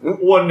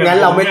อ้วนงั้น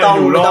เราไม่ต้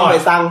องไป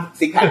สร้าง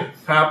ซิกแพค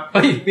ครับเ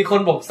ฮ้ยมีคน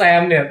บอกแซ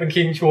มเนี่ยเป็น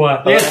คิงชัวร์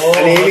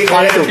อันนี้มีค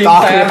นได้ถูกต้อ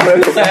ง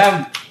แซม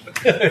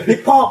นี่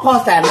พ่อ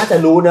แซมน่าจะ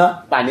รู้เนอะ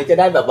ป่านนี้จะ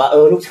ได้แบบว่า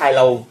ลูกชายเ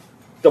รา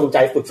จงใจ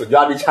ฝึกสุดย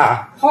อดวิชา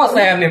พ่อแซ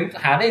มเนี่ย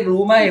หาได้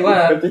รู้ไหมว่า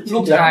ลู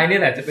กชายนี่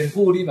แหละจะเป็น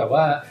ผู้ที่แบบ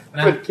ว่าน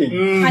ะ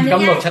ก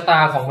ำหนดชะตา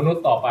ของมนุษ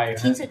ย์ต่อไป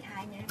ชิ้นสุดท้า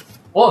ยนะ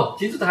โอ้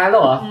ชิ้นสุดท้ายแล้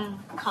วเหรอ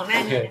ของแม่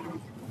เนี่ย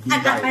อ่า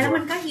นไปแล้ว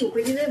มันก็หิวไป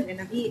เรื่อยๆเหมือนกัน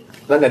นะพี่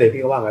นั่นแหละเดี๋ยว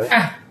พี่ก็ว่างแล้ว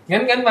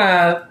งั้นมา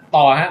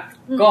ต่อฮะ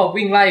ก็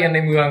วิ่งไล่กันใน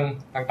เมือง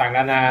ต่างๆน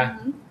านา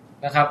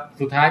นะครับ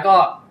สุดท้ายก็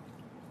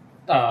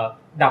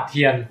ดับเ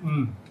ทียน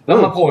แล้ว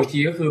มาโผล่อีกที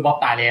ก็คือบ๊อบ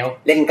ตายแล้ว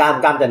เล่นกล้า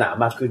มจะหนา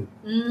มากขึ้น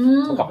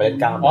ต้องกลับไปเล่น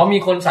กล้ามมี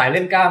คนสายเ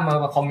ล่นกล้ามม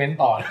าคอมเมนต์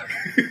ต่อ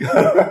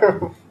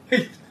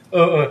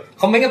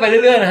คอมเมนต์กันไปเ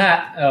รื่อยๆนะฮะ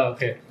โอเ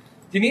ค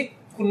ทีนี้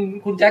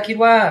คุณแจ็คคิด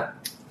ว่า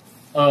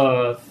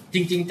จ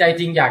ริงๆใจ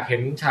จริงอยากเห็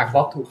นฉากบ๊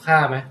อบถูกฆ่า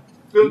ไหม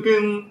กึ่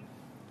ง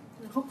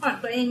เขาก่อน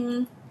ตัวเอง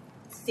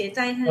เสียใจ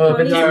แทนเ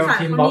ป็น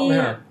ทีมบ๊อบไหม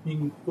ฮะ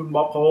คุณบ๊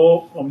อบเขา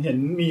ผมเห็น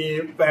มี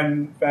แ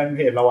ฟนเพ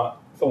จเราอะ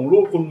ส่งรู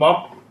ปคุณบ๊อบ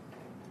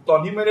ตอน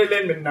ที่ไม่ได้เ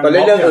ล่นเป็นนางตอนเ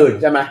ล่นเรื่องอื่น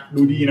ใช่ไหม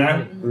ดูดีนะ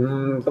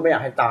ก็ไม่อยา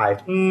กให้ตาย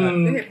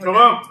แล้ว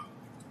ก็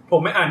ผม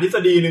ไปอ่านทฤษ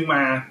ฎีนึงม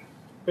า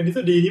เป็นทฤษ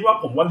ฎีที่ว่า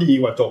ผมว่าดี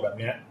กว่าจบแบบ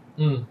เนี้ย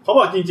เขาบ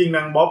อกจริงๆน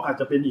างบ๊อบอาจ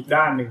จะเป็นอีก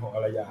ด้านหนึ่งของอ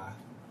ารยา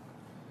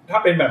ถ้า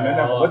เป็นแบบนั้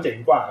นผมว่าเจ๋ง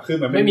กว่าคือเ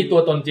หมือนไม่มีตัว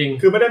ตนจริง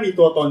คือไม่ได้มี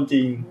ตัวตนจ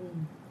ริง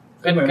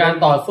เป็นการ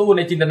ต่อสู้ใ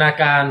นจินตนา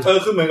การ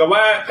คือเหมือนกับ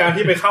ว่าการ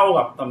ที่ไปเข้า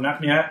กับสำนัก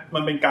เนี้ยมั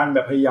นเป็นการแบ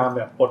บพยายามแ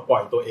บบปลดปล่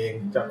อยตัวเอง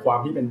จากความ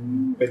ที่เ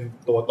ป็น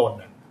ตัวตน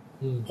อ่ะ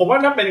ผมว่า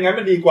ถ้าเป็นอย่างนั้น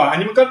มันดีกว่าอัน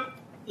นี้มันก็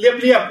เ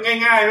รียบๆ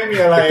ง่ายๆไม่มี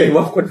อะไรแต่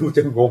ว่าคนดูจ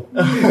ะงง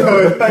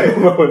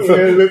ใ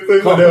ช่ลึกซึ้ง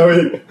กว่าเดิม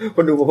อีกค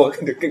นดูบอกว่า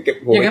เก็บ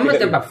หัวอย่างนั้นมัน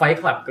จะแบบไฟ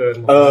คลับเกิน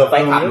ไฟ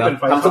คลับเนาะ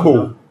ทำสบู่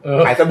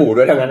ขายสบู่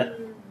ด้วยทั้งนั้น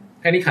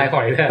แค่นี้ขายห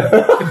อยแท้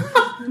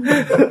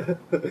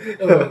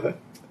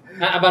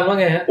อาบันว่า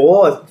ไงฮะโอ้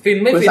ฟิน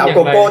ไม่ฟินอย่างไร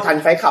คุณสาวโกโก้ทัน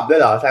ไฟขับด้วย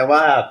เหรอแสดงว่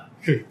า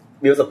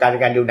มีประสบการณ์ใน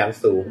การดูหนัง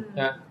สูง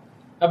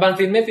อาบัน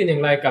ฟินไม่ฟินอย่า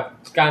งไรกับ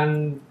การ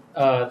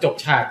จบ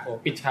ฉาก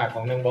ปิดฉากข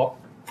องนางบ๊อบ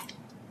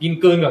กิน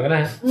เกินก่อนก็ได้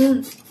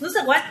รู้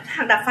สึกว่าฉ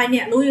ากดับไฟเ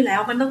นี่ยรู้อยู่แล้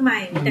วมันต้องใหม่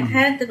แต่แ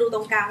ค่จะดูต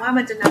รงกลางว่า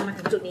มันจะนำมา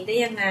ถึงจุดนี้ได้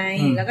ยังไง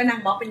แล้วก็นาง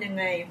บ๊อบเป็นยัง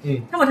ไง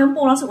ทั้งหมดทั้งป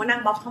วงรู้สึกว่านา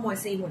งบ๊อบขโมย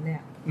ซีนหมดเลย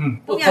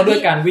เขาด้วย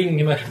การวิ่งใ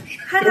ช่ไหม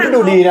ถ้าทางดู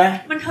ดีนะ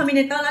มันเทอร์มิเน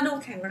เตอร์แล้วดู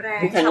แข็งแร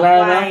งฉับไว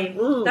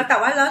แล้วแต่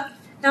ว่าแ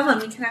ล้วเหมือน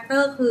มีคาแรคเตอ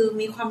ร์คือ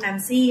มีความแนน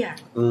ซี่อ่ะ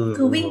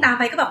คือวิ่งตาม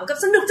ไปก็แบบมันก็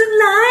สนุกจัง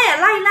เลยอ่ะ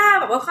ไล่ล่า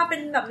แบบว่าความเป็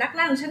นแบบนัก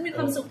ล่าของฉันมีค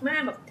วามสุขมา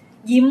กแบบ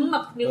ยิ้มแบ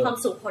บมีความ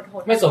สุขโห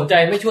ดๆไม่สนใจ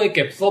ไม่ช่วยเ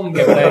ก็บส้มเ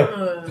ก็บอะไร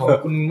ของ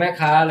คุณแม่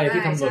ค้าอะไร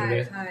ที่ทำหล่นเล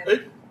ย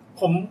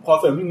ผมขอ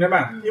เสริมนิดนึงได้ป่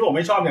ะที่ผมไ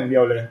ม่ชอบอย่างเดี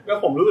ยวเลยแล้ว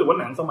ผมรู้สึกว่า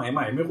หนังสมัยให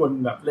ม่ไม่ควร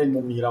แบบเล่น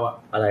มุมนี้แล้วอะ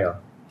อะไรหรอ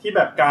ที่แ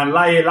บบการไ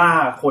ล่ล่า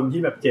คน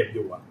ที่แบบเจ็บอ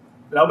ยู่อะ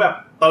แล้วแบบ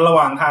ตอนระห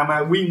ว่างทางมา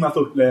วิ่งมา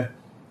สุดเลย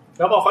แ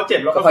ล้วพอเขาเจ็บ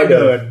แล้วก็ค่อยเ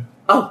ดิน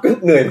อ้าวก็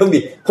เหนื่อยเพิ่งดิ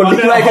คนที่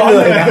ไล่ก็เห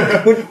นื่อยนะ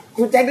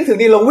คุณแจ็คนึกถึง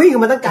ดิเราวิ่งกั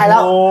นมาตั้งไกลแล้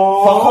ว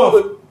พอเขา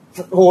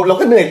โหเรา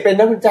ก็เหนื่อยเป็น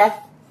นะคุณแจ็ค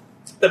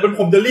แต่เป็นผ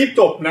มจะรีบ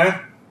จบนะ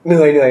เห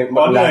นื่อยเหนื่อย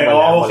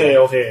โ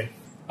อเค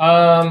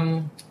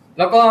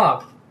แล้วก็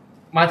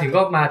มาถึง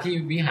ก็มาที่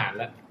วิหาร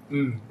แล้ว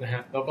นะฮ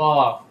ะแล้วก็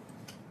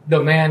เด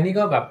อะแมนนี่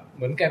ก็แบบเ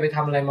หมือนแกไปท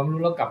ำอะไรมาไม่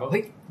รู้แล้วกลับว่าเฮ้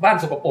ยบ้าน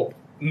สกปรก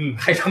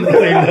ใครทำอะ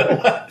ไร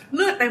เ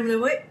ลือดเต็มเลย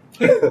เว้ย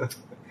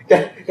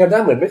แกหน้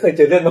าเหมือนไม่เคยเ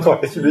จอเลือดมาก่อน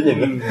ในชีวิตอย่าง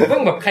นี้ต้อ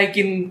งแบบใคร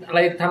กินอะไร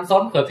ทำซอ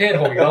สมะเขือเทศ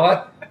หกอีกแล้วว่า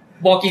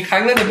บอกกี่ครั้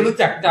งแล้วเนี่ยไม่รู้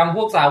จักจำพ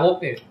วกสาวก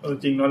เนี่ย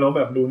จริงแล้วแ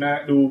บบดูหน้า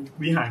ดู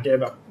วิหารแก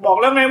แบบบอก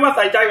แล้วไงว่าใ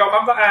ส่ใจกับคว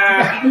ามสะอา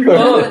ด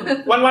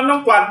วันๆต้อ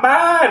งกวาดบ้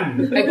าน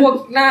ไอ้พวก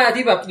หน้า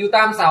ที่แบบอยู่ต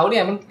ามเสาเนี่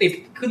ยมันติด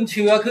ขึ้นเ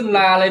ชื้อขึ้นร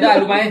าอะไรได้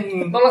รู้ไหม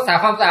ต้องรักษา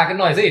ความสะอาดกัน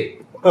หน่อยสิ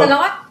แต่เรา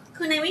ว่า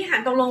คือในวิหาร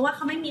ตกลงว่าเข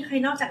าไม่มีใคร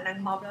นอกจากนาง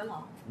บ๊อบแล้วหรอ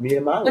มี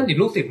มั้งนั่นติด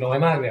ลูกศิษย์น้อย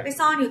มากเลยไป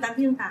ซ่อนอยู่ตาม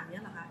ที่ต่างๆเนี่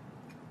ยเหรอคะ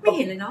ไม่เ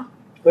ห็นเลยเนาะ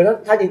เพราะ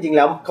ถ้าจริงๆแ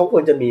ล้วเขาค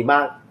วรจะมี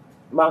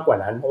มากกว่า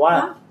นั้นเพราะว่า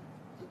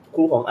ค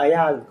รูของอาญ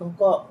า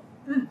ก็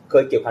เค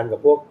ยเกี่ยวพันกับ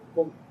พวก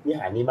วิ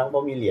หารนี้มั้งเพรา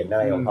ะมีเหรียญอะ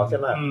ไรของเขาใช่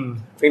ไหม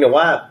เพียงแต่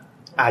ว่า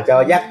อาจจะ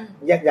แย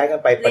กย้ายกั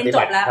นไปปฏิ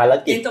บัติภาร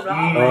กิจ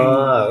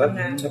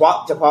เฉ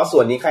พาะส่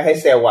วนนี้คล้าย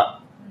ๆเซลล์อ่ะ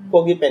พว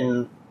กที่เป็น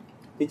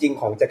จริงๆ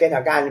ของแจ็คเก็ตฮ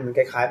าก้านี่มันค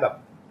ล้ายๆแบบ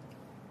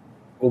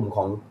กลุ่มข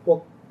องพ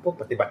วก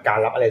ปฏิบัติการ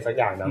รับอะไรสัก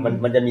อย่างนะ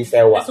มันจะมีเซ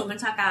ลล์อ่ะศูนย์บัญ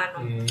ชาการ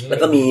แล้ว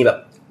ก็มีแบบ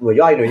หน่วย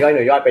ย่อ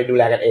ยไปดู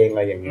แลกันเองอะ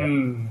ไรอย่างเงี้ย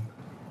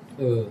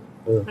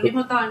อันนี้พ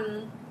อตอน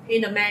อิ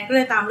นเดอะแมนก็เล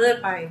ยตามเลือด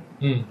ไป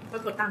ปร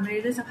ากฏตามใน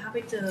เรื่องสภาพไป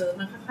เจอ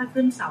มันค่อยๆ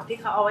ขึ้นเสาที่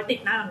เขาเอาไว้ติด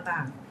หน้าต่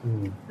าง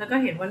ๆแล้วก็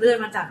เห็นว่าเลือด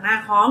มาจากหน้า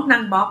ของนา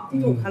งบ๊อบที่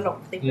ถูกถลก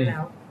ติดไปแล้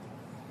ว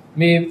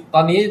มีต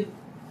อนนี้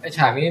ไอ้ฉ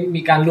ากนี้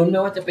มีการลุ้นน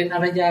ะว่าจะเป็นอา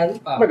รยาหรือ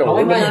เปล่าไ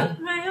ม่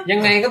ยั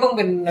งไงก็ต้องเ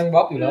ป็นนางบ๊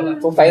อบอยู่แล้วล่ะ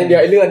สงสัยอย่างเดีย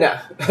วไอ้เลือดเนี่ย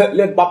เ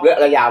ลือดบ๊อบหรืออ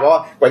ารยาเพราะ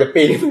กว่าจะ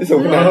ปีนสู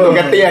งนะสูง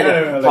กระเตี้ยเนี่ย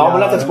ท้องมัน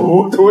แล้วจะถู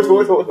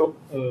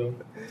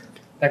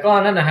แต่ก็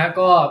นั่นนะฮะ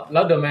ก็แล้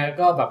วเดอะแมน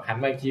ก็แบบหัน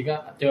มาอีกทีก็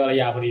เจออาร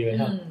ยาพอดีเลย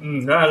ใช่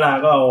แล้วอารยา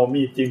ก็เอา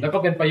มีจริงแล้วก็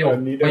เป็นประโยค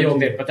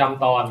เด็ดประจ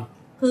ำตอน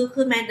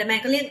คือแมนเดอะแมน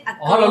ก็เรียก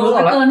เรารู้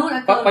แล้ว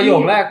ประโย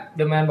คแรกเ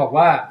ดอะแมนบอก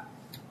ว่า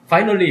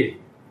finally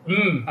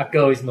a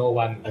girl is no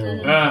one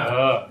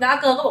แล้วอา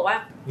เกิร์ลก็บอกว่า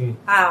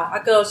อา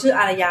เกิร์ลชื่อ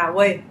อารยาเ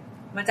ว้ย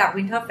มาจาก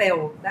วินเทอร์เฟล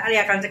และอารย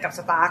ากำลังจะกลับส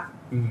ตาร์ก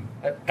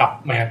กลับ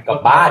แมนกลับ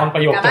บ้านป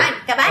ระโยคกลับ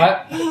บ้าน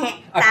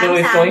อาเกิร์ล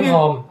is going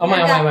home เอาใหม่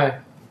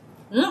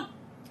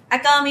อา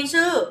เกิร์ลมี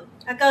ชื่อ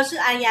อาเกิร์ลชื่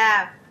ออารยา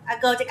อา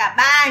เกิร์ลจะกลับ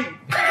บ้าน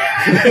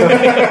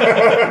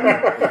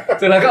เ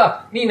สร็จแล้วก็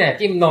นี่แน่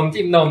จิ้มนม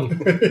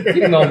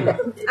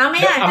เอาไม่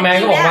ได้แมน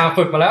ก็บอกมา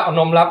ฝึกมาแล้วเอา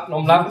นมรับ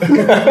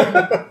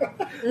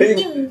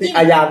ที่อ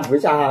ายามวิ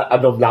ชาเอา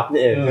นมรับ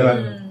นี่เองใช่ไหม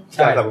ใ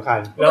ช่สำคัญ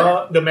แล้ว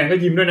เดอะแมนก็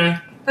ยิ้มด้วยนะ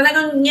ตอนแรก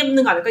ก็เงียบนึ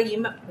งก่อนแล้วก็ยิ้ม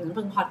แบบเ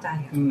พิ่งพอใจ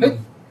เฮ้ย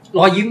ร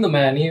อยยิ้มเดอะแม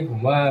นนี่ผ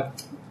มว่า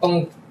ต้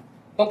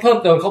องเพิ่ม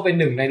เติมเข้าไป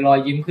หนึ่งในรอย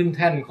ยิ้มขึ้นแ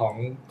ท่น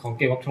ของเ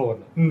กมออฟโธรน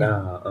ส์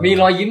มี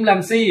รอยยิ้มแร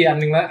มซี่อัน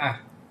นึงแล้วอ่ะ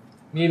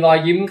มีรอย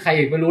ยิ้มใคร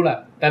อีกไม่รู้แหละ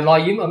แต่รอย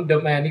ยิ้มเดอ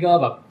ะแมนนี่ก็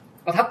แบบ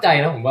ประทับใจ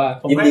นะผมว่า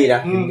ยิ้มดีน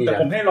ะแต่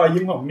ผมให้รอย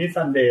ยิ้มของมิส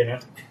ซันเดย์น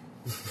ะ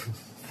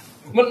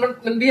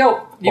มันเบี้ยว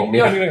ยิ้มเ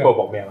บี้ยวนี่เลย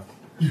บอกแมว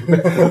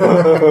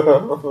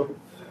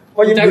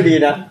ก็ยิ้มดี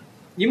นะ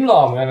ยิ้มหล่อ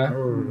เหมือนกันนะ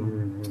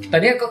แต่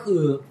เนี้ยก็คื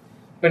อ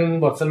เป็น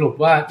บทสรุป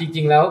ว่าจ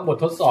ริงๆแล้วบท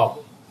ทดสอบ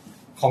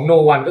ของโน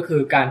วันก็คื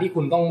อการที่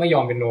คุณต้องไม่ยอ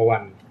มเป็นโนวั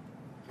น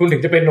คุณถึ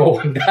งจะเป็นโน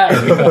วันได้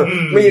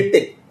ไม่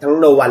ติดทั้ง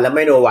โนวันและไ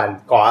ม่โนวัน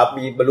ขอ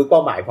มีบรรลุเป้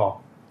าหมายพอ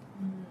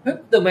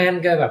เดอะแมน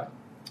แกแบบ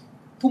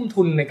ทุ่ม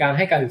ทุนในการใ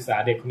ห้การศึกษา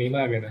เด็กคนนี้ม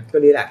ากเลยนะก็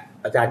นี่แหละ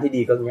อาจารย์ที่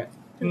ดีก็เงี้ย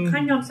ถึงขั้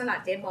นยอมสละ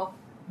เจ๊บ๊อบ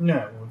เนี่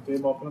ยเจ๊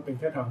บ๊อบมันเป็น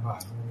แค่ทางผ่า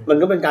นมัน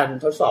ก็เป็นการ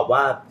ทดสอบว่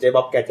าเจ๊บ๊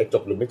อบแกจะจ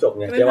บหรือไม่จบ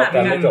ไงเจ๊บ๊อบแก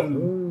ไม่จบ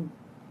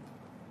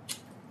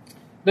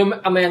เดอ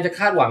ะแมนจะ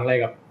คาดหวังอะไร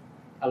กับ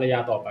อารยา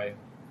ต่อไป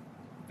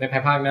ใน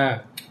ภาคหน้า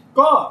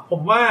ก็ผ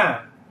มว่า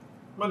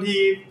บาง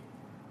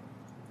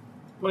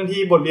ที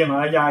บทเรียนของ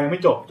อารยายังไ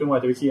ม่จบจนกว่า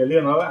จะไปเคลียร์เรื่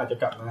องแล้วก็อาจจะ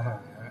กลับมาหา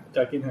จ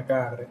ากกินฮาก้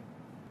าก็ได้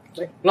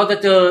เราจะ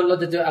เ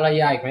จออาร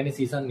ยาอีกไหมใน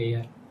ซีซั่นนี้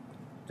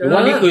หรือว่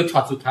านี่คือช็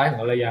อตสุดท้ายของ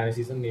อารยาใน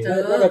ซีซั่นนี้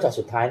น่าจะช็อต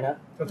สุดท้ายนะ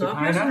สุด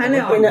ท้ายน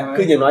ะ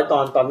คืออย่างน้อย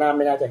ตอนหน้าไ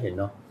ม่น่าจะเห็น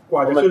เนาะกว่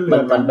าจะขึ้นเรื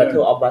อมัน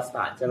Battle of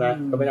Bastard ใช่ไหม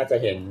ก็ไม่น่าจะ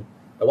เห็น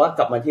แต่ว่าก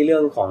ลับมาที่เรื่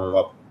องของแบ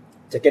บ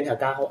แจ็คเก็ตฮา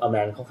ก้าเขาอแม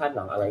นเขาคาดห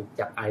วังอะไร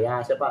จากอาญา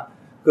ใช่ป่ะ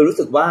คือรู้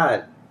สึกว่า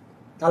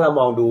ถ้าเรา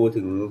มองดู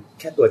ถึง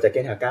แค่ตัวแจ็คเก็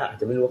ตฮาก้าอาจ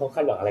จะไม่รู้ว่าเขาค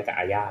าดหวังอะไรกับ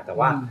อาญาแต่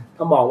ว่า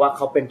ถ้ามองว่าเ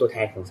ขาเป็นตัวแท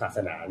นของศาส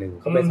นาหนึ่ง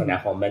เขาเป็นศาสนา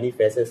ของ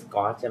Manifested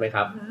God ใช่ไหมค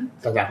รับ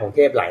ศาสนาของเท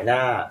พหลายหน้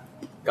า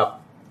กับ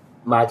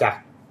มาจาก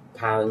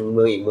ทางเ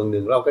มืองอีกเมืองห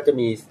นึ่งเราก็จะ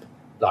มี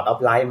Lord of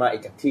Light มาอี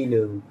กจากที่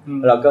นึง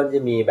เราก็จะ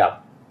มีแบบ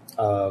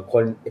ค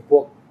นพว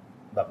ก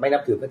แบบไม่นั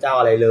บถือพระเจ้า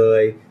อะไรเล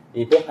ย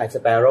มีพวกไฮส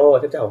เปโร่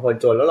เทพเจ้าของคน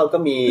จนแล้วเราก็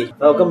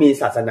มี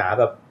ศาสนา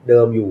แบบเดิ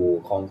มอยู่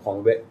ของ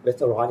เวสเ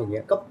ทอรอสอย่างเ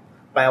งี้ยก็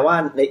แปลว่า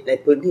ใน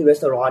พื้นที่เวส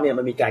เทอรอสเนี่ย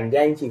มันมีการแ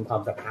ย่งชิงควา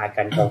มศรัทธา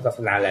กันของศาส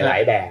นาหลา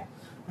ยๆแบบ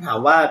ถาม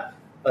ว่า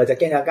จากเ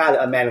กนฮาก้าหรื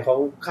ออแมนเขา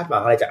คาดหวั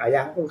งอะไรจากอาญ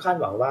าเขาคงคาด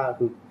หวังว่า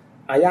คือ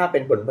อาญาเป็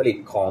นผลผลิต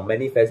ของ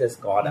Manifested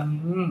God อ่ะ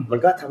มัน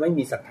ก็ทำให้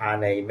มีศรัทธา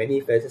ใน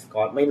Manifested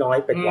God ไม่น้อย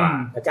ไปกว่า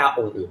พระเจ้าอ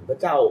งค์อื่นพระ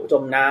เจ้าจ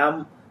มน้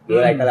ำหรือ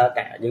อะไรก็แล้วแ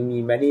ต่ยังมี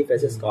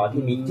Manifested God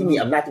ที่มี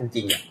อำนาจจ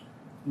ริงๆอ่ะ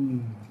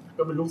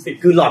ก็เป็นลูกศิษย์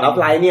คือ Lord of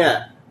Light เนี่ย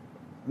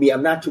มีอ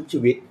ำนาจชุบชี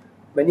วิต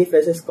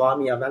Manifested God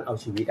มีอำนาจเอา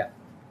ชีวิตอ่ะ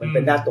มันเ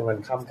ป็นด้านตรงกั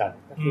นข้ามกัน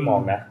ที่มอ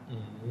งนะ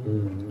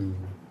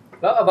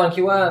แล้วอาบัง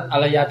คิดว่าอา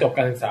รยาจบก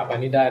ารศึกษาไป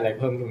นี่ได้อะไร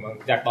เพิ่มขึ้นบ้าง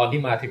จากตอนที่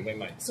มาถึงใ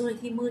หม่ๆสู้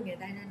ที่มืดเนี่ย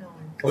ได้แน่นอ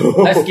น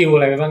ได้สกิลอ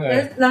ะไรไปบ้าง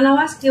แล้วเรา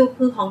ว่าสกิล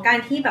คือของการ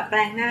ที่แบบแปล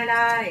งหน้าไ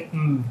ด้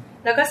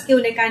แล้วก็สกิล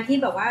ในการที่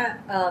แบบว่า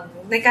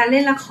ในการเ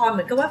ล่นละครเห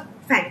มือนกับว่า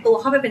แฝงตัว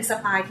เข้าไปเป็นส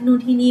ปายที่นู่น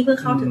ที่นี่เพื่อ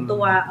เข้าถึงตั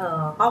ว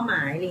เป้าหม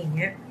ายอะไรอย่างเ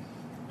งี้ย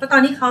เพราะตอ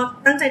นที่เขา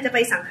ตั้งใจจะไป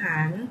สังหา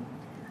ร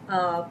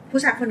ผู้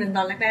ชายคนหนึ่งต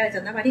อนแรกๆเลยจ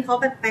ำได้ป่ะที่เขา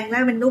แปลงร่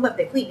างเป็นรูปแบบเ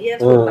ด็กผู้หญิงที่จะ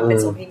ถูกแบบเป็น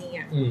โสเภณี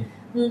อ่ะ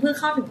เพื่อ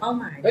เข้าถึงเป้า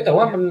หมายแต่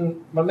ว่า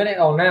มันไม่ได้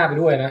เอาหน้าไป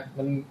ด้วยนะ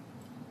มัน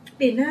เ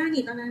ปลี่ยนหน้า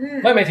นี่ตอนนั้น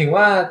ไม่หมายถึง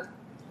ว่า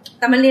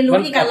แต่มันเรียนรู้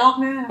วิธีการลอก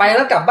หน้าไปแ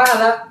ล้วกลับบ้าน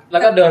แล้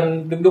วก็เดิน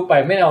ดึกๆไป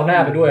ไม่เอาหน้า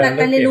ไปด้วยแ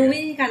ต่เรียนรู้วิ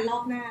ธีการลอ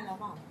กหน้าแล้ว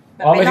เปล่า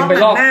ไม่ถึงไป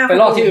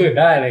ลอกที่อื่น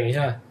ได้อะไรอย่างงี้ใ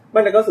ช่ไหมไ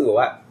ม่แต่ก็รู้สึก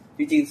ว่าจ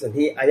ริงๆส่วน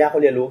ที่อาญาเขา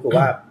เรียนรู้คือ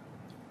ว่า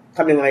ท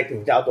ำยังไงถึง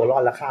จะเอาตัวรอ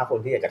ดและฆ่าคน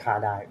ที่อยากจะฆ่า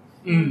ได้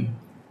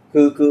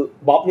คือ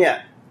บ๊อบเนี่ย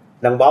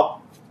ดังบ๊อบ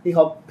ที่เข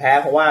าแพ้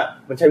เพราะว่า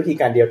มันใช้วิธี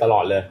การเดียวตลอ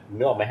ดเลย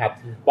นึกออกไหมครับ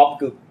บ๊อบ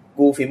คือ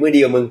กูฝีมือดี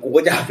กว่ามึงกู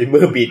ก็จะฝีมื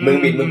อบิดมึ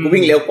งกู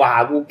วิ่งเร็วกว่า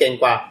กูเก่ง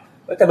กว่า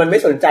แต่มันไม่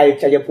สนใจ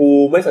ชัยภู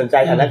มิไม่สนใจ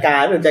สถานกา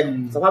รณ์ไม่สนใจ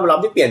สภาพแวดล้อ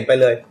มที่เปลี่ยนไป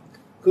เลย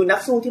คือนัก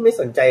สู้ที่ไม่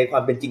สนใจควา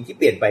มเป็นจริงที่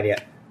เปลี่ยนไปเนี่ย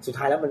สุด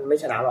ท้ายแล้วมันไม่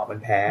ชนะหรอกมัน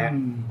แพ้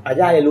อา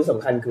ญาเรียนรู้ส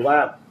ำคัญคือว่า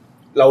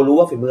เรารู้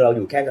ว่าฝีมือเราอ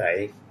ยู่แค่ไหน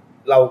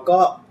เราก็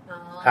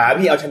หาวิ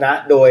ธีเอาชนะ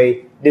โดย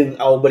ดึง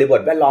เอาบริบท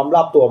แวดล้อมร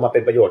อบตัวมาเป็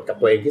นประโยชน์กับ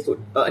ตัวเองที่สุด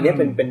อันนี้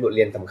เป็นบทเ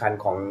รียนสำคัญ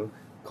ข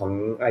อง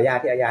อาญา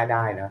ที่อาญาไ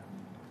ด้นะ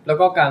แล้ว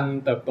ก็การ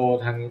เติบโต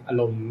ทางอา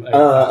รมณ์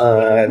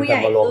ผู้ใหญ่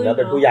อารมณ์แล้ว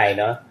เป็นผู้ใหญ่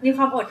เนาะมีค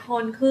วามอดท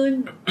นขึ้น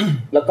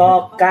แล้วก็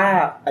กล้า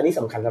อันนี้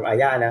สำคัญสำหรับอา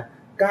ญานะ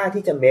กล้า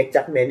ที่จะ make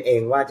judgment เอ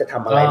งว่าจะท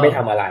ำอะไรไม่ท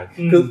ำอะไร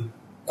คือ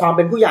ความเ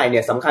ป็นผู้ใหญ่เ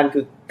นี่ยสำคัญคื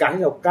อการ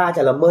ที่เรากล้าจ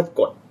ะละเมิด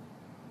กฎ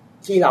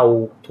ที่เรา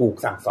ถูก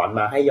สั่งสอน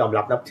มาให้ยอม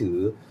รับนับถือ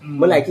เ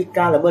มื่อไหร่ที่ก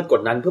ล้าละเมิดก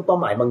ฎนั้นเพื่อเป้า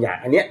หมายบางอย่าง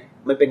อันเนี้ย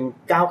มันเป็น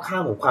ก้าวข้า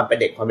มของความเป็น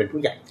เด็กความเป็นผู้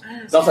ใหญ่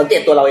เราสังเก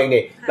ตตัวเราเองเ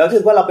นี่ยเราถื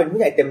อว่าเราเป็นผู้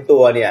ใหญ่เต็มตั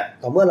วเนี่ย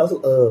ต่อเมื่อเราสึ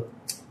ก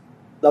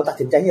เราตัด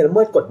สินใจที่จะละเ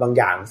มิดกฎบาง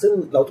อย่างซึ่ง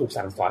เราถูก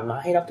สั่งสอนมา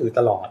ให้นับถือต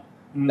ลอด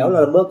แล้วเรา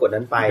ละเมิดกฎ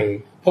นั้นไป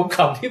ผมข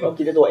ำที่แบบ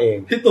คิดด้วยตัวเอง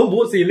พี่ตุ้มพู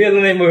ดซีเรียส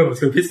ในมือผม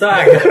ถือพิซซ่า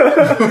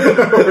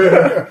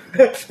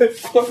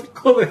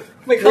ก็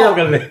ไม่เข้า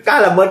กันเลยกล้า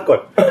ละเมิดกฎ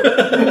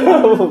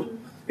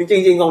จ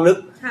ริงๆลองนึก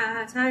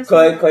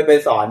เคยไป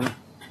สอน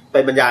ไป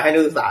บรรยายให้นั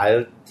กศึกษา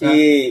ที่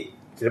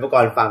ศิลปาก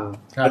รฟัง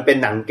มันเป็น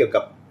หนังเกี่ยว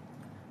กับ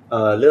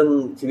เรื่อง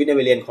ชีวิตใน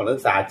วัยเรียนของนัก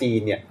ศึกษาจีน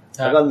เนี่ย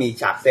แล้วก็มี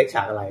ฉากเซ็กฉ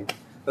ากอะไร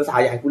นักศึกษา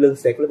อยากให้พูดเรื่อง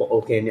เซ็กเลยบอกโอ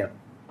เคเนี่ย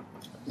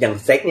อย่าง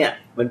เซ็กเนี่ย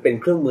มันเป็น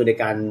เครื่องมือใน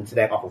การแส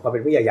ดงออกของความเป็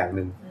นผู้ใหญ่อย่าง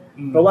นึง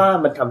เพราะว่า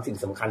มันทำสิ่ง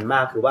สำคัญมา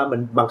กคือว่ามัน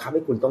บังคับใ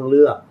ห้คุณต้องเ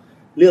ลือก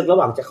ระห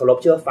ว่างจะเคารพ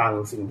เชื่อฟัง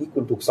สิ่งที่คุ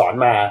ณถูกสอน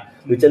มา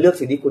หรือจะเลือก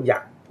สิ่งที่คุณอ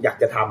ยาก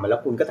จะทำแล้ว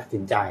คุณก็ตัดสิ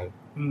นใจ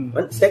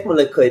มันเซ็กมันเ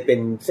ลยเคยเป็น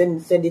เ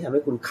ส้นที่ทำใ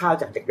ห้คุณข้าว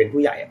จากเป็น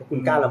ผู้ใหญ่เพราะคุณ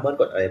กล้าละเมิด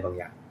กฎอะไรบาง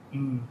อย่าง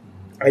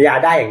อาญา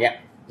ได้อย่างเงี้ย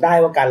ได้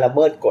ว่าการละเ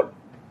มิดกฎ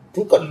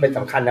ที่กฎเป็นส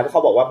ำคัญนะเพราะเข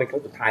าบอกว่าเป็นครั้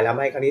งสุดท้ายแล้วไ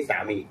ม่ให้ครั้งที่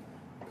3อีก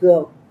เพื่อ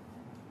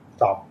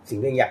ตอบสิ่ง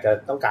ที่อยากจะ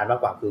ต้องการมาก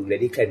กว่าคือเล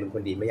ดี้เคลนเป็นค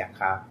นดีไม่อยาก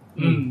ฆ่า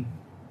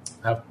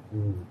ครับ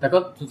แต่ก็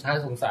สุดท้าย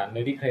สงสารเล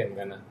ดี้เคลน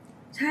กันนะ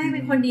ใช่เป็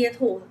นคนดี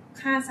ถูก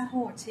ฆ่าซะโห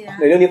ดเชีย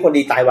ในเรื่องนี้คน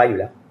ดีตายไวอยู่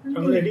แล้ว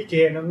ทั้งเลดี้เจ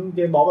นทั้งเจ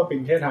นบ๊อบเป็น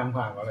แค่ทาง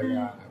ผ่านอะไรอ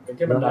ย่างเป็นแ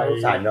ค่บันได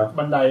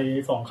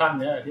2ขั้น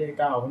เนี่ยที่ให้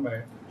ก้าวขึ้นไป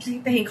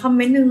แต่เห็นคอมเม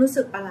นต์นึงรู้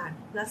สึกประหลาด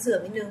และเสื่อม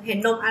นิดนึงเห็น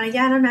นมอารย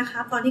าแล้วนะค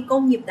รับตอนที่ก้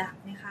มหยิบดาบ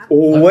นะครับโ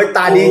อ้ยต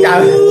าดีจัง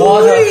พอ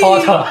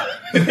เถอะ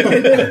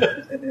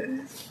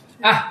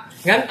อ่ะ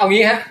งั้นเอา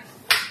งี้ฮะ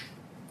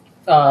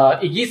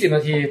อีก20น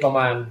าทีประม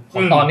าณข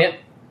องตอนเนี้ย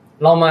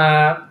เรา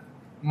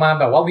มา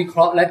แบบว่าวิเคร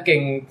าะห์และเก่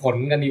งผล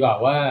กันดีกว่า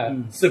ว่า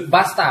ศึก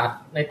บัสตาร์ด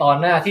ในตอน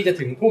หน้าที่จะ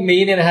ถึงพรุ่ง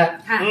นี้เนี่ยนะฮะ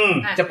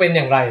จะเป็นอ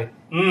ย่างไร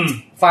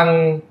ฝั่ง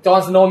จอห์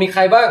นสโนว์มีใค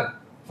รบ้าง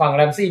ฝั่งแ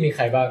รมซี่มีใค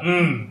รบ้าง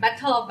บัต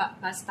เทิล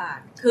บัสตาร์ด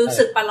คือ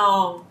ศึกประลอ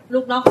งลู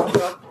กนอกของ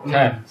รถใ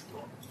ช่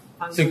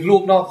ศึกลู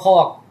กนอกคอ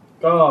ก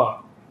ก็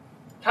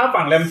ถ้า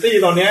ฝั่งแรมซี่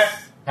ตอนเนี้ย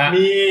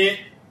มี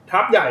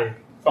ทัพใหญ่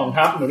2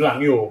ทัพหนุนหลัง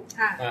อยู่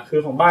คือ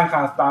ของบ้านค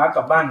าสตาร์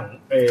กับบ้านของ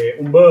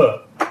อุมเบอร์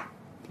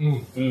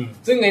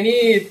ซึ่งไอ้นี่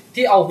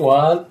ที่เอาหัว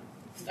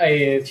ไอ้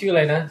ชื่ออะไ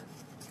รนะ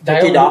ชัก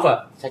กี้ด็อ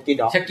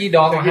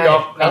กมาให้แล้ว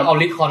เอา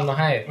ลิคอนมา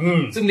ให้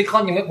ซึ่งลิคอ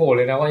นยังไม่โผล่เ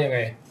ลยนะว่ายังไง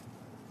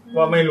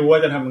ว่าไม่รู้ว่า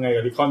จะทำยังไง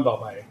กับลิคอนต่อ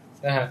ไป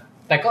นะฮะ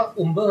แต่ก็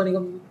อุมเบอร์นี่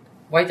ก็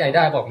ไว้ใจไ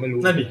ด้บอกไม่รู้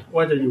นั่นดิ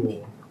ว่าจะอยู่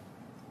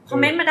คอม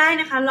เมนต์มาได้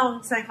นะคะลอง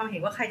แสดงความเห็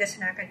นว่าใครจะช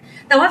นะกัน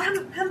แต่ว่า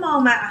ถ้ามอง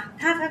มาอ่ะ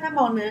ถ้า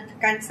มองเนื้อ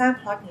การสร้าง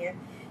พล็อตเนี้ย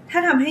ถ้า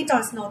ทำให้จอ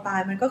ห์นสโนว์ตา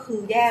ยมันก็คือ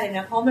แย่เลยน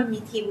ะเพราะมันมี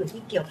ทีมอื่น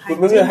ที่เกี่ยวพันคุณ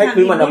ไม่ได้ให้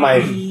พื้นมันทำไม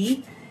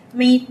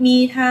มี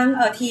ทั้ง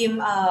ทีม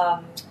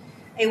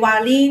ไอวา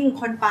ลิง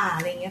คนป่าอ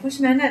ะไรเงี้ยเพราะฉ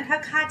ะนั้นน่ะถ้า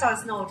ฆ่าจอห์น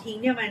สโนว์ทิ้ง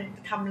เนี่ยมัน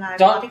ทำลาย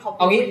ที่เขา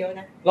พูดเยอะ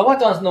นะแล้วว่า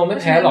จอห์นสโนว์ไม่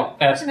แพ้หรอก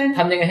แต่ท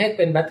ำยังไงให้เ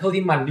ป็นแบทเทิล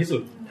ที่มันที่สุ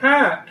ด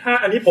ถ้า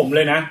อันนี้ผมเ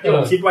ลยนะที่ผ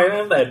มคิดไว้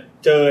ตั้งแต่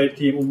เจอ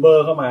ทีมอุมเบอ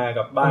ร์เข้ามา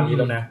กับบ้านนี้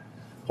แล้วนะ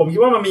ผมคิด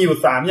ว่ามันมีอยู่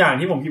3อย่าง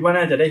ที่ผมคิดว่า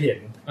น่าจะได้เห็น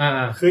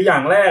คืออย่า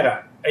งแรกอ่ะ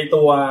ไอ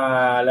ตัว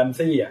แรม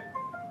ซี่อ่ะ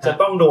จะ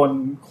ต้องโดน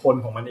คน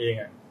ของมันเอง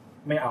อ่ะ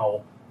ไม่เอา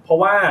เพราะ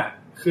ว่า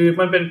คือ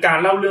มันเป็นการ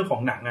เล่าเรื่องขอ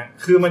งหนังอ่ะ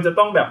คือมันจะ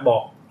ต้องแบบบอ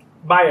ก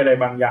ใบ้อะไร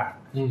บางอย่าง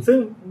ซึ่ง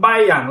ใบ้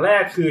อย่างแร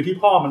กคือที่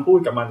พ่อมันพูด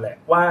กับมันแหละ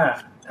ว่า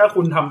ถ้า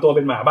คุณทำตัวเ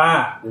ป็นหมาบ้า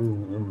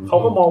เขา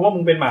ก็มองว่ามึ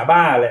งเป็นหมาบ้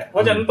าแหละเพรา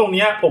ะฉะนั้นตรงเ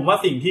นี้ยผมว่า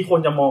สิ่งที่คน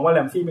จะมองว่าแร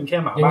มซี่เป็นแค่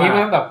หมาบ้าอย่างนี้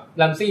มันแบบ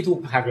แรมซี่ถูก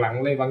หักหลัง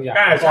เลยบางอย่าง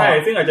ใช่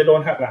ซึ่งอาจจะโด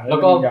นหักหลังแล้ว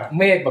ก็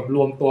เมฆแบบร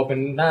วมตัวเป็น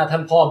หน้าท่า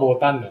นพ่อโบ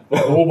ตันเนี่ย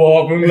กูบอ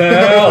กมึงแล้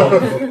ว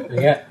อย่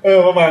างเงี้ย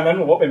ประมาณนั้น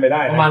ผมว่าเป็นไปไ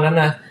ด้ประมาณนั้น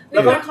นะแล้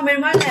วก็คอมเมน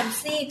ต์ว่าแรม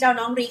ซี่เจ้า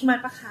น้องริกมา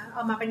ปะคะเอ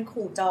ามาเป็น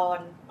ขู่จอน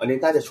อันนี้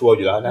น่าจะชัวร์อ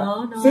ยู่แล้วนะ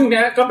ซึ่งเ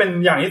นี้ยก็เป็น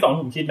อย่างที่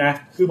2ผมคิดนะ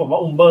คือผมว่า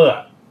อุมเบอร์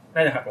น่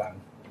าจะหักหลัง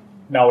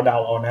เดา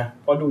เอานะ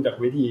เพราะดูจาก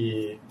วิธี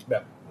แบ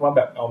บว่าแ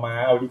บบเอ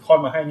าดิคอน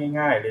มาให้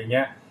ง่ายๆอะไรเ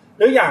งี้ยแ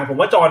ล้วอย่างผม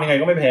ว่าจอนยังไง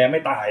ก็ไม่แพ้ไ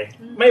ม่ตาย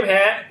ไม่แพ้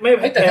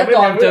แต่ถ้าจ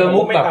อนเจอมุ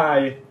กแบบ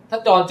ถ้า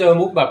จอนเจอ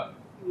มุกแบบ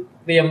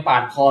เตรียมปา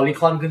ดคอลิ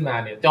คอนขึ้นมา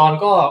เนี่ยจอน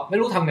ก็ไม่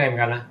รู้ทำไงเหมือ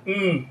นกันนะ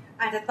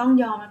อาจจะต้อง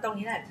ยอมตรง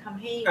นี้แหละทำ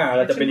ให้เ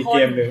ราจะเป็นอีกเก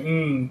มนึง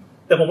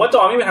แต่ผมว่าจ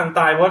อนไม่มีทางต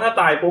ายเพราะถ้า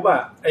ตายปุ๊บ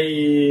ไอ้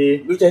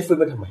รู้ใจฟื้น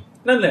มาทำไม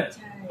นั่นแหละ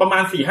ประมา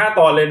ณ 4-5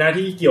 ตอนเลยนะ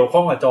ที่เกี่ยวข้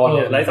องกับจอนเ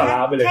นี่ยไร้สาร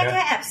ะไปเลยนะแ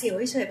ค่แอบเสียว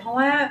เฉยเพราะ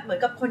ว่าเหมือน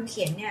กับคนเ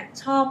ขียนเนี่ย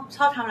ช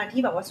อบทำอะไร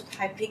ที่แบบว่าสุดท้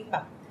ายพลิกแบ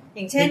บอ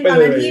ย่างเช่นตอน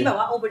นั้นที่แบบ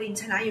ว่าโอเบริน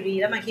ชนะอยู่ดี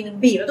แล้วมาทีนึง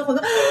บีบแล้วทุกคน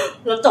ก็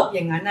เราจบอ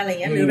ย่างนั้นอะไรเ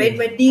งี้ยหรือ Red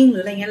Wedding หรื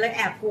ออะไรเงี้ยเลยแ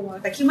อบกลัว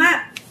แต่คิดว่า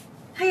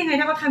ถ้ายังไง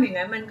ถ้าเขาทำอย่าง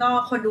นั้นมันก็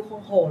คนดูค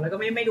งโหแล้วก็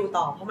ไม่ดู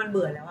ต่อเพราะมันเ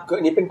บื่อแล้วอะก็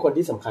อันนี้เป็นคน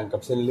ที่สำคัญกั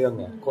บเส้นเรื่อง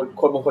เนี่ย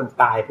คนบางคน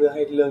ตายเพื่อใ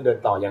ห้เรื่องเดิน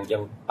ต่ออย่า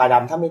งปลาด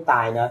ำถ้าไม่ต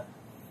ายนะ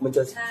มันจ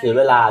ะเสียเ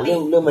วลาเรื่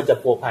องมันจะ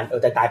พัวพัน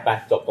ตายไป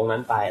จบตรงนั้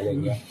นไปอะไร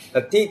เงี้ยแต่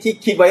ที่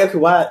คิดไว้ก็คื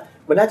อว่า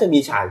มันน่าจะมี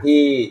ฉากที่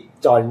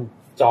จ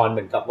อนเห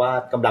มือนกับว่า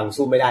กำลัง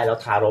สู้ไม่ได้แล้ว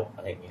ทารบอ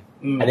ะไรเงี้ย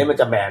อันนี้มัน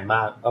จะแมนม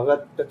ากเราก็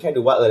แค่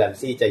ดูว่าแรม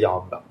ซี่จะยอ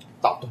มแบบ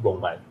ตอบตกลง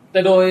ไปแ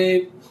ต่โ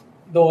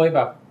ดยแบ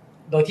บ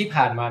โดยที่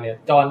ผ่านมาเนี่ย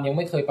จอนยังไ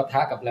ม่เคยปะท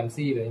ะกับแรม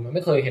ซี่เลยมันไ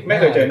ม่เคยเห็นไม่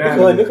เคยเจอหน้า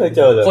ไม่เคยเ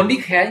จอเลยคนที่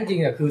แค้นจริ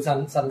งๆอ่ะคือ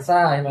ซันซ่า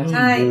ใช่ไหมใ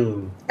ช่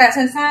แต่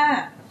ซันซ่า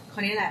ค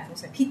นนี้แหละ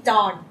พี่จ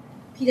อน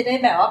พี่จะได้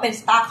แบบว่าเป็น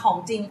สตาร์ของ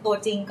จริงตัว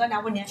จริงก็นะ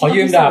วันนี้ขอ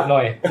ยืมดาบหน่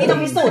อยพี่ต้อง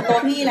พิสูจน์ตัว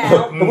พี่แล้ว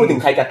ถ้าพูดถึ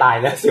งใครจะตาย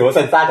นะเสียว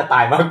ซันซ่าจะต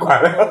ายมากกว่า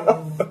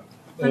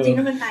จริงๆ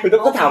ถ้ามันตาย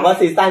ก็ถามว่า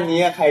ซีซั่นนี้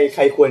ใค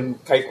ร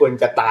ควร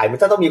จะตายมัน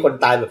ต้องมีคน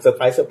ตายแบบเซอร์ไ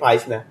พร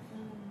ส์นะ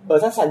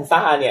ถ้าซันซ่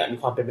าเนี่ยมี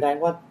ความเป็นไปได้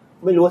ว่า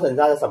ไม่รู้ว่าซัน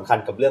ซ่าจะสำคัญ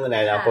กับเรื่องใน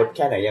อนาคตแ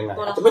ค่ไหนยังไง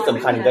อาจจะไม่ส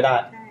ำคัญก็ได้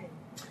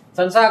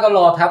ซันซ่าก็ร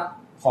อทัพ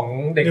ของ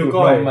เด็กดูด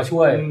นมมา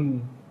ช่วย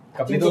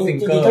กับลิตเติ้ลฟิง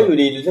เกอร์ถ้าอยู่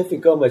ดีลิตเติ้ลฟิง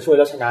เกอร์มาช่วยแ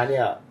ล้วชนะเนี่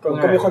ย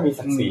ก็ไม่ค่อยมี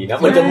ศักดิ์ศรีนะ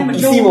มันจะ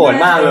อีซี่โหมด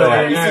มากเลย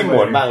อีซี่โหม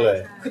ดมากเลย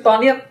คือตอน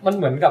นี้มันเ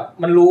หมือนกับ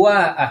มันรู้ว่า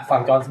ฝั่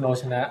งจอห์นสโน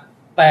ว์ชนะ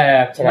แต่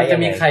มันจะ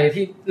มีใคร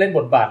ที่เล่นบ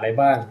ทบาทอะไร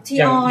บ้าง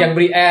อย่างบ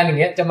รีแอนอย่าง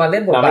เงี้ยจะมาเล่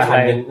นบทบาทอะไ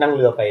รนั่งเ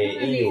รือไป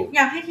อยู่อ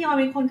ยากให้ทีออน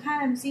เป็นคนฆ่า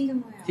แรมซี่จัง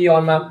เลยทีออ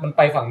นมันไ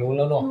ปฝั่งนู้นแ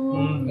ล้วเนาะ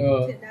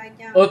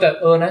แต่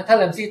นะถ้า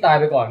แรมซี่ตาย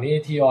ไปก่อนนี่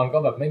ทีออนก็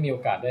แบบไม่มีโอ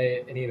กาสได้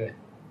ไอ้นี่เลย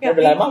ไม่เ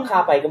ป็นไรมากฆ่า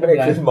ไปก็ไม่ได้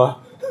ขึ้นมา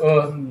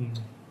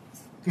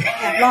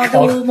อยากรอ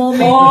ดูโมเ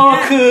มน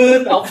ต์คืน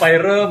เอาไป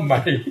เริ่มให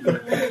ม่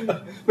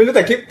ไม่รู้แ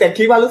ต่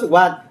คิดว่ารู้สึก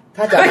ว่า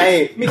ถ้าจะให้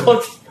มีคน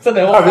เสน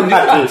อว่าเป็น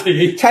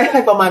ใช่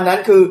ประมาณนั้น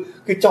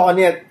คือจอ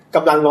เนี่ยก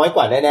ำลังน้อยก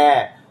ว่าแน่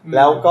ๆแ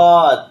ล้วก็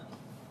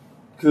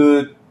คือ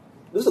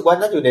รู้สึกว่า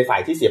น่าอยู่ในฝ่า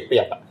ยที่เสียเปรี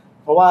ยบอ่ะ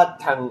เพราะว่า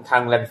ทา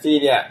งแรมซี่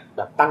เนี่ยแ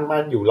บบตั้ง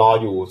มั่นอยู่รอ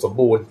อยู่สม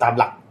บูรณ์ตาม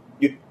หลัก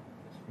ยุทธ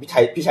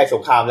พิชัยส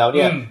งครามแล้วเ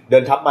นี่ยเดิ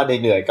นทัพมา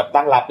เหนื่อยกับ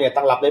ตั้งรับเนี่ย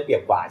ตั้งรับได้เปรีย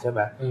บกว่าใช่ไหม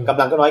กำ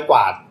ลังก็น้อยก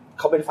ว่า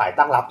เขาเป็นฝ่าย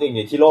ตั้งรับอย่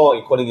างที่โล่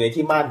อีกคนหนึ่งใน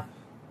ที่มั่น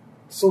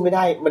สู้ไม่ไ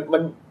ด้มั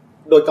น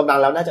โดนกำลัง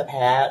แล้วน่าจะแ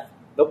พ้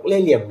แล้วเล่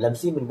ห์เหลี่ยมแรม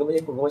ซี่มันก็ไม่ใ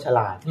ช่คนก็ฉล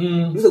าด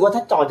รู้สึกว่าถ้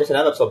าจอนจะชน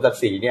ะแบบสมศัก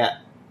ดิ์ศรีเนี่ย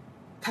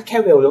ถ้าแค่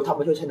เวลแล้วทำ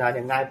มาช่วยชนะเ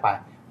นี่ยง่ายไป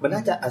มันน่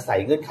าจะอาศัย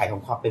เงื่อนไขขอ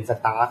งความเป็นส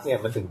ตาร์เนี่ย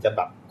มันถึงจะแ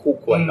บบคู่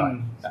ควรหน่อย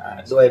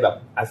ด้วยแบบ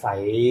อาศัย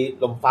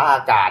ลมฟ้าอ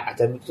ากาศอาจ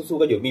จะสู้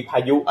ๆก็อยู่มีพา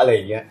ยุอะไรอ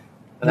ย่างเงี้ย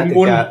น่าจะ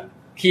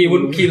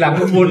ขี่หลัง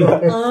มุน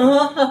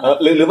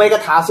หรือไม่ก็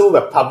ท้าสู้แบ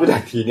บทำด้วย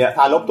ทีเนี่ย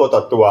ท้าลบตัวต่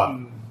อตัว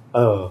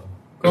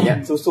อย่างเงี้ย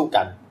สู้ๆ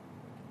กัน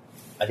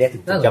อันนี้ถึ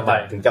งจ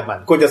ะมัน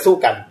ควรจะสู้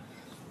กัน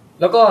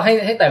แล้วก็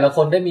ให้แต่ละค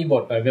นได้มีบ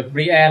ทแบบบ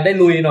รีแอนได้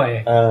ลุยหน่อย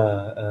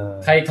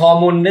ใครทอ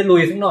มุนได้ลุ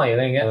ยสักหน่อยอะไ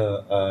รอย่างเงี้ย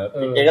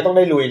เองก็ต้องไ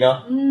ด้ลุยเนาะ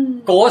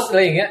โกสอะไ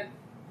รอย่างเงี้ย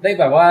ได้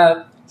แบบว่า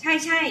ใ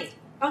ช่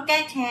ต้องแก้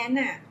แค้น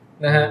น่ะ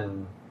นะฮะ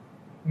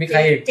มีใคร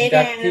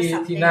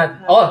ที่น่า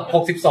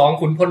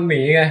62ขุนพลห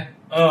มีไง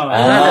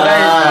น่าจะได้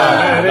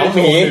น้องห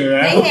มี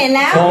ได้เห็นแ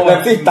ล้วแบบ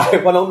ที่ตาย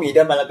เพราะน้องหมีเ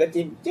ดินมาแล้วก็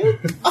จิ้ม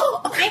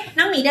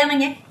น้องหมีเดินมา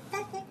เงี้ย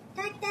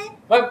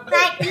สวั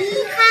สดี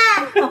ค่ะ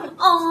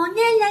อ๋อ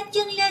น่ารัก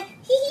จังเลย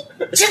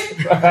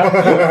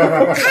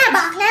ข้าบ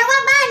อกแล้วว่า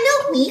บ้านลู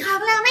กหมีของ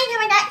เราไม่ธร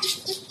รมดา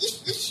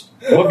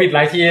ว่าบิดหล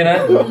ายทีนะ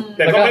แ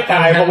ต่ก็ไม่ต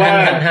ายเพราะว่า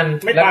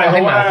ไม่ตายเพร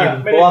า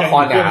ะว่าคอ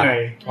หนา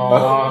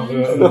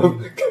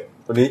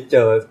ตัวนี้เจ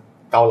อ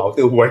เกาเหลา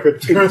ตือหวยก็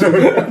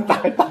ตา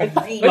ย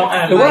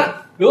หรือ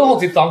ว่า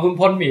62คุณ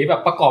พลหมีแบ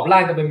บประกอบร่า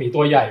งกันเป็นหมี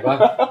ตัวใหญ่ป่ะ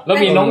แล้ว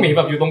มีน้องหมีแ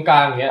บบอยู่ตรงกล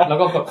างอย่างเงี้ยแล้ว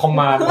ก็แบบคอม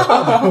มานด์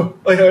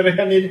ใน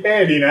อันนี้เท่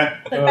ดีนะ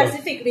แปซิ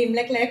ฟิกริมเ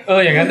ล็ก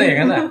ๆอย่างนั้น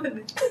น่ะ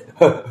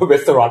เว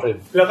สต์รอด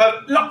แล้วก็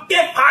ล็อกเก็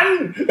ตพัน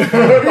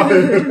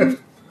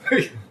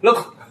แล้ว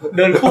เ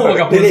ดินคู่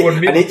กับคุณพล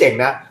อันนี้เจ๋ง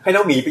นะให้น้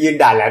องหมีไปยืน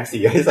ด่าแหลมสี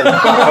ให้สนุก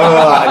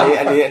อัน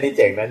นี้เ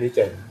จ๋งนะนี่เ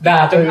จ๋งด่า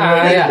จนอา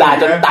ยด่า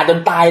จน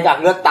ตายด่า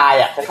เลือดตาย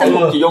อ่ะคล้ายๆลู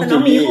กจียงจี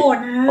บี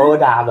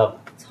ด่าแบบ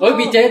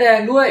มีเจ๊แดง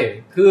ด้วย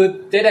คือ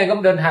เจ๊แดงก็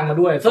เดินทางมา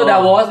ด้วยเซอร์ดา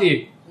วอสอีก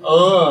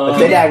เ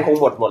จ๊แดงคง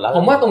หมดแล้วผ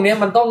มว่าตรงนี้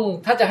มันต้อง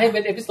ถ้าจะให้เป็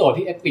นเอพิโซด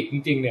ที่เอปิกจ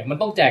ริงๆเนี่ยมัน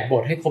ต้องแจกบ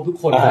ทให้ครบทุก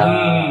คนนะ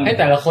ให้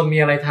แต่ละคนมี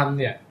อะไรทำ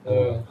เนี่ย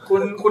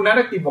คุณนั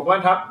ทกิจบอกว่า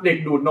ครับเด็ก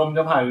ดูดนมจ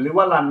ะผ่านหรือ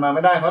ว่ารันมาไ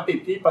ม่ได้เพราะติด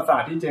ที่ปราสา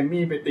ทที่เจ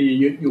มี่ไปตี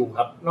ยึดอยู่ค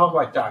รับนอก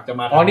จากจะ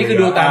มานี่คือ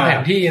ดูตามแผ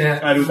นที่นะ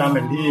ดูตามแผ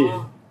นที่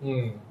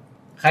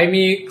ใคร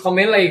มีคอมเม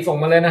นต์อะไรอีกส่ง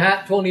มาเลยนะฮะ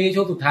ช่วงนี้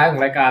ช่วงสุดท้ายของ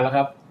รายการแล้วค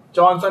รับจ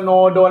อห์นสโน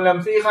ว์โดนแรม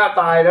ซี่ฆ่า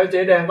ตายแล้วเจ๊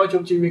แดงก็ชุ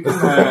บชีวิตขึ้น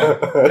มา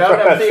แล้วแ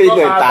รมซี่ก็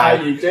ฆ่าตาย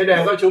อีกเจ๊แด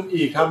งก็ชุบ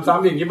อีกทำซ้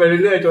ำอย่างนี้ไปเ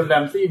รื่อยๆจนแร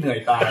มซี่เหนื่อย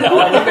ตาย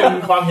อันนี้เป็น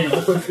ความเห็นข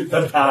องคุณสิทธั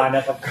นดาน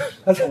ะครับ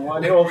ผมว่า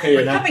นี่โอเค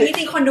นะถ้าเป็นจ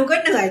ริงๆคนดูก็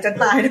เหนื่อยจน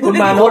ตายคุณ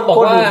มาโนดบอก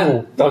ว่า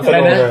อะไร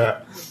นะ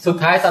สุด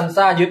ท้ายซัน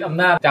ซ่ายึดอ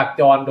ำนาจจาก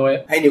จอห์นโดย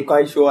ให้นิ้วก้อ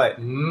ยช่วย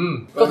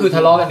ก็คือท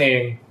ะเลาะกันเอ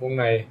งวง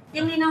ใน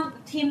ยังมีน้อง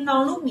ทีมน้อ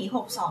งลูกหมี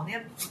62เนี่ย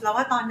เรา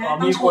ว่าตอนนั้น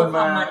ต้องโชว์คว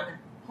ามมัน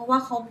เพราะว่า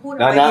เขาพูด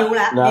ว่าดิ้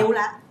ว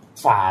ละ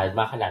ฝ่าย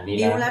มาขนาดนี้น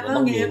ะแล้วต้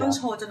องมีต้องโ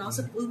ชว์จนน้อง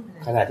สึกอึ้ง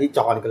ขณะที่จ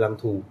อห์นกำลัง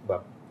ถูกแบ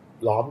บ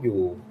ล้อมอยู่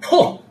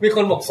มีค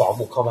นบอก2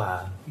บุกเข้ามา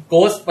โก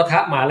สปะทะ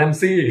หมาแรม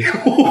ซี่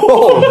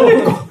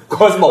โก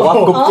สบอกว่า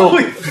กรุบ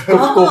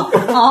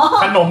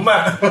ขนมอ่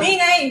ะนี่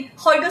ไง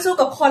คนก็สู้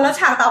กับคนแล้ว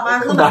ฉากต่อมา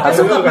คือหมาก็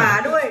สู้กับหมา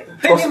ด้วย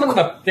เฮ้ยนี่มันแ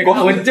บบอย่างกับ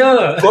อเวนเจอ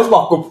ร์โกสบ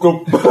อกกรุบ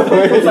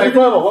ไซเฟ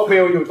อร์บอกว่าเว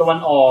ลอยู่ตะวัน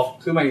ออก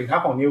คือหมายถึงทัพ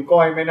ของนิวก้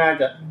อยไม่น่า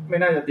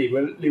จะติด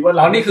ริเวอร์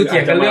ลันนี่คือเกี่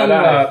ยวกับเรื่อง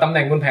ตำแห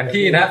น่งบนแผน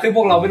ที่นะซึ่งพ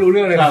วกเราไม่รู้เ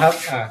รื่องเลยนะครับ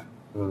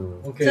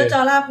เจอจอ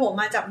ร่าโผล่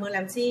มาจากมือแร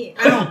มซี่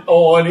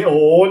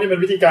นี่เป็น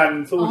วิธีการ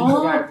สู้ที่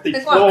ง่ายติด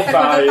โรคต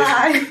า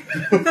ย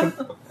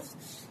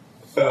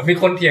มี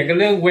คนเถียงกัน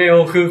เรื่องเวล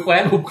คือแคว้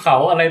นหุบเขา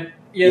อะไร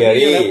เอีย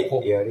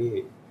รี่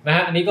นะฮ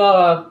ะอันนี้ก็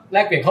แล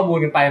กเปลี่ยนข้อมูล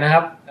กันไปนะค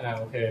รับ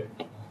โอเค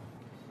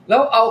แล้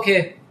วโอเค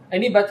ไอ้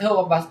นี่ Battle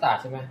of Bastard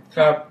ใช่ไหมค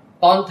รับ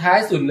ตอนท้าย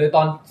สุดเลยต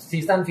อนซี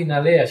ซั่นฟินา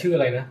เล่ชื่ออ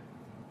ะไรนะ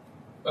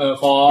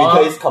ขอ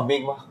Winter is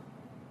coming วะ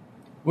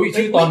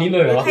ชื่อตอนนี้เล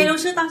ยเหรอใครรู้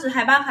ชื่อตอนสุดท้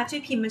ายบ้างคะช่ว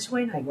ยพิมพ์มาช่ว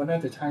ยหน่อยผมว่าน่า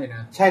จะใช่น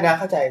ะใช่นะ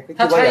เข้าใจ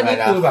ถ้าใช่นี่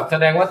คือแบบแส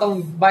ดงว่าต้อง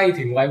ใบ้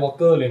ถึงไวท์วอล์กเ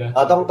กอร์เลยนะ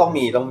ต้อง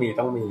มี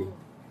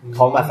เข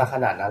ามาสักข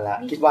นาดนั้นแล้ว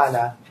คิดว่า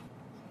นะ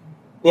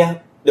เนี่ย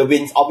The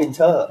Winds of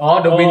Winter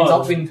The Winds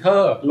of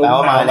Winter แล้ว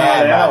มาแน่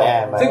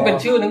ซึ่งเป็น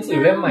ชื่อหนังสือ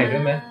เล่มใหม่ด้ว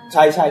ยไหมใ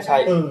ช่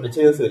เป็น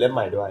ชื่อหนังสือเล่มให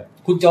ม่ด้วย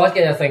คุณจอร์จแก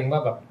จะเซ็งว่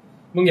าแบบ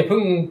มึงอย่าเพิ่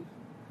ง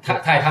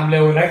ถ่ายทำเ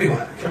ร็วนะดิ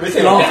ไม่ใ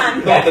ช่หรอก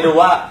อยากจะดู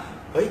ว่า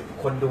เฮ้ย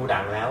คนดูห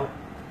นังแล้ว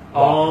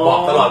บอก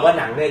ตลอดว่า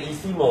หนังเนี่ย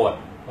easy mode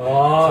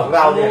ของเร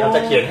าเนี่ยเราจ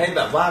ะเขียนให้แ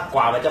บบว่าก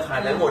ว่ามันจะผ่า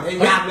นทั้งหมดให้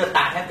ยากเลือดต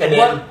าแทบกระเด็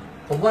น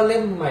ผมว่าเล่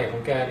มใหม่ขอ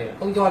งแกเนี่ย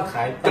ต้องยอดข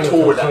ายกระ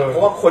ชูดอ่ะเพรา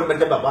ะว่าคนมัน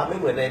จะแบบว่าไม่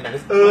เหมือนในหนัง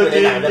ใน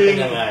หนังจะเป็น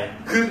ยังไง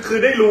คือ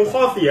ได้รู้ข้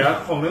อเสีย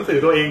ของหนังสือ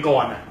ตัวเองก่อ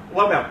นอ่ะ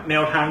ว่าแบบแน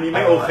วทางนี้ไ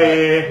ม่โอเค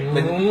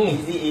มัน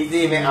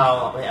easy ไม่เอ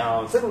า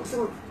ซึ่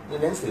งใน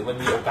หนังสือมัน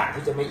มีโอกาส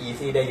ที่จะไม่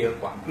easy ได้เยอะ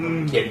กว่า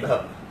เขียน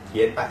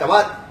ไปแต่ว่า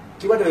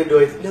คิดว่าโดย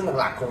เรื่อง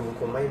หลักๆ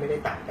คงไม่ได้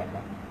ต่างกันน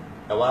ะ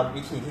แต่ว่า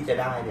วิธีที่จะ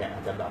ได้เนี่ยอา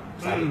จจะแบบ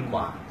สายก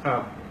ว่าครั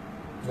บ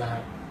นะฮ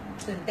ะ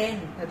ตื่นเต้น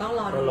แต่ต้อง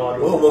รอ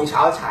ดู6 โมงเช้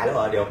าฉายแล้วเห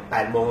รอเดี๋ยว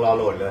8 โมงรอโ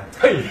หลดเลย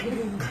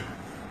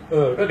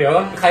ก็เดี๋ยว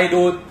ใคร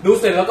ดู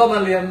เสร็จแล้วก็มา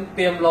เต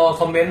รียมรอ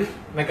คอมเมนต์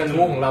ในกระ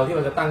ทู้ของเราที่เร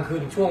าจะตั้งขึ้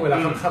นช่วงเวลา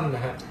ค่ำๆน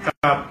ะฮะค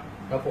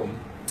รับผม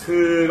คื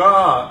อก็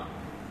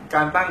ก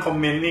ารตั้งคอม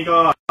เมนต์นี่ก็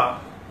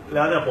แ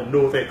ล้วแต่ผม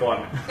ดูเสร็จก่อน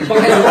ต้อง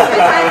ให้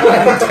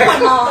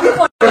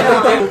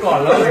ดูก่อน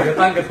แล้วถึงจะ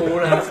ตั้งกระทู้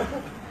นะฮะ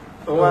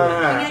ว่า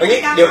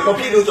เดี๋ยวพอ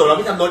พี่ดูจบแล้ว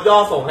พี่ทำโน้ตย่อ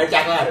ส่งให้แจ็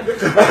คเลย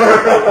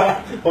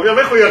ผมยังไ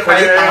ม่คุยกับใคร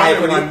เลย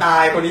คนนี้ตา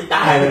ย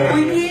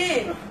อุ้ยพี่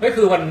ไม่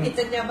คือวัน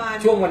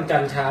ช่วงวันจั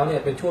นทร์เช้าเนี่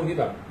ยเป็นช่วงที่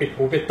แบบปิด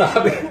หูปิดตา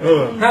ไป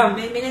ห้า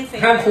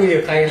มคุยกั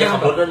บใครห้ามขั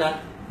บรถด้วยนะ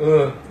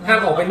ห้าม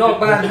ออกไปนอก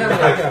บ้านห้ามอะ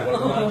ไรอย่าง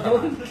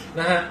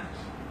นะฮะ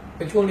เ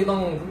ป็นช่วงที่ต้อ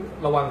ง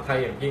ระวังใคร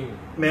อย่างยิ่ง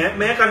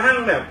แม้กระทั่ง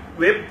แบบ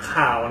เว็บ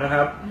ข่าวนะค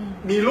รับ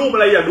มีรูปอะ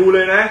ไรอย่าดูเล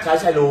ยนะ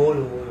ใช่รู้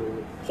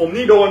ผม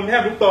นี่โดนแท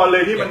บทุกตอนเล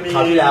ยที่มันมี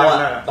ที่แล้วอ่ะ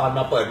ตอนม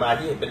าเปิดมา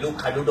ที่เป็นรูป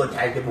ใครรูปโดนใ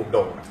ช้จะบุกโ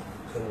ด่ง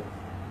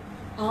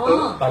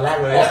ตอนแรก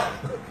เลย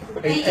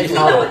ไอ้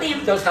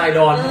เจ้าชายด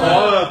อน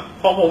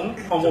พอ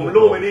ผม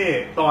รูปไอ้นี่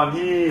ตอน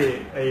ที่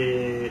ไอ้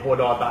โฮ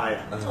ดอตายอ่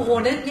ะ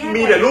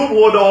มีแต่รูปโฮ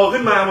ดอ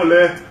ขึ้นมาหมดเล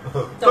ย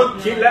ก็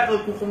คิดแล้ว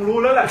กูคงรู้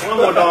แล้วแหละว่า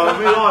โฮดอ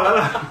ไม่รอดแล้ว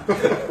ล่ะ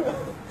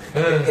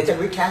จะ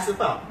รีแคสหรือ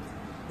เปล่า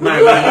ไ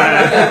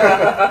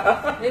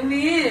ม่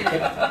มี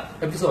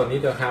เอพิโซดนี้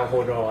เดอะฮาวโฮ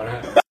ดอนะฮ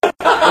ะ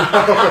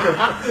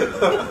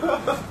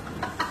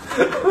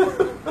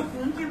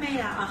ใช่ไหม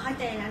ล่ะเข้า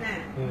ใจแล้วน่ะ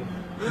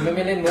ไ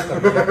ม่เล่นมุกกับ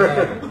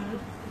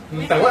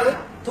แต่ว่า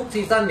ทุก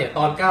ซีซั่นเนี่ยต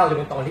อน9จะเ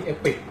ป็นตอนที่เอ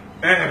ปิก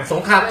ส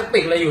งครามเอปิ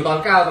กเลยอยู่ตอน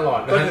9ตลอด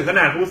ก็ถึงข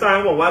นาดผู้สร้าง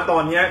บอกว่าตอ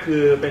นนี้คื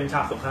อเป็นฉ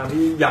ากสงคราม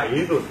ที่ใหญ่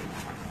ที่สุด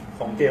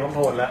ของเกมของโ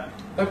ทนแล้ว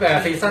ตั้งแต่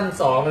ซีซั่น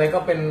2อะไรก็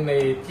เป็นใน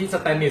ที่ส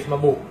แตนนิสมา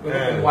บุกเป็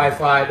น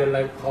Wi-Fi เป็นอะไร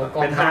ของก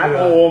องทัพเรือเป็น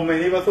ฮาร์ดโฮมใน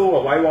ที่ก็สู้กั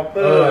บไวท์วอล์กเก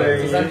อร์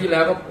ซีซั่นที่แล้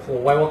วก็โห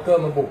ไวท์วอล์กเกอ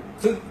ร์มาบุก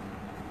ซึ่ง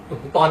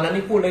ตอนนั้น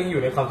นี่พูดเลยอ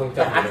ยู่ในความทรงจ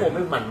ำฮาร์ดโฮมไ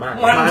ม่มันมาก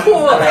มันพู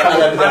ดอะไร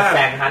จะแซ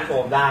งฮาร์ดโฮ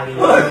มได้นี่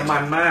มั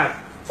นมาก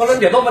เพราะฉะนั้น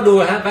เดี๋ยวต้องมาดู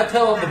ฮะ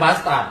Battle of the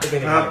Bastard จะเป็น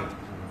ยังไง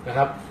นะค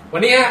รับวั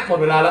นนี้หมด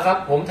เวลาแล้วครับ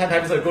ผมแทนไทย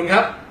ประเสริฐกุลค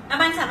รับอ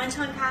บันสามัญช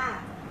นค่ะ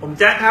ผม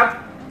แจ็คครับ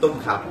ตุ้ม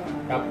ครับ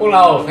ครับพวกเร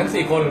าทั้ง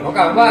4คนขอก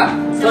ล่าวว่า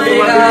สวัสดี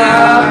ค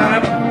รั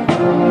บ